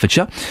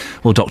Hertfordshire.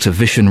 Well, Dr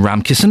Vishen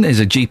Ramkishan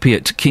is a GP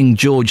at King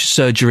George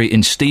Surgery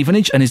in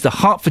Stevenage and is the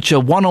Hertfordshire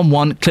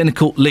one-on-one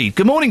clinical lead.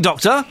 Good morning,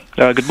 Doctor.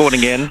 Good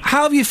morning, Ian.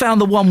 How have you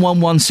found the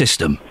 111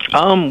 system?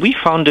 We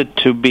found it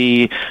to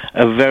be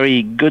a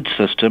very good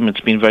system.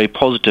 It's been very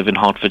positive in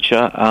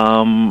Hertfordshire.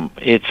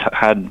 It's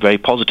had very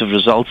positive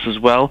results as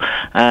well,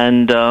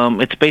 and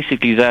it's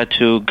basically there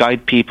to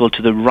guide people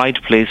to the right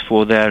place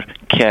for their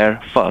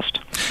care first.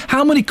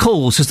 How many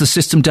calls has the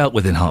system dealt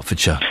with in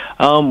Hertfordshire?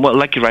 Well,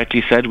 like you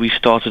rightly said, we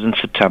started in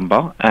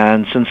September,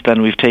 and since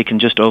then we've taken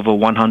just over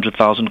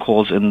 100,000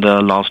 calls in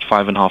the last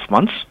 5.5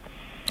 months.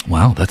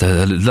 Wow, that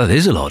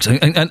is a lot.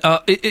 And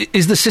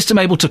is the system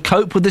able to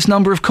cope with this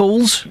number of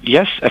calls?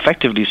 Yes,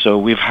 effectively so.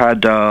 We've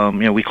had,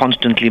 we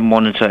constantly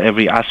monitor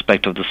every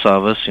aspect of the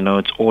service.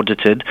 It's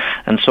audited,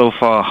 and so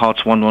far,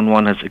 Hearts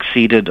 111 has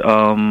exceeded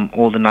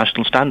all the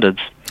national standards.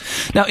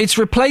 Now, it's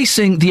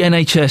replacing the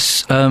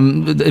NHS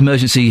the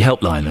emergency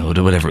helpline,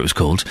 or whatever it was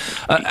called.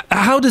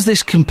 How does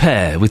this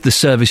compare with the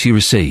service you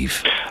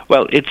receive?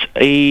 Well, it's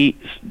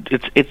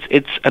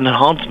an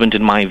enhancement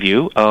in my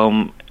view.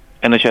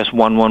 NHS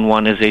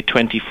 111 is a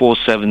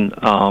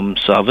 24/7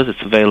 service.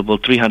 It's available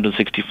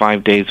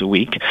 365 days a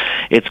week.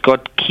 It's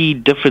got key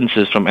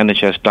differences from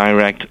NHS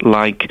Direct,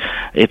 like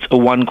it's a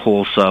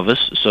one-call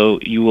service, so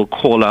you will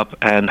call up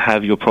and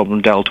have your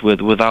problem dealt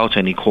with without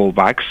any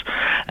callbacks.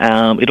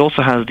 It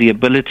also has the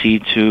ability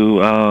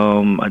to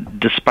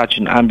dispatch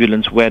an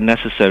ambulance where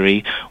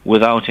necessary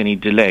without any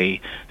delay.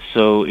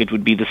 So it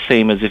would be the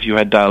same as if you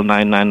had dialed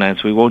 999.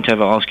 So we won't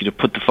ever ask you to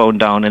put the phone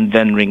down and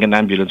then ring an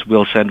ambulance.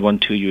 We'll send one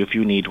to you if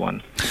you need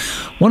one.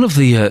 One of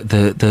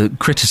the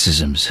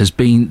criticisms has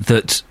been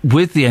that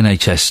with the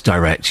NHS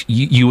Direct,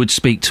 you would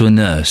speak to a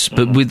nurse,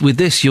 but with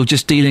this, you're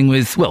just dealing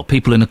with, well,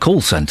 people in a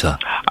call centre.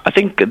 I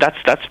think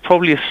that's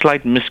probably a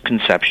slight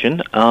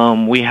misconception.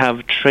 We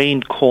have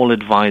trained call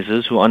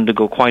advisors who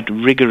undergo quite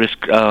rigorous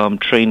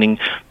training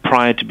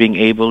prior to being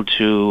able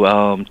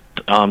to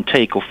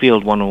take or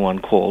field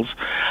 111 calls.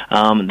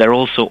 They're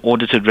also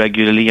audited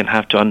regularly and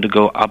have to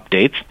undergo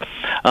updates.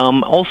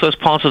 Also, as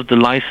part of the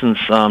license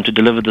to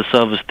deliver the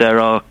service, there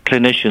are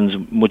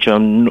clinicians, which are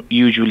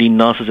usually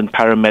nurses and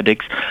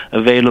paramedics,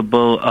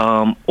 available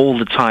all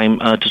the time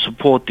to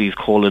support these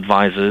call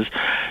advisors.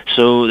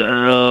 So,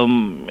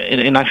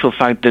 in actual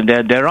fact,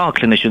 there are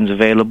clinicians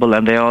available,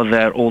 and they are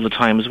there all the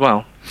time as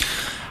well.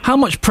 How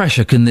much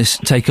pressure can this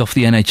take off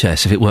the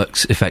NHS if it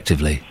works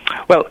effectively?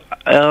 Well,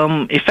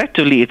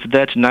 effectively, it's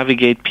there to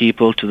navigate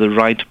people to the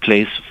right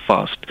place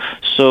first.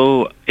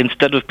 So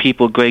instead of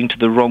people going to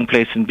the wrong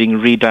place and being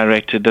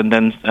redirected and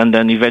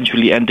then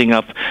eventually ending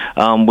up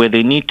where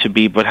they need to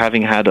be, but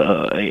having had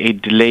a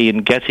delay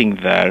in getting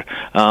there,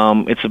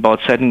 it's about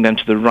sending them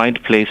to the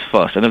right place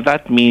first. And if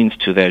that means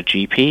to their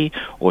GP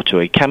or to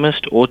a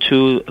chemist or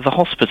to the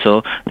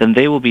hospital, then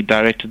they will be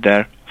directed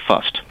there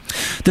first.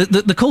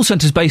 The call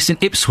centre is based in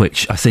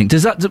Ipswich, I think. Do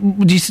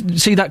you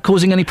see that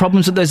causing any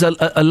problems, that there's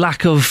a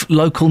lack of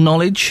local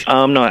knowledge?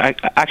 No,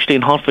 actually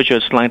in Hertfordshire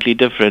it's slightly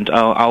different.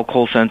 Our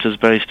call centre is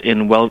based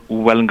in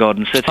Welwyn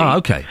Garden City. Oh,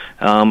 okay.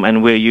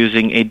 And we're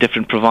using a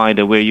different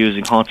provider. We're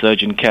using Heart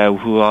Urgent Care,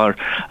 who are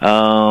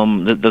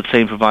the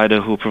same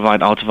provider who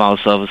provide out-of-hours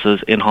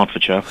services in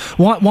Hertfordshire.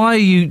 Why are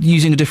you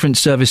using a different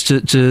service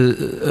to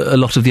a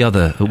lot of the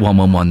other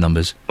 111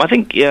 numbers? I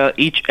think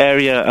each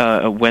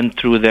area went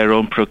through their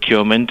own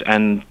procurement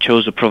and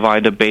chose a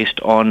provider based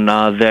on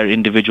their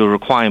individual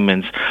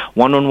requirements.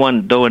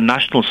 111, though a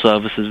national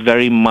service, is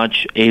very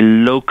much a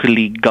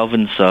locally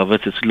governed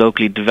service. It's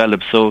locally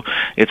developed, so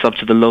it's up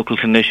to the local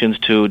clinicians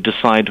to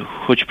decide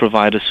which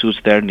provider suits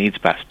their needs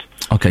best.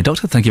 OK,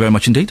 Doctor, thank you very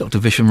much indeed. Dr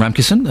Visham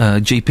Ramkisson,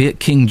 GP at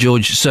King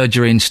George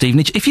Surgery in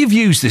Stevenage. If you've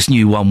used this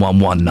new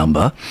 111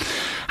 number,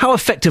 how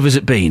effective has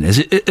it been? Has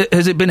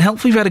it been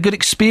helpful? You've had a good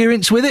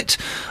experience with it?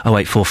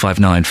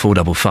 08459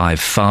 455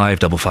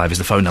 555 is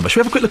the phone number.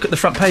 Shall we have a quick look at the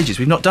front pages?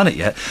 We've not done it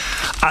yet.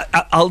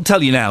 I'll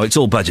tell you now, it's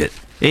all budget.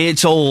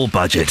 It's all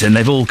budget, and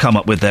they've all come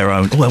up with their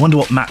own. Oh, I wonder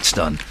what Matt's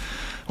done.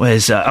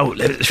 Where's...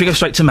 should we go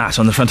straight to Matt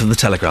on the front of the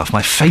Telegraph,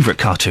 my favourite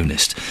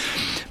cartoonist.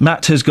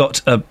 Matt has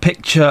got a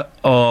picture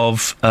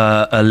of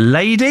a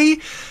lady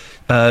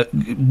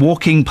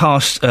walking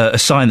past a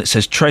sign that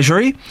says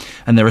Treasury,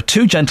 and there are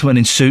two gentlemen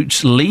in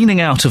suits leaning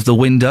out of the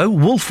window,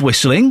 wolf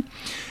whistling,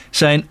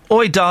 saying,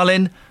 "Oi,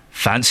 darling,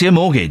 fancy a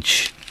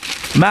mortgage?"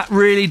 Matt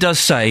really does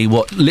say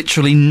what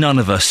literally none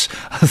of us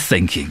are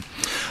thinking.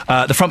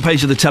 The front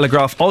page of the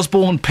Telegraph,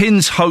 Osborne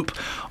pins hope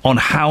on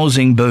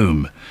housing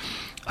boom.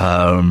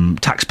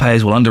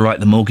 Taxpayers will underwrite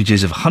the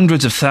mortgages of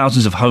hundreds of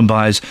thousands of home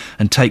buyers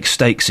and take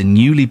stakes in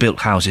newly built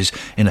houses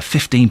in a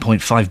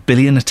 $15.5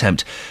 billion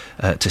attempt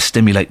to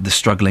stimulate the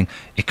struggling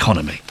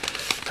economy.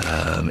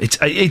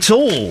 It's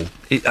all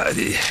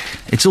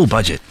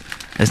budget.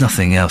 There's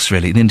nothing else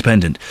really. An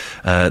Independent,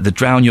 the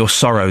Drown Your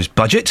Sorrows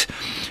budget,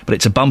 but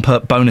it's a bumper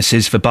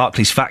bonuses for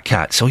Barclays Fat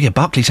Cats. Oh yeah,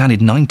 Barclays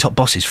handed 9 top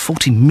bosses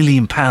 £40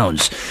 million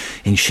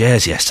in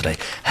shares yesterday.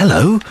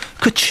 Hello,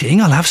 ka-ching,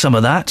 I'll have some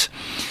of that.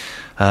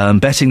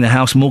 Betting the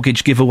house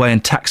mortgage giveaway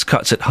and tax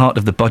cuts at heart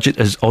of the budget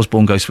as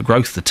Osborne goes for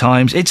growth. The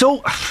Times. It's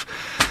all,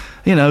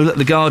 look,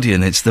 The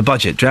Guardian. It's the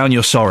budget. Drown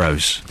your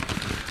sorrows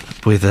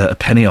with a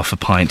penny off a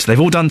pint. They've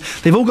all gone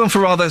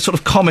for rather sort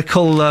of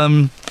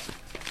comical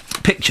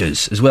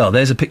pictures as well.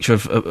 There's a picture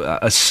of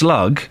a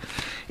slug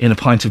in a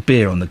pint of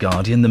beer on The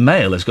Guardian. The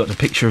Mail has got a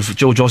picture of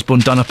George Osborne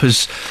done up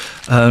as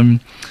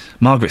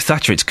Margaret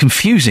Thatcher. It's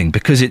confusing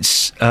because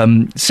it's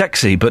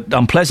sexy but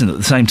unpleasant at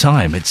the same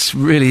time. It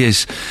really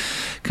is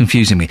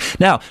confusing me.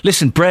 Now,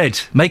 listen, bread.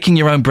 Making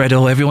your own bread.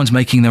 Oh, everyone's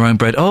making their own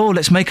bread. Oh,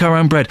 let's make our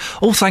own bread.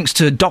 All thanks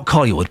to Doc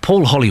Hollywood,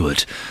 Paul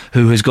Hollywood,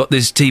 who has got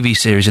this TV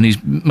series and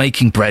he's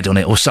making bread on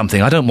it or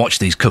something. I don't watch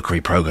these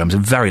cookery programmes.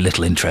 Very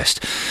little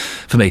interest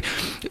for me.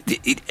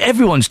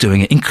 Everyone's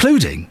doing it,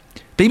 including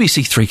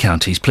BBC Three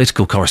Counties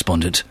political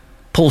correspondent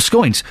Paul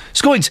Scoins.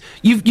 Scoins,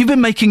 you've been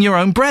making your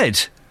own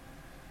bread.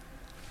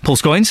 Paul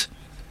Scoins?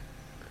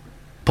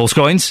 Paul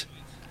Scoins?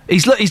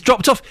 He's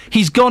dropped off.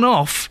 He's gone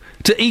off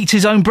to eat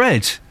his own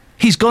bread.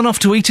 He's gone off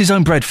to eat his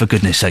own bread, for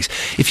goodness sakes.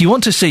 If you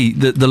want to see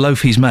the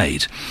loaf he's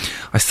made,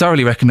 I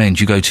thoroughly recommend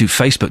you go to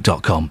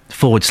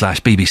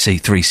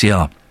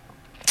facebook.com/BBC3CR,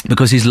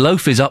 because his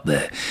loaf is up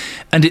there.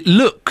 And it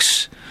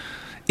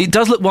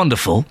does look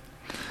wonderful.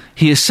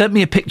 He has sent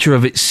me a picture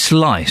of it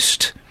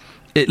sliced.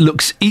 It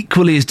looks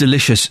equally as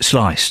delicious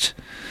sliced.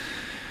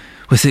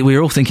 We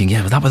were all thinking,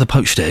 yeah, that with a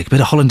poached egg, a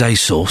bit of hollandaise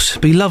sauce,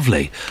 be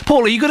lovely.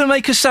 Paul, are you going to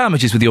make us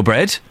sandwiches with your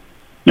bread?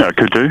 Yeah, I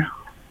could do.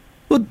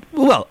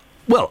 Well,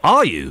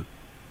 are you?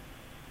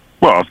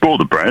 Well, I've bought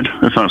the bread,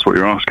 if that's what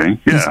you're asking.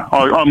 Yeah,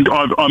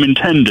 I'm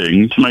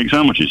intending to make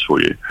sandwiches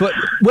for you. But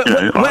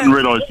I hadn't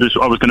realised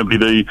I was going to be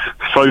the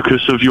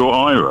focus of your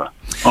ire.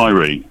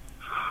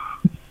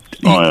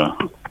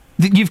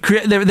 You've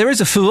there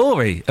is a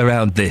furore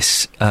around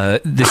this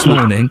this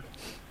morning.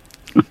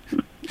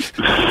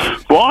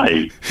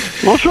 Why?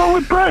 What's wrong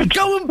with bread?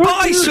 Go and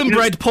buy some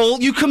bread, Paul.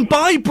 You can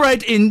buy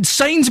bread in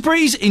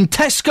Sainsbury's, in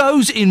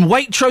Tesco's, in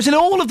Waitrose, in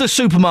all of the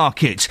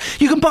supermarkets.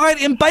 You can buy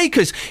it in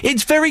bakers.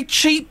 It's very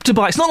cheap to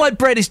buy. It's not like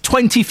bread is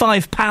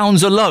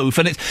 £25 a loaf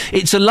and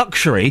it's a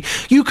luxury.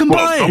 You can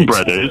buy some it.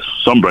 bread is.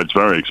 Some bread's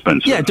very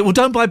expensive. Yeah, well,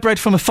 don't buy bread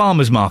from a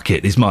farmer's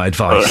market, is my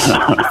advice.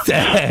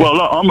 Well,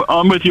 look,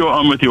 I'm with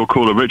your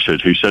caller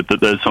Richard, who said that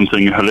there's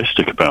something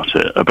holistic about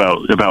it,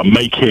 about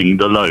making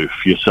the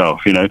loaf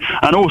yourself, you know,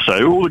 and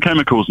also all the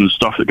chemicals and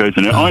stuff that goes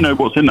in it. I know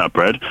what's in that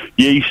bread: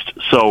 yeast,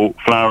 salt,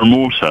 flour, and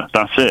water.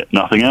 That's it.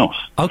 Nothing else.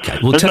 Okay.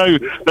 Well,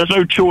 there's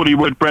no chorley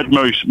wood bread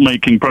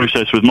making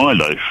process with my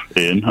loaf,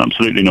 Ian.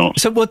 Absolutely not.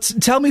 So,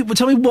 tell me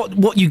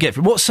what you get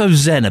from. What's so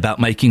zen about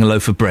making a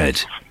loaf of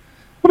bread?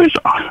 Well,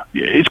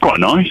 it's quite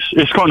nice.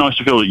 It's quite nice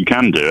to feel that you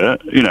can do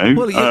it, you know.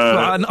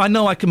 Well, I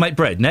know I can make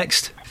bread.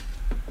 Next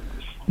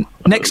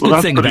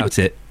good thing about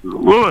it.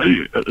 Well,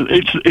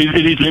 it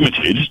is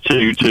limited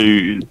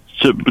to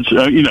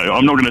you know,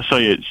 I'm not going to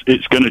say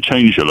it's going to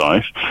change your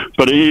life,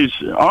 but it is.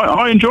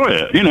 I enjoy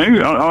it. You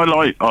know, I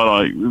like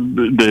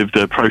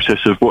the process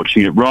of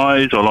watching it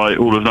rise. I like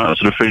all of that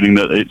sort of feeling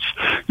that it's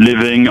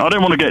living. I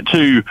don't want to get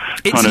too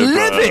kind of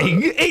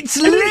living. It's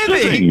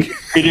living.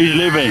 It is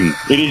living.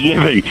 It is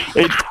living.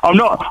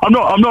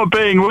 I'm not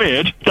being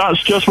weird.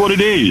 That's just what it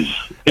is.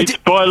 It's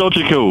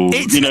biological.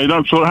 You know,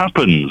 that's what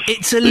happens.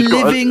 It's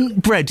living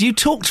bread. Do you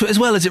talk to it as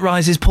well as it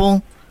rises,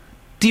 Paul?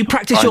 Do you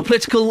practice your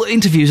political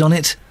interviews on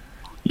it?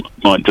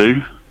 Might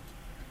do.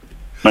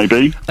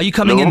 Maybe. Are you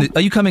coming in? Are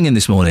you coming in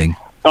this morning?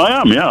 I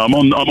am. Yeah, I'm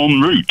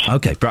en route.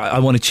 Okay, but I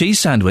want a cheese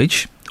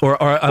sandwich,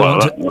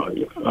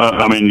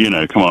 I mean, you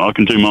know, come on, I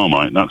can do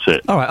Marmite. That's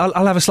it. All right,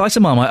 I'll have a slice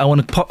of Marmite. I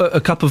want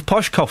a cup of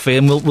posh coffee,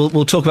 and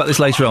we'll talk about this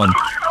later on.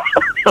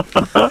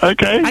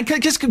 Okay.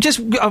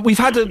 And we've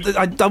had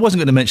I wasn't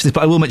going to mention this,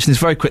 but I will mention this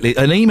very quickly.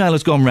 An email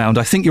has gone round.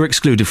 I think you're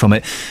excluded from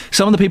it.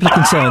 Some of the people are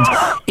concerned.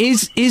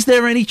 Is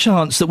there any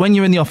chance that when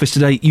you're in the office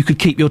today, you could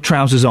keep your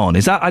trousers on?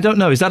 Is that, I don't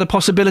know, is that a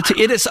possibility?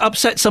 It has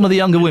upset some of the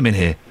younger women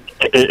here.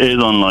 It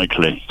is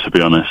unlikely, to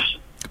be honest.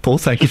 Paul,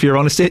 thank you for your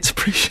honesty. It's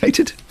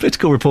appreciated.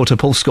 Political reporter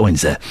Paul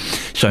Scoins there,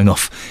 showing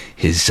off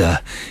his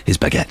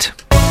baguette.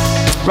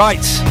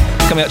 Right,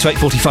 coming up to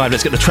 8:45.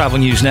 Let's get the travel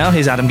news now.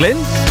 Here's Adam Glynn.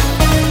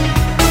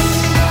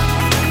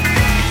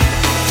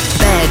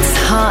 Beds,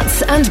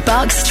 Herts and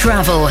Bucks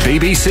travel.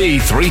 BBC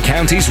Three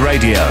Counties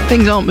Radio.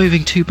 Things aren't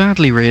moving too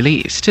badly, really.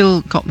 It's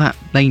still got that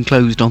lane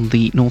closed on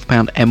the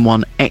northbound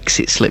M1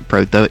 exit slip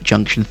road, though, at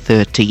junction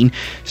 13.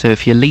 So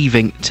if you're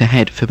leaving to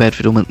head for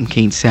Bedford or Milton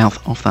Keynes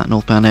south off that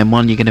northbound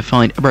M1, you're going to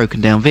find a broken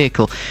down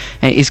vehicle.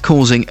 It is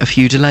causing a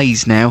few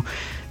delays now.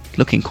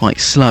 Looking quite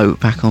slow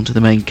back onto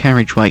the main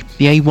carriageway.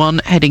 The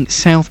A1 heading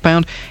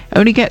southbound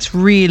only gets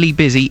really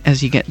busy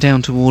as you get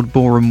down toward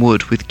Boreham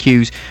Wood, with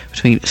queues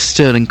between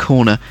Stirling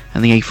Corner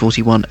and the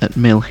A41 at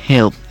Mill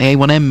Hill. The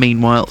A1M,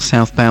 meanwhile,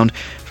 southbound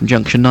from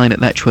junction 9 at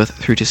Letchworth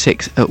through to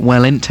 6 at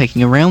Welwyn,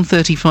 taking around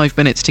 35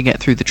 minutes to get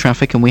through the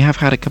traffic, and we have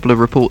had a couple of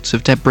reports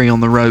of debris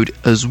on the road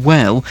as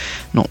well,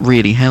 not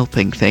really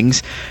helping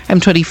things.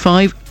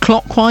 M25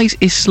 clockwise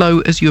is slow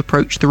as you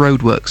approach the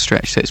roadworks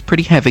stretch, so it's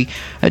pretty heavy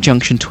at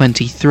junction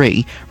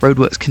 23.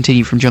 Roadworks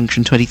continue from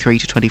junction 23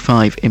 to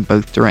 25 in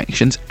both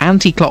directions.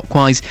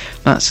 Anti-clockwise,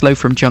 that's slow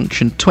from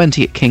junction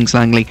 20 at Kings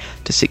Langley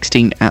to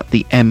 16 at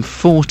the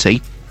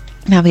M40.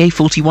 Now the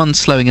A41's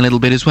slowing a little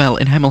bit as well.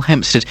 In Hemel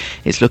Hempstead,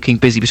 it's looking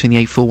busy between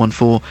the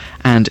A414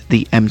 and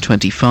the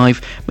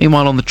M25.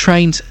 Meanwhile, on the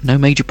trains, no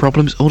major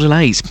problems or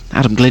delays.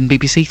 Adam Glynn,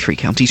 BBC Three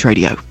Counties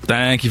Radio.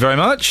 Thank you very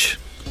much.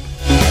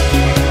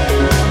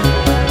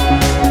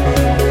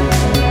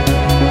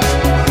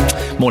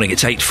 Morning,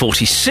 it's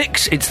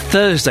 8:46. It's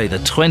Thursday, the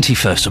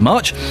 21st of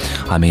March.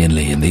 I'm Iain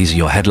Lee, and these are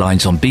your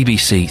headlines on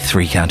BBC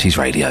Three Counties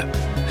Radio.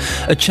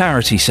 A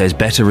charity says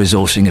better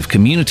resourcing of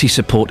community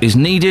support is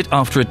needed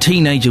after a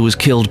teenager was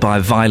killed by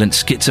a violent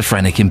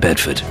schizophrenic in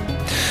Bedford.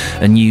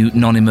 A new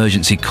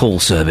non-emergency call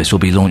service will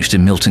be launched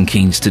in Milton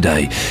Keynes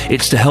today.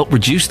 It's to help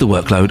reduce the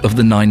workload of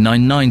the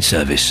 999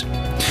 service.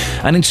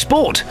 And in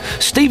sport,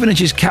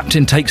 Stevenage's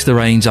captain takes the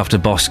reins after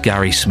boss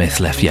Gary Smith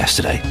left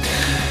yesterday.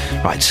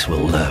 Right,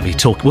 we'll be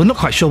talking. We're not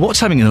quite sure what's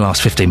happening in the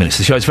last 15 minutes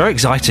of the show. It's very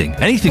exciting.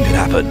 Anything could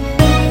happen.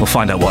 We'll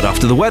find out what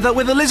after the weather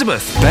with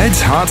Elizabeth.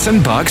 Beds, Herts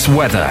and Bucks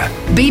weather.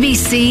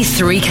 BBC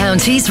Three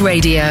Counties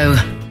Radio.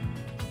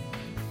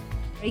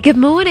 Good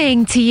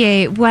morning to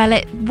you. Well,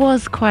 it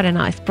was quite a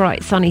nice,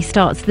 bright, sunny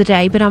start to the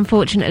day, but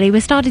unfortunately we're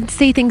starting to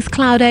see things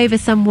cloud over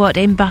somewhat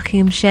in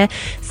Buckinghamshire.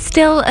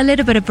 Still a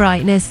little bit of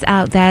brightness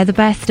out there. The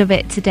best of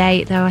it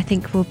today, though, I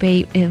think will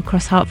be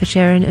across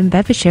Hertfordshire and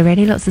Bedfordshire,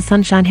 really. Lots of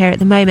sunshine here at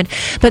the moment.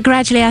 But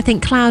gradually, I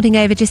think, clouding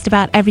over just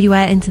about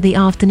everywhere into the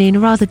afternoon. A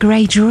rather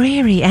grey,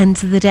 dreary end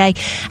to the day,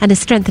 and a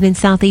strengthening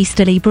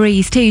southeasterly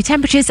breeze too.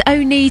 Temperatures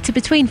only to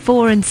between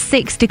 4 and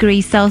 6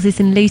 degrees Celsius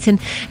in Luton,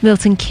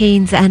 Milton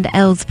Keynes and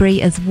Aylesbury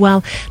as as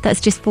well. That's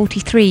just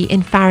 43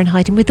 in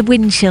Fahrenheit, and with the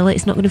wind chill,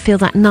 it's not going to feel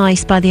that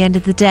nice by the end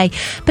of the day,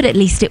 but at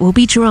least it will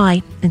be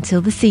dry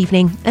until this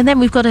evening. And then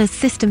we've got a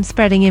system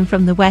spreading in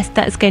from the west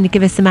that's going to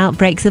give us some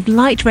outbreaks of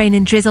light rain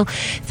and drizzle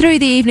through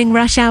the evening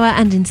rush hour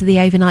and into the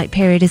overnight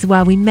period as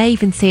well. We may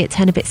even see it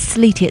turn a bit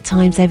sleety at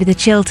times over the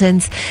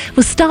Chilterns.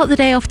 We'll start the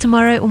day off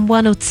tomorrow on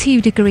 1 or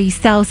 2 degrees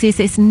Celsius.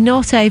 It's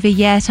not over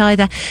yet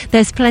either.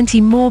 There's plenty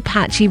more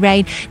patchy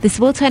rain. This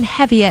will turn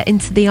heavier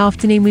into the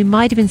afternoon. We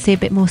might even see a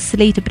bit more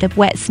sleet, a bit of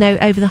wet snow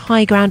over the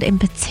high ground in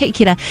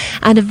particular,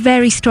 and a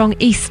very strong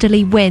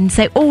easterly wind.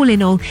 So all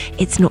in all,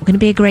 it's not going to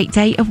be a great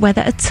day of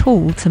weather at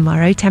all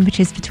tomorrow.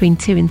 Temperatures between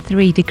 2 and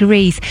 3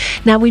 degrees.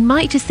 Now, we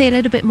might just see a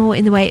little bit more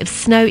in the way of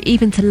snow,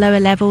 even to lower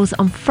levels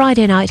on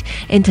Friday night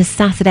into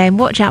Saturday. And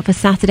watch out for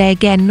Saturday.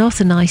 Again, not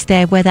a nice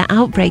day of weather.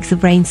 Outbreaks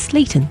of rain,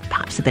 sleet and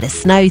perhaps a bit of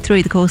snow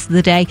through the course of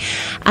the day,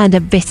 and a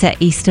bitter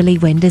easterly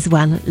wind as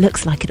well. It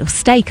looks like it'll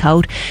stay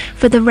cold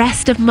for the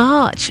rest of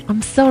March.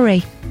 I'm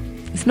sorry.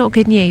 It's not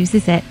good news,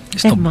 is it?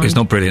 It's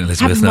not brilliant,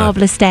 Elizabeth. Have a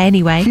marvellous day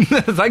anyway.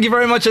 Thank you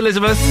very much,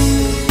 Elizabeth.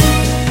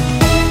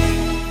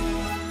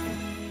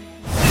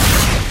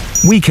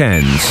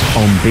 Weekends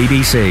on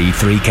BBC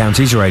Three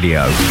Counties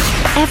Radio.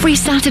 Every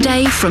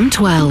Saturday from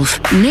 12,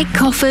 Nick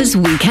Coffer's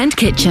Weekend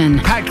Kitchen.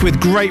 Packed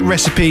with great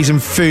recipes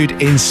and food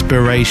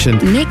inspiration.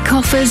 Nick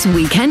Coffer's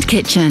Weekend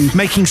Kitchen.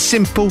 Making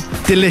simple,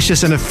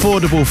 delicious and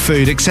affordable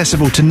food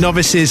accessible to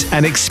novices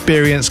and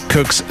experienced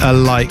cooks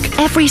alike.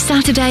 Every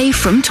Saturday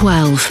from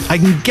 12. I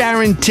can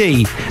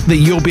guarantee that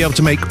you'll be able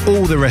to make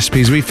all the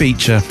recipes we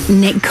feature.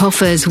 Nick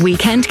Coffer's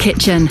Weekend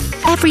Kitchen.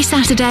 Every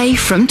Saturday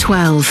from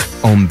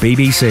 12. On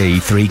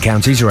BBC Three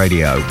Counties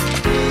Radio.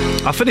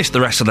 I finished the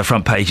rest of the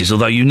front pages,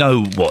 although you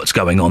know what's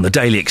going on. The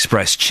Daily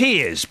Express.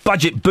 Cheers!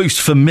 Budget boost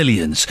for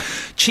millions.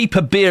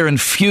 Cheaper beer and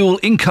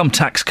fuel, income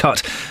tax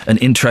cut and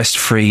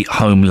interest-free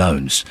home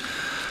loans.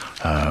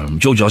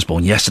 George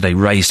Osborne yesterday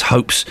raised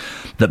hopes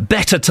that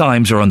better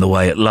times are on the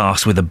way at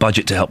last, with a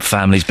budget to help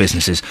families,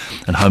 businesses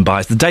and home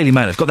buyers. The Daily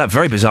Mail have got that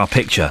very bizarre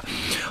picture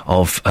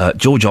of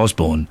George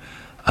Osborne,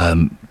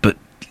 but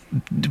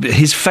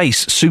his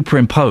face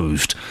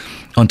superimposed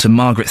onto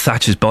Margaret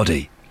Thatcher's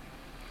body.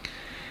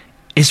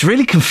 It's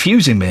really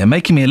confusing me and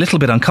making me a little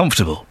bit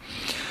uncomfortable.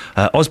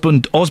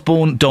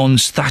 Osborne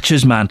dons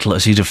Thatcher's mantle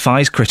as he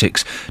defies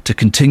critics to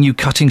continue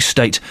cutting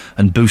state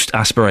and boost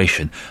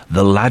aspiration.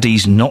 The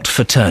laddie's not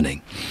for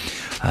turning.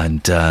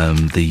 And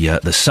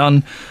the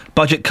Sun,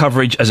 budget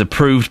coverage as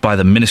approved by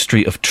the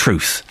Ministry of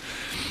Truth.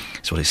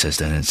 That's what it says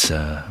then. It's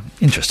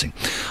interesting.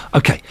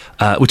 OK,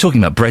 we're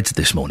talking about bread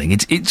this morning.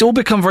 It's all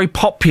become very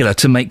popular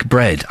to make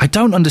bread. I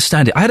don't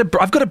understand it.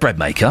 I've got a bread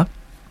maker.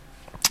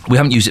 We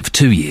haven't used it for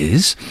 2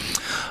 years.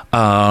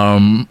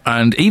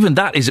 And even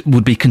that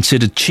would be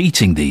considered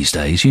cheating these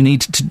days. You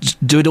need to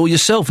do it all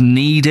yourself,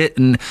 knead it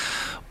and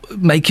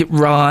make it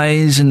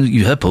rise. And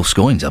you heard Paul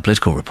Scoins, our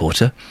political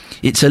reporter.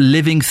 It's a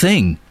living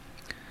thing,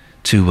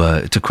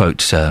 to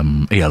quote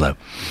ELO.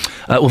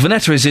 Well,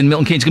 Vanetta is in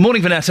Milton Keynes. Good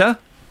morning, Vanetta.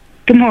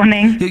 Good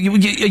morning. Do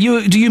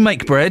you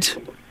make bread?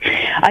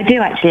 I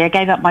do, actually. I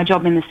gave up my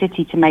job in the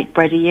city to make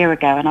bread a year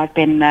ago, and I've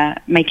been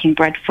making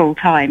bread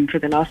full-time for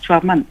the last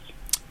 12 months.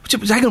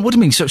 Hang on, what do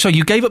you mean? So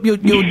you gave up your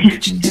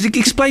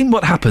explain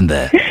what happened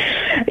there.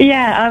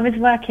 Yeah, I was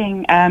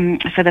working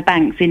for the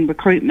banks in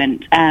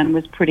recruitment and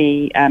was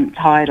pretty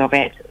tired of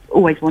it.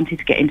 Always wanted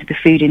to get into the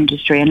food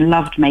industry and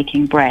loved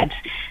making bread.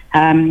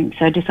 So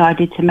I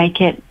decided to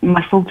make it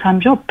my full-time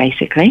job,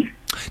 basically.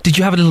 Did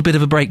you have a little bit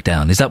of a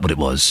breakdown? Is that what it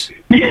was?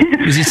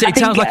 It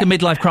sounds like a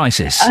midlife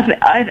crisis.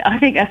 I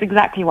think that's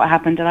exactly what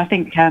happened, and I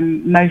think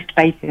most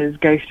bakers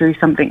go through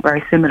something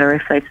very similar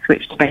if they've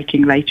switched to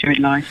baking later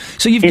in life.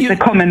 So it's a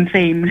common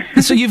theme.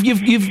 So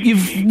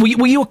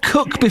were you a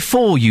cook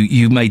before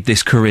you made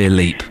this career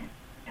leap?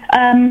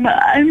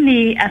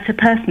 Only at a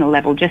personal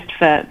level, just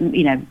for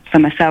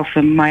myself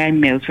and my own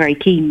meals. Very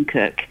keen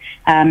cook.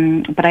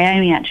 But I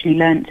only actually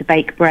learnt to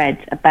bake bread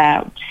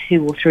about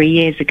 2 or 3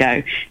 years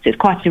ago. So it's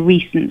quite a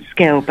recent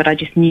skill, but I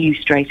just knew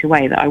straight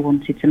away that I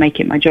wanted to make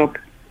it my job.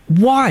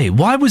 Why?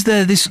 Why was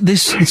there this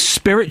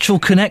spiritual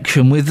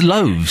connection with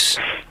loaves?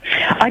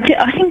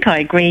 I think I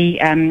agree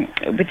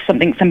with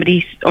something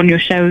somebody on your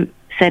show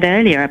said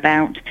earlier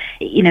about,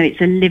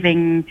 it's a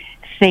living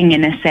thing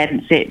in a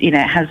sense.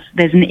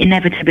 There's an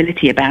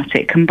inevitability about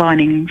it,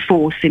 combining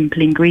 4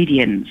 simple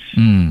ingredients,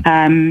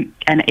 and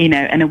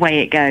away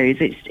it goes.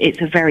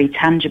 It's a very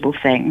tangible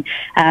thing,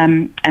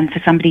 and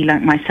for somebody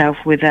like myself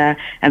with a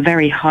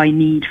very high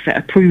need for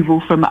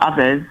approval from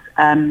others,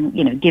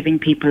 giving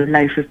people a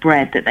loaf of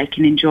bread that they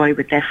can enjoy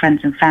with their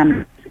friends and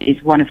family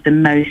is one of the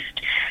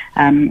most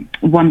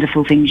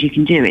wonderful things you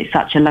can do. It's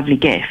such a lovely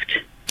gift.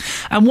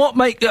 And what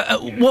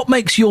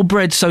makes your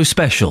bread so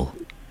special?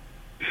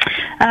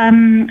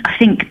 I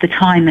think the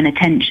time and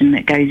attention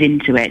that goes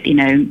into it.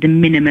 The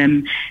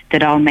minimum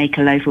that I'll make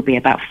a loaf will be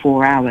about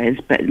 4 hours,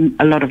 but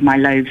a lot of my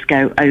loaves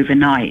go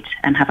overnight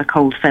and have a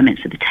cold ferment,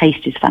 so the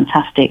taste is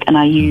fantastic. And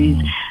I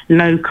use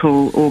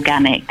local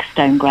organic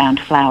stone ground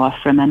flour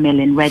from a mill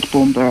in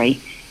Redbournebury,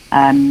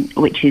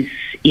 which is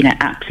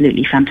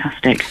absolutely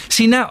fantastic.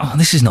 See, now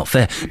this is not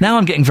fair. Now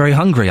I'm getting very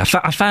hungry. I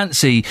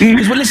fancy.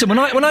 Because, well, listen,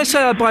 when I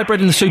say I buy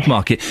bread in the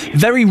supermarket,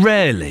 very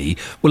rarely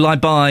will I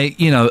buy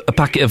a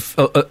packet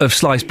of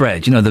sliced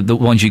bread. The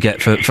ones you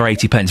get for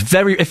 80p.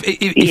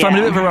 If I'm in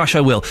a bit of a rush,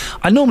 I will.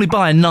 I normally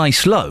buy a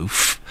nice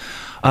loaf,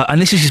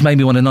 and this has just made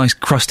me want a nice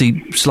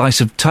crusty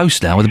slice of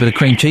toast now with a bit of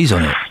cream cheese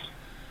on it.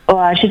 Well,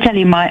 I should tell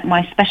you,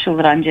 my special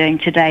that I'm doing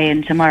today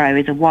and tomorrow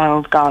is a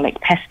wild garlic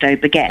pesto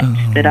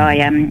baguette that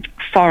I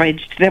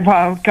foraged the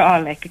wild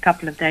garlic a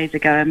couple of days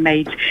ago and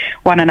made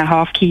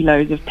 1.5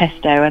 kilos of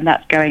pesto, and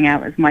that's going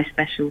out as my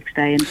special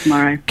today and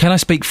tomorrow. Can I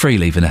speak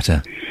freely,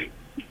 Vanetta?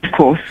 Of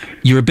course.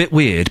 You're a bit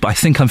weird, but I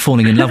think I'm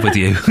falling in love with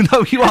you.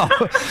 No, you are.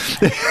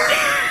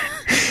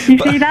 You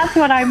see, that's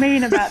what I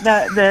mean about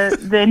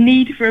the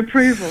need for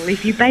approval.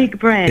 If you bake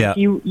bread,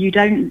 you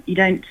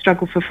don't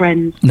struggle for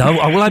friends. No,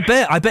 well, I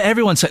bet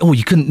everyone say, "Oh,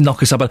 you couldn't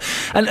knock us up."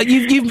 And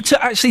you've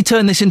actually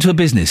turned this into a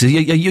business.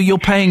 You're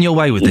paying your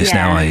way with this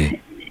now, are you?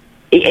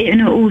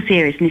 In all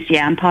seriousness,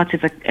 I'm part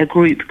of a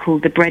group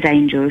called the Bread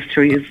Angels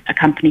through a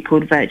company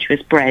called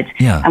Virtuous Bread.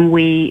 Yeah. And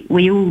we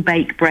all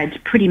bake bread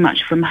pretty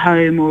much from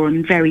home or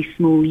in very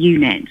small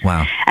units.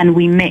 Wow. And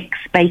we mix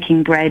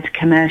baking bread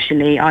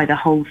commercially, either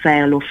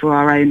wholesale or for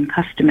our own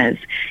customers,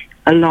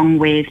 along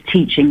with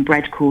teaching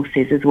bread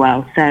courses as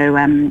well. So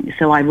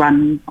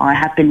I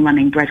have been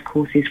running bread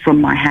courses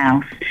from my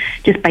house,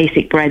 just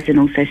basic breads and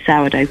also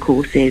sourdough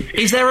courses.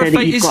 Is there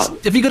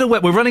have you got a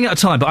web? We're running out of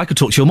time, but I could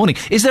talk to you all morning.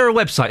 Is there a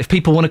website if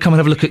people want to come and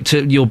have a look at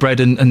your bread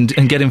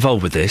and get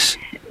involved with this?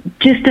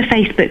 Just a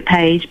Facebook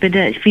page, but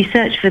if you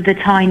search for The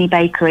Tiny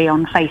Bakery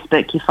on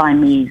Facebook, you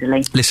find me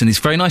easily. Listen, it's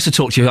very nice to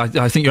talk to you.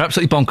 I think you're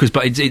absolutely bonkers,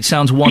 but it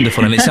sounds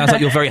wonderful, and it sounds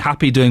like you're very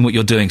happy doing what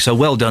you're doing, so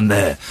well done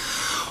there.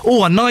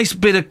 Oh, a nice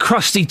bit of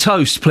crusty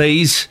toast,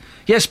 please.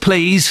 Yes,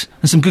 please.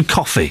 And some good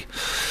coffee.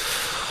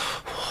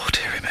 Oh,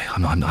 dearie me.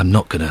 I'm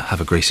not going to have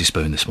a greasy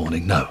spoon this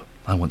morning, no.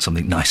 I want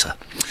something nicer.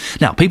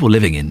 Now, people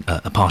living in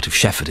a part of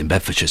Shefford in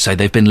Bedfordshire say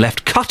they've been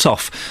left cut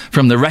off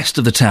from the rest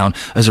of the town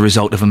as a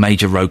result of a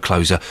major road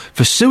closure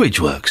for sewage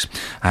works.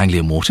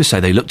 Anglian Water say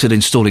they looked at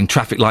installing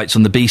traffic lights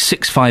on the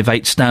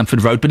B658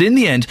 Stamford Road, but in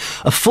the end,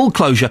 a full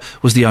closure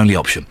was the only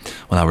option.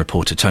 Well, our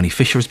reporter Tony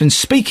Fisher has been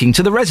speaking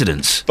to the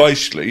residents.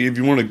 Basically, if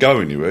you want to go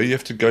anywhere, you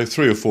have to go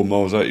 3 or 4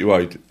 miles out your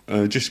way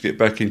just to get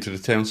back into the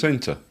town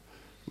centre.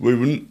 We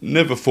were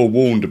never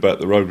forewarned about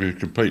the road being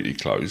completely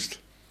closed.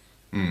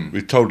 We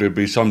were told there'd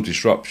be some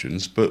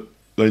disruptions, but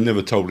they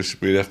never told us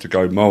we'd have to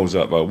go miles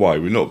out of our way.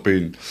 We're not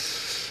being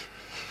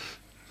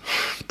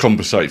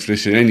compensated for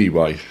this in any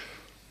way.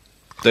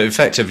 So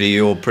effectively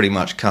you're pretty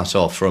much cut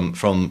off from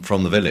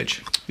the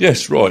village?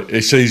 Yes, right.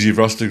 It's easier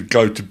for us to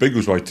go to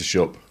Biggleswade to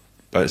shop,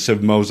 about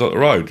 7 miles up the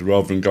road,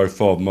 rather than go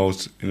 5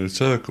 miles in a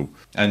circle.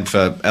 And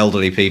for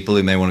elderly people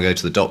who may want to go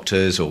to the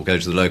doctors or go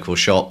to the local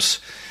shops,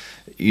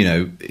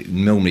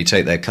 normally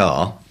take their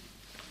car,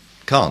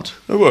 can't.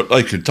 Well,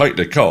 they could take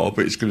their car,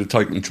 but it's going to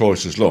take them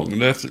twice as long.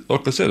 And they have to,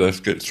 like I said, they have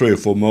to get 3 or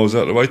 4 miles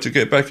out of the way to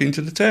get back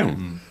into the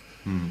town.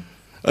 And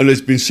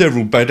there's been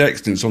several bad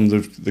accidents on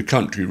the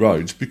country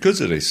roads because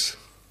of this.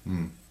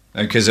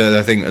 Because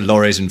I think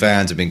lorries and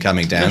vans have been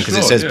coming down because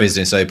it says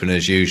business open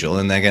as usual,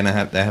 and they're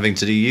having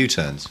to do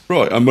U-turns.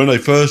 Right, and when they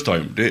first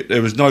opened it,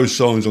 there was no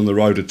signs on the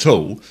road at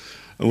all,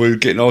 and we were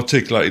getting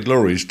articulated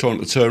lorries trying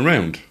to turn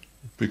round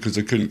because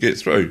they couldn't get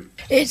through.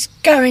 It's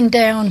going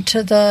down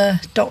to the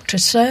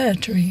doctor's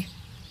surgery.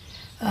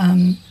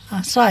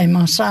 I say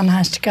my son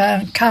has to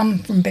come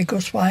from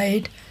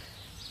Biggleswade,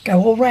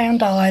 go all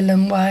round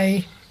Island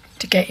Way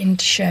to get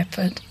into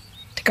Shefford,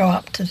 to go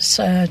up to the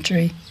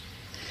surgery.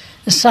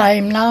 The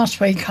same last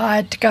week I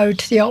had to go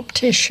to the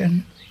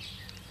optician,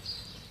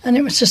 and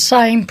it was the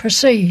same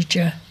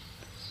procedure.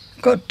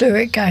 I've got to do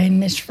it again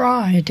this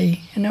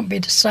Friday, and it'll be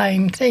the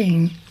same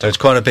thing. So it's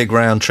quite a big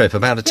round trip,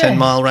 about a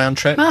 10-mile round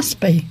trip? Must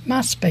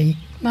be.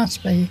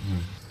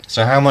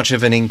 So how much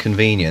of an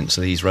inconvenience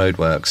are these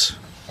roadworks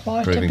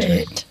proving to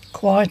be?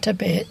 Quite a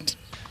bit.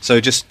 So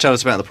just tell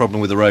us about the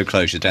problem with the road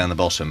closure down the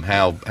bottom.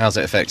 How's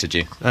it affected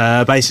you?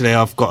 Basically,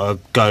 I've got to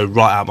go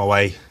right out my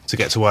way to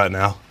get to work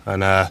now,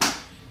 and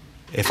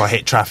if I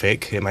hit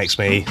traffic, it makes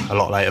me a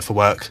lot later for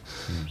work,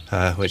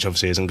 which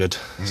obviously isn't good.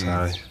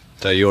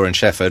 So you're in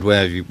Shefford.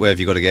 Where have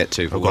you got to get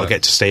to? I've got to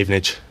get to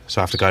Stevenage,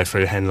 so I have to go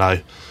through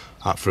Henlow,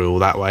 up through all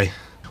that way.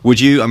 Would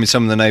you? I mean,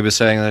 some of the neighbours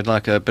saying they'd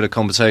like a bit of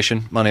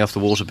compensation, money off the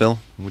water bill.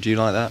 Would you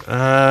like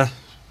that?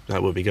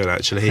 That would be good,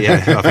 actually.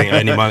 Yeah, I think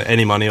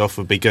any money off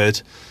would be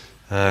good,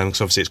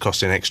 because obviously it's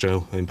costing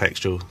extra in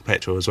petrol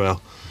as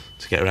well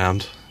to get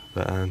around.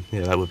 But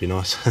that would be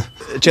nice.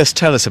 Just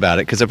tell us about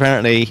it, because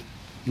apparently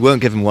you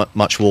weren't given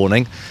much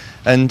warning,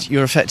 and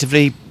you're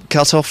effectively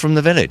cut off from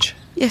the village.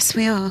 Yes,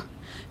 we are.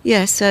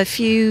 Yes, so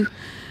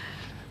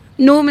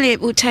normally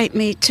it will take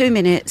me 2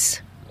 minutes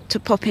to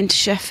pop into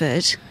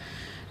Shefford,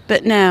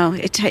 but now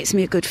it takes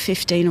me a good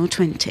 15 or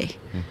 20. It's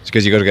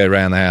because you've got to go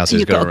around the house.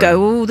 You've got to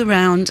go all the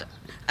round,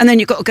 and then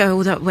you've got to go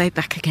all that way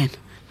back again.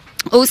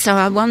 Also,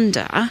 I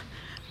wonder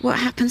what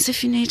happens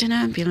if you need an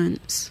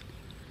ambulance,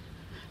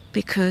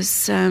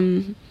 because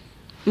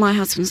my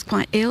husband's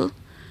quite ill,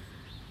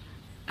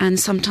 and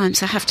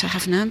sometimes I have to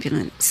have an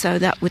ambulance, so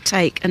that would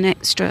take an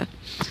extra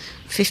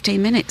 15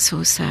 minutes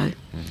or so.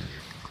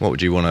 What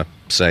would you want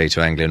to say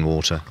to Anglian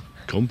Water?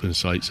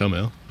 Compensate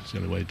somehow. It's the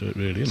only way to do it,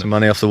 really, isn't Some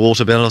money off the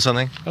water bill or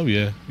something? Oh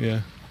yeah.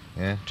 Yeah.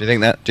 Do you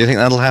think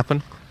that'll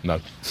happen? No.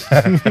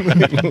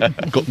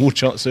 Got more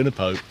chance than a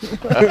Pope.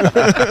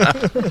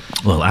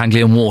 Well,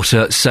 Anglian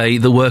Water say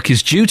the work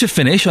is due to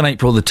finish on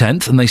April the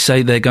 10th, and they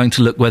say they're going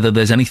to look whether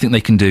there's anything they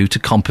can do to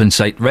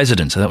compensate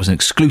residents. So that was an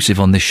exclusive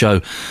on this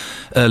show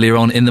earlier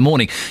on in the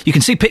morning. You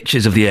can see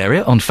pictures of the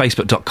area on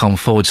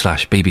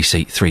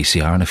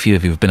facebook.com/BBC3CR, and a few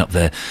of you have been up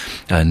there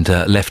and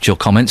left your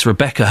comments.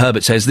 Rebecca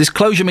Herbert says, this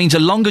closure means a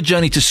longer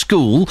journey to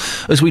school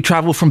as we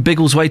travel from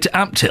Biggleswade to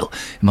Ampthill.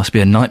 It must be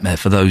a nightmare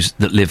for those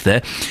that live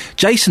there.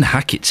 Jason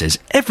Hackett says,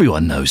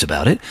 everyone knows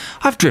about it.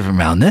 I've driven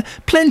round there.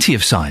 Plenty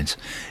of signs.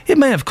 It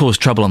may have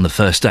caused trouble on the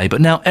first day, but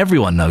now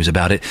everyone knows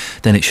about it.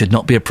 Then it should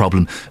not be a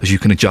problem as you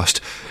can adjust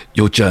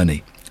your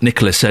journey.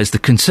 Nicholas says, the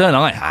concern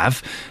I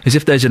have is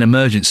if there's an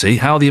emergency,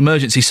 how the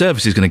emergency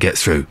service is going to get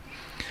through.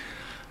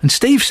 And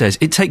Steve says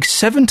it takes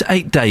 7 to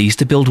 8 days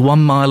to build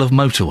 1 mile of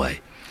motorway.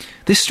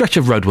 This stretch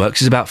of roadworks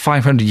is about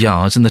 500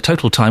 yards and the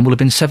total time will have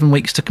been 7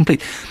 weeks to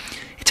complete.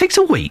 It takes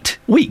a week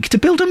to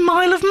build a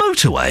mile of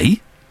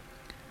motorway?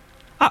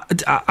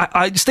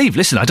 Steve,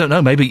 listen, I don't know.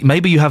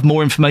 Maybe you have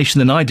more information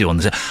than I do on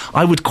this.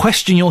 I would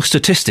question your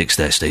statistics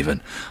there,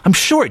 Stephen. I'm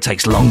sure it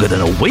takes longer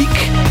than a week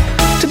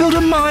to build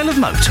a mile of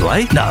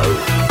motorway. No.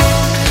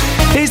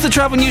 Here's the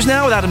travel news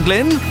now with Adam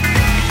Glynn.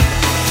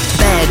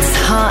 Beds,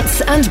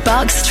 Herts and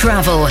Bucks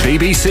travel.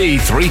 BBC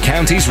Three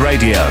Counties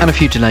Radio. And a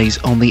few delays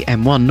on the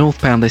M1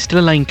 northbound. There's still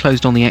a lane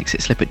closed on the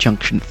exit slip at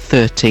junction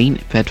 13,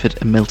 Bedford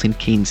and Milton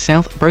Keynes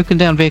South. Broken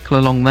down vehicle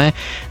along there,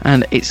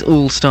 and it's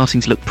all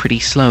starting to look pretty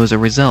slow as a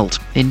result.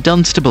 In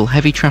Dunstable,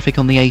 heavy traffic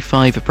on the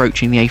A5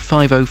 approaching the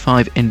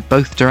A505 in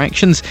both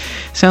directions.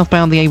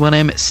 Southbound, the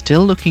A1M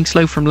still looking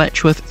slow from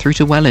Letchworth through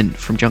to Welwyn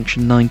from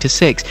junction 9 to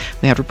 6.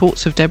 They had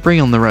reports of debris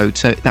on the road,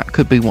 so that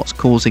could be what's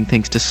causing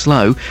things to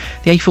slow.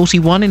 The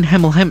A41 in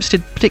Hemel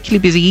Hempstead, particularly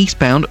busy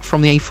eastbound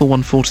from the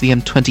A414 to the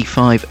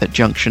M25 at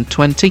junction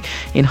 20.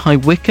 In High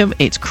Wycombe,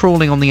 it's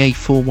crawling on the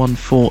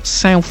A414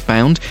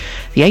 southbound.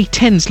 The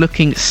A10's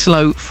looking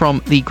slow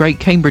from the Great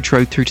Cambridge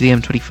Road through to the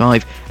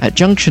M25 at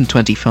junction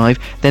 25,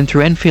 then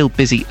through Enfield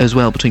busy as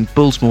well between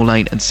Bullsmore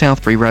Lane and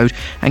Southbury Road,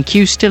 and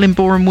queues still in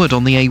Boreham Wood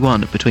on the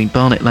A1 between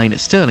Barnet Lane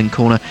at Stirling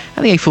Corner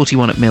and the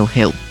A41 at Mill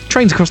Hill.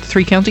 Trains across the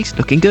three counties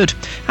looking good.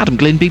 Adam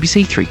Glynn,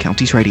 BBC Three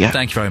Counties Radio.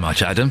 Thank you very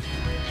much, Adam.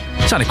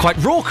 Sounded quite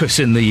raucous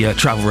in the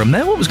travel room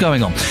there. What was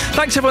going on?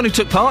 Thanks everyone who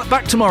took part.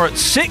 Back tomorrow at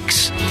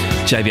 6.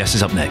 JVS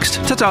is up next.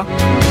 Ta-ta.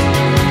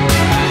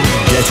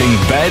 Getting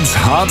beds,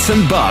 hearts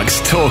and bucks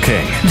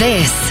talking.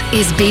 This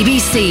is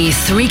BBC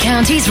Three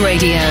Counties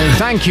Radio.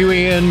 Thank you,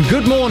 Iain.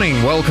 Good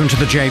morning. Welcome to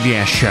the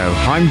JVS show.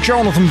 I'm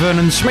Jonathan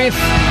Vernon-Smith.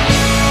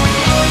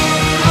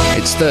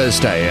 It's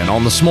Thursday, and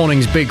on this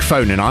morning's Big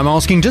Phone-In, I'm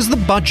asking, does the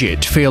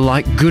budget feel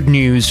like good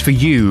news for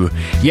you?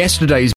 Yesterday's